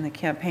mission and the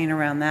campaign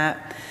around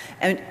that.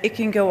 And it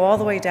can go all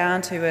the way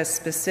down to a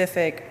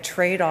specific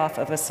trade-off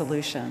of a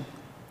solution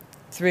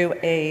through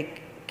a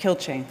kill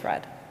chain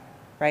thread,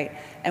 right?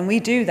 And we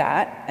do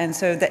that, and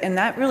so and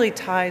that really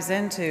ties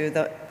into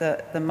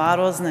the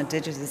models and the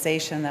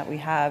digitization that we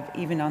have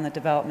even on the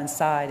development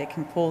side. It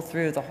can pull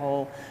through the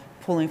whole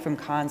pulling from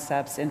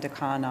concepts into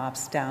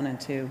ConOps down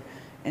into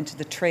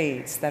the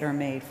trades that are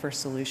made for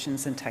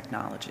solutions and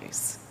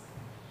technologies.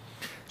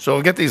 So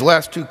we'll get these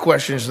last two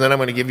questions, and then I'm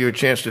going to give you a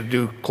chance to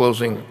do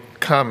closing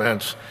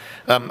comments.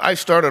 I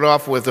started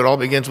off with, it all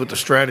begins with the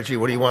strategy.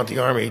 What do you want the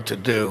Army to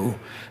do?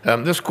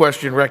 This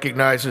question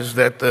recognizes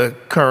that the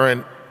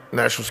current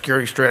national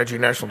security strategy,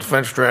 national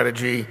defense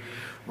strategy,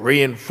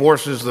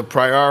 reinforces the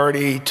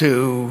priority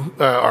to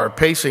our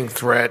pacing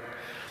threat,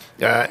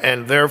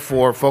 and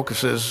therefore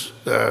focuses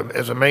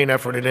as a main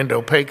effort at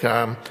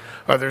Indo-PACOM.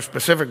 Are there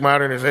specific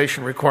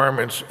modernization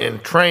requirements in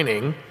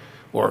training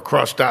or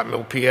across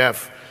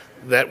 .mil-PF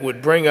that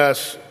would bring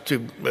us to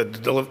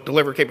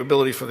deliver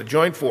capabilities for the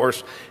joint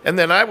force? And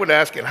then I would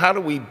ask, and how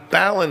do we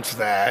balance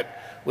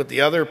that with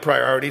the other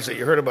priorities that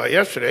you heard about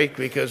yesterday?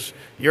 Because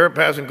Europe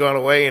hasn't gone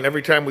away, and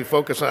every time we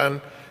focus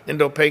on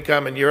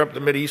Indo-PACOM in Europe, the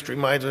Mideast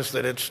reminds us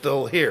that it's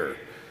still here.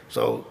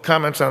 So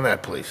comments on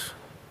that, please.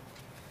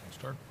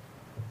 Start.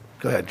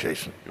 Go ahead,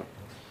 Jason.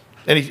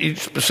 Any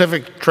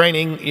specific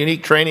training,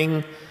 unique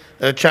training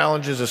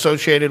challenges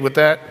associated with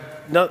that?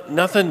 No,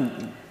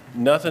 nothing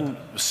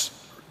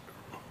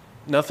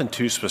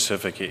too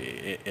specific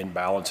in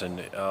balancing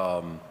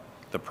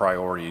the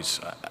priorities.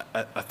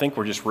 I think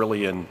we're just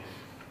really in.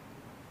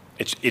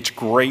 It's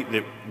great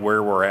that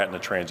where we're at in the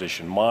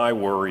transition. My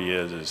worry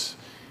is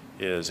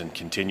in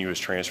continuous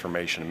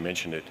transformation. I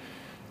mentioned it.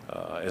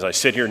 As I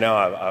sit here now,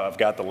 I've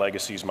got the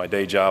legacies, my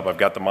day job. I've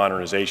got the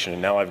modernization,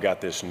 and now I've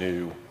got this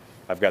new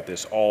I've got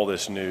all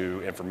this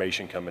new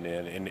information coming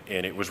in,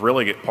 and it was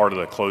really part of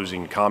the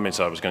closing comments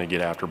I was going to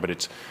get after, but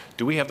it's,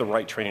 do we have the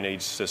right training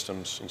aid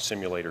systems and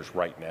simulators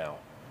right now,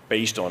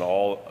 based on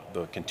all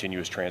the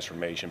continuous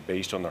transformation,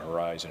 based on the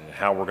horizon, and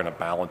how we're going to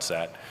balance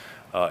that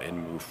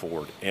and move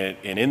forward. And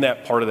in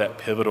that part of that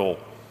pivotal,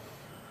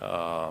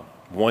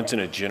 once in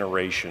a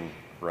generation,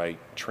 right,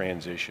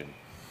 transition,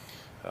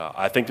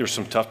 I think there's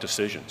some tough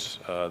decisions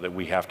that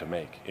we have to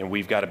make, and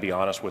we've got to be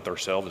honest with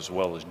ourselves as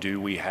well as, do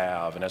we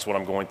have, and that's what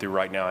I'm going through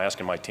right now,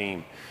 asking my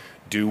team,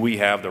 do we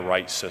have the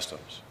right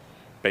systems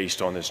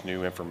based on this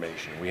new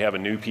information? We have a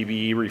new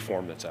PBE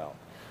reform that's out,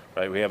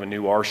 right? We have a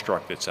new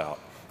RStruct that's out.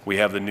 We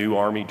have the new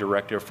Army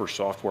Directive for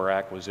Software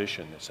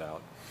Acquisition that's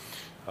out.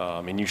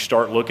 And you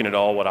start looking at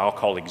all what I'll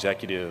call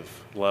executive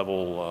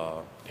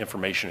level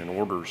information and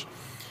orders,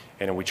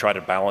 and then we try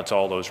to balance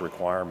all those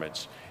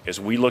requirements. As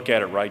we look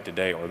at it right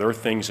today, are there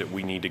things that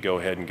we need to go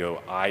ahead and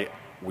go,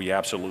 we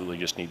absolutely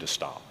just need to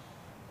stop,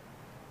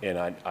 and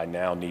I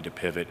now need to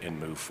pivot and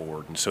move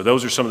forward? And so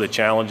those are some of the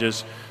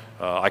challenges.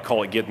 I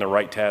call it getting the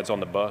right tads on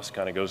the bus.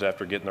 Kind of goes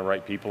after getting the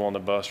right people on the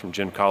bus, from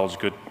Jim Collins,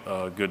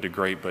 good to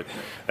great. But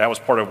that was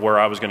part of where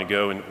I was going to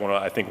go, and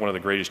I think one of the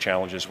greatest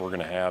challenges we're going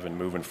to have in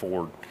moving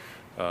forward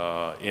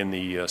in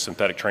the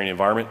synthetic training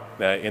environment,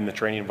 in the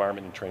training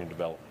environment and training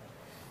development.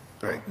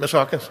 Great. Ms.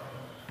 Hawkins?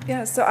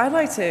 Yeah, so I'd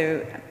like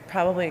to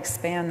probably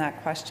expand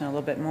that question a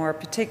little bit more,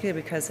 particularly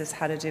because it's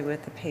had to do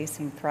with the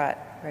pacing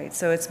threat, right?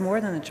 So it's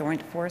more than the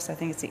joint force. I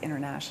think it's the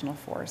international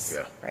force,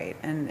 right?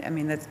 And I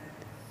mean,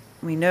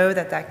 we know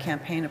that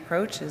campaign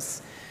approach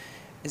is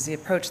the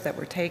approach that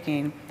we're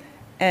taking.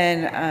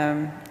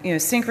 And, you know,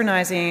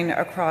 synchronizing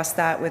across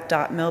that with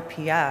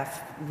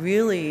 .mil-PF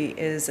really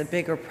is a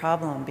bigger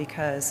problem,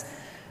 because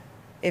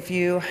if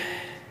you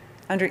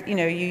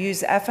you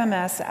use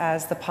FMS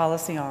as the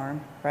policy arm,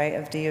 right,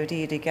 of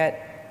DoD to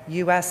get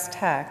U.S.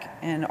 tech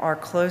in our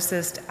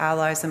closest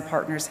allies and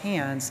partners'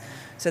 hands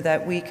so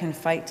that we can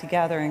fight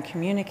together and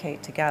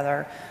communicate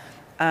together.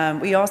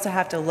 We also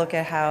have to look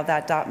at how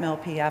that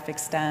 .mil-PF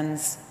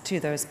extends to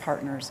those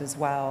partners as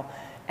well,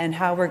 and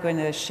how we're going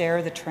to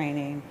share the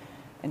training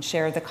and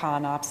share the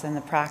ConOps and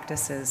the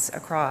practices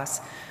across.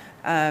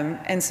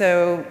 And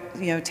so,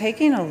 you know,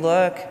 taking a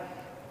look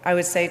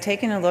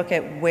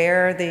at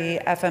where the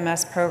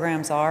FMS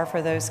programs are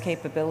for those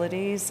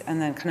capabilities,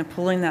 and then kind of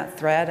pulling that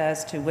thread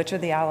as to which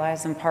of the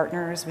allies and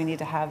partners we need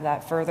to have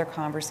that further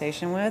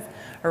conversation with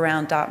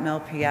around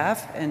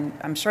 .mil-PF, and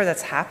I'm sure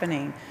that's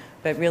happening,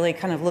 but really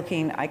kind of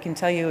looking, I can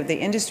tell you the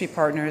industry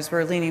partners,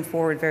 we're leaning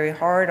forward very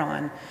hard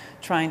on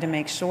trying to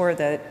make sure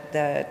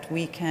that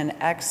we can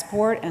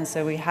export, and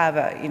so we have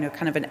a, you know,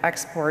 kind of an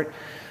export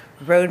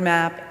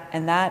roadmap,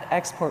 and that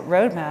export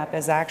roadmap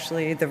is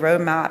actually the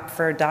roadmap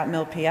for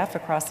 .mil-PF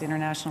across the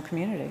international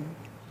community.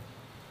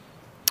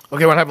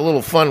 Okay, I want to have a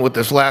little fun with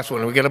this last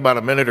one. We get about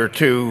a minute or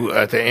two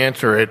to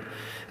answer it.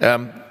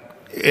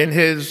 In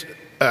his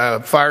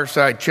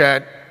fireside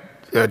chat,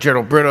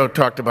 General Brito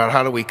talked about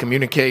how do we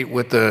communicate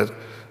with the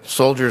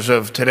soldiers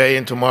of today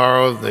and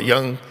tomorrow, the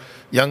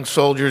young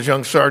soldiers,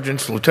 young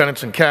sergeants,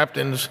 lieutenants, and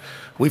captains.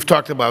 We've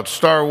talked about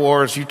Star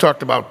Wars. You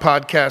talked about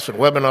podcasts and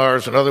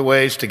webinars and other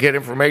ways to get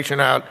information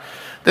out.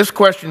 This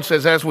question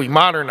says, as we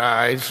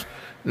modernize,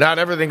 not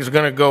everything's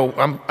going to go,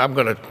 I'm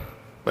going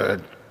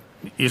to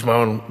use my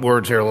own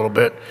words here a little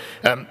bit.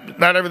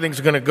 Not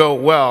everything's going to go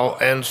well,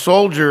 and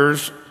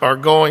soldiers are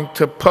going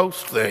to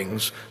post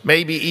things,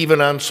 maybe even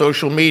on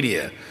social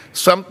media.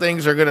 Some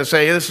things are going to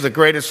say, this is the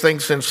greatest thing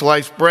since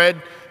sliced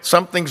bread.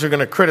 Some things are going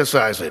to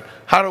criticize it.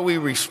 How do we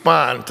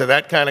respond to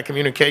that kind of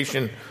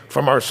communication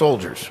from our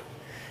soldiers?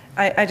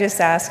 I just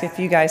ask if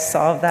you guys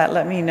solve that,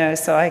 let me know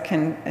so I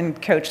can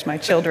coach my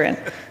children.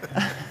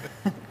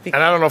 And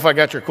I don't know if I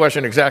got your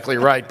question exactly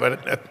right,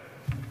 but...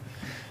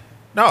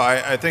 No,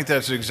 I think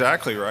that's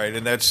exactly right,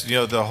 and that's, you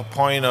know, the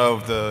point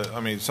of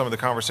some of the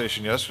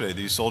conversation yesterday,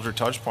 these soldier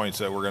touch points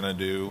that we're going to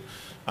do.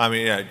 I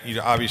mean,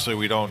 yeah, obviously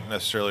we don't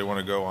necessarily want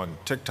to go on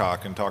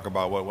TikTok and talk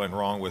about what went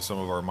wrong with some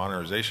of our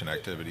modernization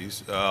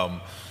activities,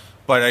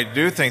 but I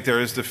do think there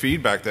is the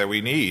feedback that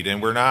we need,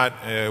 and we're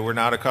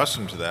not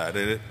accustomed to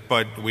that.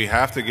 But we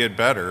have to get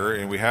better,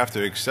 and we have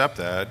to accept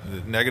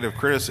that negative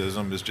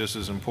criticism is just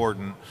as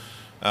important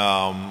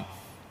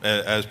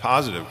as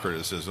positive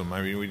criticism.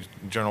 I mean,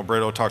 General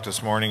Brito talked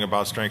this morning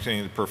about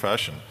strengthening the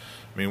profession.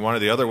 I mean, one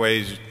of the other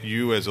ways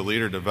you as a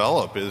leader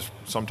develop is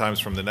sometimes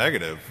from the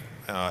negative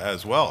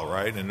as well,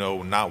 right? And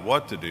know not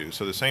what to do.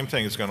 So the same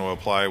thing is going to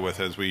apply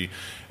with as we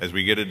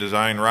get a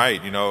design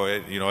right. You know,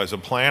 as a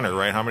planner,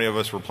 right? How many of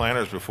us were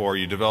planners before?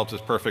 You develop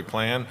this perfect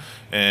plan,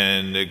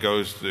 and it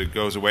goes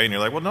away, and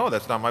you're like, well, no,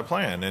 that's not my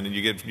plan, and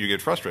you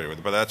get frustrated with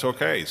it. But that's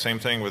okay. Same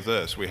thing with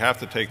this. We have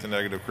to take the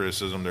negative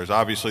criticism. There's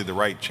obviously the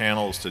right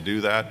channels to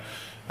do that,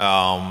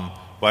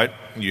 but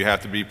you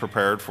have to be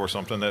prepared for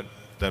something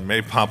that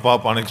may pop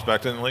up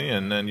unexpectedly,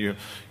 and then you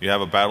have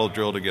a battle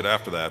drill to get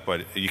after that.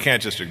 But you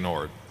can't just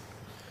ignore it.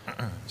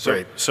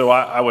 So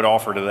I would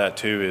offer to that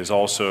too is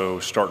also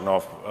starting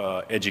off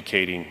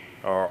educating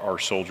our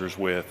soldiers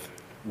with,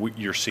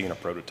 you're seeing a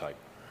prototype.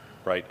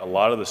 right? A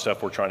lot of the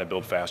stuff we're trying to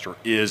build faster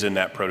is in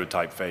that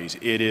prototype phase.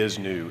 It is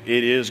new.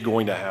 It is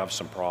going to have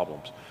some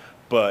problems,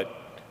 but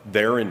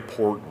their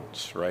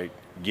importance, right?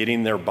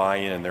 Getting their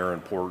buy-in and their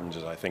importance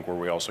is, I think, where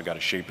we also got to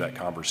shape that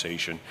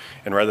conversation.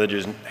 And rather than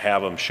just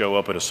have them show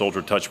up at a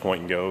soldier touch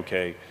point and go,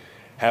 okay,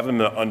 have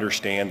them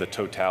understand the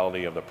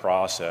totality of the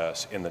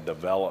process in the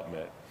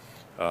development,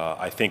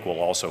 I think will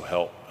also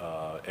help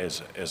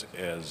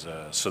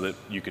so that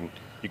you can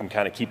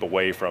kind of keep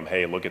away from,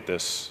 hey, look at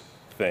this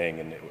thing,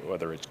 and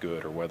whether it's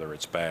good or whether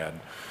it's bad.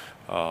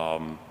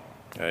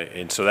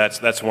 And so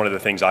that's one of the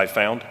things I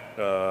found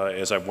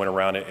as I went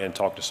around and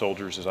talked to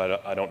soldiers is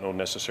I don't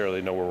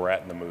necessarily know where we're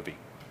at in the movie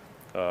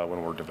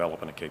when we're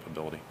developing a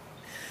capability.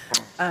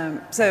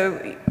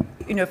 So,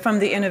 from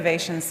the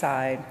innovation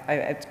side,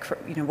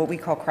 what we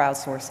call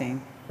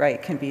crowdsourcing,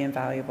 right, can be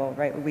invaluable,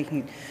 right?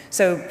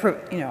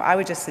 I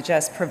would just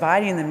suggest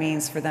providing the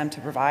means for them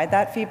to provide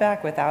that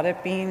feedback without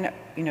it being,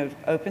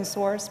 open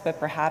source, but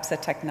perhaps a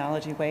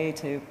technology way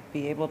to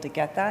be able to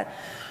get that.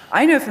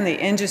 I know from the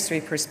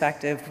industry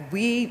perspective,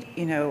 we,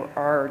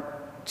 are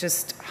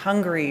just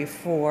hungry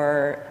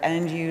for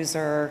end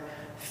user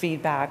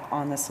feedback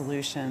on the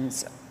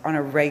solutions on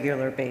a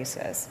regular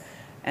basis.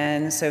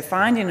 And so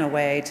finding a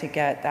way to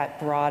get that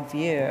broad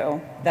view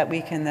that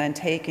we can then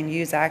take and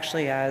use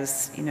actually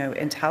as,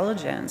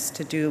 intelligence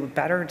to do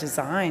better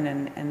design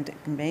and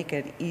make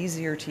it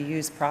easier to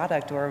use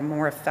product or a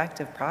more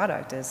effective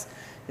product is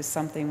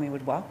something we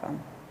would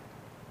welcome.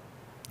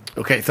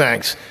 Okay,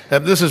 thanks.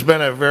 This has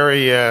been a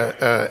very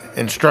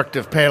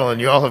instructive panel, and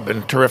you all have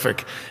been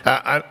terrific.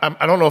 I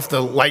don't know if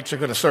the lights are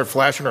going to start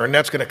flashing or a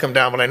net's going to come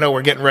down, but I know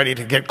we're getting ready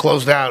to get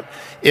closed out.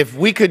 If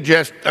we could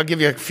I'll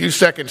give you a few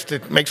seconds to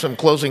make some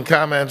closing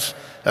comments,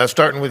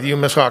 starting with you,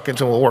 Ms.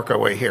 Hawkins, and we'll work our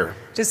way here.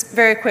 Just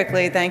very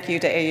quickly, thank you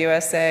to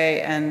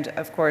AUSA and,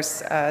 of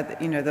course,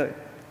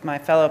 my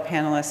fellow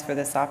panelists for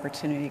this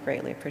opportunity.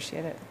 Greatly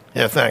appreciate it.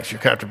 Yeah, thanks.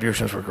 Your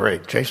contributions were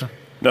great. Jason?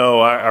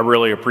 No, I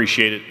really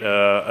appreciate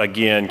it.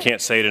 Again,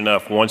 can't say it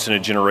enough, once in a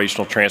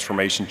generational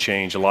transformation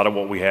change. A lot of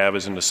what we have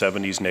is in the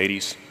 70s and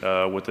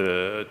 80s with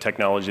the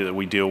technology that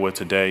we deal with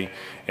today.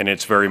 And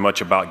it's very much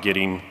about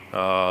getting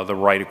the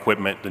right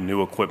equipment, the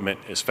new equipment,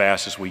 as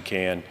fast as we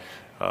can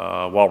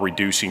while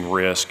reducing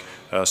risk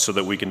so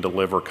that we can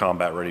deliver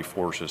combat-ready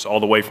forces,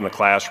 all the way from the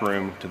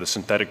classroom to the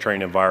synthetic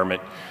training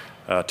environment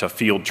to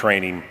field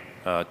training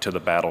to the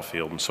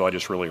battlefield. And so I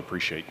just really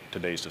appreciate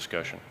today's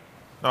discussion.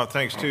 No,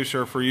 thanks too,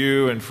 sir, for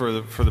you and for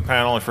the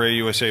panel and for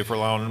AUSA for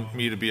allowing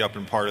me to be up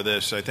and part of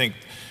this. I think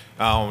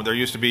there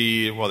used to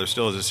be, well, there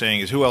still is a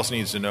saying, is who else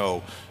needs to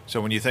know? So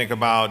when you think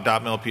about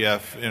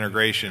 .mil-PF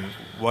integration,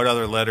 what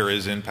other letter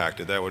is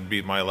impacted? That would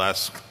be my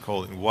last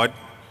calling. What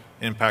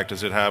impact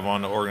does it have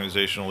on the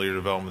organizational leader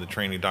development, the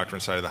training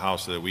doctrine side of the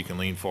house, so that we can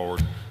lean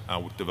forward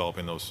with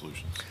developing those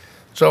solutions?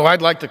 So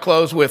I'd like to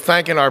close with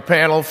thanking our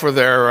panel for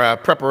their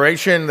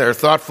preparation, their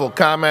thoughtful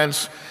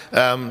comments,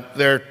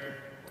 their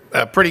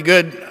pretty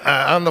good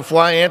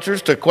on-the-fly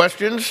answers to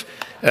questions,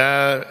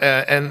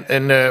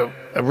 and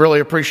I really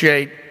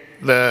appreciate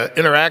the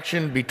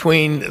interaction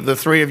between the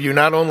three of you,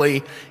 not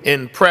only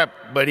in prep,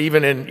 but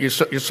even in, you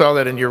saw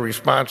that in your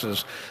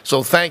responses.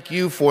 So thank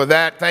you for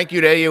that. Thank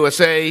you to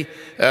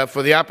AUSA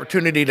for the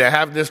opportunity to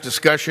have this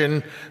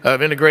discussion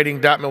of integrating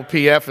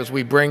 .mil-PF as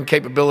we bring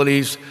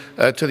capabilities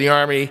to the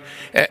Army.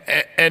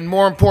 And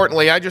more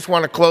importantly, I just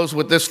want to close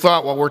with this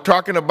thought. While we're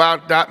talking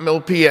about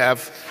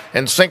 .mil-PF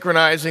and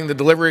synchronizing the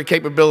delivery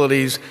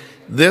capabilities,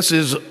 this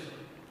is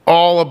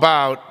all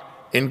about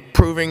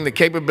improving the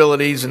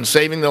capabilities and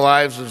saving the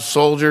lives of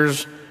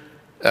soldiers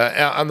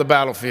on the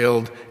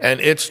battlefield, and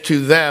it's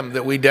to them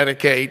that we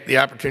dedicate the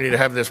opportunity to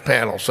have this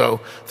panel. So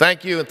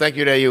thank you, and thank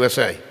you to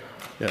AUSA.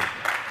 Yeah.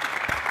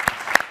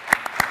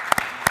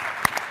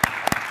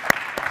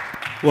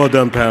 Well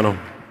done, panel.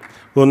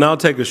 We'll now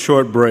take a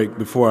short break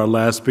before our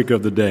last speaker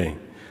of the day,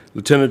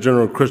 Lieutenant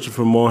General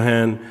Christopher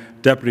Mohan,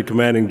 Deputy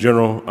Commanding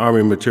General,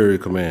 Army Materiel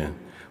Command,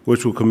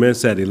 which will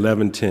commence at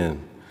 11:10.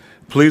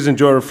 Please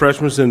enjoy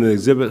refreshments in the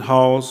exhibit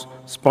halls,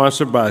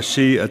 sponsored by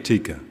She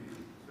Atika.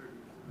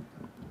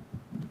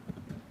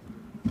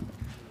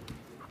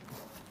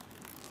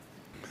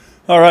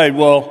 All right,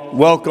 well,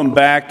 welcome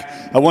back.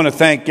 I want to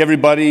thank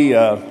everybody.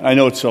 I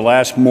know it's the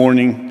last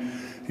morning,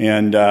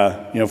 and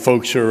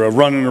folks are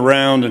running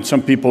around, and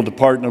some people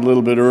departing a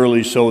little bit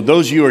early. So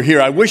those of you who are here,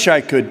 I wish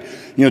I could,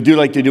 do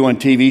like they do on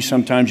TV.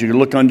 Sometimes you can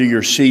look under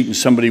your seat and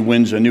somebody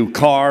wins a new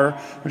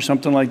car or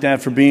something like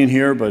that for being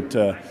here. But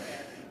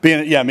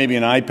maybe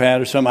an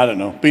iPad or something. I don't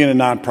know. Being a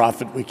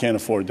nonprofit, we can't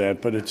afford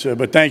that.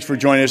 But thanks for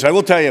joining us. I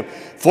will tell you,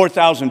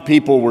 4,000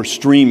 people were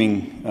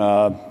streaming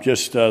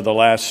just the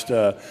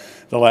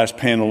last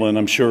panel, and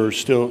I'm sure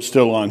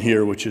still on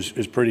here, which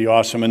is pretty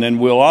awesome. And then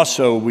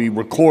we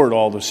record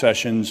all the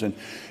sessions and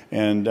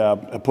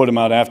put them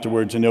out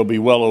afterwards, and there'll be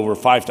well over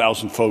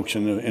 5,000 folks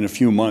in a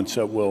few months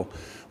that will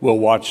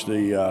watch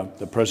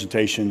the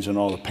presentations and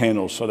all the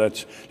panels. So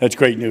that's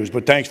great news.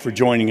 But thanks for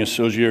joining us,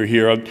 those of you who are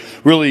here. I'm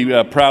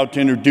really proud to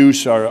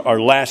introduce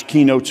our last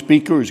keynote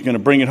speaker, who's going to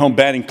bring it home,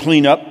 batting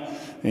cleanup.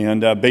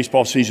 And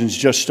baseball season's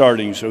just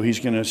starting, so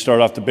he's going to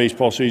start off the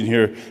baseball season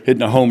here,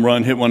 hitting a home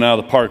run, hit one out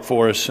of the park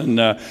for us. And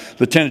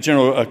Lieutenant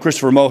General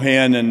Christopher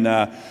Mohan,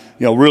 and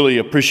really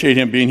appreciate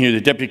him being here,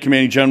 the Deputy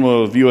Commanding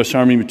General of U.S.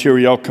 Army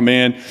Materiel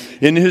Command.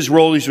 In his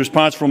role, he's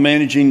responsible for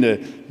managing the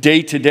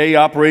day-to-day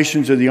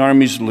operations of the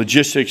Army's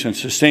logistics and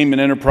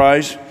sustainment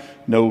enterprise.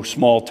 No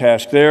small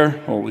task there,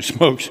 holy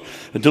smokes.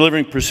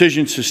 Delivering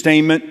precision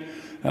sustainment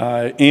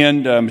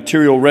and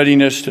material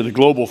readiness to the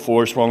global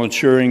force while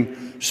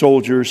ensuring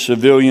soldiers,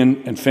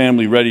 civilian, and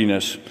family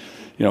readiness.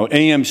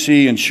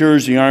 AMC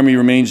ensures the Army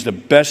remains the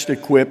best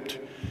equipped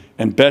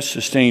and best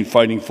sustained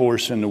fighting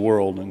force in the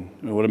world, and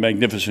what a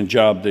magnificent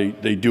job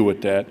they do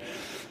with that.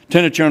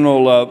 Lieutenant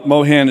General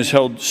Mohan has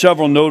held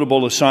several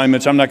notable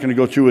assignments. I'm not going to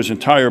go through his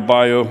entire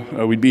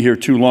bio. We'd be here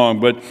too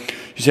long, but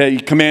he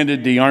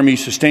commanded the Army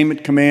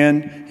Sustainment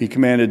Command. He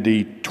commanded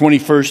the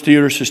 21st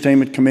Theater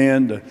Sustainment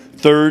Command, the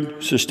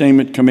 3rd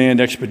Sustainment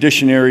Command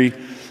Expeditionary,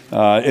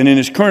 and in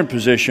his current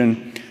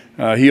position,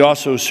 he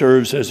also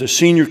serves as a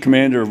senior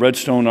commander of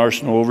Redstone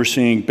Arsenal,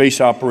 overseeing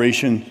base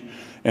operations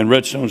and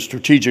Redstone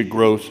strategic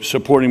growth,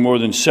 supporting more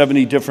than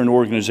 70 different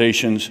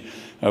organizations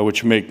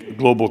which make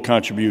global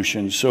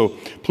contributions. So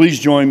please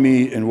join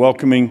me in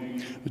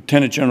welcoming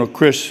Lieutenant General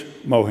Chris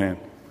Mohan.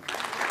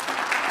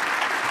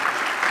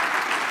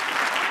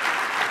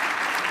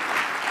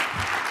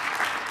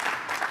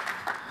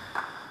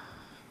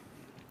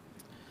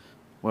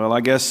 Well,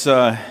 I guess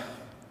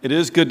it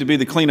is good to be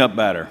the cleanup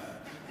batter,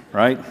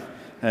 right?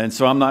 And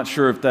so I'm not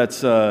sure if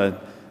that's the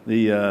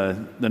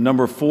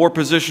number 4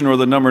 position or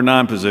the number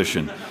 9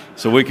 position.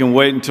 So we can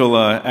wait until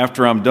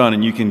after I'm done,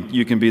 and you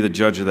can be the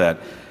judge of that.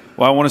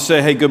 Well, I want to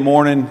say, hey, good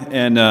morning,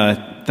 and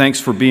thanks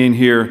for being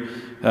here.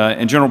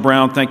 And General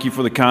Brown, thank you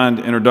for the kind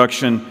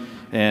introduction,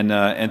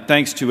 and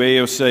thanks to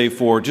AUSA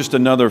for just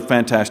another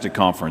fantastic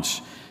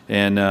conference.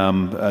 And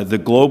the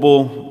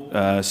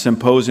Global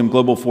Symposium,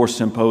 Global Force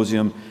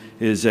Symposium,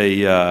 is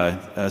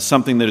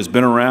something that has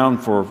been around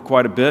for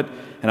quite a bit.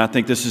 And I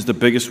think this is the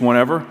biggest one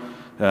ever,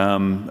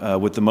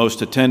 with the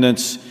most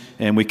attendance.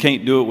 And we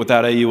can't do it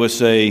without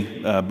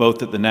AUSA,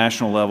 both at the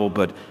national level.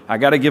 But I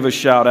got to give a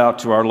shout out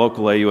to our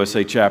local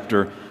AUSA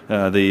chapter,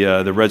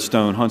 the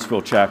Redstone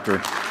Huntsville chapter.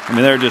 I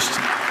mean, they're just...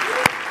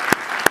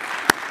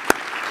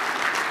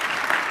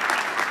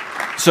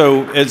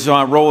 So as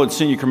I role as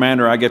senior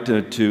commander, I get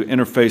to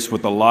interface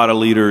with a lot of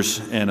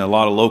leaders and a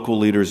lot of local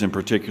leaders in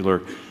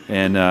particular.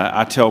 And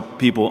I tell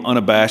people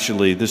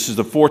unabashedly, this is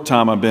the 4th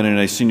time I've been in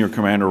a senior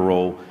commander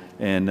role,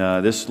 and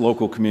this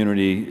local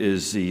community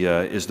is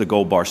the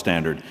gold bar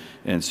standard.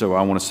 And so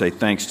I want to say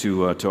thanks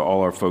to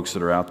all our folks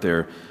that are out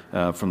there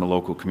from the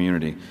local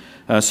community.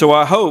 So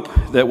I hope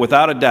that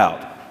without a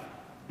doubt,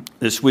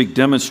 this week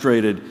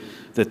demonstrated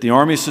that the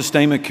Army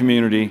sustainment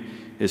community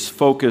is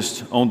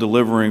focused on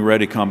delivering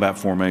ready combat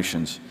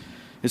formations.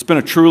 It's been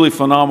a truly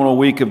phenomenal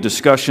week of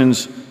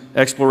discussions,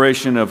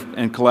 exploration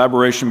and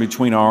collaboration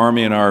between our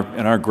Army and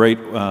our great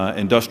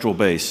industrial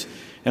base.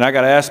 And I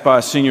got asked by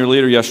a senior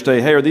leader yesterday,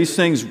 hey, are these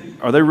things,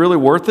 are they really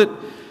worth it?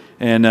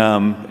 And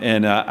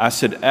I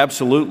said,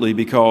 absolutely,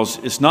 because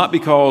it's not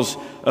because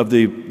of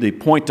the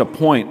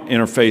point-to-point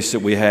interface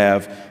that we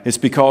have. It's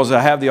because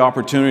I have the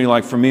opportunity,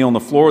 like for me on the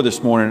floor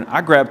this morning,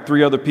 I grabbed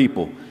 3 other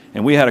people,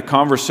 and we had a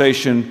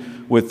conversation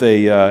with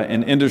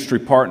an industry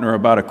partner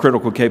about a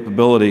critical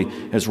capability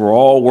as we're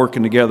all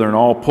working together and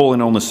all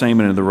pulling on the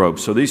same end of the rope.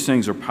 So these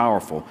things are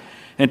powerful.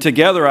 And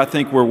together, I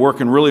think we're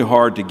working really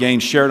hard to gain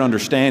shared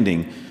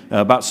understanding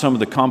about some of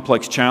the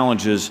complex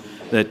challenges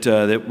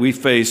that we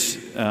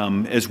face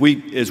as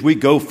we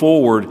go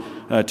forward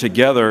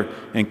together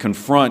and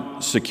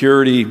confront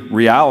security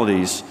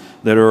realities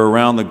that are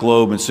around the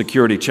globe and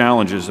security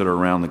challenges that are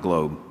around the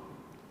globe.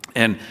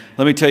 And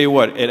let me tell you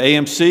what, at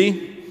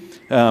AMC,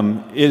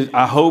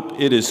 I hope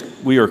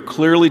we are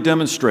clearly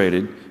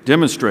demonstrating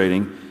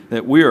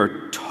that we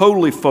are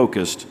totally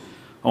focused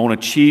on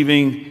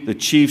achieving the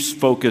Chief's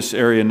focus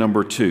area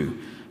number 2,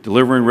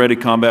 delivering ready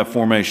combat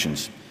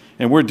formations.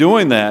 And we're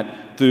doing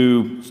that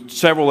through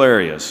several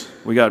areas.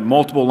 We got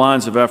multiple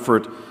lines of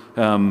effort,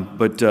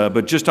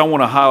 but just I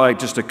want to highlight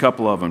just a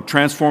couple of them.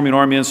 Transforming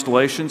Army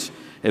installations,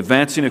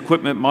 advancing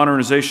equipment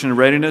modernization and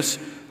readiness,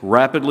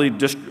 rapidly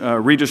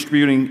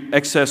redistributing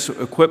excess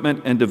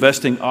equipment and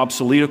divesting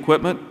obsolete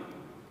equipment,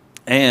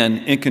 and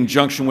in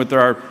conjunction with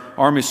our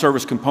Army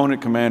Service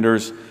Component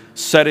Commanders,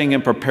 setting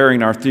and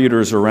preparing our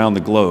theaters around the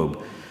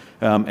globe.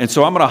 And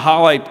so I'm going to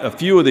highlight a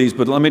few of these,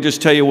 but let me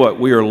just tell you what,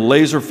 we are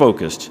laser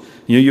focused.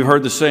 You've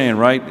heard the saying,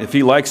 right? If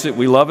he likes it,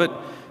 we love it.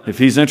 If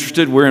he's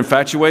interested, we're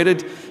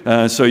infatuated.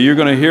 So you're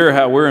going to hear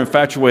how we're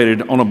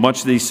infatuated on a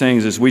bunch of these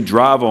things as we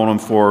drive on them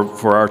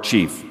for our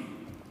chief.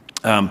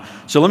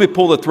 So let me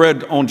pull the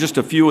thread on just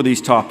a few of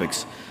these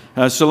topics.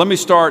 So let me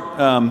start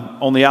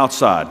on the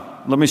outside.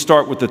 Let me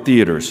start with the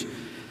theaters.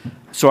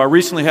 So I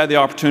recently had the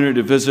opportunity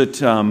to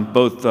visit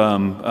both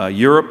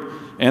Europe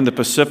and the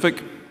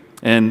Pacific,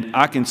 and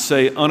I can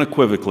say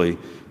unequivocally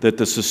that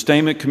the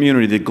sustainment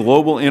community, the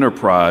global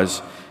enterprise,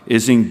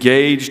 is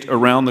engaged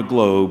around the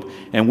globe,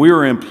 and we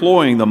are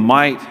employing the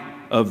might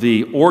of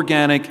the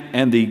organic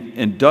and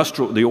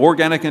the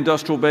organic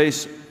industrial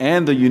base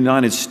and the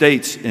United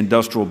States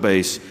industrial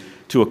base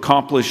to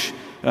accomplish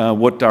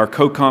what our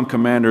COCOM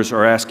commanders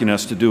are asking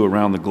us to do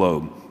around the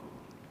globe.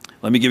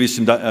 Let me give you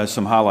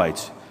some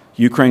highlights.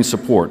 Ukraine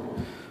support.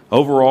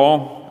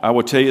 Overall, I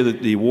will tell you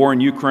that the war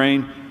in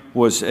Ukraine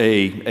was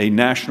a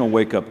national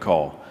wake-up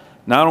call,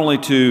 not only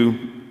to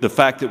the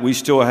fact that we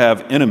still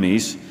have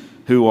enemies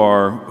who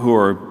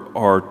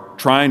are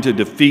trying to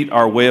defeat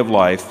our way of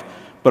life,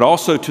 but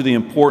also to the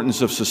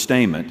importance of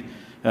sustainment,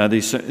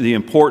 the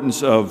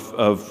importance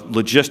of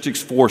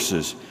logistics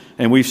forces.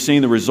 And we've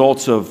seen the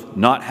results of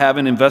not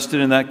having invested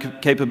in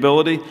that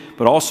capability,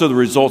 but also the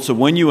results of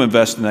when you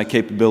invest in that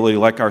capability,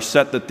 like our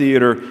Set the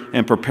Theater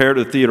and Prepare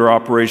the Theater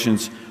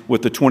operations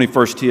with the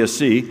 21st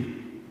TSC,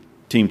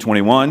 Team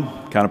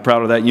 21, kind of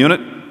proud of that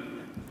unit.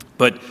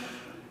 But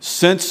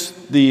since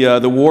the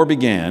war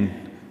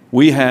began,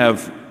 we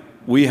have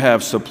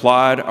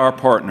supplied our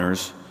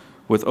partners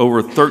with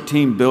over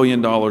 $13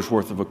 billion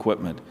worth of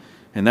equipment.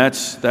 And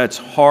that's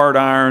hard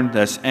iron,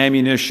 that's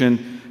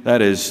ammunition,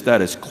 that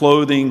is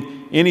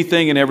clothing,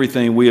 anything and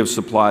everything, we have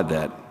supplied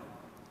that.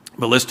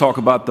 But let's talk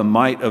about the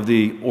might of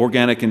the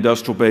organic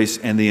industrial base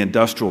and the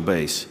industrial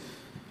base.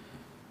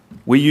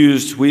 We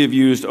have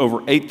used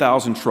over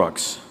 8,000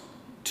 trucks,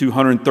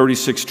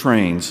 236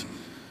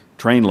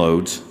 train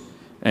loads,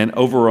 and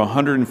over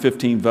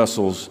 115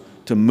 vessels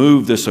to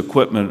move this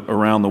equipment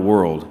around the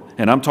world.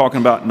 And I'm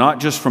talking about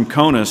not just from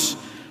CONUS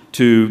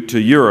to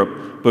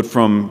Europe, but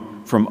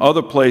from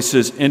other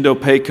places,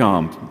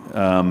 Indo-PACOM,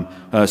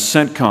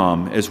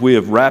 CENTCOM, as we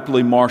have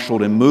rapidly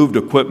marshaled and moved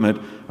equipment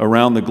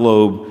around the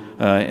globe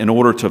in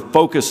order to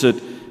focus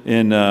it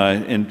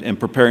in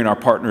preparing our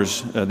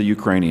partners, the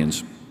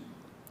Ukrainians.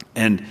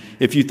 And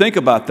if you think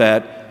about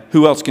that,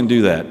 who else can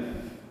do that?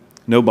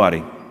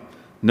 Nobody.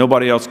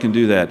 Nobody else can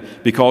do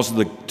that because of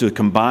the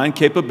combined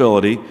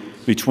capability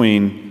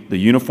between the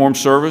uniformed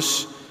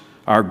service,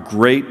 our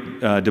great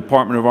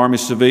Department of Army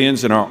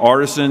civilians and our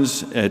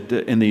artisans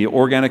in the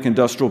organic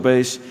industrial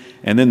base,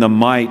 and then the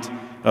might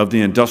of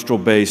the industrial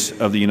base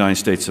of the United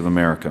States of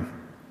America.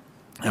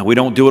 Now, we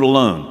don't do it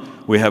alone.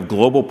 We have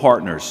global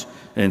partners,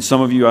 and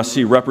some of you I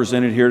see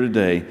represented here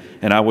today,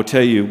 and I will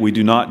tell you, we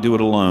do not do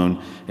it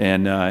alone.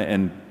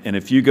 And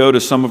if you go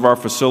to some of our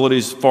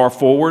facilities far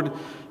forward,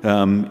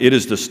 it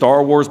is the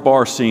Star Wars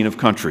bar scene of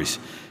countries.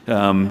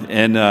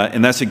 And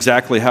that's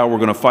exactly how we're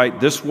going to fight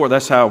this war.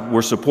 That's how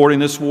we're supporting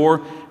this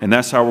war, and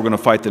that's how we're going to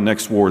fight the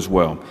next war as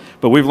well.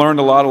 But we've learned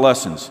a lot of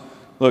lessons.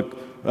 Look,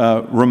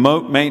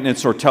 remote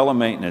maintenance or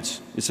telemaintenance,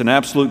 it's an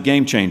absolute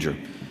game changer.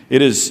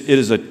 It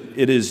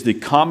is the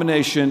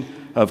combination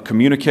of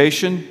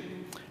communication,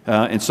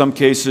 in some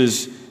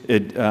cases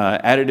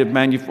additive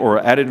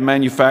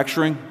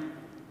manufacturing,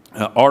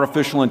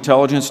 artificial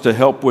intelligence to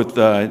help with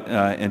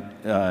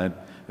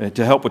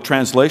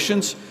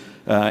translations,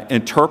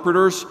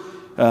 interpreters,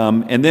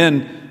 and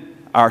then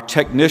our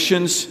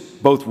technicians,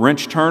 both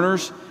wrench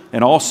turners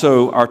and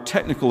also our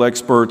technical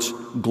experts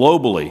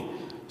globally.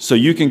 So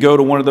you can go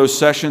to one of those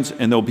sessions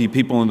and there'll be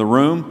people in the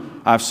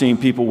room. I've seen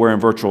people wearing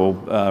virtual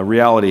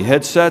reality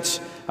headsets.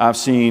 I've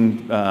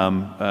seen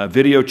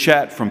video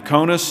chat from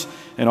CONUS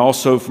and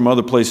also from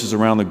other places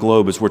around the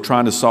globe as we're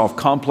trying to solve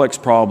complex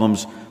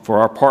problems for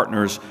our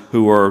partners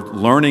who are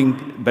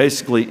learning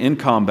basically in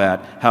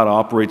combat how to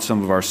operate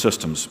some of our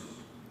systems.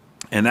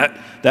 And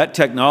that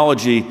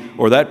technology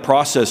or that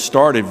process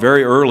started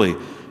very early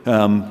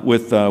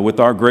with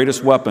our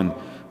greatest weapon,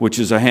 which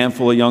is a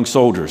handful of young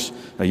soldiers.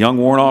 A young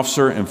warrant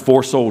officer and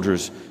 4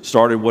 soldiers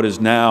started what is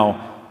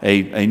now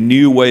a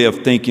new way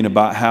of thinking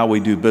about how we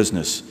do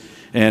business.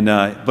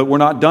 But we're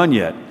not done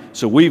yet.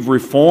 So we've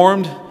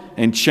reformed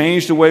and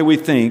changed the way we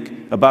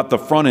think about the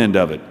front end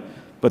of it.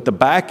 But the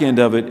back end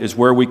of it is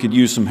where we could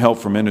use some help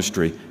from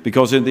industry.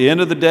 Because at the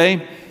end of the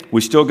day,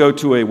 we still go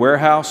to a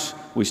warehouse,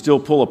 we still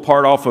pull a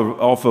part off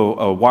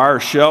a wire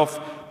shelf,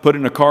 put it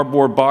in a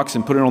cardboard box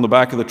and put it on the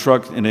back of the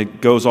truck, and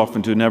it goes off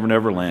into Never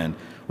Never Land.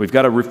 We've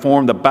got to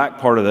reform the back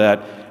part of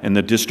that and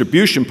the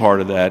distribution part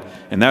of that,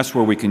 and that's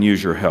where we can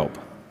use your help.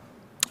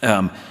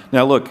 Now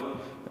look,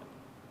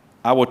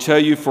 I will tell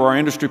you, for our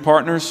industry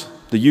partners,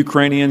 the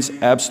Ukrainians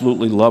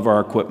absolutely love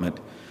our equipment.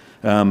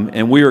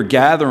 And we are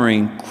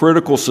gathering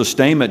critical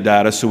sustainment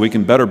data so we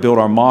can better build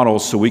our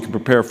models so we can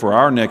prepare for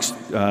our next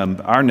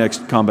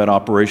combat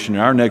operation,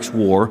 our next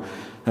war.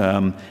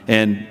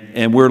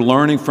 And we're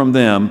learning from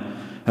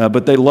them,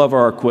 but they love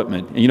our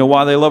equipment. And you know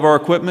why they love our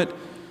equipment?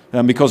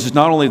 Because it's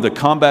not only the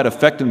combat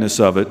effectiveness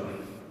of it,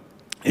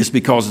 it's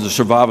because of the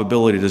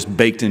survivability that's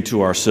baked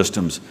into our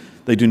systems.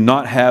 They do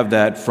not have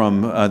that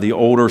from the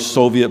older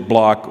Soviet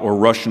bloc or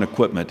Russian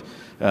equipment.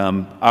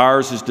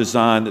 Ours is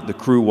designed that the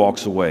crew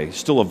walks away.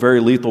 Still a very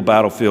lethal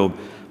battlefield.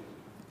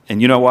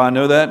 And you know why I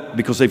know that?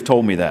 Because they've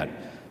told me that.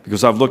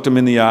 Because I've looked them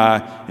in the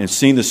eye and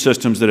seen the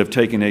systems that have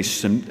taken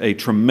a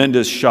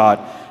tremendous shot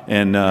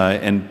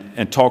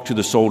and talked to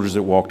the soldiers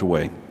that walked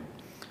away.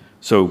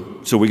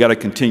 So we got to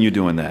continue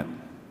doing that.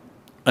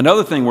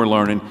 Another thing we're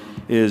learning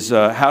is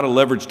how to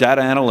leverage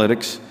data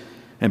analytics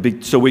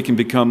so we can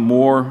become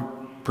more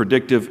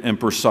predictive, and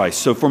precise.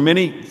 So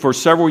for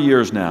several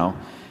years now,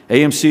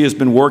 AMC has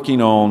been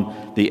working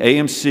on the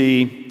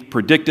AMC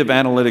Predictive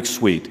Analytics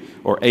Suite,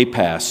 or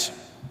APAS.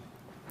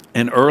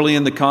 And early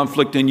in the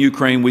conflict in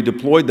Ukraine, we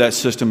deployed that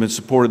system and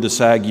supported the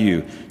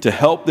SAG-U to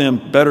help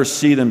them better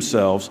see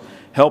themselves,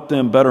 help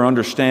them better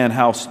understand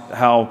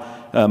how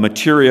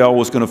materiel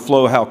was going to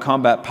flow, how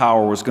combat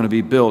power was going to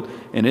be built,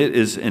 and it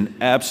is an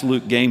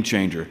absolute game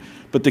changer.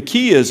 But the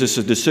key is it's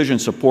a decision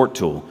support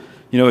tool.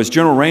 You know, as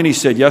General Rainey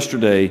said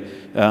yesterday,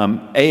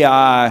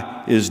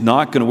 AI is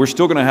not going to, we're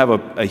still going to have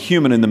a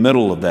human in the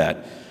middle of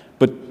that.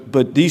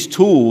 But these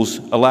tools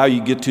allow you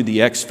to get to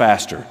the X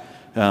faster.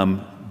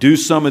 Do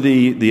some of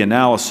the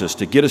analysis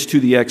to get us to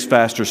the X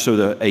faster so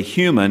that a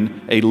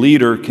human, a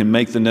leader, can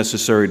make the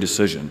necessary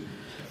decision.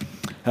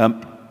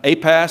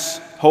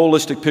 APAS,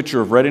 holistic picture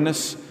of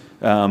readiness.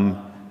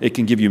 It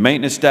can give you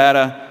maintenance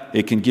data.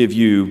 It can give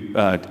you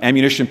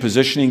ammunition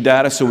positioning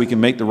data so we can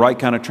make the right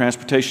kind of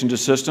transportation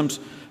decisions.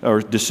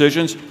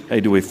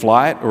 Hey, do we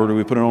fly it or do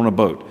we put it on a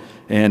boat?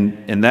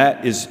 And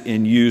that is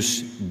in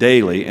use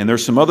daily. And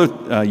there's some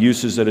other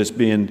uses that is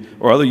being,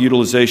 or other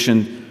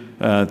utilization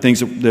things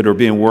that are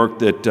being worked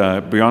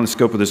that beyond the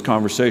scope of this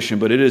conversation,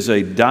 but it is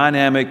a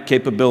dynamic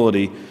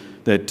capability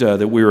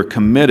that we are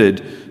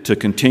committed to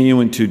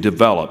continuing to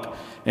develop.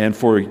 And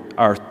for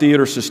our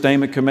theater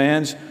sustainment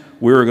commands,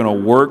 we're going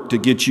to work to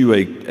get you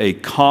a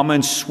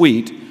common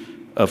suite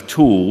of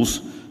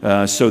tools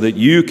so that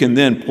you can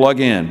then plug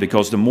in,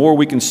 because the more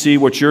we can see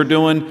what you're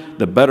doing,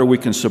 the better we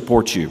can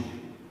support you.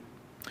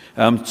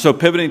 So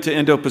pivoting to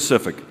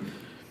Indo-Pacific.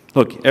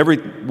 Look,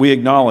 we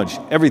acknowledge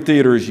every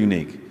theater is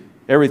unique.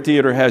 Every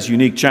theater has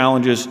unique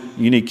challenges,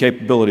 unique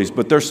capabilities,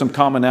 but there's some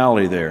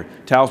commonality there.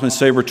 Talisman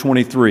Sabre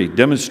 23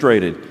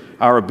 demonstrated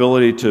our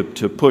ability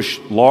to push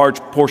large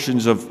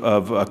portions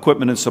of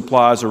equipment and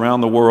supplies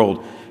around the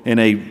world in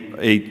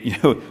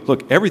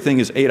look, everything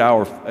is 8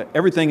 hour,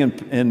 everything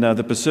in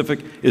the Pacific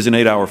is an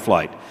 8 hour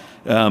flight.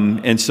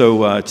 And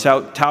so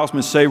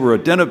Talisman Sabre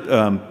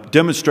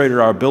demonstrated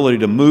our ability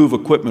to move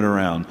equipment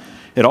around.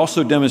 It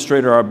also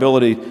demonstrated our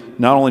ability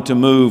not only to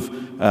move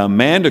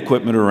manned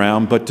equipment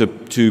around, but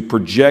to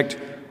project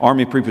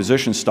Army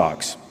preposition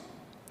stocks,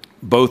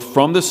 both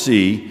from the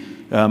sea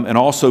and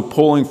also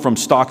pulling from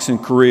stocks in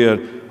Korea,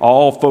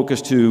 all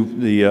focused to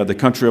the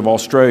country of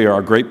Australia,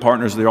 our great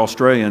partners, the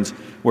Australians,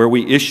 where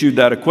we issued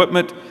that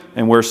equipment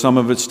and where some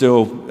of it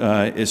still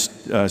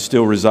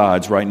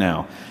resides right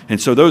now. And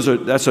so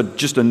that's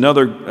just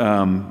another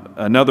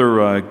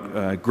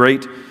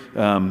great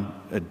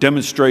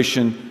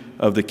demonstration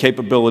of the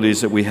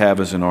capabilities that we have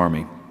as an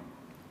Army.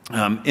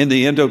 In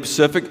the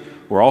Indo-Pacific,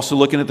 we're also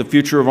looking at the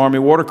future of Army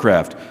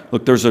watercraft.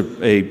 Look,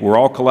 we're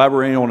all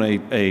collaborating on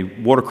a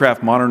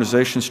watercraft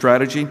modernization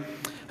strategy.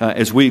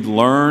 As we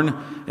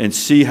learn and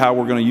see how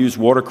we're going to use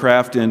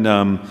watercraft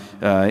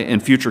in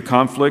future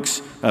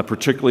conflicts,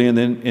 particularly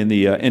in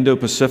the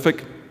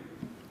Indo-Pacific,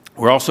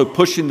 we're also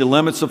pushing the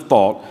limits of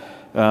thought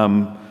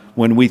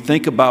when we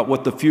think about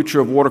what the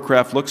future of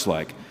watercraft looks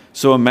like.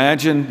 So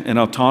imagine an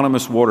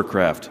autonomous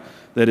watercraft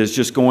that is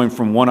just going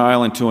from one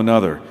island to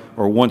another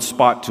or one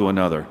spot to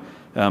another.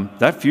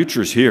 That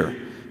future is here.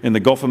 In the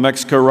Gulf of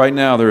Mexico right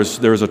now,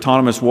 there's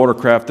autonomous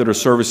watercraft that are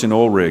servicing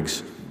oil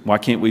rigs. Why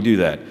can't we do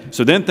that?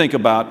 So then think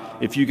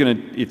about if you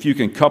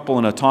can couple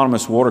an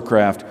autonomous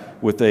watercraft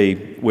with a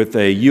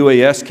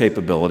UAS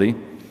capability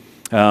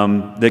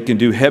that can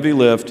do heavy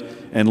lift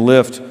and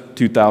lift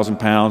 2,000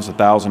 pounds,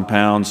 1,000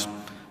 pounds,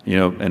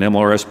 an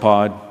MLRS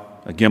pod,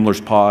 a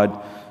Gimler's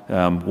pod,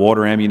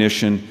 water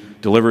ammunition,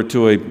 deliver it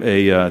to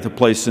the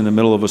place in the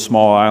middle of a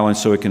small island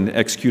so it can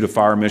execute a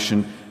fire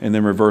mission and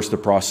then reverse the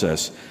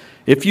process.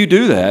 If you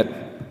do that,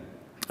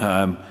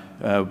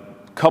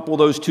 couple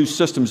those two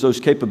systems, those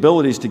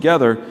capabilities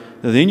together,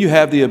 then you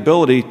have the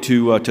ability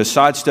to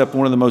sidestep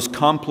one of the most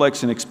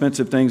complex and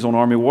expensive things on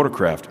Army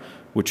watercraft,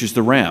 which is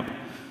the ramp.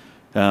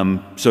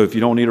 So if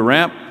you don't need a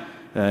ramp,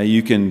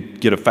 you can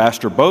get a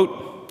faster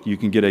boat, you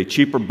can get a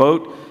cheaper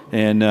boat,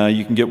 and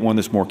you can get one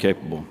that's more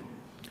capable.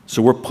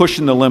 So we're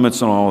pushing the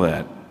limits on all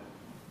that.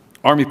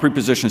 Army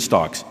preposition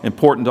stocks,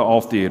 important to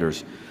all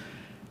theaters.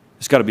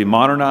 It's got to be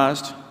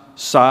modernized,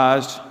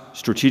 sized,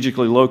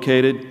 strategically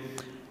located,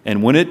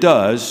 and when it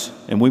does,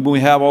 and when we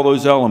have all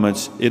those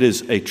elements, it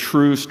is a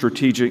true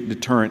strategic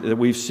deterrent that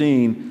we've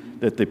seen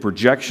that the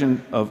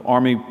projection of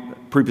Army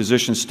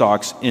preposition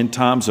stocks in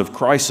times of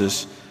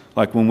crisis,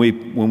 like when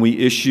we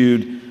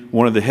issued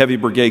one of the heavy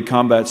brigade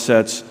combat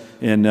sets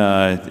in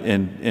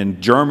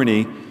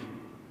Germany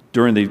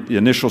during the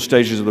initial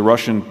stages of the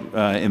Russian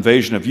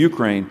invasion of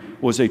Ukraine,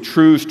 was a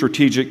true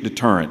strategic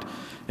deterrent.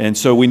 And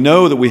so we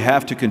know that we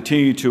have to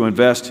continue to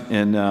invest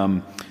in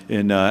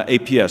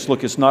APS.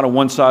 Look, it's not a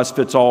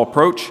one-size-fits-all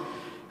approach,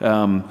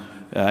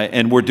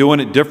 and we're doing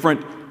it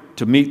different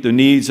to meet the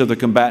needs of the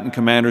combatant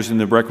commanders in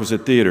the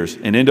requisite theaters.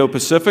 In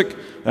Indo-Pacific,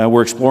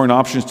 we're exploring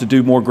options to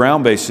do more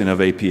ground basing of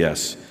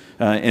APS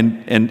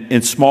and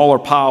in smaller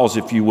piles,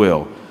 if you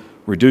will.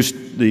 Reduce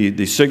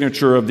the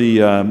signature of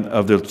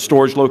the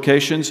storage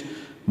locations,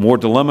 more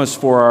dilemmas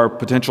for our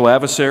potential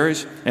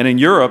adversaries. And in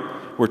Europe,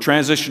 we're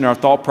transitioning our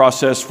thought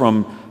process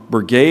from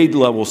brigade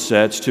level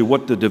sets to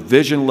what the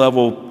division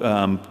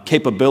level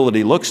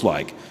capability looks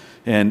like.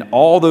 And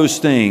all those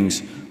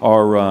things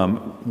are,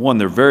 one,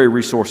 they're very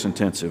resource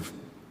intensive.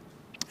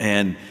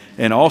 And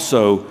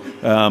also,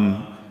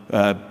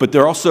 but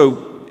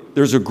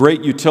there's a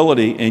great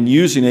utility in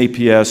using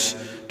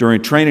APS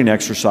during training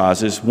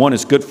exercises. One,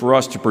 it's good for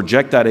us to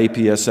project that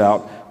APS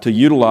out, to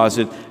utilize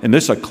it. And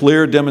this is a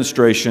clear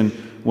demonstration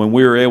when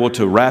we were able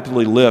to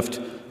rapidly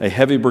lift a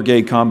heavy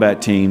brigade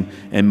combat team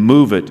and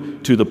move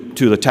it to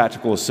the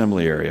tactical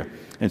assembly area.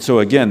 And so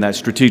again, that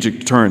strategic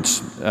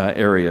deterrence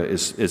area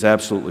is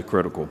absolutely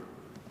critical.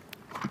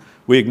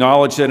 We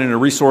acknowledge that in a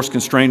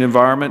resource-constrained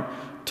environment,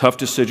 tough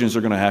decisions are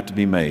going to have to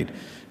be made.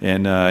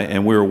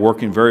 And we're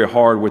working very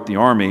hard with the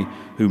Army,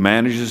 who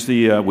manages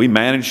we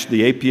manage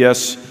the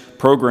APS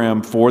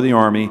program for the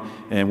Army,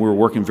 and we're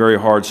working very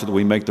hard so that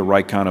we make the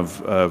right kind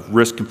of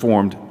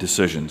risk-informed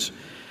decisions.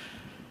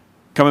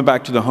 Coming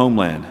back to the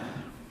homeland,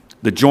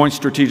 the Joint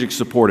Strategic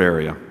Support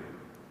Area.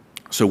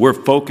 So we're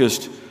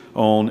focused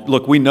on,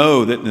 look, we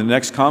know that in the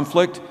next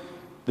conflict,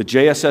 the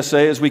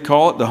JSSA, as we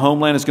call it, the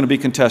homeland is going to be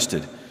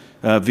contested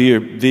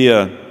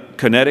via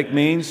kinetic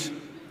means,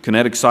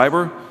 kinetic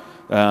cyber,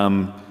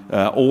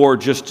 or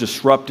just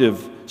disruptive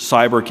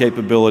cyber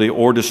capability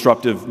or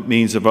disruptive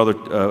means of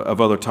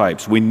other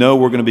types. We know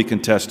we're going to be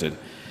contested.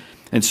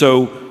 And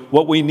so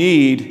what we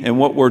need and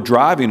what we're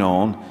driving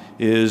on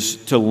is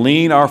to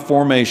lean our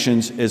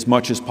formations as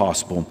much as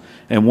possible.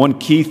 And one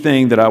key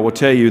thing that I will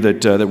tell you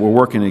that we're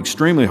working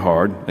extremely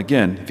hard,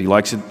 again, if he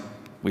likes it,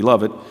 we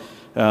love it,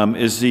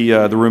 is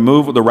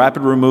the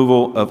rapid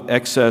removal of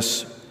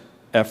excess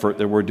effort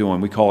that we're doing.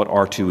 We call it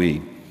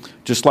R2E.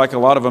 Just like a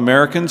lot of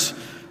Americans,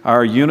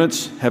 our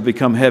units have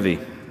become heavy,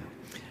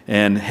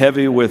 and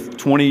heavy with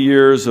 20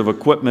 years of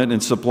equipment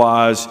and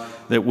supplies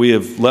that we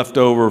have left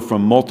over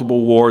from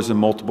multiple wars and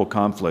multiple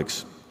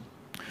conflicts.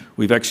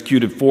 We've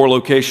executed 4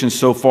 locations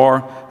so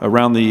far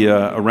around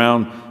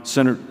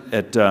centered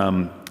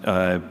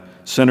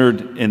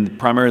in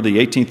primarily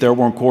the 18th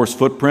Airborne Corps'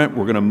 footprint.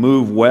 We're going to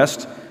move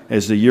west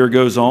as the year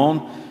goes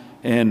on,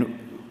 and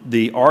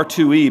the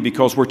R2E,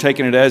 because we're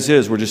taking it as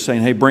is, we're just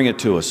saying, hey, bring it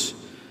to us.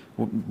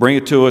 Bring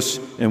it to us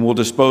and we'll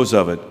dispose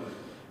of it.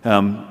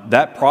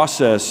 That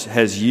process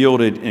has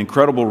yielded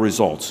incredible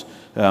results.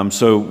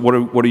 So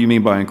what do you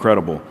mean by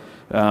incredible?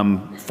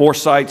 4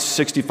 sites,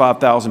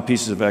 65,000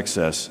 pieces of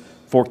excess.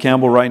 Fort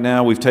Campbell right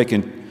now,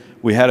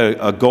 we had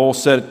a goal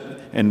set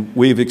and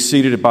we've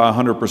exceeded it by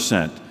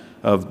 100%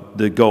 of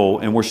the goal,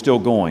 and we're still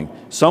going.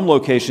 Some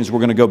locations we're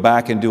going to go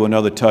back and do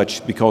another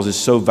touch because it's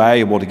so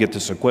valuable to get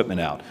this equipment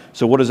out.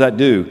 So what does that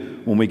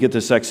do when we get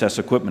this excess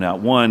equipment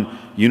out? One,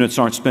 units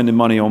aren't spending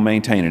money on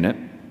maintaining it.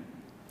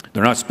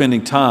 They're not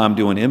spending time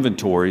doing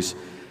inventories,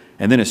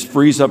 and then it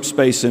frees up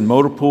space in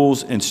motor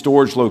pools and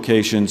storage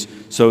locations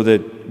so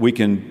that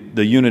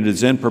the unit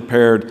is then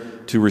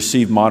prepared to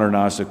receive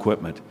modernized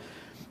equipment.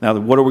 Now,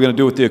 what are we going to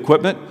do with the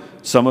equipment?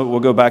 Some of it will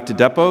go back to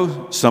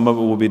depot, some of it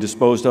will be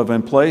disposed of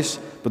in place,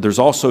 but there's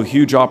also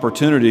huge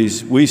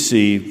opportunities we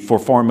see for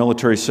foreign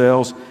military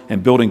sales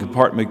and building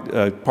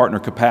partner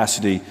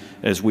capacity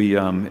as we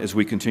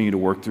continue to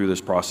work through this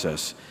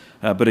process.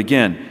 But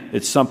again,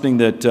 it's something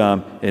that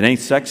it ain't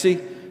sexy,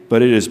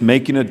 but it is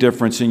making a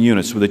difference in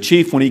units. With the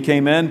chief, when he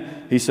came in,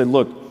 he said,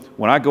 look,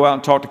 when I go out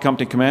and talk to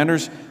company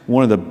commanders,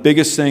 one of the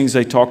biggest things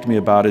they talk to me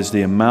about is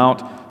the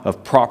amount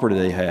of property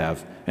they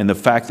have and the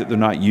fact that they're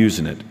not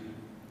using it.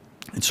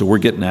 And so we're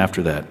getting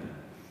after that.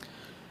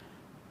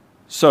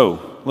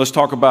 So let's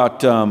talk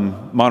about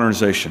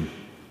modernization.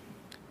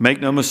 Make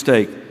no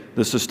mistake,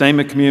 the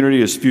sustainment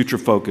community is future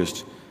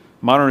focused.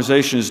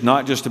 Modernization is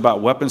not just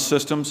about weapon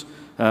systems,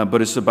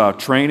 but it's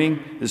about training.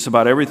 It's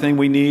about everything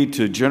we need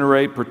to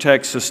generate,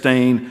 protect,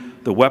 sustain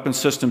the weapon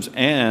systems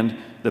and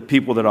the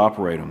people that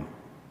operate them.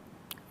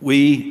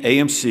 We,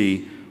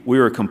 AMC, we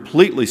are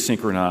completely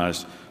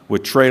synchronized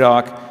with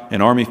TRADOC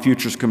and Army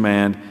Futures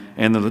Command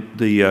and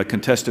the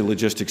Contested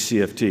Logistics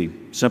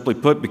CFT. Simply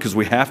put, because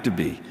we have to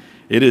be.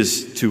 It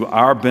is to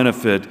our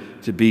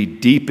benefit to be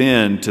deep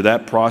into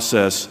that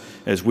process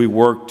as we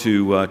work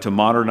to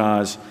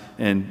modernize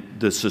and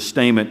the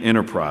sustainment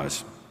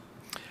enterprise.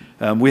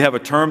 We have a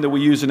term that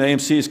we use in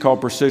AMC, it's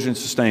called precision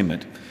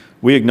sustainment.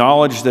 We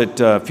acknowledge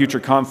that future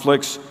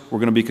conflicts we're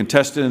going to be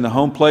contested in the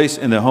home place,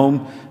 in the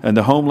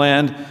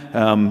homeland.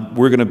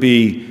 We're going to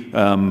be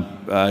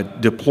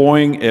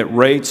deploying at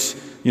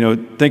rates. You know,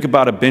 think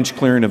about a bench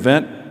clearing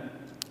event.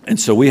 And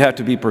so we have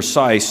to be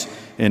precise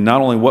in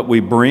not only what we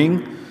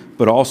bring,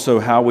 but also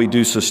how we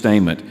do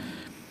sustainment.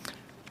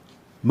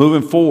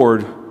 Moving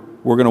forward,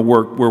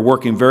 we're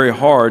working very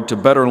hard to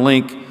better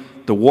link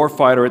the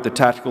warfighter at the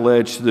tactical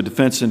edge to the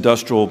defense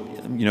industrial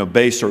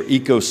base or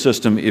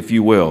ecosystem, if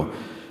you will.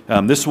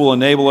 This will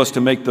enable us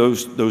to make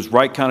those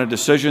right kind of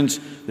decisions.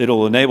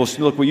 It'll enable us,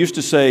 look, we used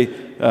to say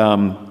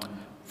from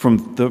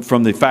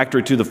the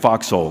factory to the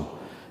foxhole.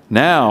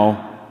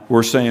 Now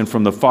we're saying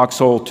from the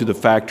foxhole to the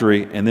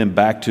factory and then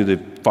back to the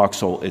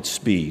foxhole at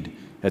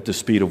the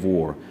speed of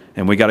war.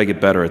 And we got to get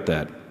better at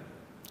that.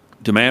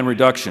 Demand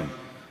reduction.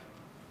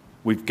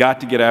 We've got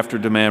to get after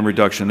demand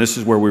reduction. This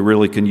is where we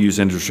really can use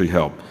industry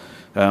help.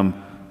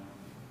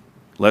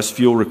 Less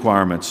fuel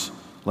requirements,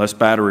 less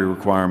battery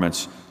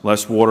requirements,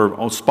 less water,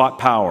 spot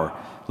power.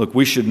 Look,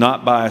 we should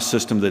not buy a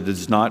system that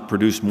does not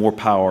produce more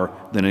power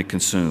than it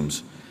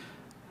consumes.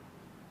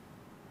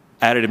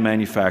 Additive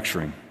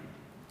manufacturing.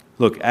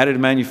 Look, additive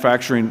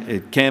manufacturing,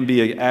 it can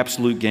be an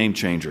absolute game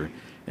changer.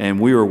 And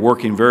we are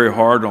working very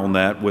hard on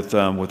that with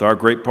our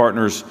great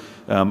partners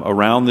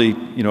around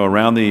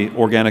the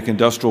organic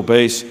industrial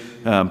base,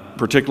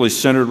 particularly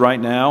centered right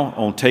now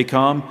on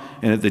TACOM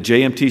and at the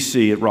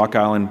JMTC at Rock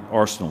Island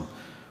Arsenal.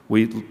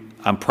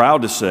 I'm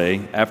proud to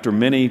say, after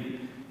many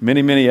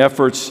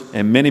efforts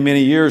and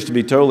many years, to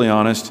be totally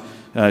honest,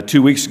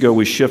 2 weeks ago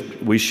we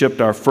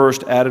shipped our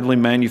first additively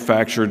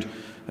manufactured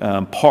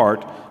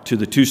part to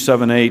the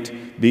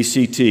 278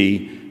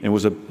 BCT. It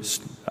was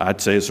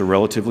I'd say it's a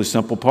relatively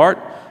simple part,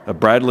 a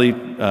Bradley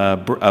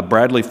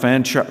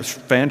fan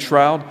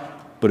shroud.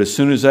 But as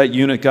soon as that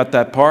unit got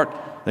that part,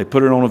 they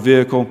put it on a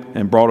vehicle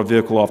and brought a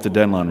vehicle off the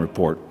deadline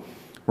report.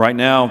 Right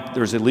now,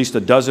 there's at least a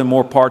dozen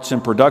more parts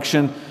in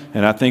production,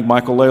 and I think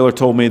Michael Layler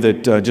told me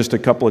that just a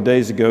couple of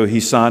days ago he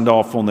signed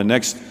off on the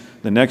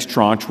next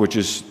tranche, which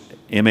is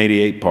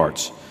M88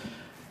 parts.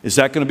 Is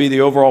that going to be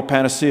the overall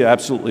panacea?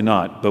 Absolutely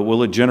not. But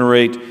will it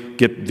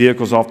get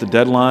vehicles off the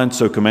deadline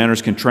so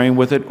commanders can train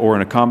with it? Or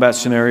in a combat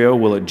scenario,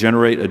 will it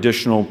generate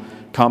additional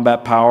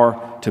combat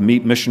power to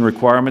meet mission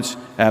requirements?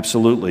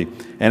 Absolutely.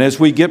 And as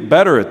we get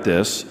better at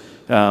this,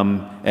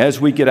 as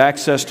we get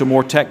access to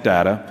more tech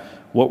data,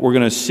 what we're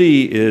going to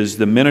see is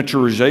the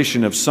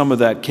miniaturization of some of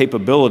that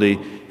capability,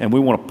 and we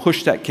want to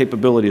push that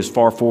capability as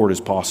far forward as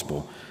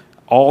possible.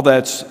 All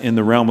that's in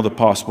the realm of the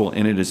possible,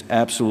 and it is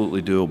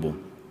absolutely doable.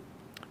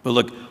 But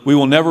look, we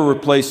will never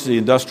replace the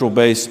industrial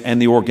base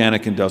and the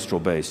organic industrial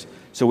base.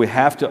 So we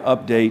have to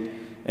update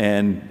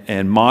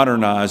and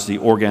modernize the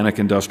organic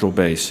industrial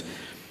base.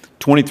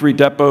 23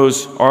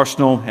 depots,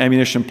 arsenal,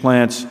 ammunition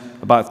plants,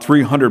 about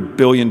 $300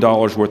 billion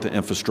worth of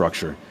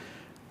infrastructure.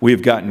 We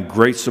have gotten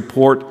great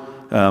support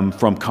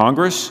from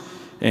Congress,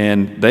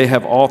 and they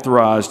have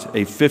authorized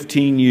a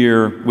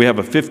 15-year, we have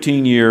a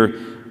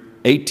 15-year,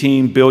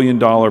 $18 billion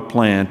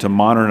plan to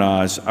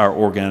modernize our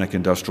organic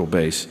industrial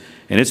base.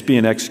 And it's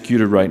being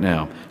executed right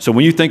now. So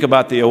when you think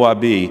about the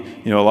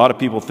OIB, a lot of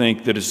people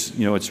think that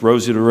it's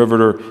Rosie the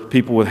Riveter,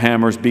 people with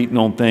hammers beating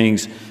on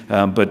things.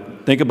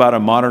 But think about a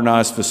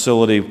modernized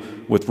facility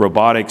with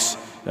robotics,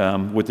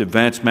 with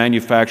advanced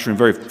manufacturing,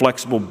 very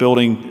flexible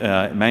building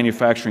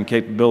manufacturing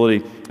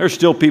capability. There's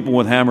still people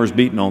with hammers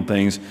beating on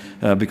things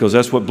because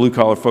that's what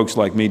blue-collar folks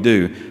like me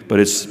do.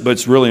 But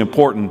it's really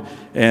important.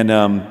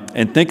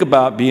 And think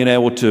about being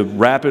able to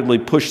rapidly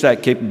push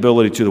that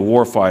capability to the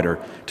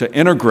warfighter to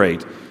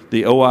integrate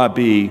the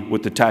OIB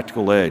with the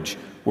tactical edge.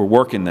 We're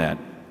working that.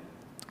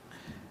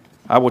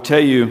 I will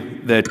tell you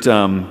that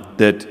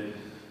that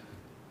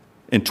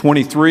in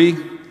 23,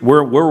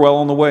 we're well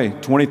on the way.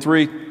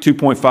 23,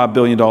 $2.5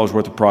 billion worth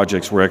of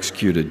projects were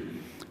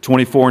executed.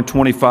 24 and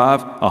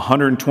 25,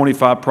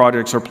 125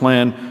 projects are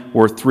planned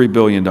worth $3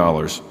 billion.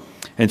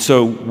 And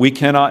so we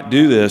cannot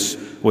do this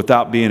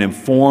without being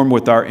informed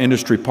with our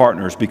industry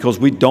partners, because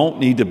we don't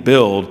need to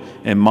build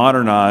and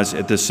modernize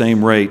at the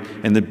same rate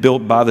and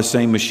build by the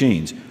same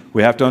machines.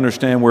 We have to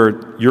understand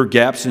where your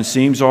gaps and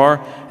seams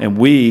are, and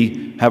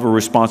we have a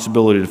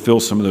responsibility to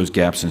fill some of those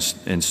gaps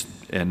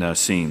and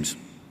seams.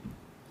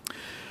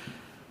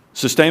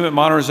 Sustainment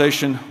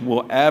modernization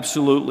will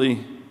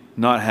absolutely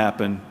not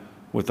happen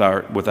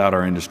without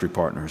our industry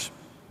partners.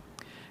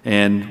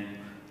 And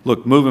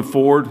look, moving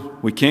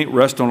forward, we can't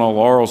rest on our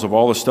laurels of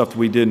all the stuff that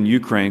we did in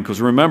Ukraine,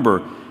 because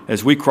remember,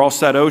 as we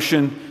cross that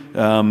ocean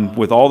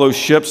with all those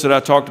ships that I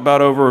talked about,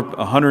 over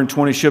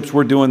 120 ships,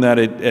 we're doing that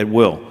at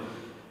will.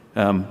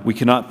 We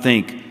cannot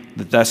think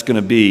that that's going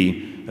to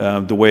be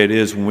the way it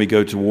is when we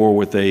go to war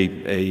with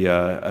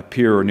a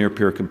peer or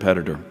near-peer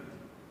competitor.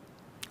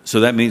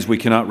 So that means we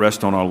cannot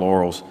rest on our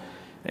laurels,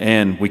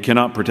 and we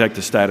cannot protect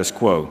the status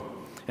quo.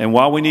 And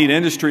while we need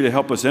industry to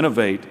help us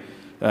innovate,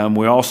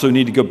 we also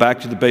need to go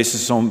back to the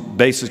basics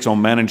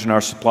on managing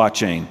our supply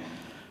chain.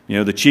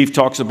 The chief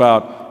talks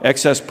about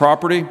excess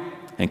property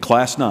and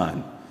Class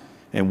 9,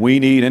 and we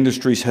need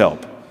industry's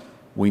help.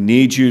 We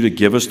need you to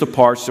give us the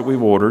parts that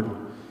we've ordered,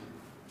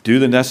 do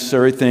the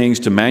necessary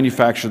things to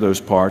manufacture those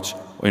parts,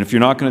 and if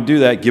you're not going to do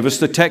that, give us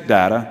the tech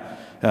data.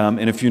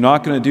 And if you're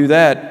not going to do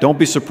that, don't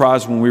be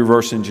surprised when we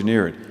reverse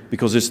engineer it,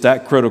 because it's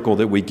that critical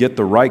that we get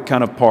the right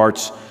kind of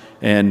parts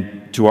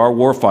and to our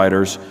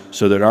warfighters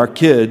so that our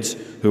kids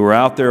who are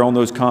out there on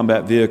those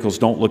combat vehicles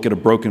don't look at a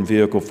broken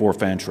vehicle for a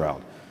fan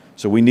shroud.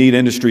 So we need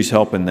industry's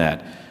help in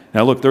that.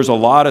 Now look, there's a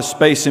lot of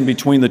space in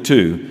between the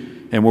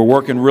two, and we're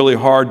working really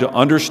hard to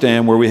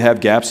understand where we have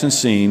gaps and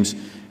seams,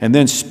 and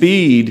then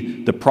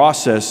speed the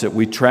process that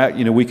we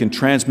can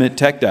transmit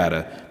tech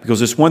data,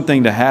 because it's one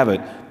thing to have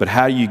it, but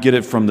how do you get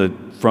it from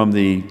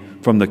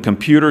the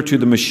computer to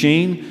the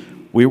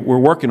machine? We're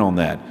working on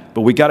that,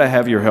 but we got to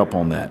have your help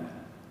on that.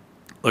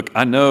 Look,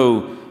 I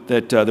know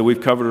that we've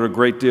covered a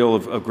great deal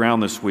of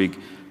ground this week,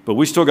 but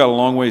we still got a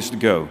long ways to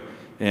go.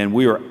 And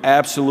we are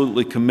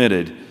absolutely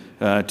committed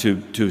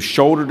to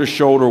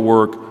shoulder-to-shoulder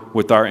work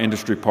with our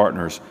industry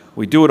partners.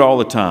 We do it all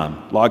the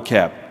time.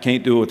 LogCap,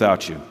 can't do it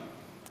without you.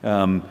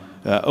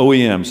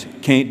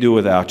 OEMs, can't do it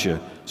without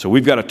you. So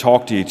we've got to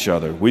talk to each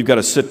other. We've got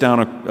to sit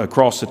down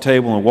across the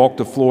table and walk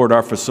the floor at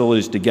our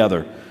facilities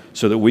together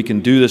so that we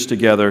can do this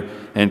together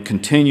and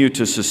continue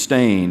to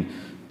sustain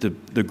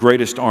the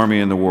greatest Army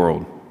in the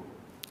world.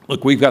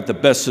 Look, we've got the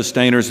best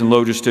sustainers and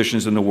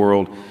logisticians in the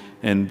world,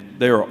 and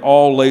they are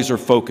all laser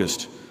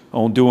focused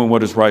on doing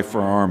what is right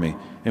for our Army.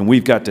 And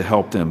we've got to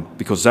help them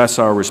because that's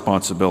our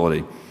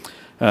responsibility.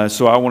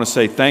 So I want to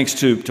say thanks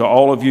to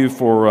all of you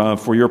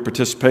for your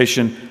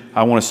participation.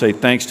 I want to say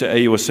thanks to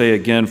AUSA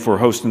again for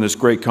hosting this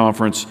great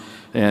conference.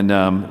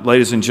 And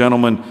ladies and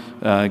gentlemen,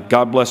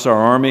 God bless our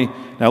Army.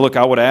 Now look,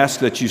 I would ask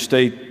that you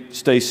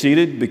stay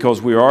seated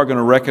because we are going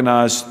to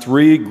recognize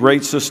 3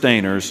 great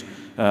sustainers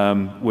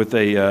with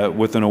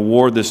an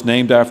award that's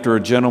named after a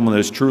gentleman that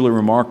is truly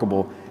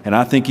remarkable, and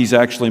I think he's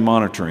actually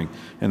monitoring,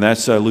 and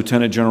that's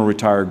Lieutenant General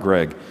Retired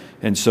Greg.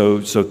 And so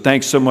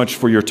thanks so much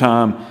for your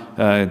time.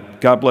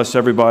 God bless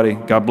everybody.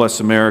 God bless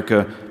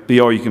America.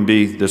 Be all you can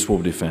be. This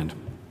will defend.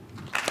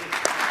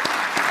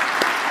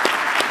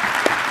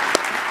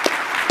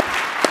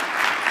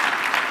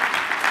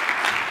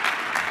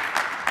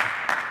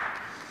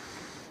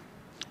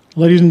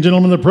 Ladies and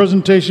gentlemen, the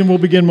presentation will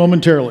begin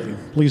momentarily.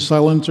 Please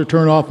silence or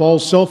turn off all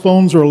cell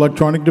phones or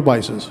electronic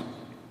devices.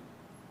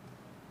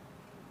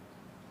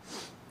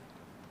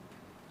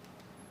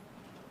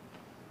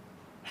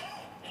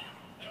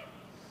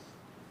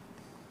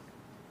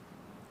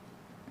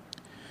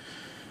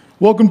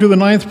 Welcome to the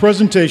 9th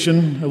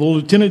presentation of the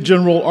Lieutenant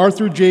General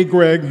Arthur J.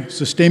 Gregg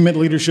Sustainment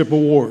Leadership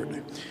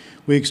Award.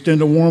 We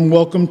extend a warm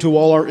welcome to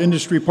all our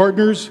industry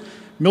partners,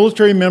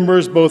 military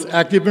members, both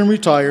active and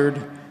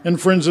retired, and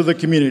friends of the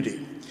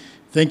community.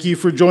 Thank you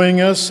for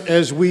joining us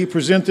as we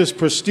present this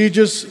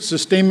prestigious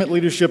Sustainment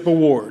Leadership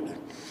Award.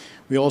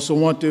 We also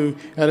want to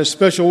add a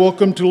special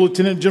welcome to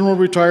Lieutenant General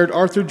Retired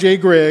Arthur J.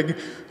 Gregg,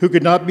 who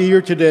could not be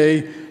here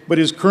today, but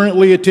is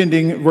currently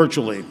attending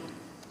virtually.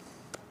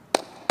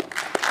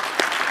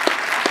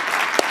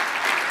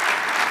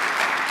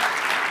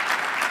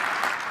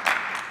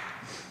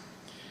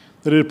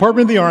 The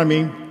Department of the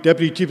Army,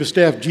 Deputy Chief of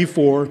Staff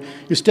G4,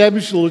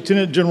 established the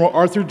Lieutenant General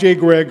Arthur J.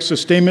 Gregg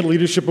Sustainment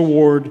Leadership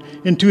Award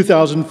in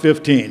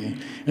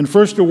 2015 and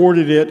first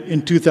awarded it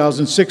in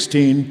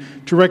 2016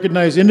 to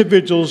recognize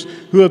individuals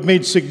who have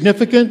made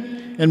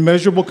significant and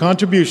measurable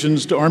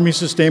contributions to Army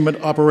sustainment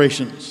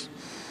operations.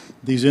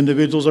 These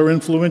individuals are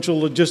influential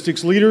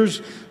logistics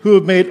leaders who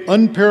have made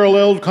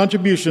unparalleled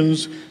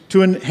contributions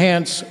to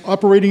enhance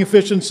operating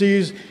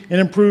efficiencies and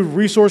improve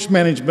resource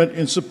management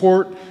in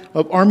support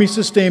of Army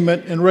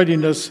sustainment and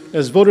readiness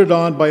as voted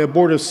on by a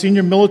board of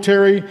senior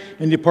military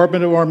and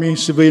Department of Army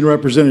civilian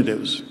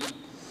representatives.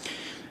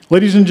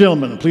 Ladies and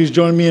gentlemen, please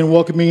join me in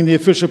welcoming the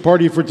official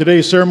party for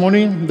today's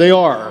ceremony. They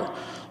are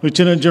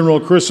Lieutenant General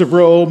Christopher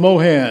O.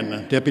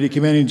 Mohan, Deputy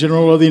Commanding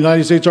General of the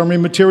United States Army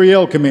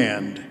Materiel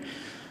Command.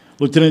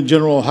 Lieutenant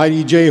General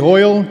Heidi J.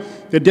 Hoyle,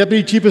 the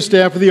Deputy Chief of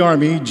Staff of the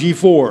Army,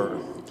 G4.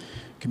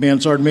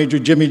 Command Sergeant Major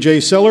Jimmy J.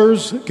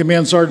 Sellers,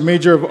 Command Sergeant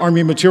Major of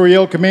Army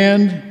Materiel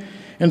Command,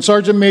 and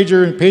Sergeant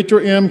Major Pedro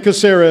M.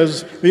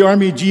 Caceres, the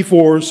Army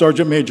G4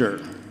 Sergeant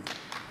Major.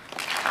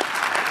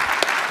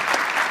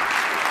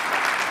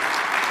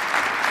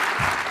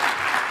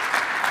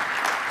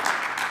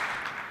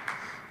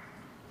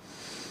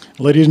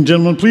 Ladies and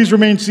gentlemen, please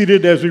remain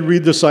seated as we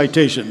read the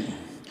citation.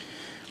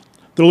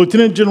 The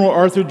Lieutenant General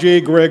Arthur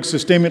J. Gregg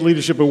Sustainment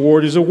Leadership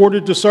Award is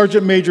awarded to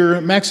Sergeant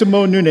Major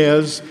Maximo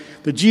Nunez,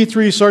 the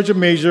G3 Sergeant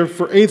Major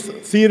for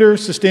 8th Theater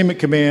Sustainment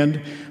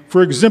Command,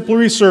 for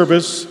exemplary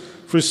service,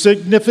 for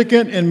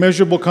significant and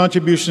measurable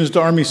contributions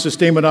to Army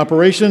sustainment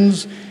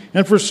operations,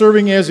 and for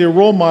serving as a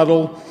role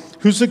model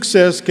whose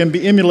success can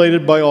be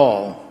emulated by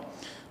all.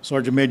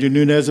 Sergeant Major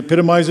Nunez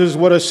epitomizes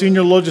what a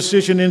senior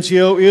logistician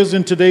NCO is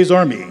in today's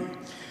Army.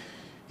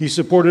 He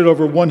supported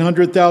over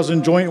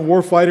 100,000 joint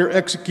warfighter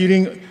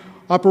executing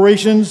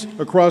operations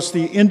across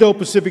the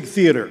Indo-Pacific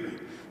theater.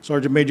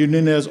 Sergeant Major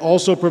Nunez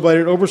also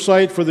provided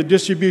oversight for the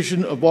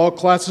distribution of all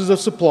classes of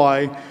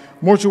supply,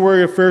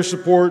 mortuary affairs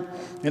support,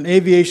 and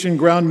aviation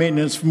ground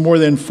maintenance for more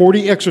than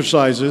 40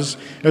 exercises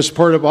as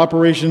part of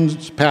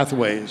Operations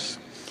Pathways.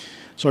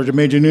 Sergeant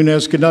Major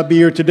Nunez could not be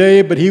here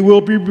today, but he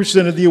will be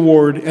presented the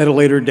award at a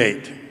later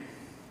date.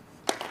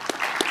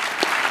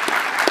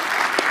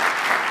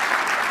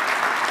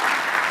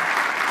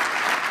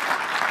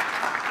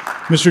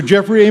 Mr.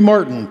 Jeffrey A.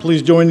 Martin,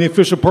 please join the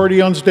official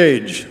party on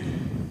stage.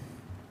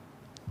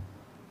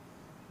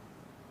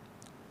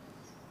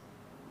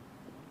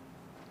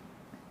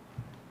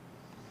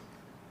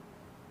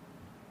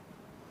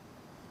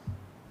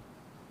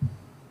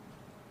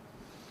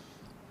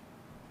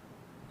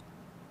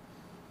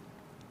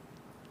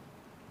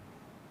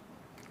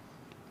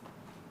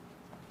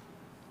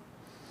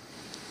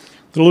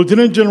 The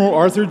Lieutenant General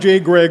Arthur J.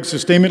 Gregg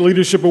Sustainment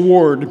Leadership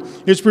Award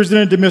is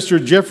presented to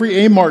Mr.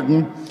 Jeffrey A.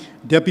 Martin,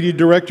 Deputy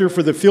Director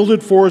for the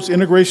Fielded Force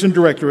Integration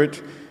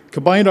Directorate,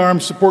 Combined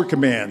Arms Support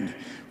Command,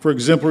 for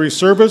exemplary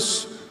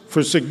service,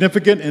 for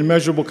significant and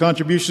measurable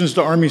contributions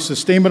to Army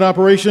sustainment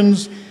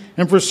operations,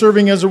 and for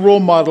serving as a role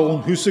model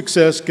whose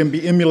success can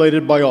be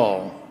emulated by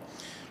all.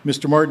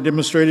 Mr. Martin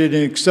demonstrated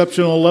an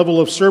exceptional level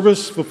of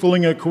service,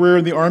 fulfilling a career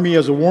in the Army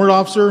as a warrant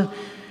officer,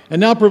 and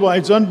now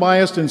provides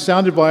unbiased and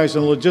sound advice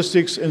on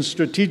logistics and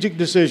strategic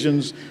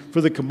decisions for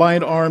the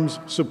Combined Arms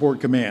Support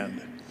Command.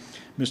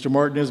 Mr.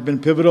 Martin has been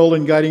pivotal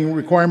in guiding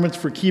requirements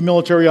for key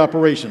military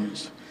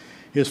operations.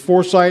 His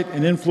foresight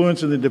and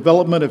influence in the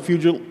development of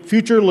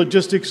future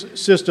logistics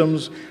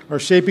systems are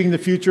shaping the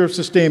future of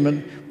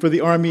sustainment for the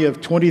Army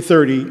of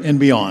 2030 and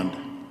beyond.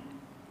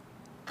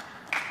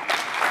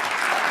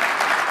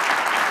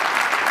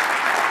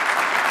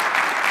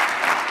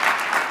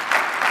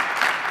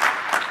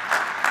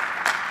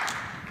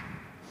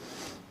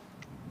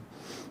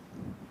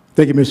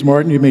 Thank you, Mr.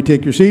 Martin. You may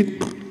take your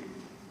seat.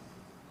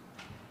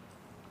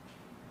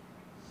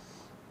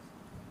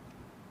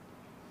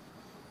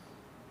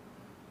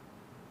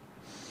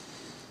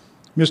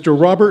 Mr.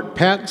 Robert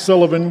Pat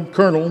Sullivan,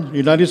 Colonel,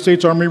 United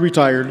States Army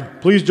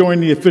retired, please join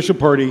the official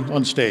party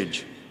on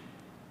stage.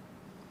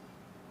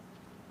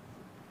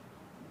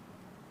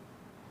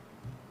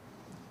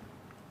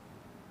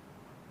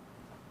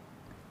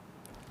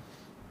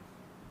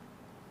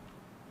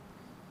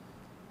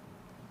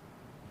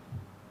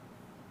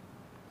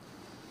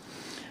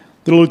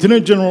 The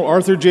Lieutenant General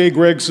Arthur J.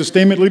 Gregg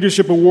Sustainment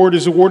Leadership Award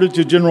is awarded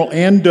to General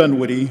Ann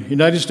Dunwoody,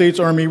 United States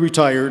Army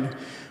retired,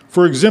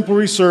 for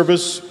exemplary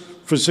service,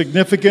 for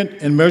significant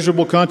and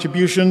measurable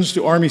contributions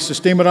to Army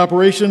sustainment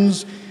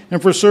operations,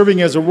 and for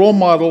serving as a role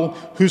model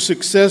whose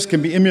success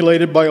can be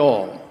emulated by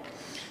all.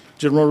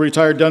 General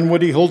Retired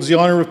Dunwoody holds the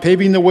honor of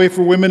paving the way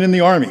for women in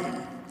the Army.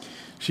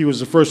 She was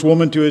the first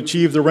woman to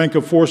achieve the rank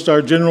of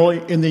 4-star general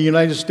in the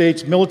United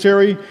States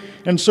military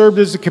and served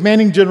as the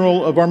commanding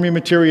general of Army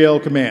Materiel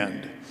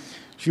Command.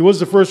 She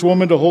was the first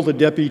woman to hold the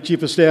Deputy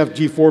Chief of Staff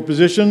G4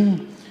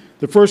 position,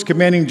 the first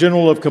commanding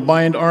general of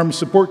Combined Arms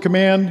Support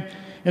Command,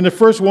 and the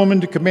first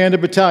woman to command a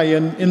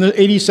battalion in the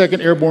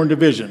 82nd Airborne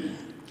Division.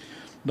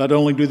 Not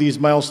only do these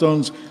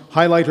milestones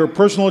highlight her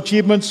personal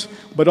achievements,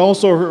 but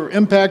also her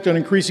impact on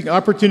increasing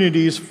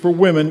opportunities for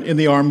women in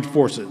the armed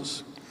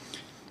forces.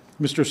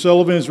 Mr.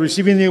 Sullivan is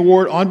receiving the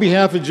award on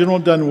behalf of General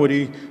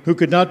Dunwoody, who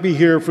could not be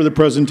here for the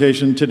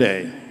presentation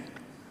today.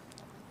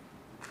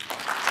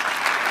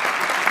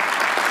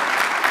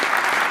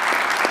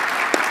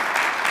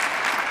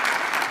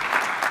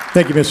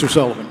 Thank you, Mr.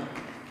 Sullivan.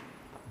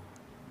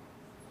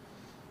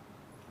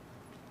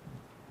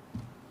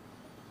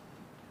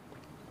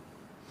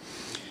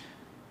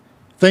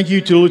 Thank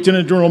you to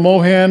Lieutenant General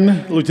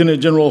Mohan,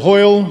 Lieutenant General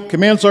Hoyle,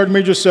 Command Sergeant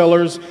Major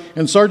Sellers,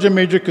 and Sergeant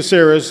Major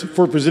Caceres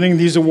for presenting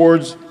these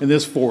awards in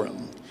this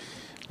forum.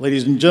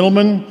 Ladies and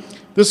gentlemen,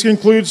 this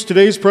concludes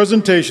today's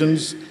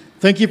presentations.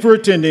 Thank you for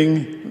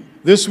attending.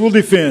 This will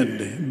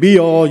defend. Be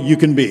all you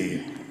can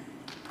be.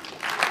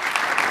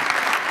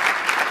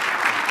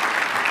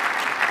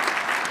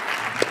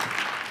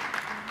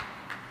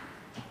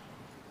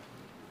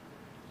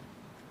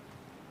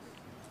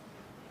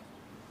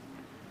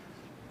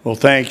 Well,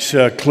 thanks.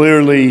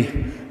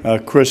 Clearly,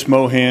 Chris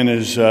Mohan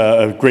is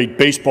a great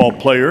baseball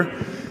player,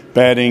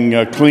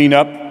 batting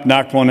cleanup,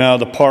 knocked one out of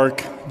the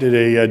park, did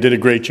a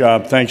great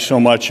job. Thanks so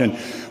much. And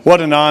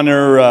what an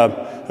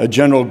honor,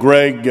 General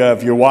Gregg,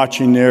 if you're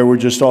watching there, we're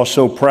just all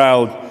so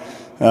proud.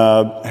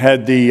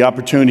 Had the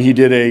opportunity, he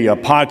did a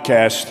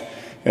podcast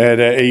at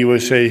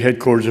AUSA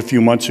headquarters a few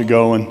months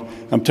ago, and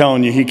I'm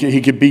telling you,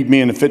 he could beat me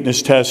in a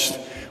fitness test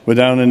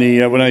without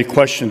any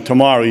question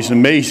tomorrow. He's an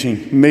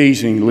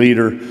amazing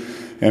leader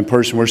and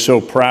person. We're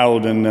so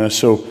proud and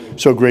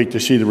so great to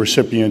see the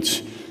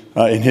recipients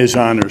in his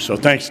honor. So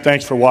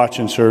thanks for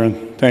watching, sir,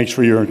 and thanks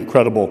for your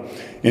incredible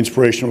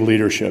inspirational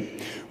leadership.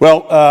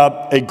 Well,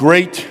 a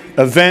great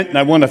event, and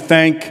I want to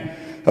thank,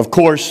 of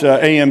course,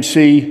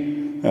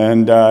 AMC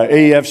and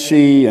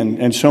AFC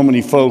and so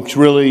many folks.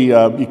 Really,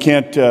 you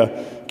can't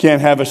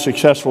have a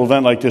successful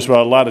event like this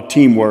without a lot of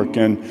teamwork.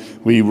 And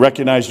we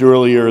recognized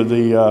earlier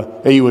the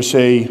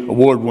AUSA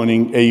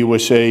award-winning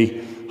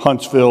AUSA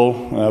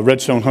Huntsville,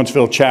 Redstone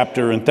Huntsville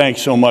chapter, and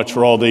thanks so much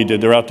for all they did.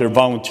 They're out there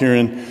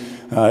volunteering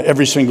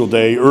every single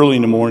day, early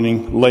in the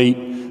morning, late,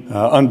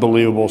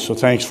 unbelievable. So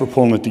thanks for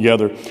pulling it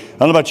together. I don't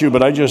know about you,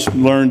 but I just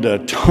learned a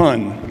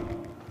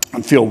ton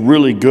and feel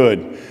really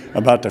good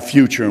about the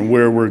future and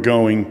where we're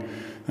going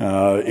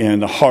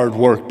and the hard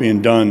work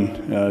being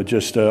done.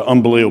 Just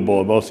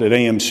unbelievable, both at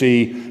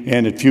AMC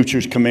and at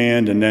Futures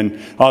Command, and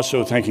then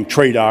also thanking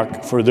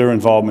TRADOC for their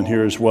involvement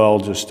here as well.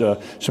 Just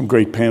some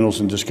great panels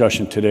and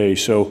discussion today.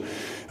 So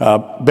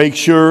make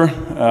sure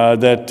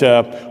that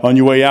on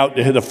your way out,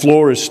 the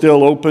floor is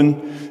still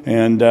open,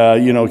 and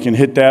you can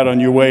hit that on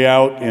your way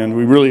out. And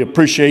we really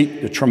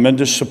appreciate the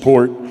tremendous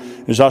support.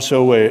 There's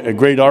also a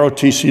great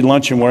ROTC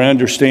luncheon where I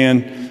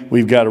understand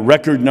we've got a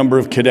record number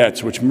of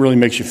cadets, which really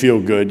makes you feel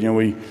good. You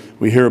know,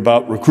 we hear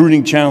about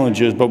recruiting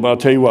challenges, but I'll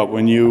tell you what,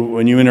 when you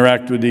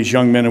interact with these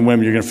young men and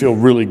women, you're going to feel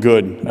really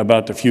good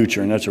about the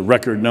future, and that's a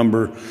record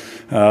number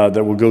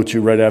that we'll go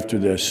to right after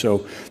this. So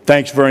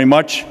thanks very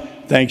much.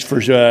 Thanks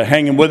for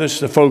hanging with us,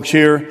 the folks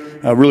here.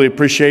 I really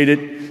appreciate it,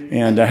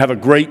 and have a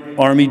great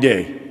Army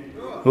Day.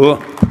 You